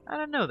 I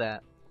didn't know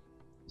that.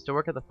 Still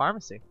work at the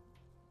pharmacy.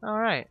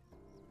 Alright.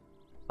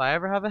 If I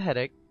ever have a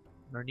headache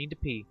or need to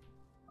pee,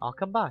 I'll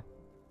come by.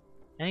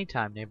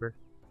 Anytime, neighbor.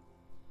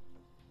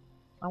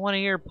 I want to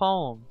hear a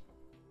poem.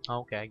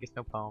 Okay, I guess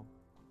no poem.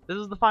 This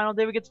is the final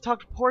day we get to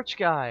talk to Porch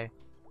Guy.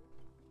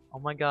 Oh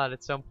my god,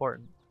 it's so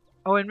important.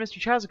 Oh, and Mr.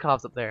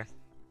 Chazakov's up there.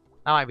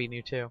 That might be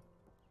new too.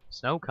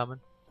 Snow coming.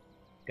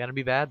 Gonna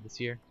be bad this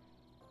year.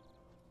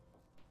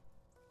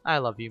 I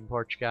love you,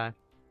 Porch Guy.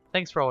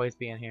 Thanks for always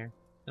being here.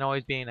 And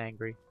always being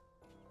angry.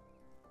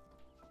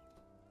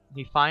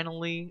 He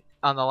finally,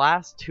 on the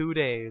last 2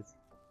 days,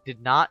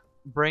 did not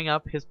bring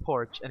up his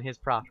porch and his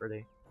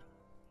property.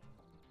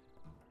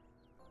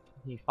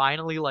 He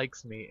finally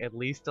likes me, at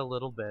least a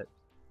little bit.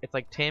 It's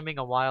like taming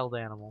a wild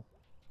animal.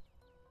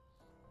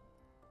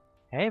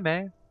 Hey,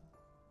 May.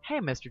 Hey,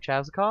 Mr.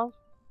 Chazakov.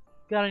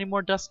 Got any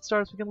more dust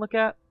stars we can look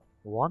at?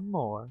 One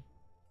more.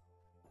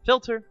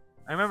 Filter.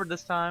 I remembered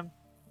this time.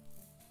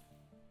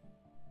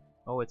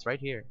 Oh, it's right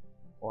here.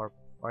 Or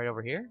right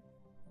over here?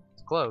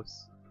 It's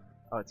close.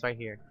 Oh, it's right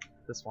here.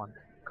 This one.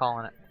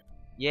 Calling it.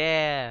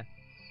 Yeah!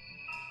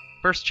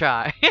 First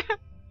try.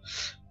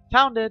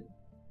 Found it!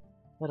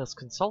 Let us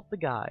consult the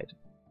guide.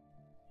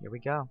 Here we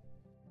go.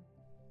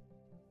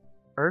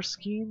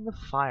 Erskine the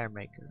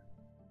Firemaker.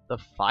 The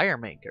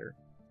Firemaker.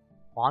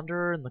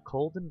 Wanderer in the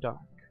cold and dark.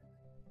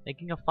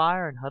 Making a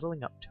fire and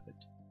huddling up to it.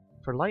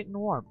 For light and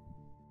warmth.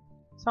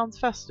 Sounds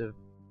festive.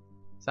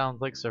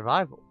 Sounds like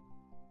survival.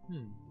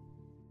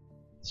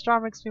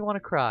 Star makes me want to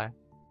cry.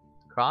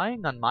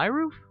 Crying on my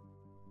roof?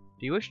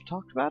 Do you wish to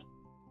talk about it?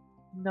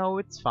 No,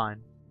 it's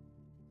fine.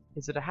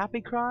 Is it a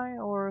happy cry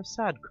or a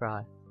sad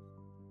cry?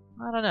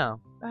 I don't know.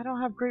 I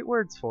don't have great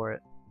words for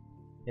it.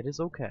 It is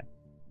okay.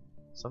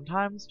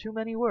 Sometimes too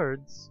many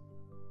words.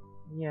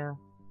 Yeah.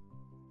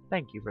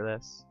 Thank you for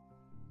this.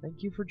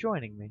 Thank you for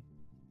joining me.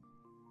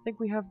 Think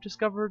we have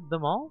discovered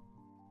them all?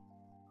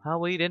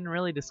 Well, we didn't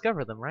really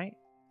discover them, right?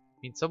 I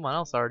mean, someone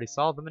else already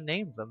saw them and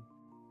named them.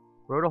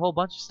 Wrote a whole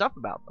bunch of stuff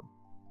about them.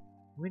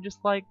 We just,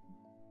 like,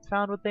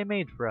 found what they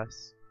made for us.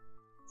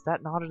 Is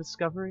that not a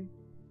discovery?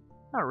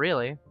 Not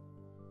really.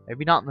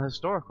 Maybe not in the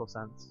historical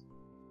sense.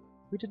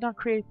 We did not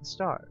create the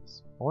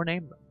stars, or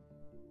name them.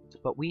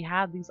 But we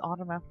had these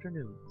autumn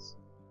afternoons.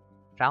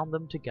 Found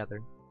them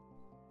together.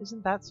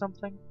 Isn't that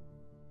something?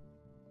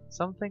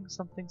 Something,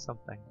 something,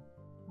 something.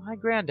 My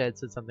granddad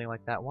said something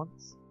like that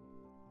once.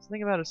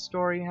 Something about a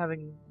story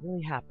having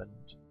really happened.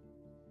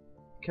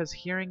 Because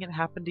hearing it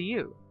happen to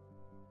you.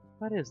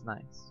 That is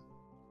nice.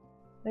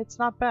 It's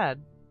not bad.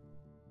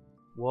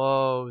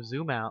 Whoa,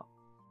 zoom out.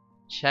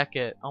 Check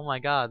it. Oh my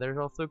god, they're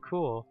all so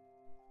cool.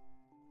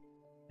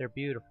 They're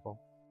beautiful.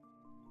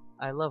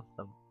 I love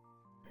them.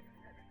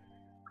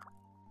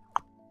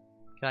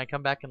 Can I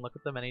come back and look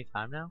at them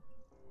anytime now?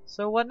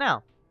 So what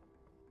now?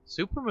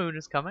 Supermoon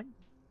is coming.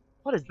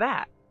 What is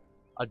that?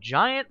 A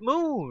giant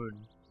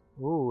moon!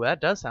 Ooh,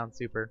 that does sound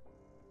super.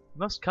 You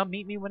must come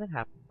meet me when it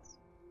happens.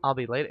 I'll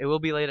be late. It will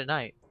be late at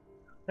night.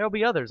 There will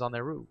be others on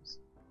their roofs.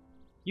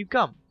 You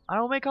come.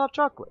 I will make hot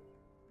chocolate.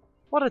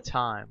 What a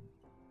time.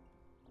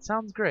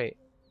 Sounds great.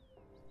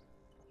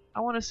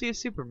 I want to see a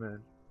supermoon.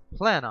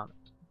 Plan on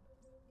it.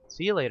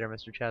 See you later,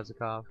 Mr.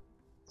 Chazikov.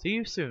 See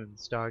you soon,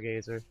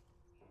 Stargazer.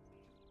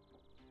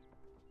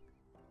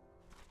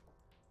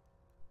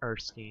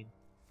 Erskine.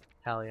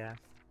 Hell yeah.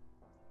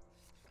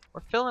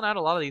 We're filling out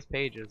a lot of these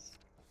pages.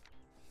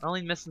 We're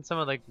only missing some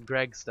of the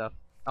Greg stuff.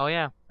 Oh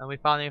yeah, and we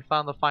finally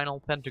found the final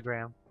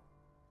pentagram.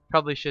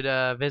 Probably should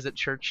visit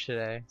church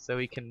today so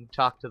we can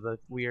talk to the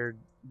weird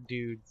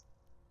dudes.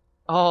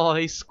 Oh,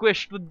 he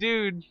squished the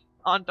dude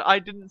onto. I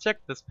didn't check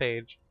this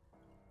page.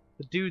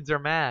 The dudes are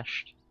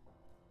mashed.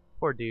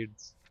 Poor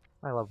dudes.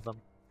 I love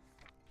them.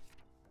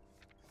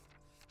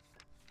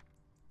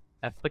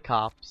 F the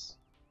cops.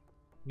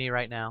 Me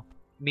right now.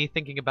 Me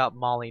thinking about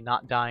Molly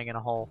not dying in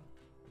a hole.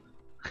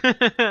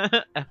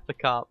 F the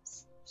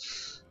cops.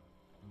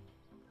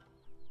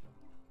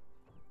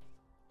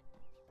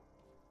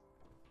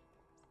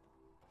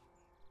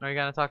 Are you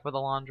gonna talk about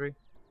the laundry?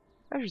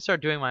 I should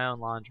start doing my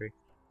own laundry.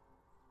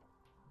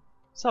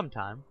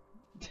 Sometime.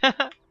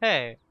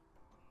 Hey.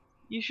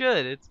 You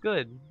should. It's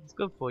good. It's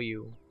good for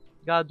you.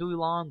 You gotta do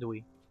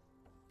laundry.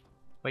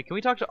 Wait, can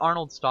we talk to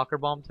Arnold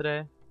Stalkerbaum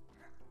today?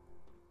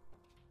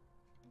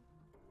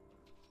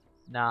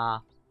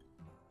 Nah.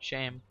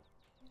 Shame.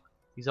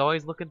 He's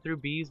always looking through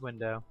B's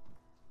window.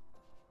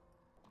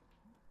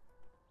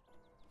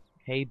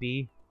 Hey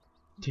B,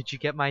 did you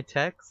get my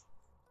text?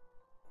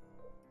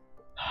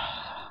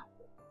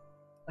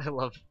 I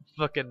love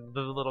fucking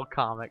the little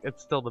comic.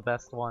 It's still the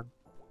best one.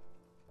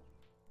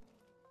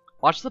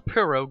 Watch the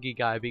pierogi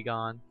guy be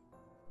gone.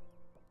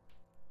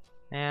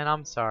 And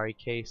I'm sorry,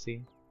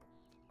 Casey.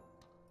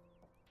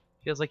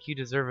 Feels like you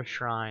deserve a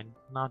shrine,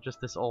 not just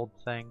this old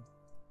thing.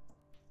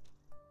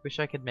 Wish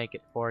I could make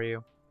it for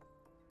you.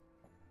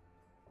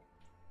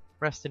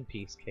 Rest in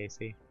peace,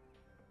 Casey.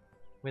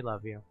 We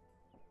love you.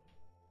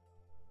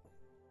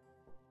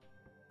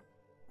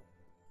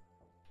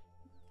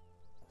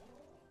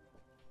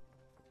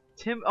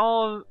 Tim,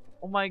 oh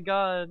my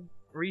god.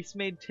 Reese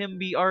made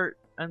Timby art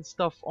and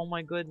stuff. Oh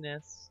my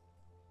goodness.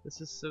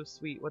 This is so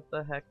sweet. What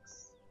the heck?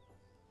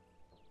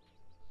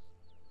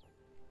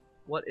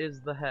 What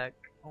is the heck?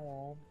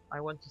 Oh, I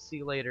want to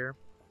see later.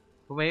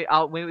 But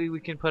maybe we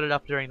can put it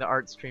up during the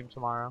art stream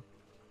tomorrow.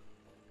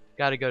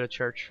 Gotta go to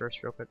church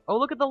first real quick. Oh,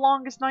 look at the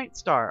longest night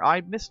star.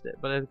 I missed it,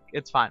 but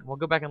it's fine. We'll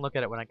go back and look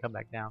at it when I come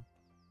back down.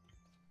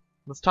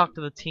 Let's talk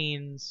to the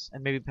teens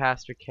and maybe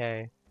Pastor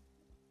K.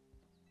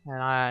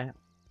 And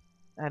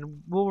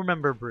we'll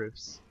remember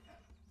Bruce.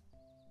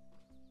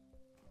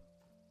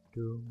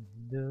 He'll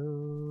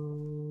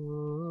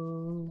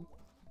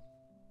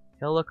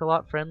look a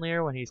lot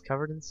friendlier when he's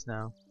covered in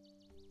snow.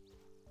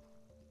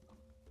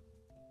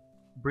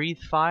 Breathe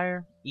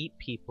fire, eat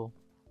people.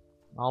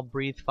 I'll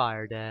breathe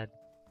fire, Dad.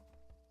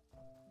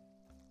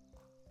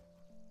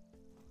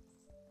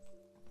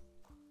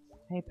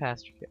 Hey,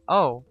 Pastor K.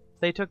 Oh,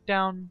 they took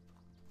down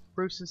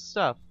Bruce's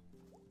stuff.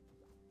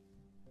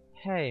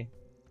 Hey.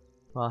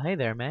 Well, hey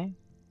there, May.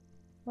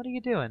 What are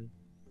you doing?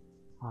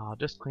 Oh,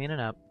 just cleaning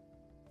up.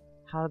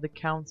 How did the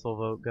council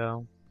vote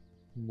go?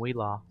 We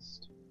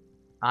lost.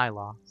 I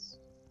lost.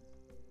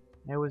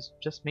 It was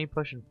just me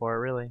pushing for it,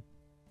 really.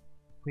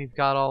 We've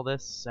got all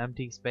this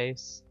empty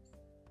space.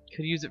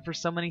 Could use it for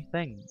so many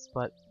things,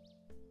 but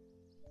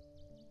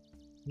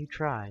you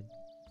tried.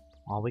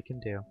 All we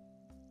can do.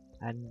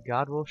 And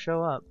God will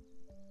show up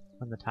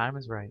when the time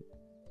is right.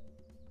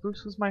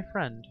 Bruce was my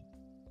friend.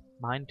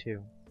 Mine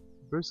too.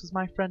 Bruce is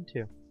my friend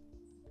too.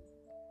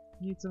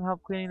 Need some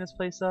help cleaning this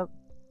place up?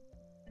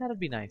 That'd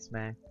be nice,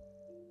 May.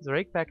 There's a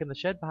rake back in the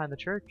shed behind the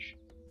church.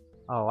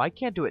 Oh, I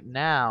can't do it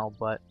now,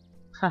 but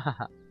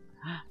haha.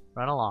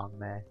 Run along,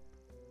 May.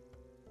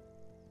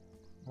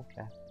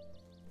 Okay.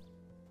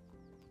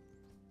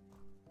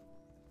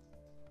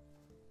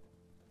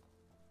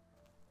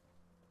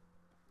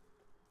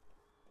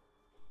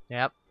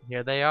 Yep,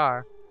 here they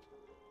are.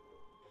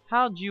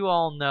 How'd you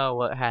all know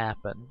what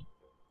happened?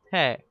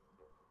 Hey,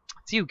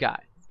 it's you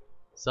guys.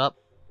 Sup?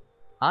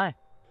 Hi.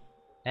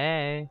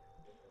 Hey.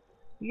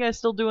 You guys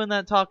still doing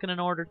that talking in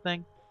order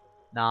thing?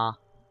 Nah.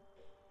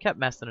 Kept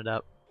messing it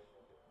up.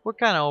 We're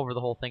kinda over the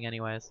whole thing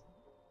anyways.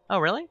 Oh,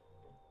 really?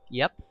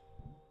 Yep.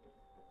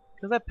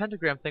 Because that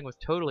pentagram thing was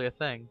totally a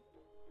thing.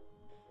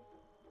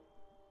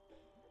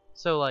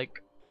 So,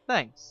 like,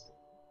 thanks.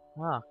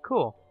 Ah,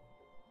 cool.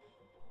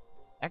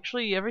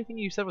 Actually, everything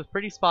you said was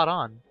pretty spot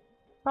on.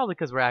 Probably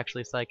because we're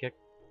actually psychic.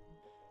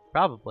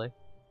 Probably.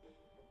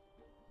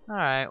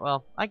 Alright,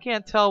 well, I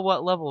can't tell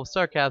what level of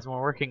sarcasm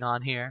we're working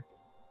on here.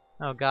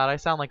 Oh god, I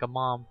sound like a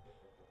mom.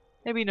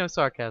 Maybe no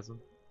sarcasm.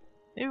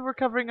 Maybe we're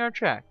covering our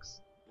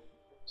tracks.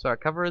 So our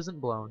cover isn't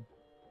blown.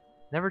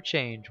 Never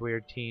change,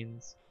 weird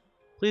teens.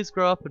 Please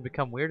grow up and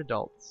become weird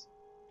adults.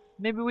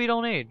 Maybe we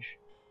don't age.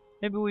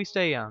 Maybe we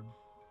stay young.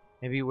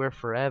 Maybe we're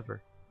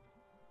forever.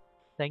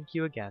 Thank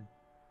you again.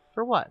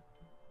 For what?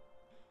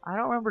 I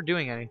don't remember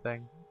doing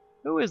anything.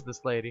 Who is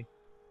this lady?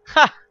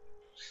 Ha!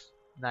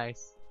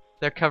 Nice.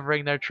 They're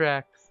covering their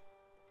tracks.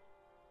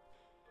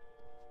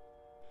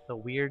 The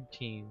weird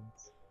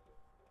teens.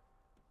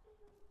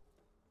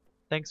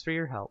 Thanks for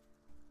your help.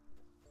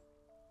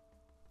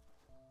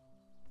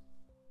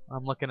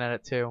 I'm looking at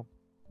it too.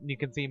 You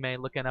can see May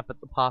looking up at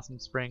the Possum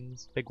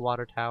Springs big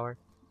water tower.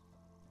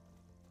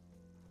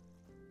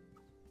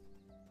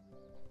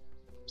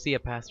 See ya,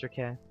 Pastor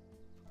K.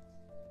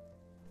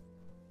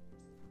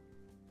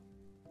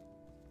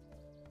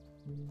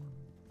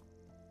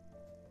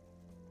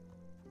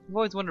 I've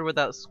always wondered what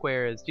that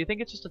square is. Do you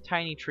think it's just a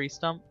tiny tree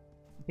stump?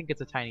 I think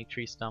it's a tiny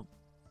tree stump.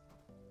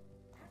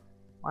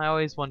 I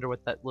always wonder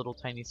what that little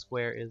tiny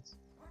square is.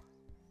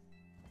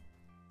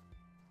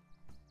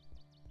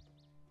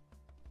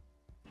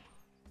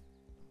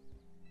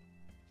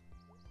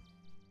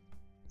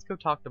 Let's go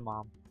talk to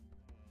Mom.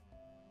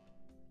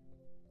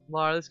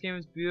 Laura, this game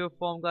is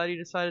beautiful. I'm glad you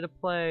decided to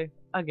play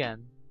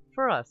again.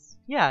 For us.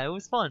 Yeah, it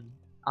was fun.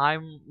 I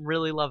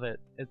really love it.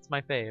 It's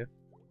my fave.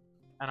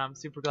 And I'm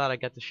super glad I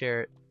got to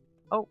share it.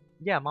 Oh,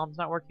 yeah, Mom's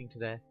not working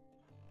today.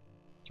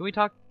 Can we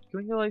talk? Can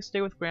we go, like,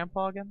 stay with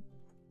Grandpa again?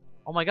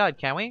 Oh my god,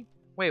 can we?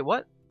 Wait,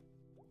 what?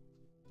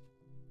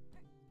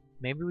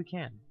 Maybe we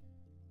can.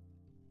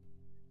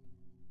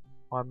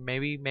 Or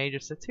maybe May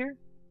just sits here?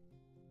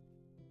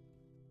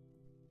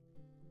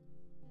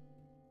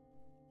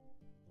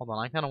 Hold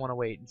on, I kind of want to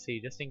wait and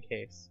see, just in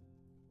case.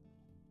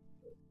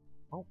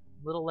 Oh,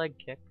 little leg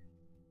kick.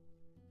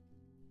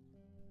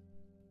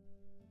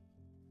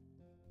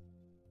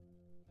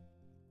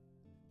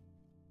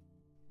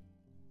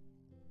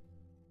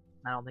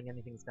 I don't think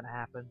anything's gonna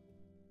happen,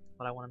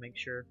 but I want to make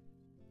sure.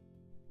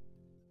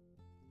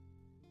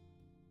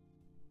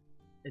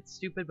 It's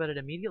stupid, but it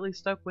immediately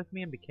stuck with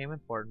me and became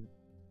important.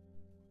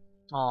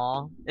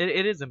 Aw,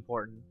 it is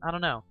important. I don't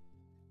know.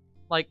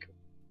 Like,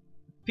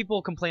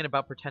 people complain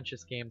about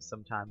pretentious games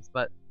sometimes,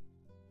 but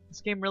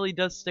this game really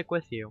does stick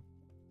with you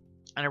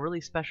in a really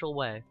special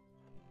way.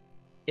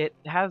 It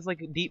has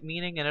like a deep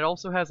meaning, and it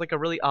also has like a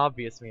really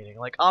obvious meaning.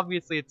 Like,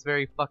 obviously it's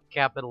very fuck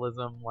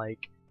capitalism,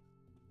 like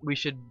we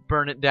should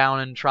burn it down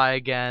and try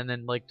again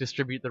and like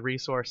distribute the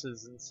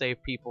resources and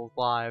save people's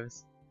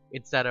lives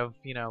instead of,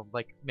 you know,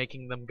 like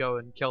making them go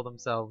and kill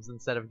themselves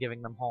instead of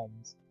giving them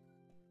homes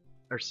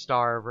or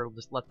starve or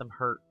just let them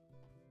hurt.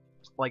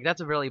 Like, that's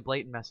a really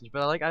blatant message,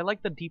 but I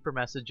like the deeper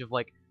message of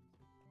like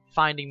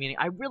finding meaning.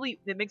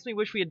 It makes me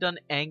wish we had done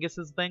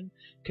Angus's thing,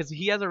 because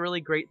he has a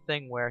really great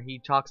thing where he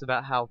talks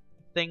about how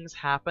things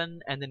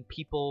happen and then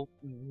people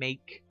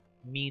make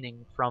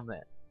meaning from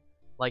it.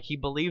 Like, he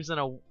believes in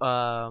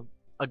a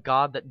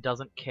god that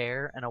doesn't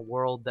care and a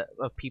world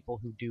of people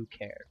who do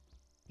care,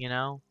 you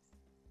know?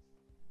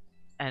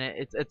 And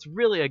it's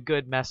really a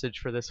good message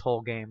for this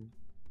whole game,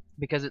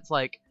 because it's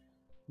like,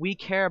 we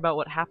care about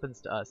what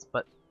happens to us,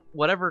 but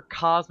whatever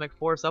cosmic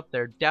force up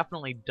there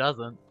definitely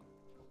doesn't.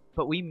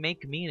 But we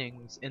make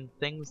meanings in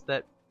things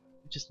that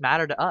just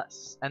matter to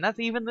us, and that's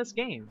even this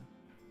game.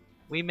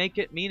 We make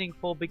it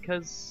meaningful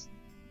because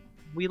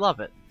we love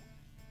it,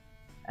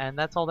 and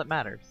that's all that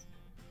matters.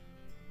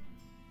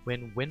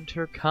 When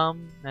winter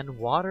come and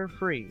water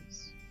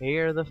freeze,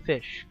 ere the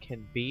fish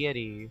can be at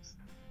ease,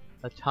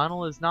 a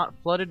tunnel is not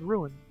flooded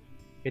ruin,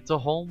 it's a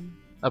home,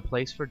 a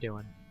place for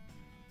doing.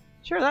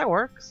 Sure, that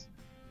works.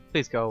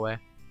 Please go away.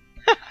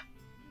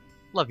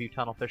 Love you,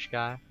 tunnelfish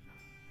guy.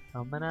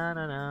 Oh,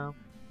 no.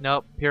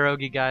 Nope,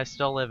 pierogi guy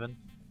still living.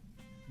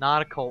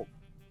 Not a cult.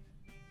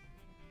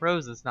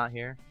 Rose is not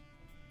here.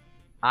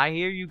 I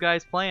hear you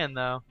guys playing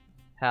though.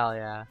 Hell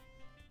yeah.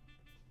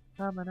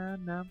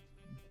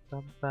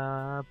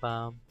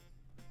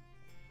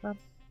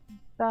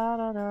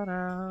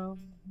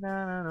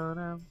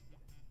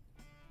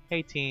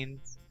 Hey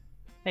teens.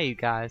 Hey you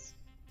guys.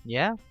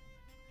 Yeah?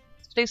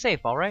 Stay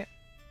safe, alright?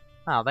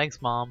 Oh, thanks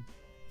mom.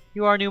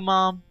 You our new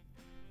mom?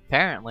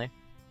 Apparently.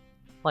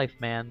 Life,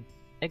 man.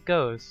 It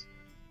goes.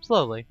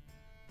 Slowly.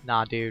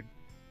 Nah, dude.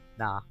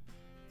 Nah.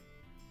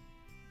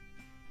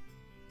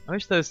 I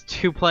wish those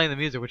two playing the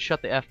music would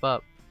shut the F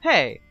up.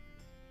 Hey!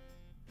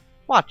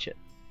 Watch it.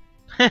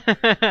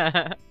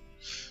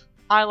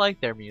 I like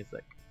their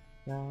music.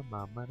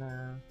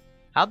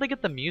 How'd they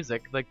get the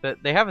music? Like,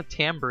 they have a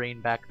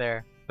tambourine back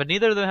there, but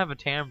neither of them have a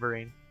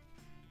tambourine.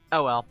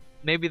 Oh well.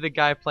 Maybe the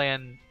guy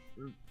playing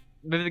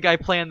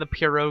the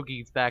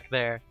pierogies back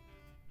there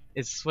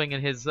is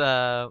swinging his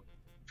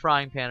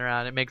frying pan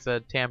around. It makes a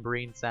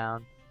tambourine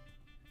sound.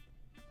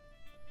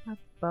 I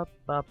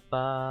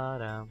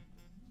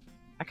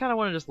kind of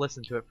want to just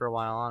listen to it for a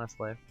while,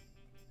 honestly.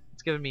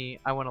 It's giving me,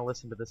 I want to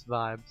listen to this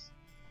vibes.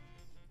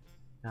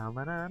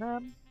 Gonna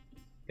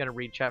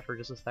read chat for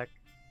just a sec.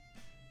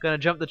 Gonna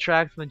jump the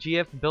tracks from the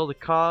GF and build a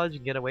college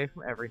and get away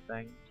from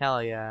everything.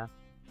 Hell yeah.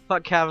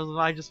 Fuck capitalism,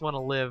 I just want to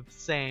live.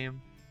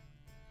 Same.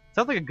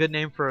 Sounds like a good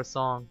name for a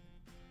song.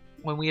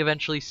 When we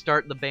eventually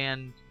start the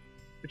band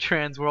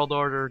Trans World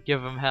Order,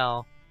 Give 'Em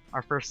Hell,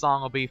 our first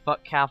song will be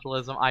Fuck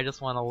Capitalism, I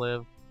Just Want to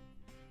Live.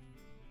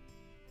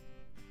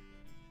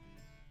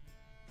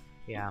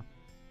 Yeah.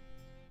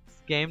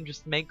 This game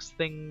just makes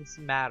things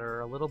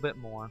matter a little bit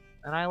more,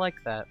 and I like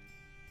that.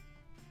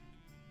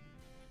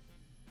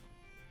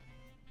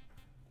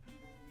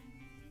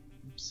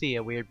 See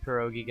ya, weird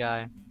pierogi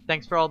guy.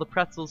 Thanks for all the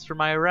pretzels for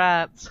my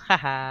rats.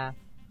 Haha.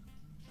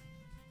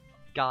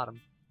 Got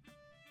him.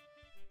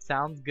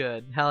 Sounds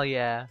good. Hell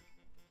yeah.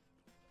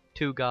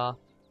 Tugoth.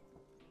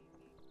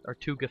 Or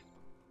Tugoth.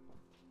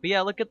 But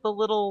yeah, look at the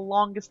little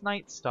longest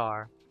night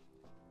star.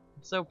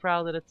 I'm so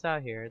proud that it's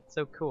out here. It's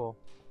so cool.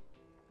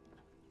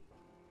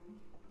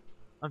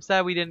 I'm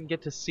sad we didn't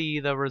get to see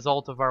the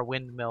result of our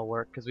windmill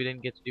work because we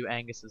didn't get to do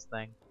Angus's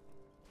thing.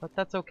 But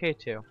that's okay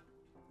too.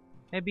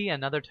 Maybe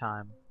another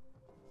time.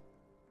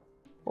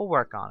 We'll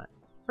work on it.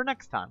 For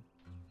next time.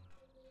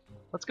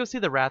 Let's go see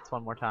the rats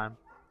one more time.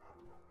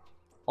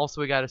 Also,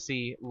 we gotta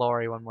see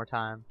Lori one more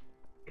time.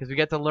 Because we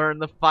get to learn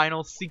the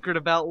final secret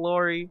about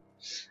Lori.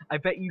 I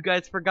bet you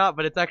guys forgot,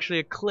 but it's actually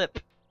a clip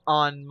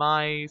on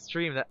my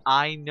stream that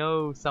I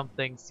know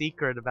something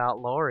secret about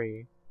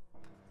Lori.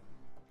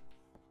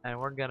 And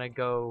we're gonna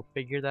go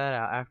figure that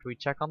out after we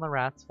check on the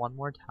rats one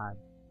more time.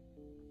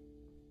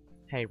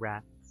 Hey,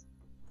 rats.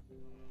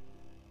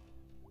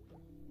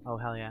 Oh,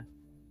 hell yeah.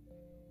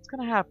 What's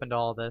gonna happen to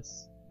all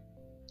this?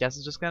 Guess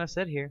it's just gonna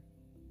sit here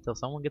until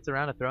someone gets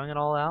around to throwing it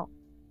all out.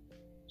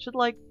 Should,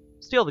 like,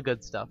 steal the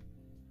good stuff.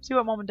 See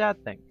what Mom and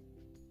Dad think.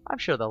 I'm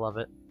sure they'll love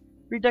it.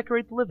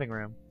 Redecorate the living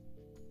room.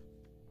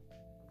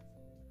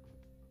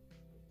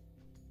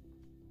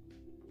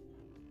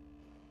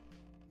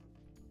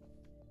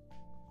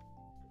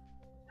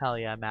 Hell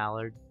yeah,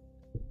 Mallard.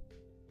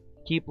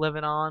 Keep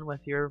living on with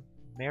your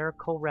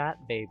miracle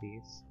rat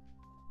babies.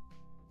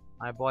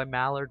 My boy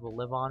Mallard will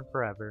live on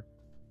forever.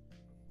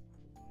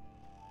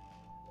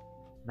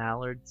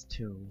 Mallard's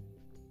tomb.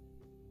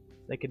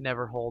 They could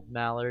never hold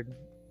Mallard.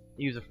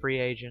 He was a free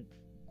agent.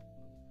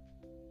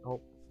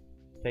 Oh,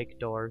 fake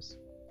doors.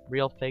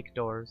 Real fake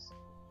doors.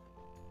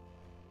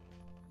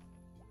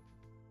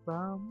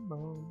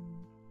 Bumbo.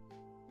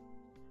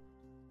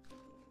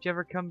 Did you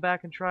ever come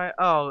back and try?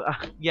 Oh,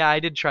 yeah, I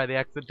did try the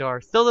exit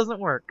door. Still doesn't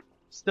work.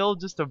 Still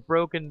just a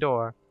broken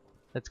door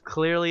that's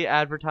clearly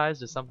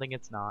advertised as something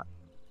it's not.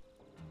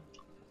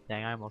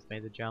 Dang, I almost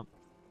made the jump.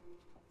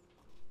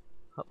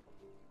 Hup,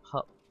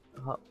 hup,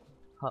 hup,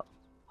 hup,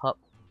 hup,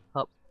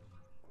 hup.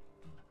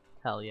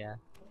 Hell yeah.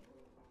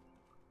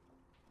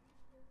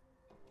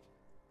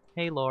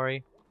 Hey,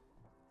 Lori.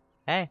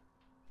 Hey,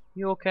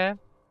 you okay?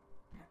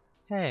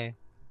 Hey,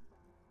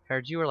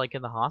 heard you were like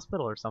in the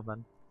hospital or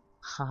something.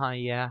 Haha,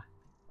 yeah.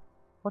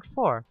 What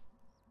for?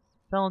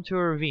 Fell into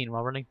a ravine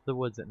while running through the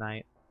woods at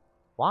night.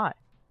 Why?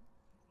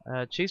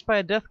 Chased by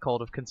a death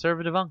cult of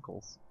conservative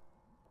uncles.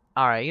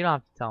 Alright, you don't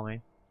have to tell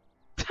me.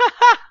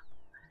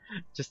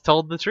 Just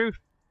told the truth.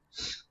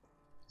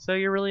 So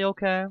you're really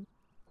okay?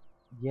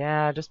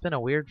 Yeah, just been a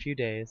weird few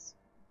days.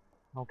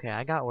 Okay,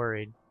 I got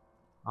worried.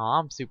 Aw,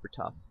 I'm super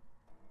tough.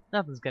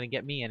 Nothing's gonna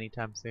get me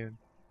anytime soon.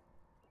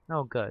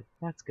 Oh, good.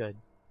 That's good.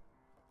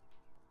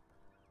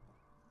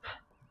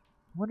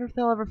 Wonder if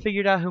they'll ever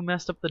figure out who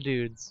messed up the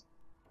dudes.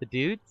 The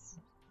dudes?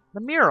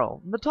 The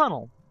mural in the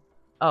tunnel.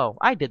 Oh,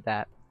 I did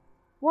that.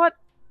 What?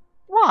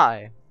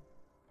 Why?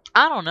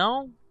 I don't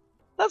know.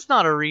 That's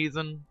not a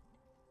reason.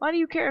 Why do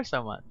you care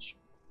so much?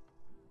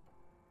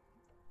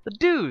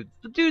 The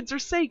dudes are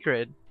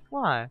sacred.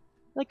 Why?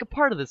 Like a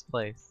part of this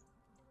place.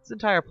 This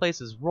entire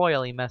place is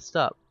royally messed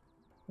up.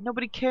 And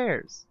nobody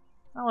cares.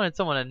 I wanted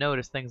someone to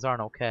notice things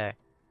aren't okay.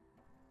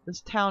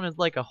 This town is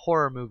like a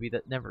horror movie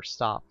that never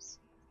stops.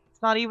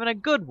 It's not even a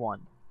good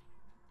one.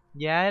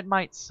 Yeah, it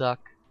might suck,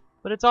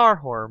 but it's our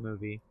horror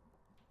movie.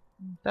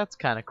 That's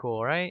kinda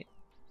cool, right?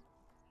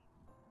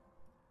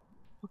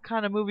 What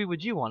kind of movie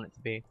would you want it to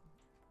be?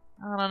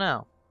 I don't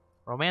know.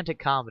 Romantic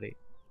comedy.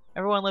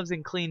 Everyone lives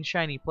in clean,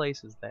 shiny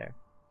places there.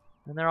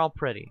 And they're all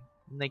pretty.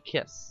 And they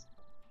kiss.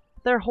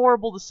 But they're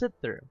horrible to sit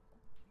through.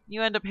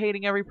 You end up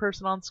hating every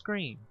person on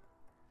screen.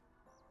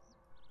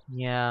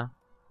 Yeah.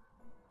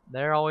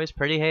 They're always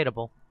pretty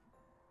hateable.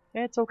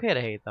 It's okay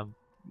to hate them.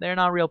 They're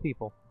not real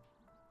people.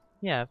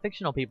 Yeah,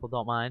 fictional people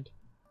don't mind.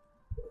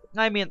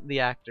 I mean the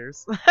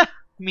actors.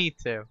 Me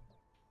too.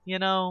 You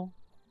know,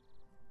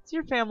 does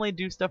your family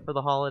do stuff for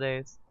the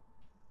holidays?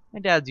 My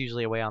dad's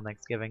usually away on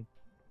Thanksgiving.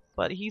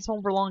 But he's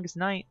home for longest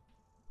night.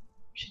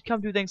 You should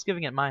come do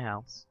Thanksgiving at my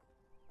house.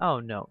 Oh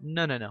no,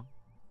 no.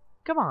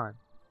 Come on.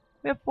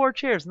 We have 4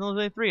 chairs and there's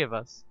only 3 of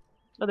us.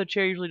 The other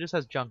chair usually just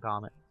has junk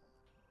on it.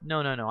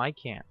 No, I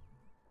can't.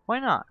 Why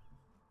not?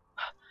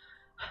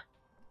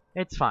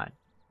 It's fine.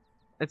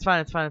 It's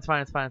fine.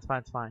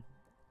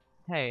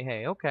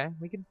 Hey, okay.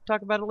 We can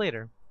talk about it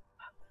later.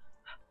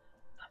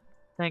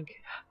 Thank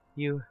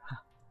you.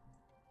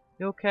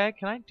 You okay?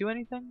 Can I do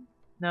anything?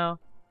 No.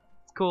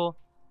 It's cool.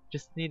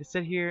 Just need to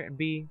sit here and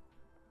be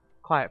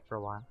quiet for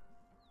a while.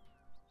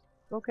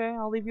 Okay,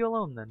 I'll leave you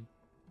alone then.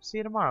 See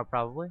you tomorrow,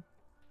 probably.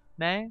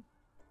 May?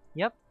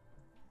 Yep.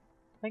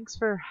 Thanks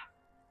for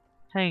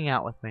hanging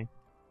out with me.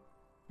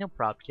 No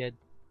prob, kid.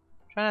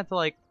 Try not to,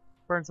 like,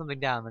 burn something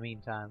down in the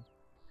meantime.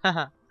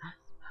 Haha.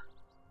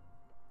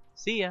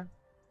 See ya.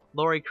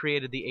 Lori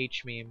created the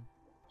H meme.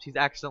 She's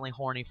accidentally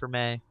horny for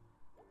May,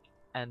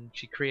 and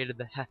she created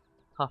the heh,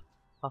 huff,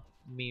 huff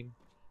meme.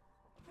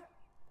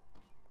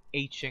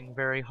 Hing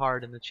very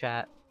hard in the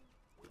chat.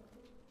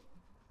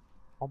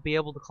 Won't be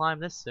able to climb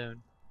this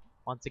soon,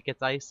 once it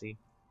gets icy.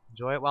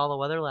 Enjoy it while the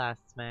weather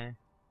lasts, May.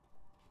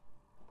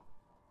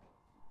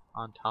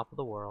 On top of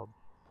the world.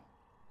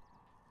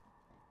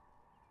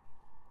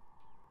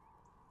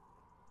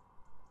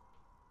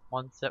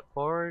 One step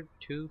forward,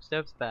 2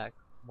 steps back.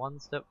 1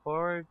 step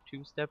forward,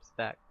 2 steps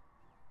back.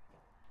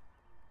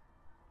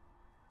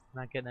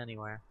 Not getting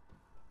anywhere.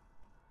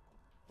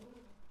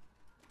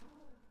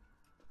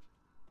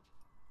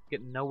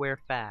 Getting nowhere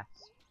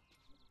fast.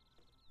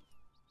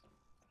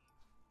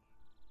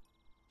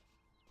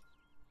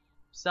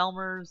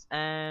 Selmers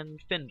and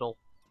Findle.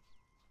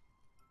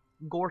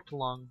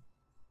 Gortlung.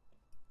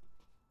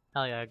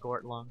 Hell yeah,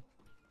 Gortlung.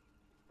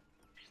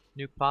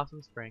 Nuke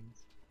Possum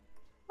Springs.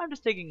 I'm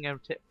just taking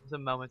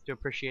some moments to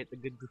appreciate the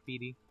good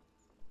graffiti.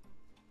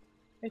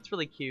 It's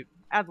really cute.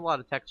 Adds a lot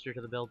of texture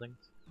to the buildings.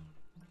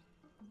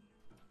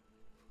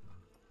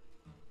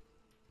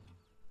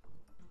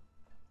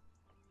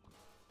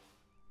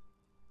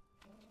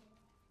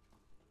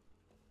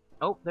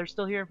 Oh, they're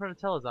still here in front of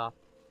Telezov.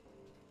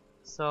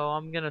 So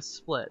I'm gonna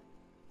split.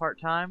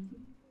 Part-time.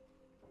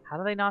 How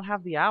do they not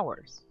have the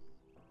hours?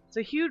 It's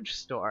a huge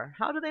store.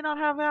 How do they not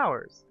have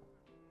hours?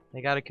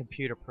 They got a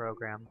computer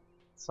program.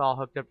 It's all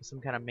hooked up to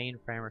some kind of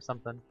mainframe or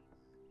something.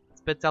 It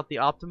spits out the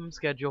optimum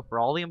schedule for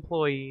all the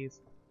employees.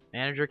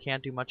 Manager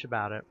can't do much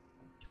about it.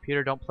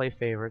 Computer don't play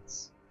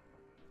favorites.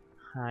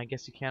 I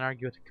guess you can't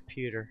argue with a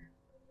computer.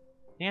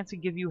 Nancy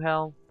give you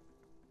hell?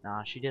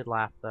 Nah, she did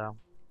laugh though.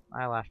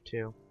 I laughed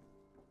too.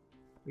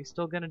 We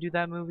still gonna do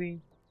that movie?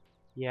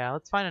 Yeah,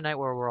 let's find a night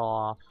where we're all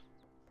off.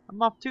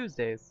 I'm off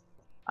Tuesdays.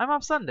 I'm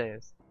off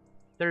Sundays.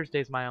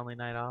 Thursday's my only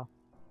night off.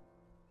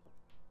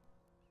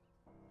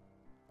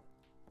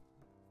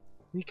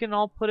 We can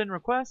all put in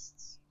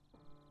requests?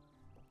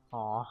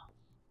 Aw.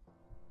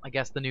 I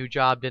guess the new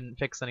job didn't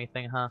fix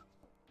anything, huh?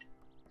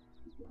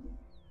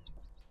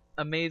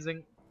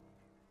 Amazing.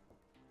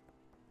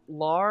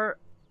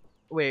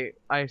 Wait,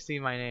 I see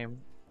my name.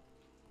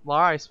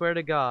 Lar, I swear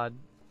to God.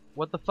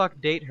 What the fuck,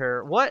 date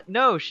her? What?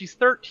 No, she's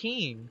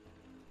 13.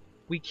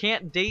 We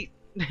can't date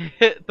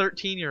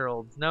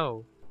 13-year-olds.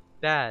 No.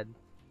 Dad.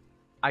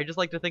 I just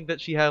like to think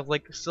that she has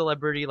like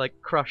celebrity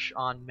like crush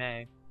on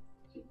May.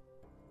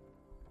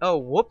 Oh,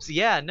 whoops.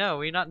 Yeah, no,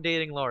 we're not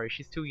dating Lori.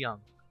 She's too young.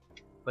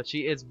 But she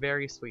is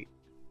very sweet.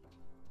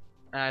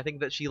 And I think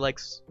that she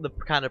likes the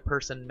kind of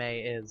person May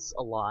is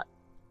a lot.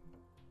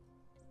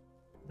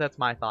 That's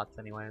my thoughts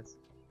anyways.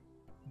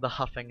 The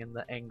huffing and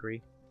the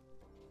angry.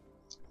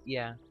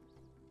 Yeah.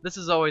 This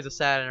is always a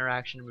sad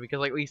interaction because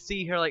like we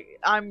see her like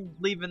I'm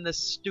leaving this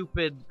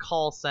stupid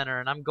call center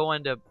and I'm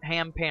going to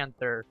Ham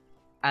Panther,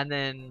 and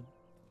then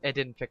it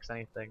didn't fix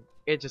anything.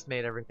 It just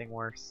made everything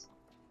worse.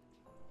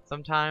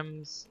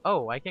 Sometimes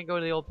I can't go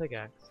to the old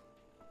pickaxe.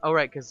 Oh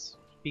right, because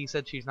B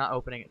said she's not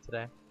opening it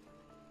today.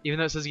 Even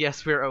though it says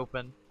yes, we're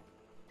open.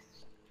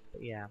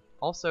 But yeah.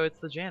 Also, it's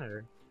the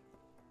janitor.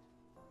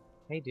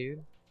 Hey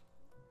dude.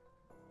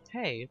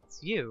 Hey,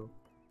 it's you.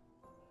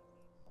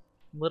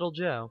 Little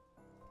Joe.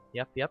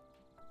 Yep.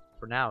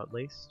 For now, at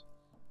least.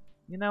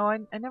 You know, I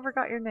never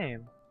got your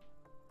name.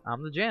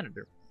 I'm the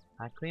janitor.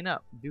 I clean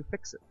up, do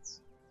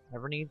fix-its.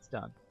 Whatever needs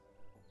done.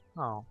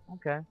 Oh,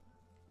 okay.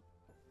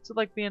 What's it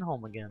like being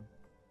home again?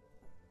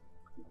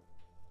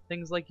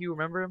 Things like you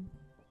remember him?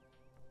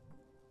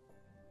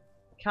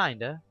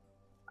 Kinda.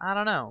 I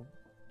don't know.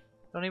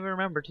 Don't even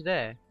remember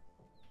today.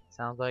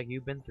 Sounds like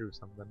you've been through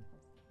something.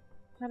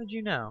 How did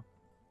you know?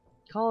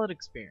 Call it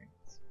experience.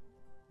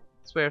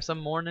 Swear some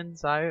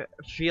mornings I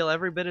feel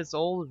every bit as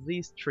old as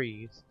these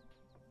trees.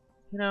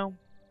 You know,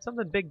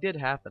 something big did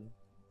happen.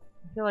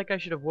 I feel like I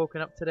should have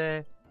woken up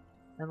today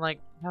and like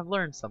have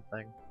learned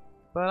something.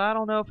 But I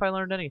don't know if I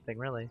learned anything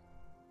really.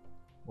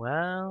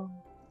 Well,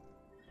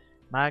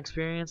 my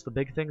experience, the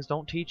big things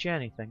don't teach you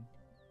anything,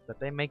 but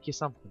they make you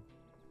something.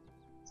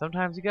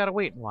 Sometimes you gotta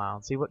wait a while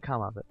and see what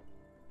come of it.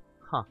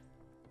 Huh.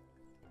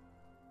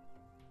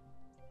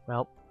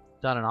 Well,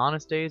 done an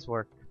honest day's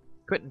work.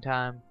 Quitting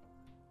time.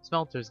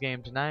 Smelter's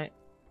game tonight.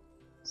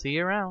 See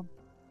you around.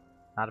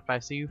 Not if I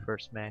see you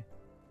first, May.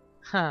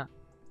 Huh.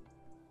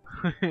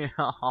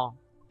 How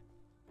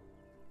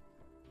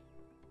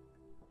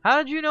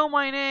did you know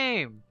my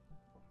name?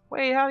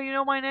 Wait, how do you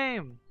know my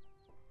name?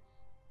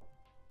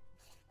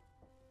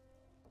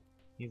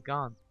 He's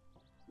gone.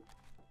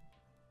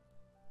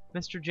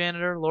 Mr.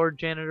 Janitor, Lord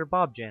Janitor,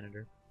 Bob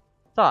Janitor.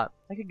 Thought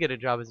I could get a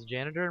job as a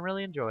janitor and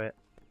really enjoy it.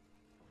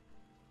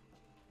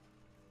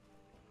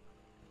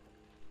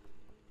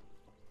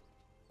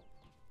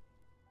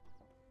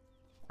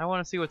 I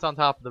want to see what's on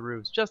top of the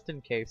roofs, just in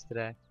case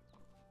today.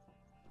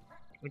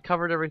 We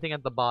covered everything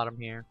at the bottom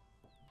here.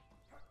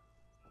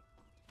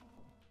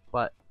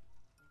 But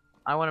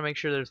I want to make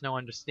sure there's no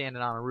one just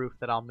standing on a roof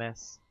that I'll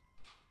miss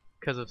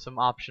because of some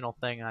optional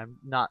thing I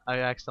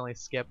accidentally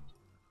skipped.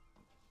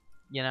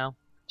 You know?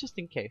 Just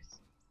in case.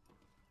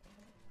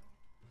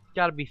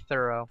 Gotta be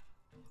thorough.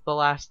 It's the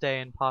last day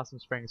in Possum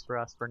Springs for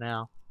us for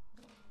now.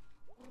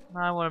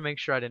 I want to make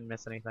sure I didn't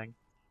miss anything.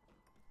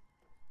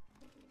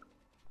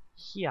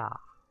 Yeah.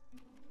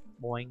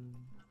 Boing.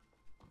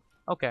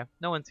 Okay,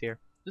 no one's here.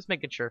 Just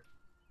making sure.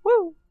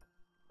 Woo!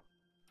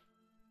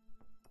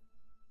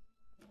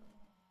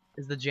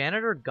 Is the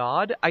janitor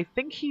God? I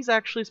think he's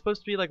actually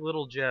supposed to be like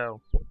Little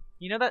Joe.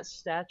 You know that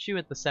statue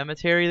at the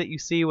cemetery that you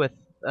see with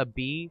a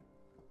bee?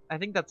 I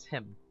think that's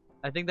him.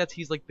 I think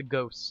he's like the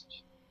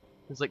ghost.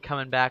 He's like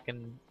coming back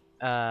and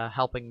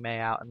helping May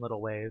out in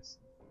little ways.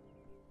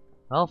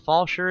 Well,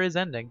 fall sure is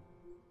ending.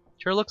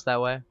 Sure looks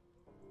that way.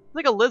 It's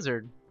like a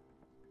lizard.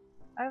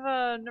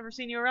 I've never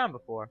seen you around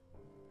before.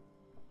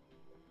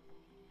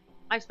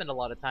 I spend a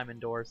lot of time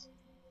indoors,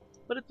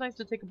 but it's nice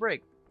to take a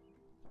break.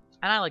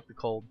 And I like the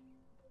cold.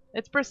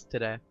 It's brisk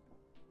today.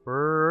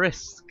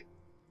 Brisk.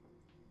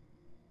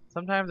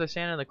 Sometimes I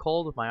stand in the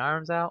cold with my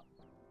arms out,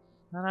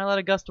 and I let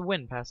a gust of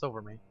wind pass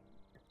over me.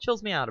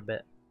 Chills me out a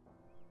bit.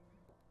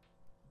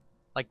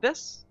 Like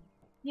this?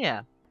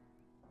 Yeah.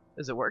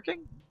 Is it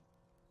working?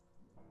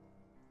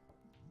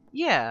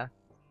 Yeah.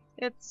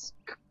 It's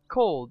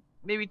cold.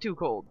 Maybe too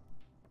cold.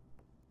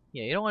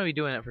 Yeah, you don't want to be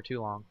doing it for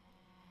too long.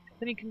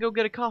 Then you can go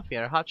get a coffee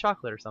or a hot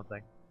chocolate or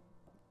something.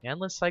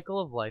 Endless cycle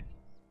of life.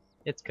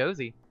 It's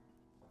cozy.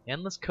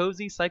 Endless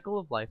cozy cycle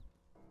of life.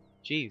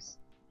 Jeez.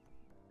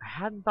 I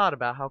hadn't thought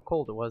about how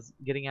cold it was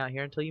getting out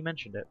here until you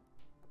mentioned it.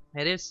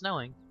 It is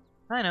snowing.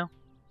 I know.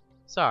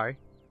 Sorry.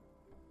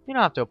 You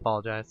don't have to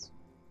apologize.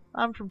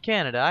 I'm from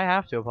Canada. I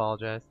have to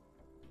apologize.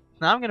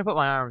 Now I'm gonna put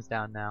my arms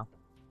down now.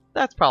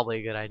 That's probably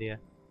a good idea.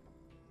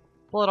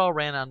 Blood all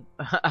ran on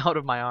out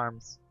of my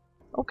arms.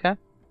 Okay.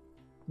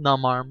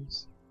 Numb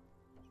arms.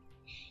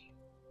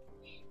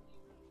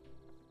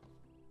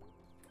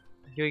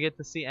 Do we get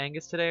to see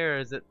Angus today, or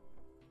is it...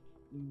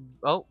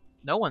 Oh,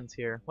 no one's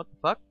here. What the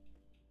fuck?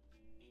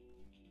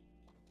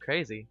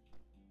 Crazy.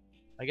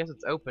 I guess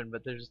it's open,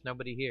 but there's just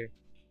nobody here.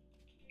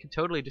 Could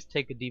totally just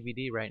take a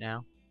DVD right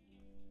now.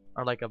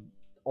 Or like a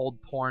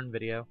old porn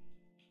video.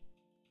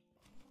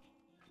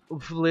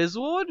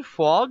 Lizzwood?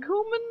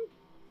 Foghuman?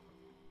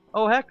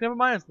 Oh heck, never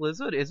mind, it's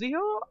Lizzwood. Is he here?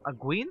 A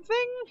green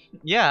thing?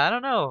 Yeah, I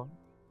don't know.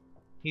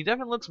 He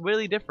definitely looks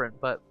really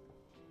different, but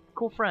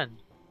cool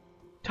friend.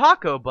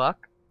 Taco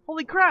Buck?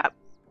 Holy crap!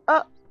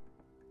 A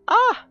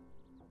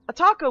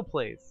taco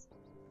place!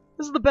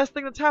 This is the best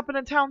thing that's happened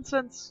in town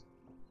since...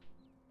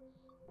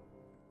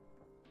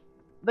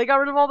 They got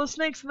rid of all the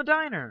snakes in the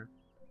diner.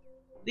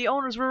 The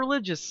owners were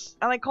religious,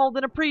 and I called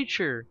in a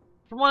preacher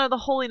from one of the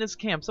holiness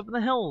camps up in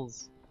the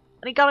hills.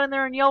 And he got in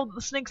there and yelled at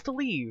the snakes to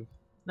leave.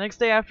 The next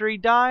day after he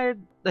died,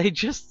 they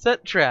just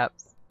set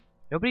traps.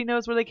 Nobody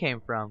knows where they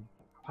came from,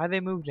 why they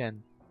moved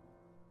in.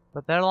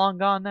 But they're long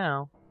gone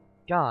now.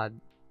 God,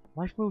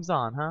 life moves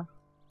on, huh?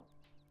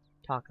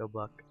 Taco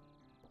Buck.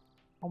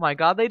 Oh my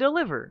god, they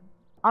deliver!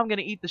 I'm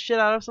gonna eat the shit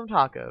out of some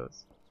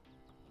tacos.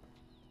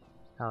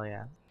 Hell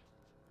yeah.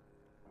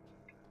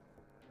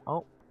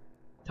 Oh,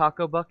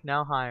 Taco Buck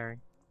now hiring.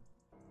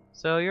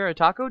 So you're a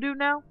taco dude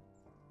now?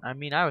 I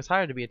mean, I was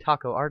hired to be a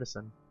taco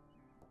artisan.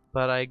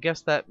 But I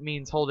guess that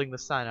means holding the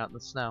sign out in the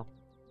snow.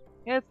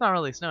 Yeah, it's not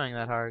really snowing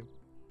that hard.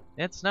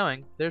 It's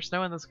snowing. There's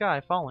snow in the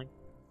sky falling.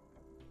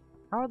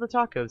 How are the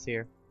tacos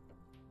here?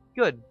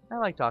 Good. I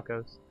like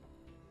tacos.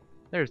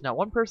 There is not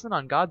one person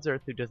on God's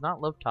earth who does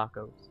not love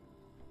tacos.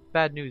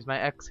 Bad news, my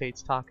ex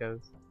hates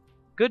tacos.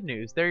 Good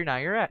news, they're now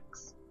your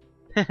ex.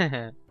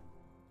 Have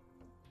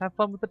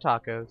fun with the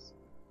tacos.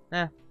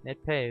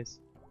 It pays.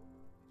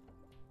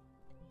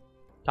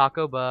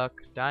 Taco Buck.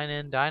 Dine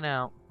in, dine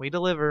out. We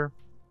deliver.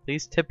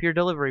 Please tip your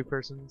delivery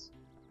persons.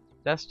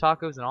 Best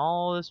tacos in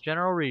all this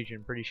general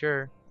region, pretty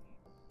sure.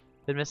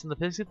 Been missing the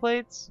pixie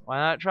plates? Why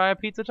not try a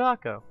pizza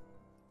taco?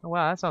 Oh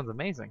wow, that sounds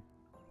amazing.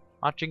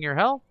 Watching your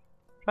health?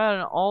 Try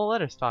an all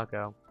lettuce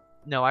taco.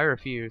 No, I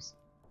refuse.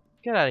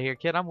 Get out of here,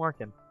 kid, I'm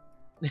working.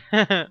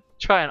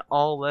 Try an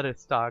all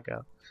lettuce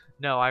taco.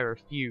 No, I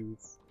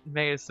refuse.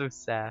 May is so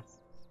sass.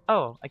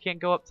 Oh, I can't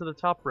go up to the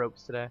top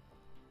ropes today.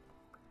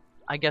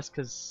 I guess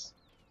because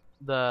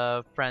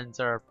the friends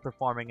are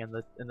performing in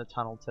the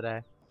tunnel today.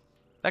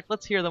 In fact,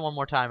 let's hear them one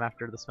more time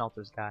after the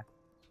smelters guy.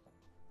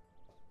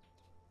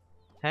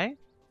 Hey?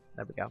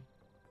 There we go.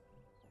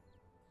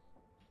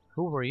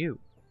 Who were you?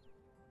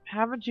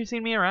 Haven't you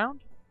seen me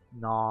around?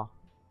 Nah.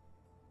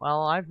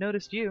 Well, I've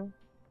noticed you.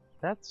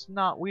 That's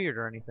not weird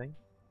or anything.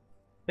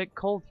 Bit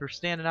cold for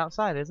standing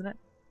outside, isn't it?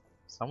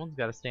 Someone's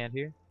gotta stand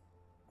here.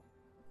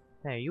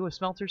 Hey, you a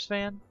Smelters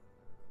fan?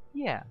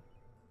 Yeah.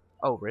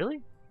 Oh,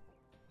 really?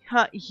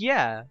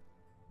 Yeah.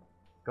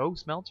 Go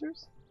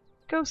Smelters?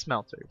 Go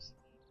Smelters.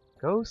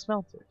 Go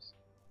Smelters.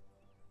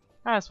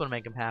 I just want to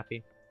make him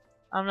happy.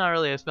 I'm not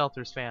really a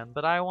Smelters fan,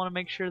 but I want to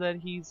make sure that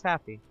he's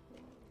happy.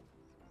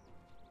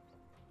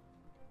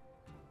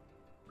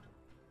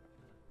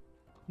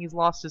 He's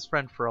lost his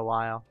friend for a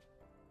while.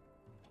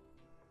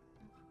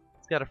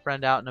 He's got a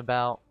friend out and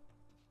about,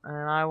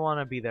 and I want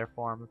to be there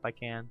for him if I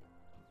can.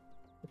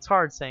 It's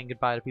hard saying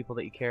goodbye to people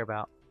that you care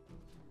about.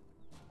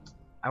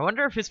 I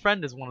wonder if his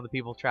friend is one of the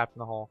people trapped in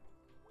the hole.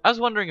 I was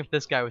wondering if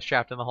this guy was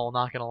trapped in the hole,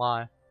 not gonna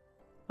lie.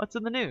 What's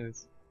in the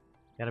news?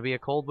 Gonna be a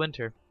cold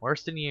winter.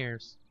 Worst in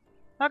years.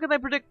 How could they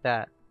predict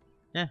that?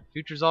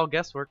 Future's all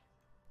guesswork.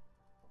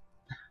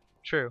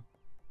 True.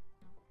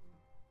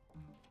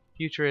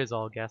 Future is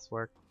all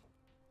guesswork.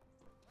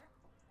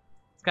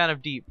 It's kind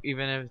of deep,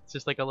 even if it's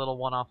just like a little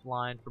one-off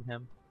line from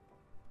him.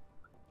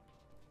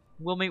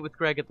 We'll meet with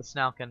Greg at the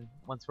Snalkin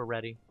once we're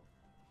ready.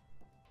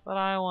 But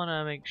I want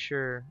to make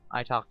sure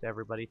I talk to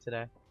everybody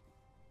today.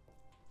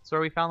 That's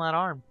where we found that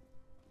arm.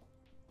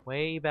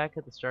 Way back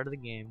at the start of the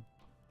game.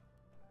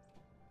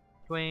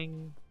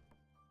 Twing.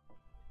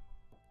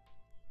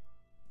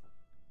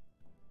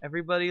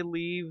 Everybody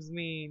leaves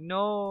me.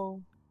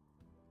 No.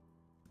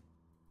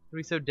 Are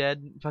we so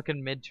dead?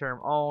 Fucking midterm.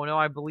 Oh no,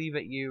 I believe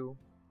at you.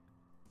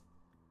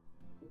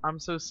 I'm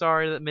so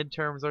sorry that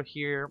midterms are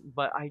here,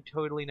 but I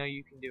totally know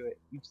you can do it.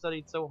 You've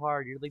studied so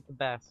hard. You're like the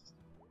best.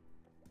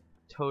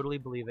 Totally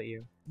believe at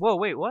you. Whoa,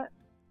 wait, what?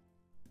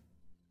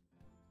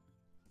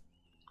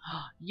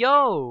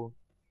 Yo!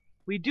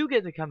 We do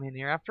get to come in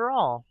here after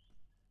all.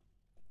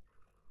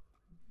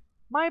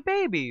 My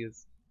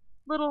babies!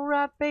 Little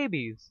rat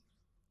babies.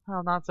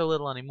 Well, not so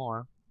little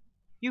anymore.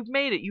 You've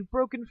made it. You've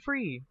broken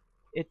free.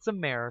 It's a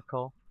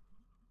miracle.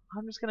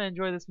 I'm just gonna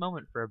enjoy this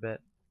moment for a bit.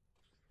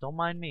 Don't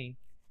mind me.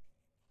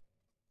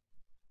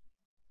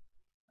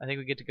 I think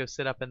we get to go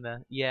sit up in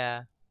the...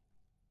 Yeah.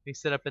 We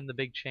sit up in the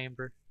big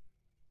chamber.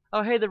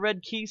 Oh, hey, the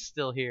red key's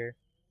still here.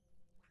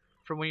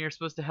 From when you're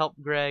supposed to help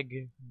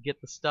Greg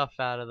get the stuff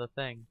out of the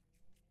thing.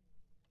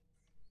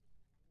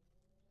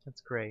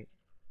 That's great.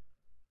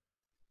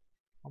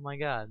 Oh my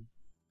god.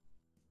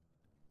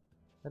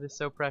 That is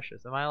so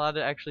precious. Am I allowed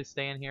to actually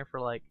stay in here for,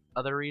 like,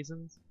 other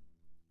reasons?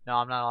 No,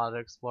 I'm not allowed to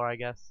explore, I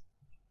guess.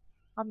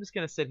 I'm just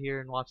gonna sit here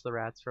and watch the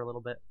rats for a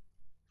little bit.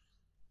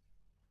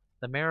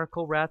 The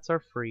miracle rats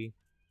are free.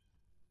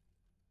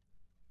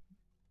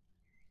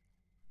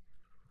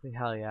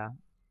 Hell yeah.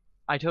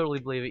 I totally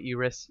believe it, you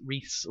Riss.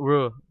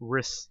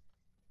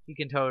 You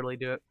can totally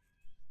do it.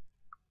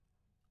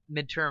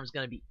 Midterm's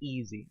gonna be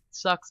easy. It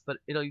sucks, but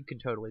you can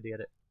totally get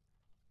it.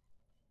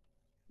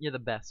 You're the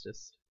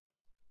bestest.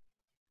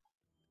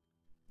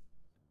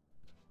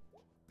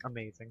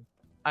 Amazing.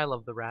 I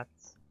love the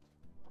rats.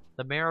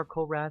 The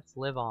miracle rats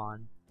live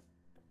on.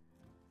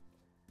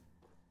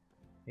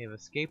 They have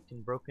escaped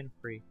and broken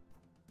free.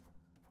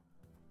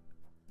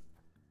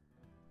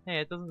 Hey,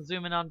 it doesn't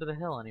zoom in onto the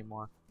hill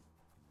anymore.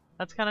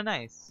 That's kind of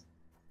nice.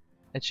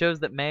 It shows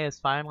that May has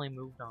finally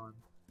moved on.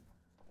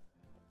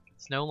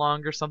 It's no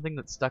longer something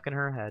that's stuck in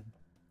her head.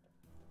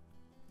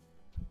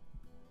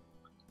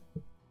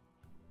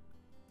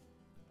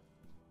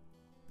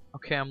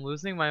 Okay, I'm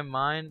losing my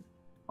mind.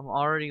 I'm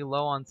already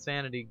low on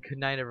sanity. Good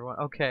night, everyone.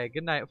 Okay,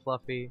 good night,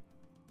 Fluffy.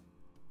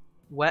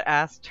 Wet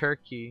ass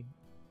turkey.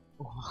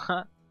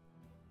 What?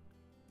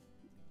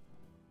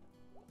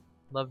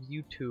 Love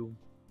you too.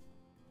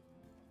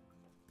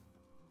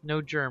 No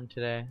germ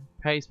today.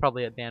 He's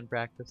probably at band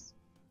practice.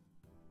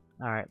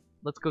 Alright,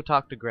 let's go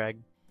talk to Greg.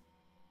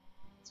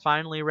 Let's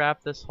finally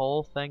wrap this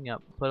whole thing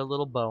up. Put a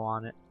little bow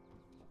on it.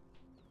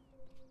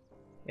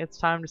 It's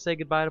time to say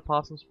goodbye to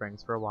Possum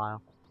Springs for a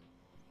while.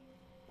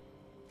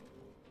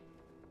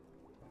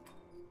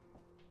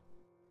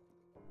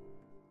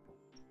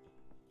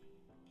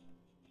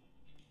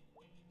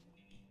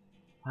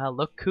 Well,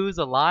 look who's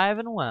alive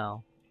and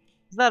well.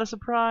 Is that a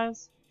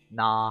surprise?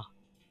 Nah.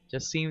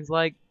 Just seems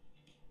like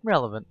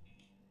relevant.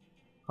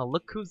 Well,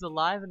 look who's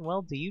alive and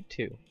well to you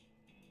too.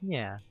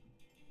 Yeah.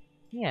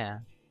 Yeah.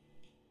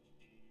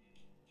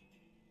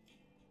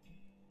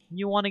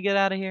 You want to get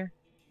out of here?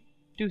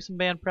 Do some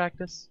band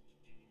practice?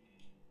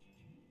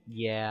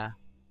 Yeah.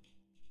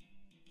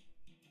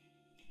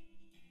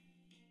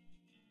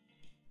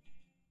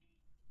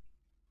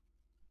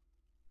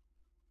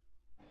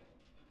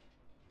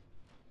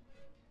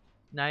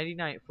 Nighty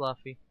night,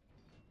 Fluffy.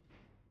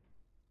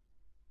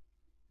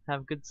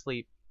 Have good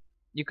sleep.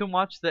 You can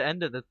watch the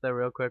end of this though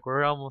real quick.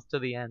 We're almost to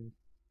the end.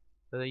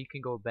 So that you can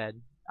go to bed.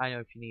 I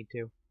know if you need to.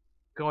 You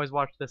can always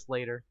watch this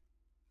later.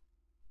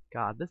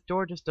 God, this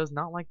door just does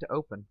not like to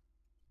open.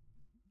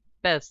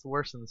 Best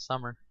worse in the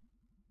summer.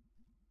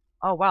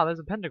 Oh wow, there's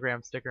a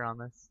pentagram sticker on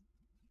this.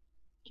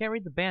 Can't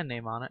read the band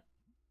name on it.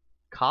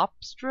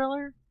 Cops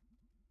Driller?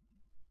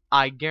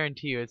 I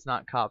guarantee you it's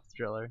not Cops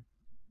Driller.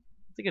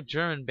 It's like a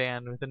German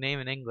band with a name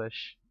in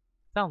English.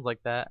 Sounds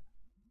like that.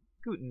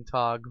 Guten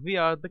Tag, we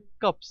are the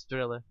Cops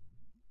Driller.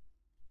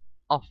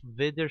 Auf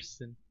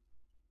Wiedersehen.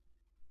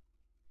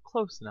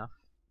 Close enough.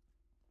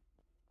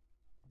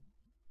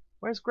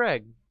 Where's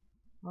Greg?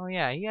 Oh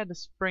yeah, he had to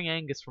spring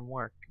Angus from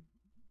work.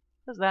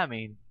 What does that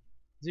mean?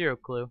 Zero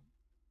clue.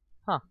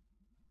 Huh.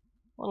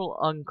 A little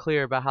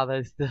unclear about how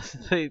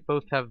they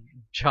both have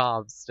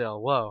jobs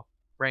still. Whoa.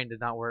 Brain did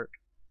not work.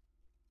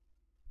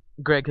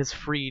 Greg has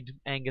freed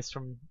Angus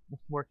from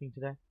working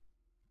today.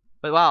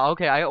 But wow,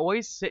 okay, I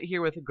always sit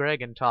here with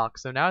Greg and talk,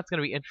 so now it's going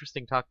to be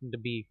interesting talking to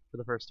B for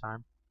the first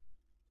time.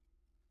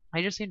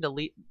 I just seem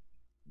to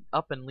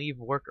up and leave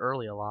work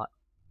early a lot.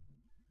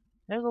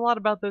 There's a lot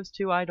about those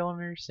two I don't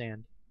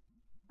understand.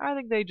 I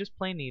think they just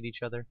plain need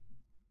each other.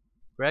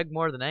 Greg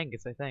more than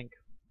Angus, I think.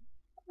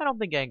 I don't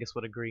think Angus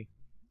would agree.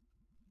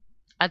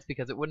 That's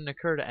because it wouldn't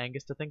occur to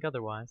Angus to think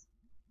otherwise.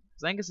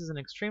 Because Angus is an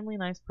extremely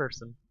nice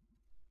person.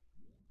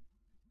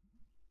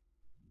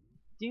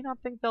 Do you not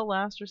think they'll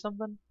last or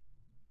something?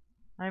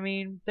 I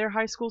mean, they're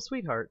high school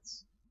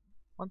sweethearts.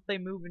 Once they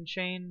move and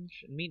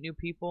change and meet new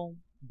people,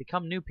 and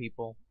become new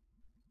people,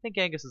 I think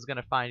Angus is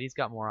gonna find he's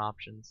got more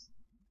options.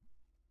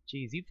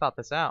 Geez, you thought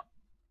this out.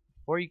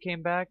 Before you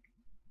came back,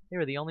 they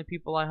were the only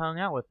people I hung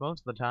out with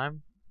most of the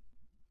time.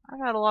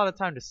 I've had a lot of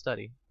time to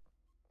study.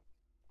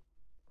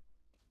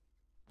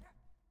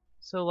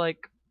 So,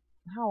 like,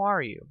 how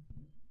are you?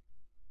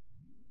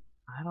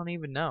 I don't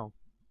even know.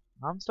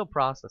 I'm still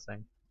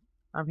processing.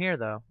 I'm here,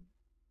 though.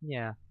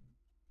 Yeah.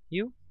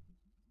 You?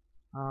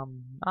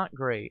 Not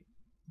great.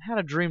 I had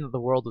a dream that the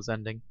world was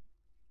ending.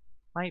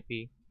 Might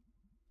be.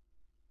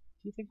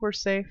 Do you think we're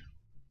safe?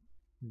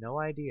 No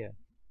idea.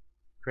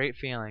 Great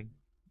feeling.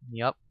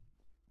 Yup.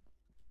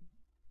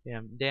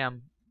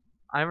 Damn.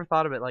 I never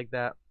thought of it like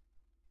that.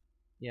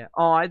 Yeah.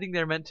 Oh, I think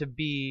they're meant to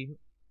be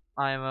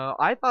IMO.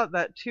 I thought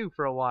that too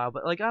for a while,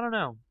 but like, I don't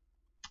know.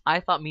 I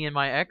thought me and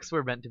my ex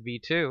were meant to be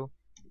too.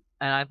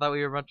 And I thought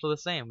we were much the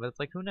same, but it's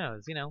like, who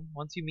knows? You know,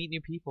 once you meet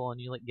new people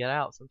and you like get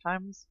out,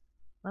 sometimes,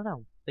 I don't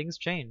know, things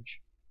change.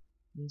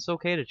 And it's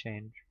okay to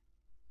change.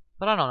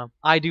 But I don't know.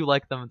 I do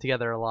like them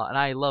together a lot, and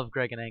I love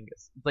Greg and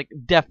Angus. It's like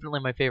definitely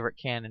my favorite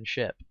canon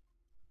ship.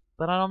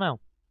 But I don't know.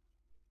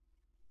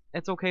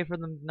 It's okay for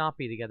them to not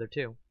be together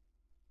too.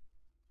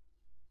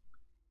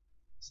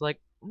 So like,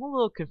 I'm a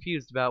little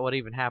confused about what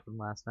even happened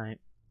last night.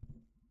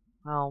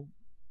 Well,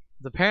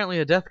 it's apparently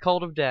a death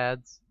cult of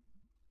dads.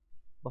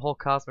 The whole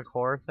cosmic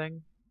horror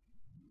thing.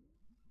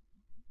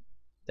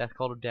 Death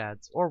cult of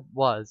dads. Or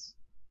was.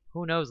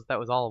 Who knows if that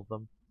was all of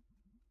them.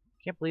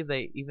 Can't believe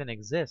they even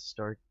exist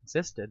or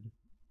existed.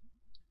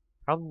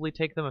 Probably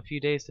take them a few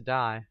days to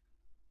die.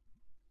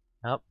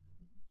 Nope.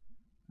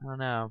 I don't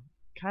know.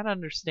 Kinda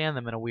understand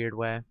them in a weird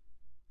way.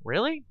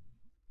 Really?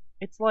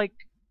 It's like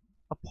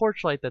a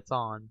porch light that's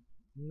on,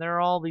 and there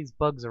are all these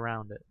bugs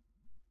around it.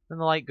 Then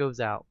the light goes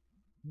out,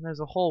 and there's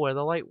a hole where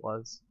the light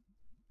was.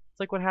 It's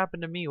like what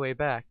happened to me way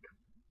back.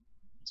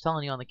 I was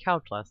telling you on the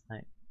couch last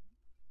night.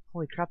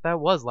 Holy crap, that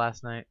was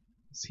last night.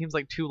 Seems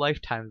like 2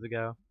 lifetimes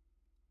ago.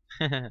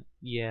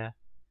 Yeah.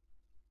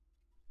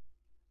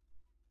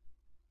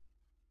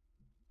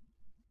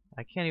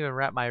 I can't even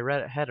wrap my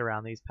head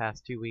around these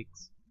past 2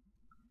 weeks.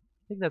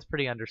 I think that's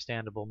pretty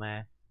understandable,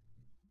 May.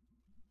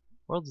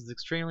 World is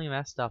extremely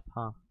messed up,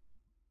 huh?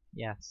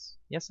 Yes.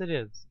 Yes, it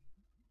is.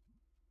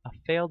 A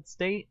failed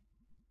state?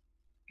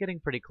 Getting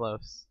pretty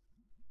close.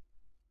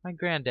 My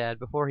granddad,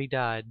 before he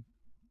died,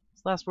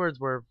 his last words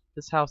were,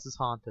 "This house is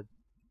haunted."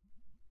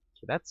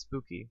 Okay, that's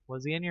spooky.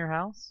 Was he in your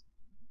house?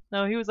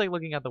 No, he was like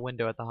looking out the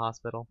window at the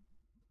hospital.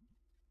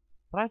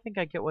 But I think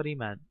I get what he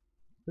meant.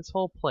 This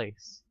whole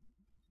place.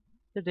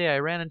 The day I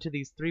ran into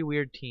these 3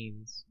 weird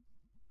teens.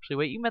 Actually,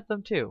 wait, you met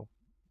them too.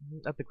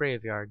 At the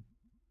graveyard.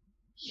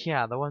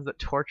 Yeah, the ones that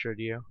tortured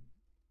you.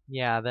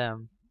 Yeah,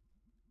 them.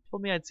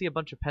 Told me I'd see a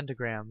bunch of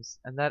pentagrams,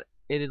 and that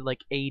it'd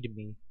like aid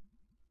me.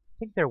 I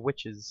think they're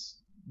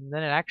witches. And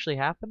then it actually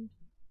happened?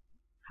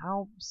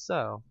 How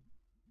so?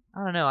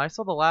 I don't know, I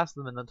saw the last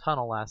of them in the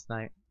tunnel last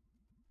night.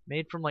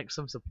 Made from like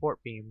some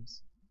support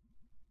beams.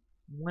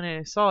 When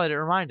I saw it, it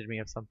reminded me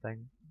of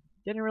something.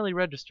 Didn't really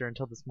register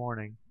until this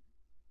morning.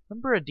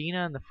 Remember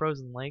Adina and the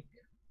frozen lake?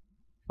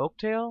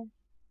 Folktale?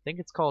 I think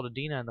it's called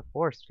Adina and the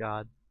forest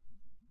god.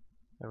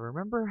 I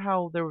remember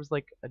how there was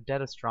like a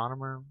dead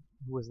astronomer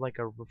who was like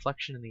a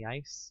reflection in the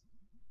ice.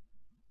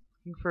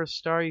 Looking for a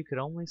star you could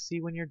only see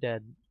when you're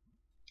dead.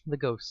 The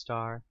ghost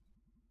star.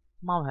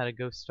 Mom had a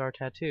ghost star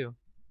tattoo.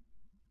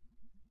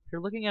 If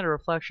you're looking at a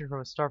reflection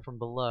from a star from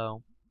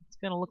below, it's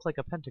gonna look like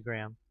a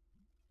pentagram.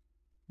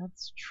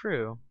 That's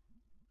true.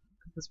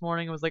 This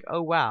morning it was like,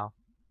 oh wow,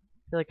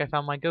 I feel like I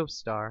found my ghost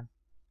star,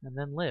 and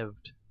then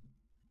lived.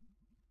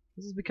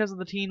 This is because of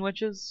the teen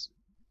witches?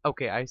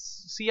 Okay, I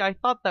see, I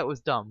thought that was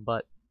dumb,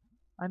 but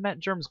I met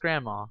Germ's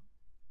grandma.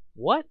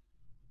 What?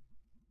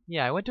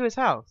 Yeah, I went to his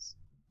house.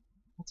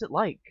 What's it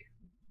like?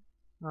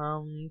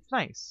 It's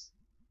nice.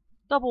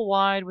 Double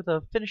wide with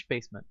a finished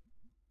basement.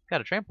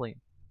 Got a trampoline.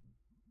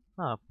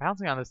 Oh,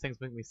 bouncing on those things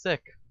make me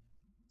sick.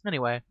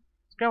 Anyway,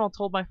 his grandma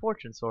told my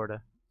fortune,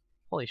 sorta.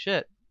 Holy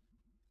shit.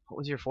 What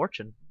was your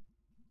fortune?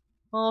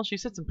 Well, she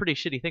said some pretty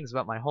shitty things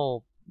about my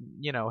whole,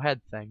 you know,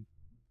 head thing.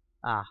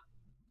 Ah.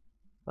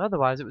 But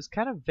otherwise, it was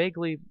kind of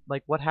vaguely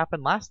like what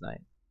happened last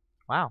night.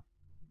 Wow.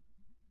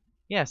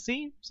 Yeah,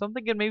 see? So I'm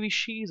thinking maybe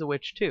she's a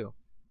witch too.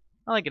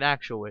 Not like an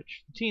actual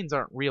witch. The teens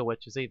aren't real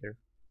witches either.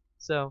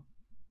 So,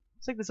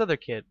 it's like this other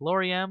kid,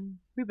 Lori M.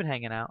 We've been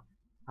hanging out.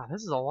 Wow,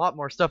 this is a lot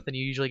more stuff than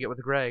you usually get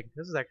with Greg.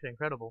 This is actually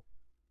incredible.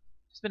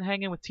 Just been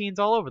hanging with teens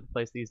all over the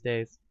place these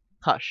days.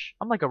 Hush,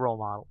 I'm like a role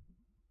model.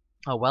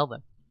 Oh, well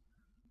then.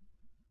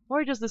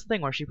 Lori does this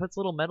thing where she puts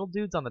little metal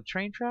dudes on the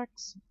train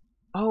tracks.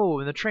 Oh,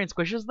 and the train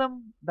squishes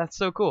them? That's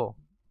so cool.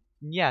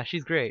 Yeah,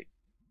 she's great.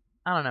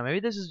 I don't know, maybe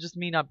this is just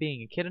me not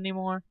being a kid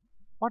anymore.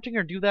 Watching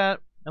her do that,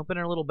 Open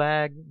her little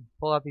bag,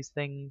 pull out these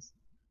things,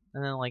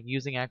 and then like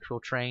using actual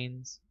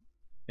trains,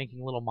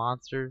 making little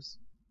monsters,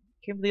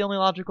 came to the only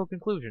logical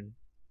conclusion.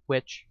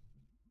 Witch.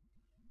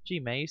 Gee,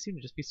 May, you seem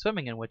to just be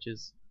swimming in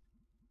witches.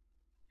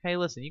 Hey,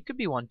 listen, you could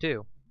be one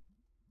too.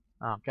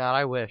 Oh god,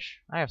 I wish.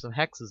 I have some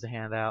hexes to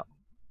hand out.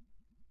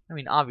 I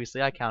mean,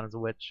 obviously I count as a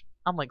witch.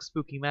 I'm like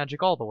spooky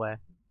magic all the way.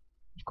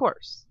 Of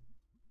course.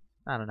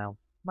 I don't know.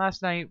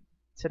 Last night,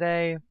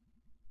 today,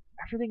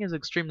 everything is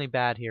extremely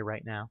bad here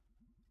right now.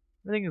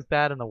 Everything is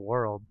bad in the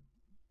world.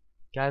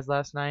 Guys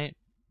last night,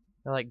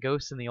 they're like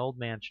ghosts in the old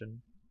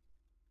mansion.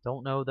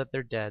 Don't know that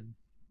they're dead.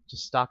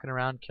 Just stalking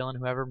around killing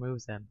whoever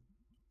moves in.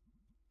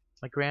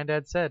 Like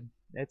Granddad said,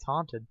 it's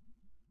haunted.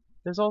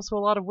 There's also a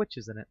lot of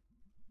witches in it.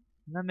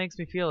 And that makes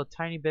me feel a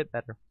tiny bit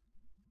better.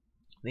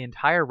 The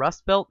entire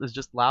Rust Belt is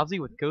just lousy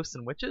with ghosts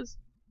and witches?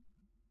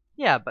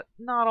 Yeah, but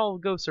not all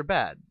ghosts are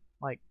bad.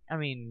 Like, I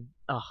mean,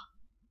 ugh.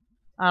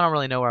 I don't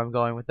really know where I'm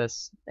going with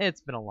this.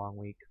 It's been a long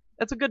week.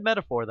 It's a good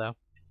metaphor, though.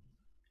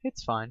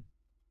 It's fine.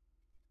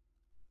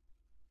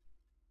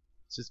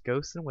 It's just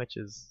ghosts and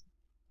witches.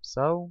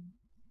 So,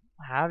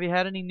 have you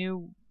had any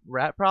new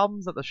rat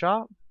problems at the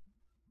shop?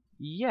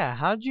 Yeah,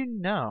 how'd you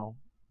know?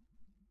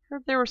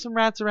 Heard there were some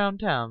rats around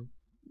town.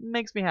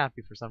 Makes me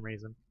happy for some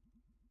reason.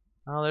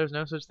 Oh, there's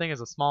no such thing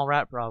as a small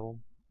rat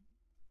problem.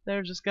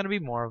 There's just gonna be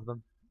more of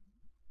them.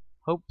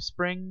 Hope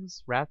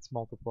springs, rats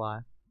multiply.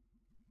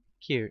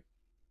 Cute.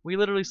 We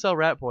literally sell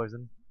rat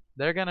poison.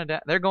 They're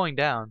going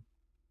down.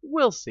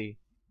 We'll see.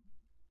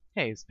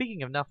 Hey,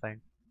 speaking of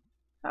nothing,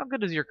 how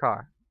good is your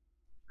car?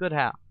 Good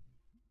how?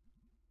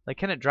 Like,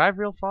 can it drive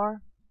real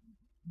far?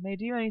 May,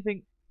 do you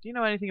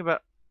know anything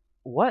about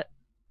what?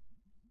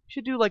 We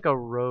should do like a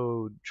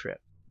road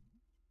trip.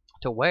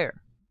 To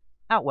where?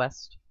 Out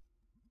west.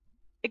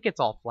 It gets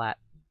all flat.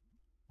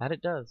 That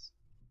it does.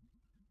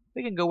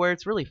 We can go where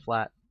it's really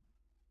flat.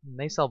 And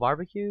they sell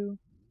barbecue.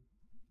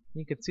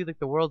 You could see like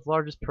the world's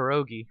largest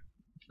pierogi.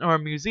 Or a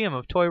museum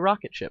of toy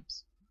rocket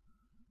ships.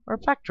 Or a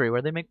factory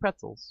where they make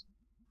pretzels.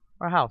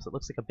 Or a house that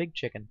looks like a big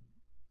chicken.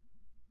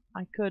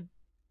 I could...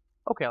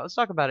 Okay, let's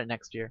talk about it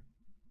next year.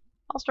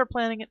 I'll start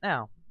planning it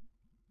now.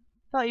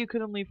 Thought you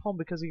couldn't leave home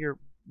because of your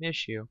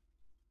issue.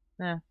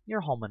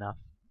 You're home enough.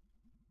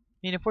 I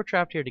mean, if we're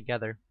trapped here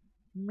together,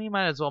 we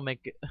might as well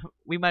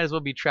we might as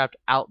well be trapped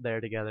out there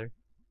together.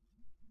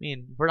 I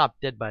mean, if we're not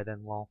dead by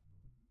then, lol.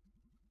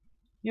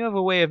 You have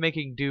a way of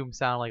making Doom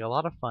sound like a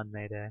lot of fun,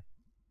 Mayday.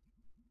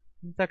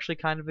 It's actually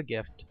kind of a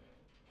gift.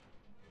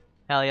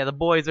 Hell yeah, the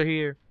boys are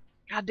here.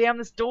 God damn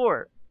this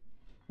door.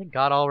 I think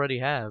God already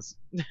has.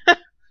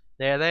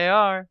 There they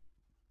are.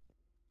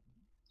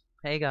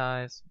 Hey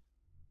guys.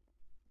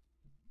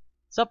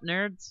 Sup,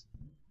 nerds?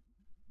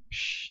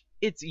 Psh,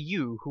 it's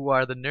you who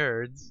are the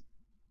nerds.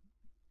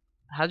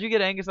 How'd you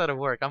get Angus out of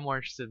work? I'm more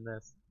interested in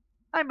this.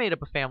 I made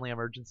up a family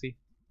emergency.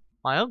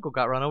 My uncle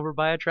got run over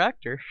by a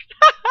tractor.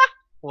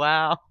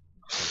 Wow.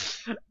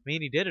 I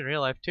mean, he did in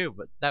real life too,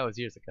 but that was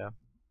years ago.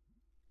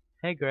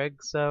 Hey Greg,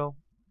 so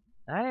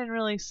I didn't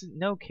really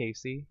know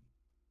Casey.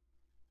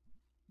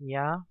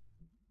 Yeah?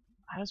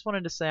 I just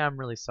wanted to say I'm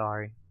really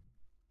sorry.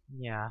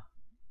 Yeah.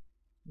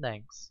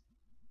 Thanks.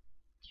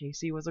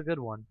 Casey was a good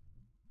one.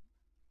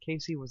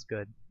 Casey was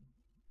good.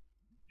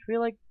 Should we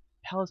like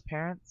tell his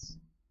parents?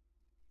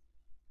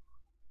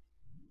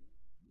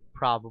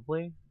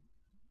 Probably.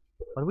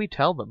 What do we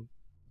tell them?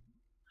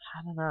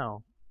 I don't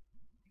know.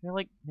 Can we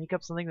like make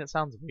up something that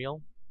sounds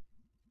real?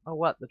 Oh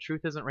what, the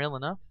truth isn't real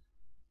enough?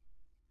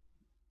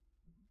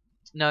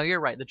 No, you're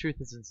right, the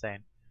truth is insane.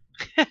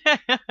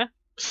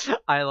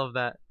 I love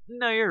that.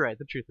 No, you're right,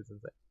 the truth is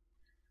insane.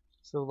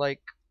 So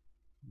like,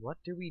 what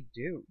do we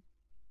do?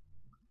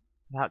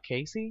 About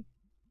Casey?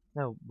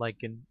 No, like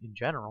in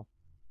general.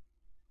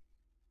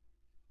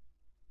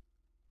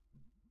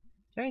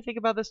 Can we think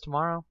about this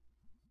tomorrow?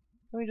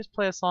 Can we just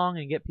play a song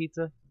and get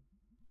pizza?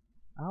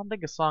 I don't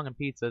think a song and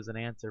pizza is an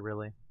answer,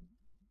 really.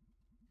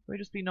 Can we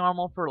just be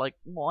normal for like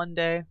one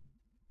day?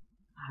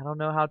 I don't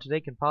know how today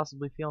can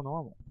possibly feel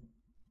normal.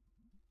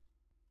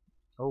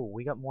 Oh,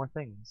 we got more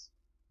things.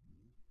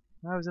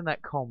 When I was in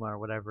that coma or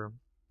whatever,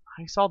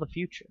 I saw the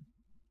future.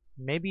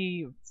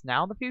 Maybe it's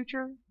now the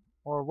future?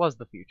 Or was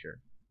the future?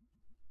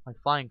 Like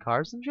flying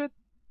cars and shit?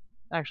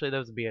 Actually,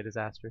 those would be a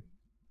disaster.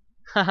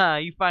 Haha,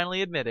 you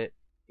finally admit it.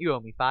 You owe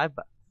me $5.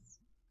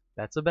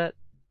 That's a bet.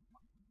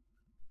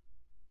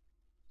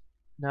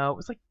 No, it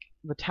was like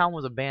the town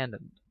was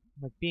abandoned.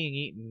 Like being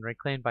eaten,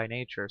 reclaimed by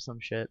nature or some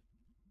shit.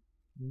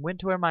 Went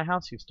to where my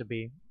house used to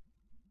be.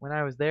 When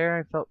I was there,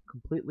 I felt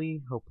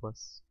completely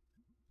hopeless.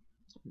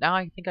 Now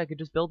I think I could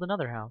just build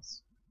another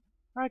house.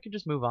 Or I could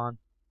just move on.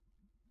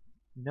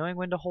 Knowing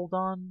when to hold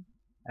on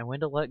and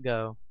when to let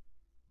go.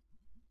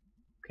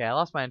 Okay, I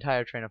lost my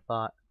entire train of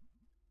thought.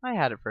 I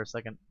had it for a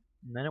second,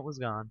 and then it was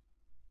gone.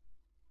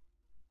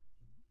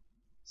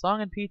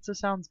 Song and pizza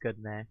sounds good,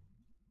 May.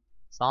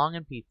 Song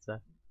and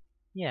pizza.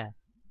 Yeah,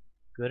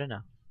 good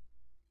enough.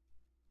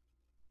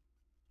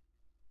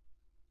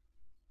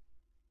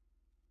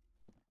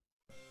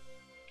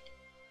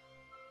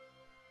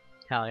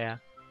 Hell yeah.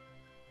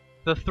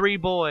 The three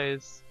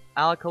boys.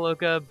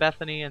 Alakaloka,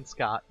 Bethany, and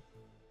Scott.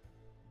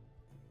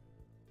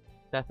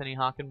 Bethany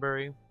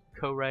Hockenberry,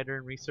 co-writer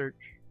and research.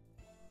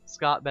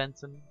 Scott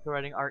Benson,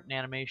 co-writing art and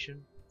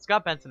animation.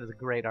 Scott Benson is a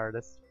great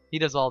artist. He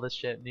does all this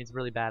shit and he's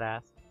really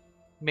badass.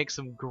 He makes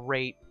some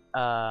great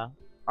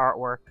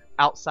artwork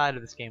outside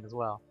of this game as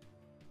well.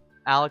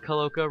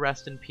 Alakaloka,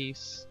 rest in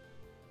peace.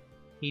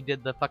 He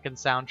did the fucking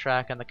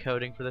soundtrack and the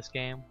coding for this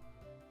game.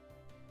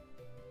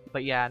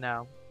 But yeah,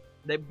 no.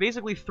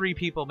 Basically 3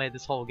 people made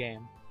this whole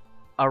game.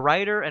 A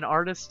writer, an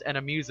artist, and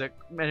a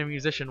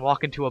musician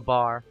walk into a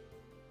bar.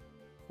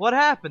 What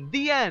happened?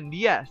 The end!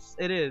 Yes,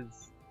 it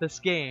is. This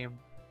game.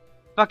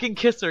 Fucking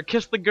kiss her,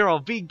 kiss the girl,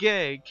 be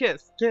gay,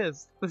 kiss,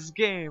 this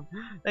game.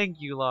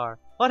 Thank you, Lar.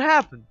 What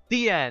happened?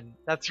 The end.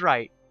 That's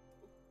right.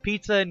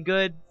 Pizza and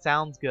good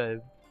sounds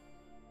good.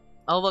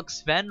 Oh look,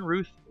 Sven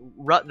Ruth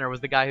Rutner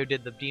was the guy who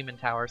did the Demon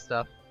Tower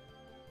stuff.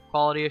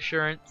 Quality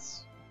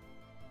assurance.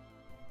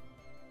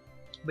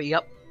 But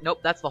yep, nope,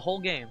 that's the whole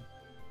game.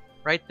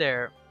 Right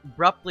there.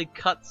 Abruptly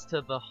cuts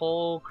to the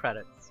whole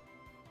credits.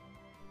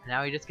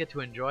 Now you just get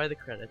to enjoy the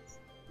credits.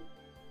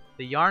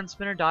 The Yarn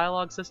Spinner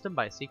dialogue system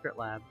by Secret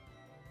Lab.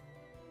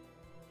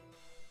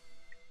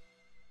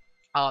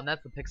 Oh, and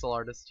that's the pixel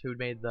artist who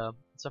made the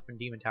stuff from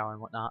Demon Tower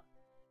and whatnot.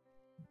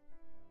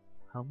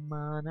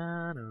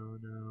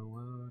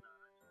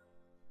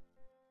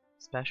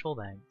 Special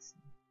thanks.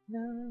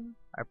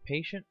 Our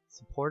patient,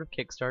 supportive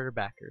Kickstarter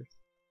backers.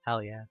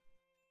 Hell yeah.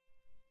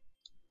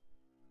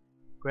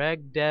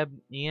 Greg, Deb,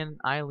 Ian,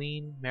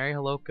 Eileen, Mary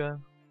Haloka,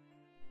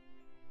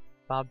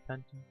 Bob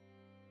Fenton.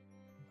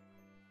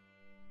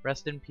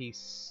 Rest in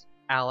peace,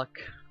 Alec.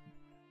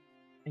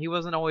 He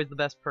wasn't always the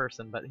best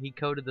person, but he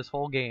coded this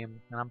whole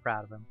game, and I'm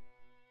proud of him.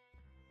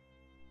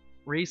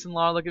 Reese and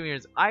Laura look at me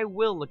and I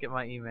will look at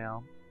my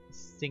email.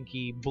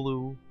 Stinky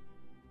blue.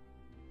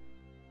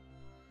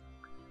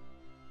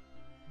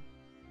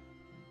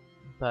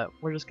 But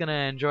we're just gonna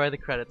enjoy the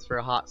credits for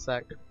a hot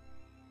sec.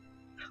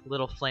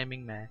 Little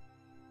flaming May.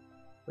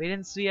 We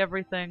didn't see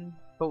everything,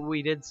 but what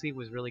we did see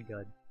was really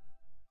good.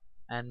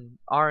 And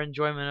our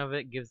enjoyment of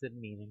it gives it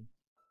meaning.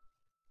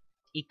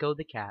 Eco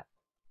the cat.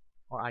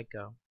 Or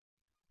Ico.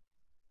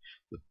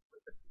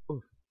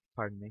 Ooh,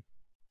 pardon me.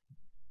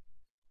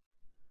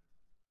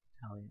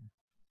 Hell yeah.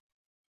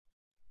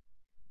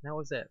 That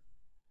was it.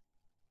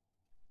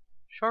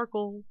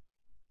 Sharkle.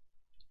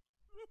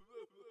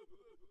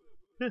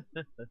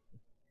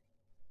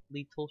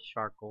 Little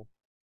Sharkle.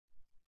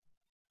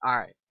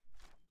 Alright.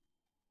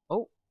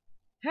 Oh.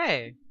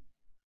 Hey.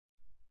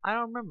 I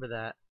don't remember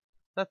that.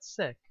 That's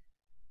sick.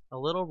 A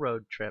little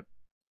road trip.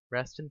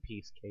 Rest in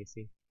peace,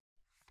 Casey.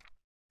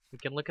 We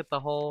can look at the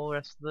whole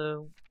rest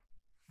of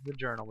the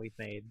journal we've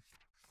made.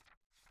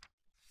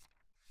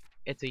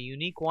 It's a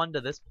unique one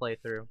to this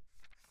playthrough.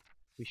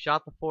 We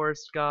shot the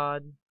forest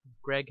god,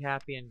 Greg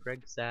happy and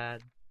Greg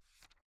sad.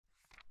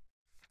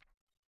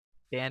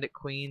 Bandit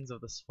queens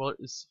of the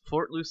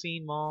Fort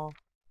Lucine Mall.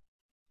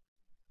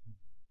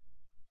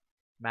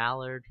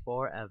 Mallard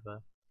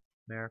forever.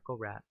 Miracle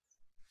rats.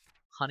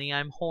 Honey,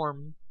 I'm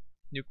Horm.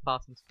 Nuke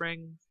Possum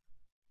Springs.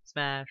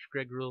 Smash.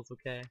 Greg rules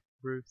okay.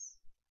 Bruce.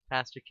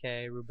 Pastor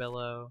K.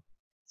 Rubello.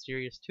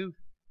 Serious Tooth.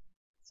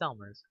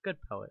 Selmers. Good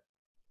poet.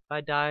 If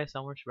I die,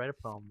 Selmers should write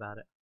a poem about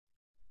it.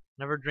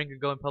 Never drink or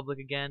go in public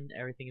again.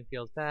 Everything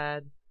feels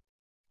bad.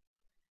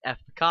 F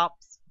the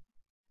cops.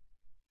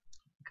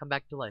 Come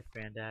back to life,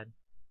 Granddad.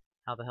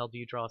 How the hell do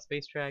you draw a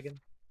space dragon?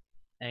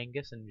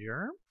 Angus and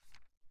Germ?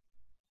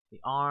 The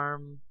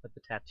arm, with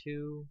the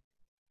tattoo.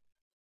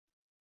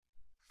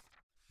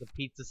 The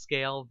pizza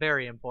scale,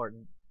 very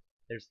important.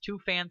 There's too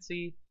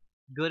fancy,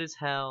 good as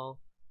hell,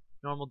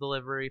 normal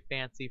delivery,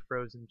 fancy,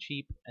 frozen,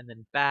 cheap, and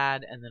then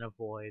bad, and then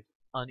avoid.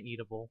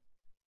 Uneatable.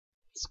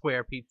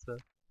 Square pizza.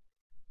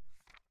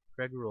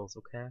 Greg rules,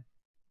 okay?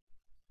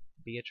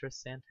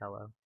 Beatrice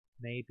Santello.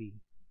 Maybe.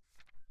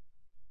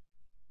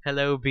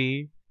 Hello,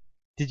 B.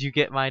 Did you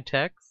get my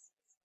text?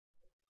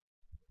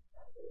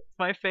 It's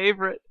my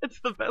favorite.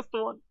 It's the best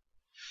one.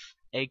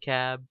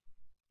 A-cab.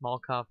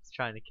 Malkoff's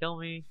trying to kill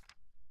me.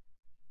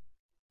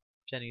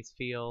 Jenny's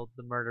Field.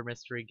 The murder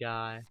mystery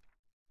guy.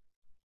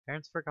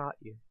 Parents forgot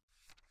you.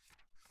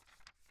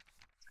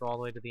 Let's go all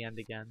the way to the end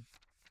again.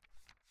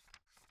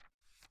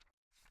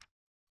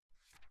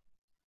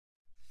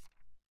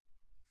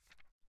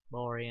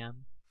 Lorian.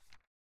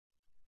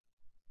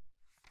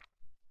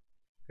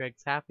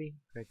 Greg's happy.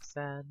 Greg's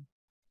sad.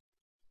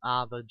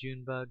 Ah, the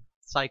Junebug.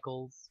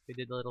 Cycles. We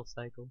did a little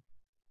cycle.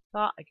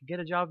 Thought I could get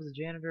a job as a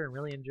janitor and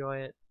really enjoy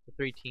it. The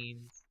Three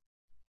Teens.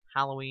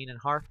 Halloween and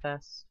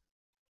Hearthfest.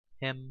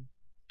 Him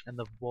and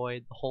the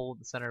void. The hole at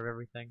the center of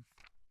everything.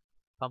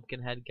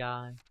 Pumpkinhead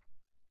guy.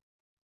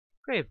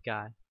 Grave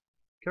guy.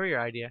 Career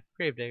idea.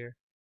 Gravedigger.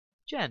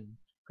 Jen.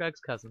 Greg's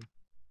cousin.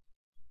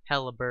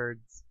 Hella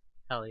birds.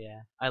 Hell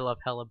yeah. I love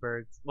Hella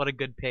birds. What a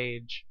good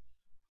page.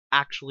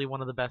 Actually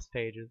one of the best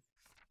pages.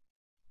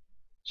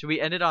 Should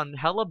we end it on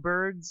Hella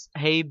birds,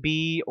 Hey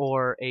B,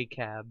 or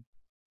A-cab?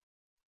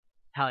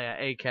 Hell yeah,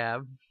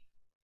 A-cab.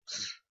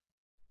 It's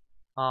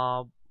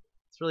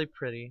really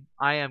pretty.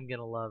 I am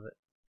gonna love it.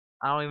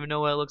 I don't even know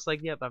what it looks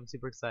like yet, but I'm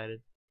super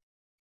excited.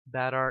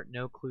 Bad art,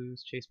 no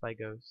clues, chased by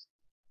ghosts.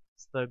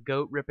 It's the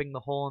goat ripping the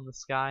hole in the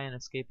sky and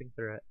escaping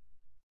through it.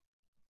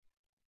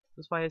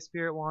 This is why his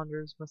spirit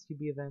wanders, must he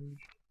be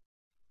avenged?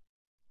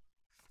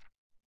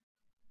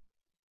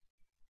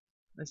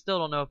 I still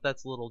don't know if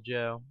that's Little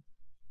Joe.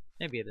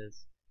 Maybe it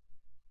is.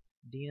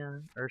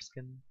 Dina,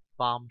 Erskine,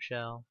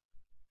 Bombshell,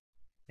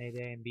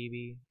 Mayday and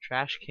BB,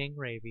 Trash King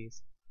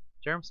Rabies,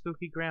 Germ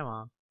Spooky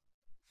Grandma,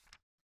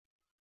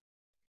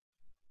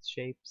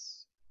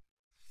 Shapes,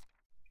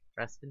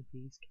 rest in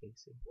peace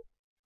Casey.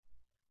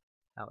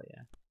 Hell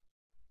yeah.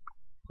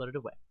 Put it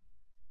away.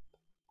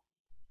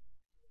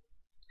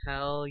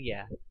 Hell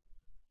yeah.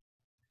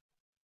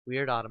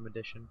 Weird Autumn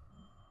Edition.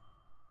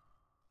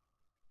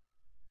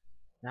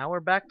 Now we're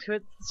back to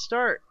it the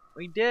start.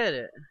 We did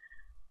it.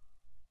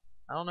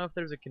 I don't know if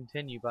there's a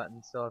continue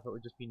button still, if it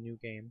would just be new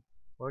game.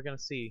 We're gonna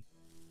see.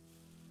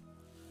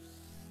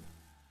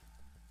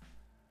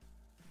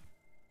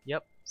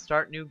 Yep,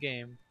 start new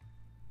game.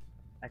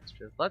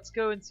 Extras. Let's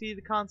go and see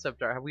the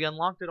concept art. Have we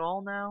unlocked it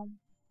all now?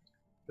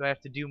 Do I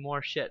have to do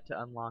more shit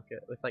to unlock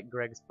it with like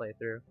Greg's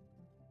playthrough?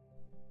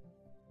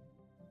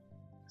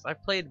 Cause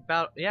I've played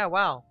about, yeah,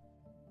 wow.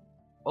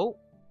 Oh,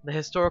 the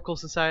Historical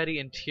Society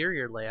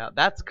interior layout.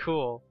 That's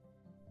cool.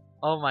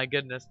 Oh my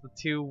goodness, the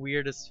two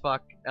weird as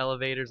fuck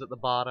elevators at the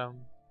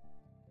bottom.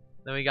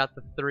 Then we got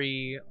the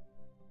 3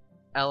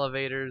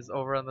 elevators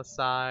over on the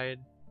side.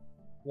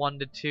 1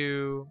 to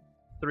 2,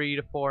 3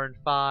 to 4 and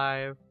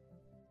 5,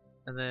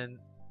 and then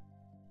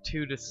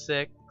 2 to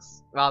 6.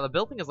 Wow, the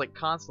building is like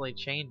constantly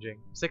changing.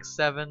 6,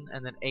 7,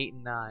 and then 8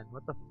 and 9.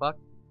 What the fuck?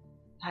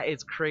 That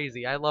is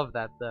crazy. I love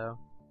that though.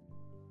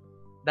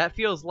 That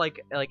feels like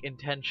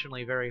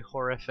intentionally very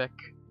horrific.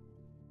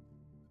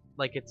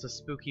 Like it's a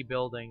spooky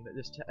building that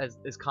just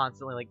is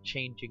constantly like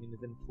changing and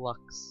is in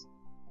flux.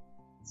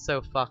 It's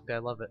so fucked. I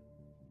love it.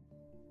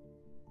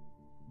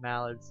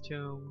 Mallard's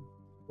tomb,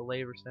 the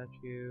labor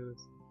statues.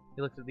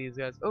 We looked at these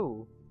guys.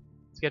 Oh,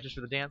 sketches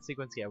for the dance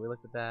sequence. Yeah, we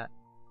looked at that.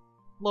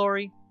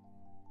 Lori,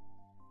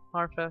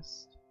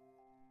 Harfest,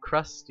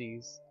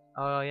 Krusty's.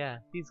 Oh yeah,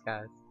 these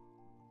guys.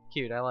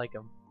 Cute. I like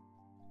them.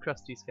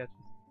 Krusty sketches.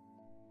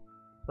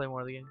 Play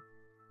more of the game.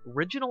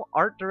 Original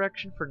art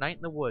direction for Night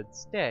in the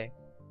Woods. Stay.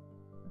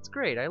 That's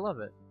great. I love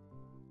it.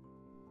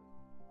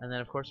 And then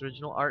of course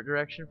original art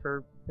direction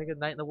for Pick a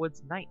Night in the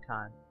Woods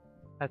nighttime.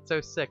 That's so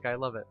sick. I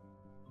love it.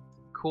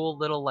 Cool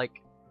little like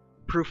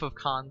proof of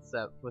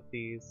concept with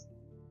these.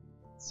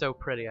 So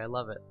pretty. I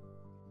love it.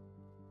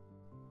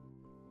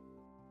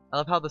 I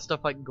love how the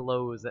stuff like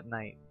glows at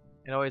night.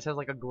 It always has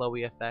like a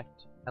glowy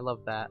effect. I love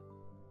that.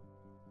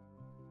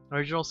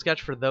 Original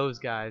sketch for those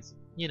guys.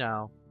 You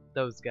know,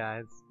 those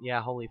guys.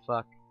 Yeah, holy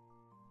fuck.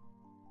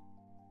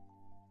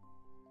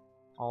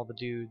 All the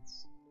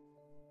dudes.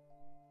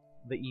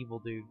 The evil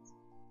dudes.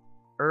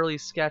 Early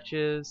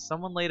sketches.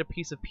 Someone laid a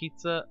piece of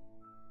pizza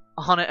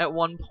on it at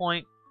one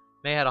point.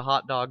 May had a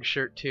hot dog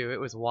shirt too. It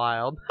was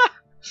wild.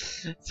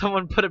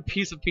 Someone put a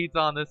piece of pizza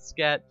on this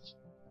sketch.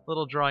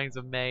 Little drawings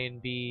of May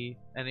and B,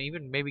 and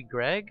even maybe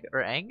Greg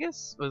or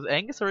Angus. Was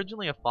Angus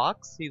originally a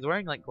fox? He's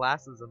wearing like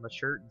glasses and the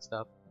shirt and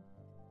stuff.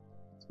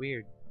 It's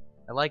weird.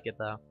 I like it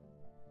though.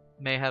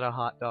 May had a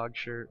hot dog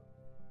shirt.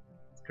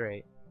 It's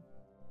great.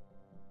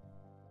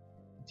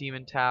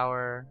 Demon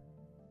Tower.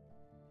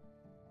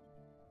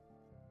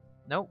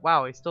 Nope.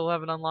 Wow, we still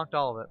haven't unlocked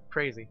all of it.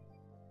 Crazy.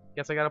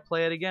 Guess I gotta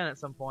play it again at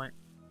some point.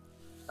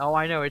 Oh,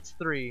 I know. It's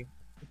 3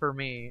 for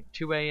me.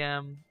 2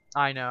 a.m.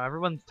 I know.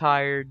 Everyone's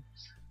tired.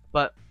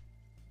 But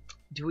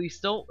do we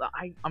still...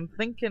 I'm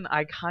thinking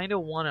I kind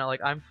of want to... Like,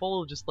 I'm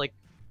full of just, like,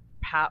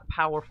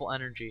 powerful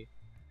energy.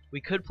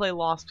 We could play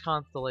Lost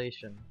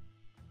Constellation.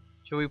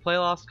 Should we play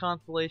Lost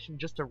Constellation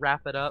just to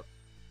wrap it up?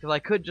 Because I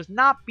could just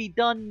not be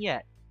done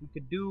yet. We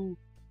could do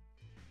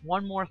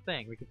one more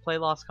thing. We could play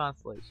Lost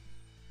Constellation.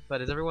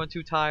 But is everyone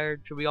too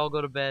tired? Should we all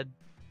go to bed?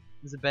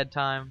 Is it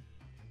bedtime?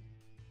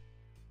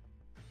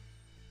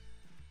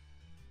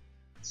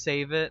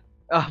 Save it?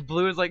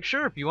 Blue is like,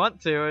 sure, if you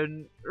want to,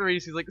 and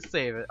Reese's like,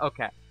 save it.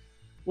 Okay.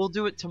 We'll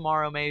do it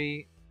tomorrow,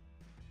 maybe,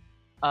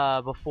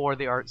 before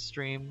the art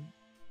stream,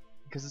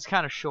 because it's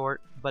kind of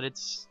short, but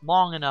it's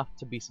long enough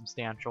to be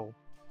substantial.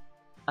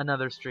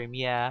 Another stream,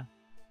 yeah.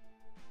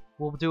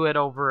 We'll do it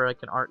over,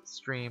 like, an art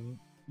stream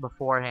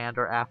beforehand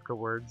or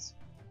afterwards.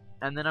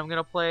 And then I'm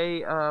gonna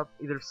play,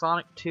 either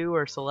Sonic 2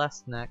 or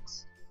Celeste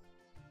next.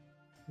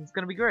 It's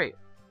gonna be great.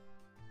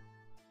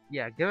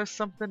 Yeah, give us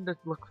something to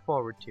look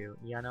forward to.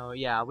 You know,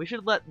 yeah, we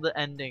should let the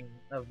ending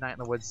of Night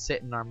in the Woods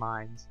sit in our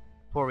minds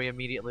before we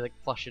immediately like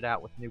flush it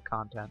out with new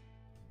content.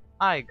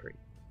 I agree.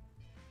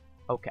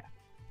 Okay.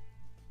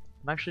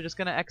 I'm actually just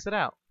gonna exit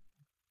out.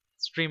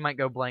 Stream might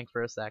go blank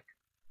for a sec,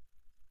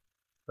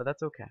 but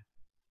that's okay.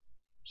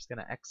 I'm just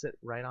gonna exit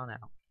right on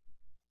out.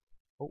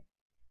 Oh.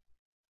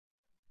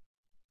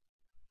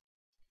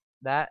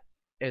 That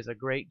is a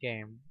great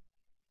game.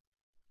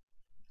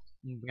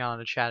 Moving on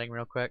to chatting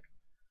real quick.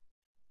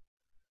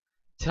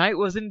 Tonight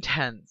was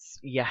intense.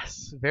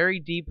 Yes, very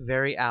deep,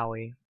 very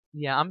owie.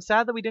 yeah, I'm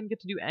sad that we didn't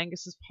get to do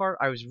Angus's part.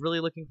 I was really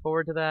looking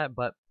forward to that,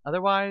 but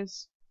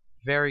otherwise,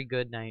 very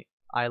good night.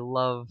 I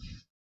love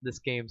this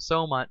game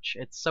so much.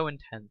 It's so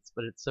intense,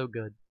 but it's so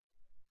good.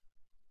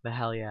 But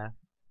hell yeah,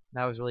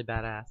 that was really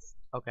badass.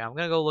 Okay, I'm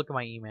gonna go look at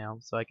my email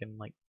so I can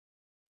like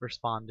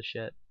respond to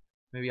shit.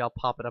 Maybe I'll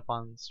pop it up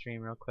on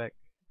stream real quick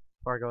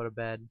before I go to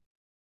bed.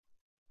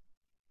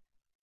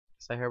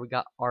 So I hear we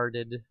got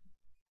arted,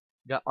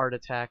 got art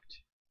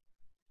attacked.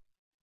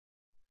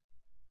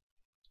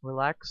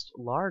 Relaxed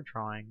lar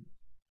drawing.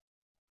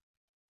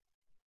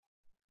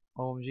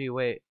 OMG,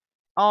 wait.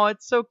 Oh,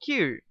 it's so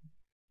cute.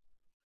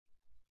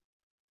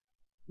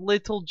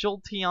 Little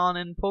Jolteon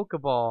and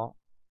Pokeball.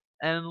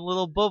 And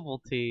little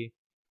Bubble Tea.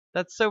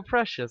 That's so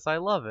precious. I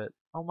love it.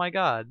 Oh my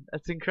god.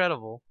 That's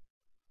incredible.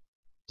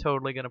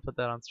 Totally gonna put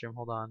that on stream.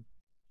 Hold on.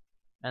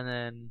 And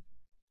then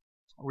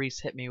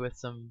Reese hit me with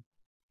some...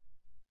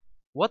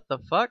 What the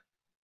fuck?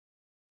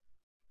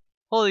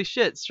 Holy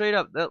shit, straight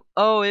up.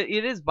 Oh, it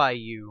is by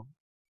you.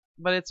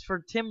 But it's for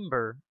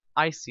Timber.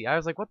 I see. I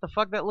was like, what the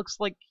fuck? That looks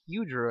like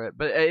you drew it.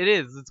 But it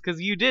is. It's because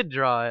you did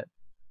draw it.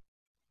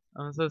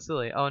 I'm so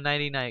silly. Oh,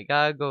 nighty night.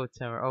 Gotta go,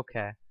 Timber.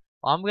 Okay.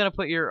 Well, I'm gonna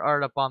put your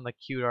art up on the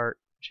cute art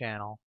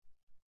channel.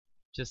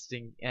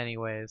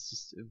 Anyways,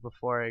 just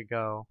before I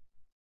go.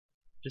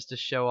 Just to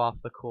show off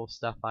the cool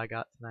stuff I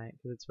got tonight.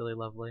 Because it's really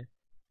lovely.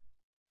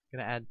 I'm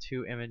gonna add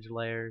 2 image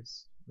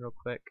layers real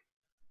quick.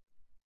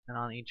 And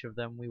on each of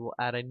them, we will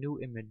add a new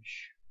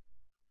image.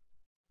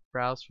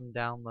 Browse from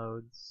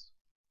downloads.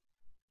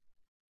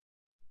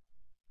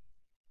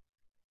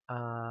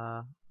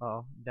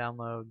 Oh,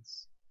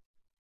 downloads.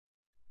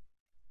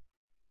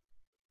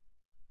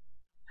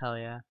 Hell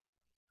yeah.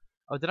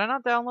 Oh, did I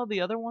not download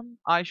the other one?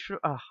 I should.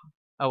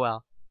 Oh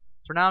well.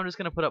 For now, I'm just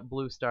gonna put up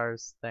Blue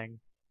Star's thing.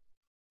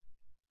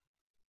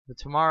 But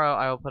tomorrow,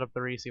 I will put up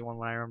the Reese one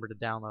when I remember to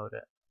download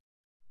it.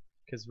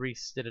 Because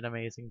Reese did an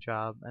amazing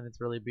job, and it's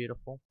really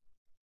beautiful.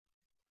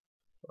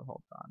 So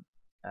hold on.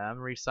 I'm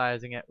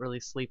resizing it really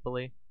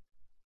sleepily.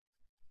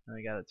 And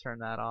we gotta turn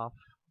that off.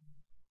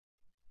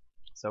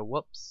 So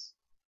whoops.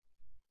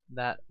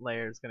 That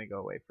layer is gonna go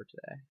away for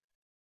today.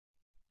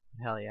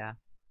 Hell yeah.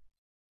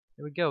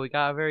 Here we go. We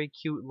got a very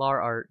cute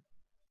lar art.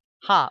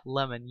 Ha!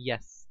 Lemon.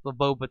 Yes. The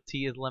boba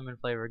tea is lemon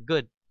flavor.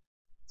 Good.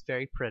 It's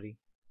very pretty.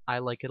 I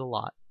like it a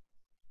lot.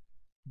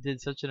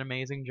 Did such an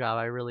amazing job.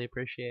 I really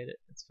appreciate it.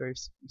 It's very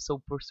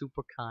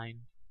super kind.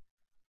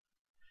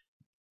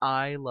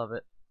 I love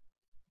it.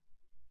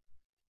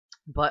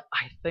 But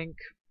I think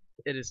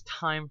it is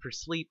time for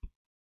sleep.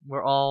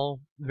 We're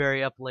all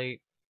very up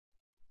late.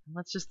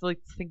 Let's just like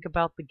think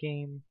about the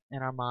game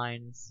in our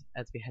minds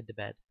as we head to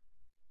bed.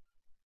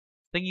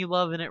 Thing you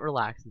love and it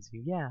relaxes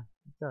you. Yeah,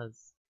 it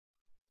does.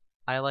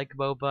 I like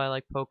boba, I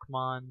like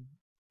Pokemon,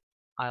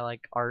 I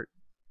like art,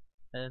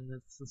 and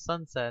it's the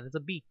sunset, it's a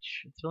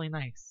beach. It's really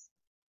nice.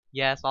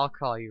 Yes, I'll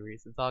call you,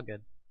 Reese. It's all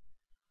good.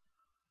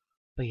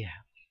 But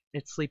yeah,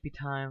 it's sleepy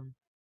time.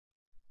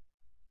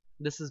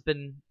 This has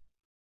been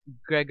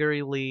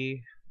Gregory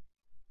Lee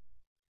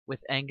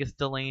with Angus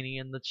Delaney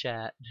in the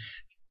chat.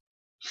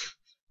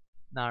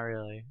 Not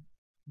really,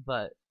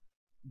 but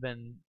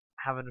been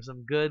having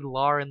some good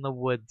Lar in the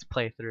Woods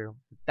playthrough.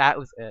 That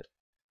was it.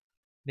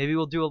 Maybe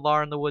we'll do a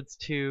Lar in the Woods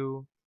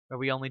 2, where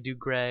we only do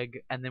Greg,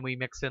 and then we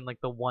mix in like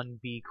the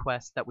 1B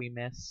quest that we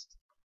missed.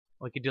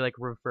 We could do like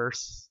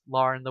reverse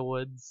Lar in the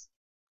Woods,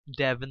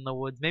 Dev in the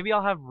Woods. Maybe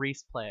I'll have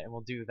Reese play it, and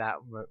we'll do that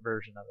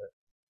version of it.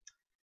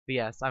 But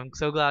yes, I'm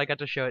so glad I got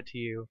to show it to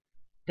you.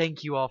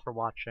 Thank you all for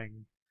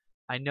watching.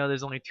 I know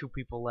there's only 2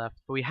 people left,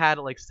 but we had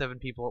like 7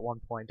 people at one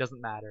point. Doesn't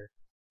matter.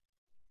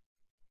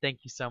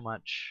 Thank you so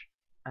much,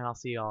 and I'll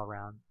see you all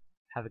around.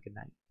 Have a good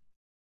night.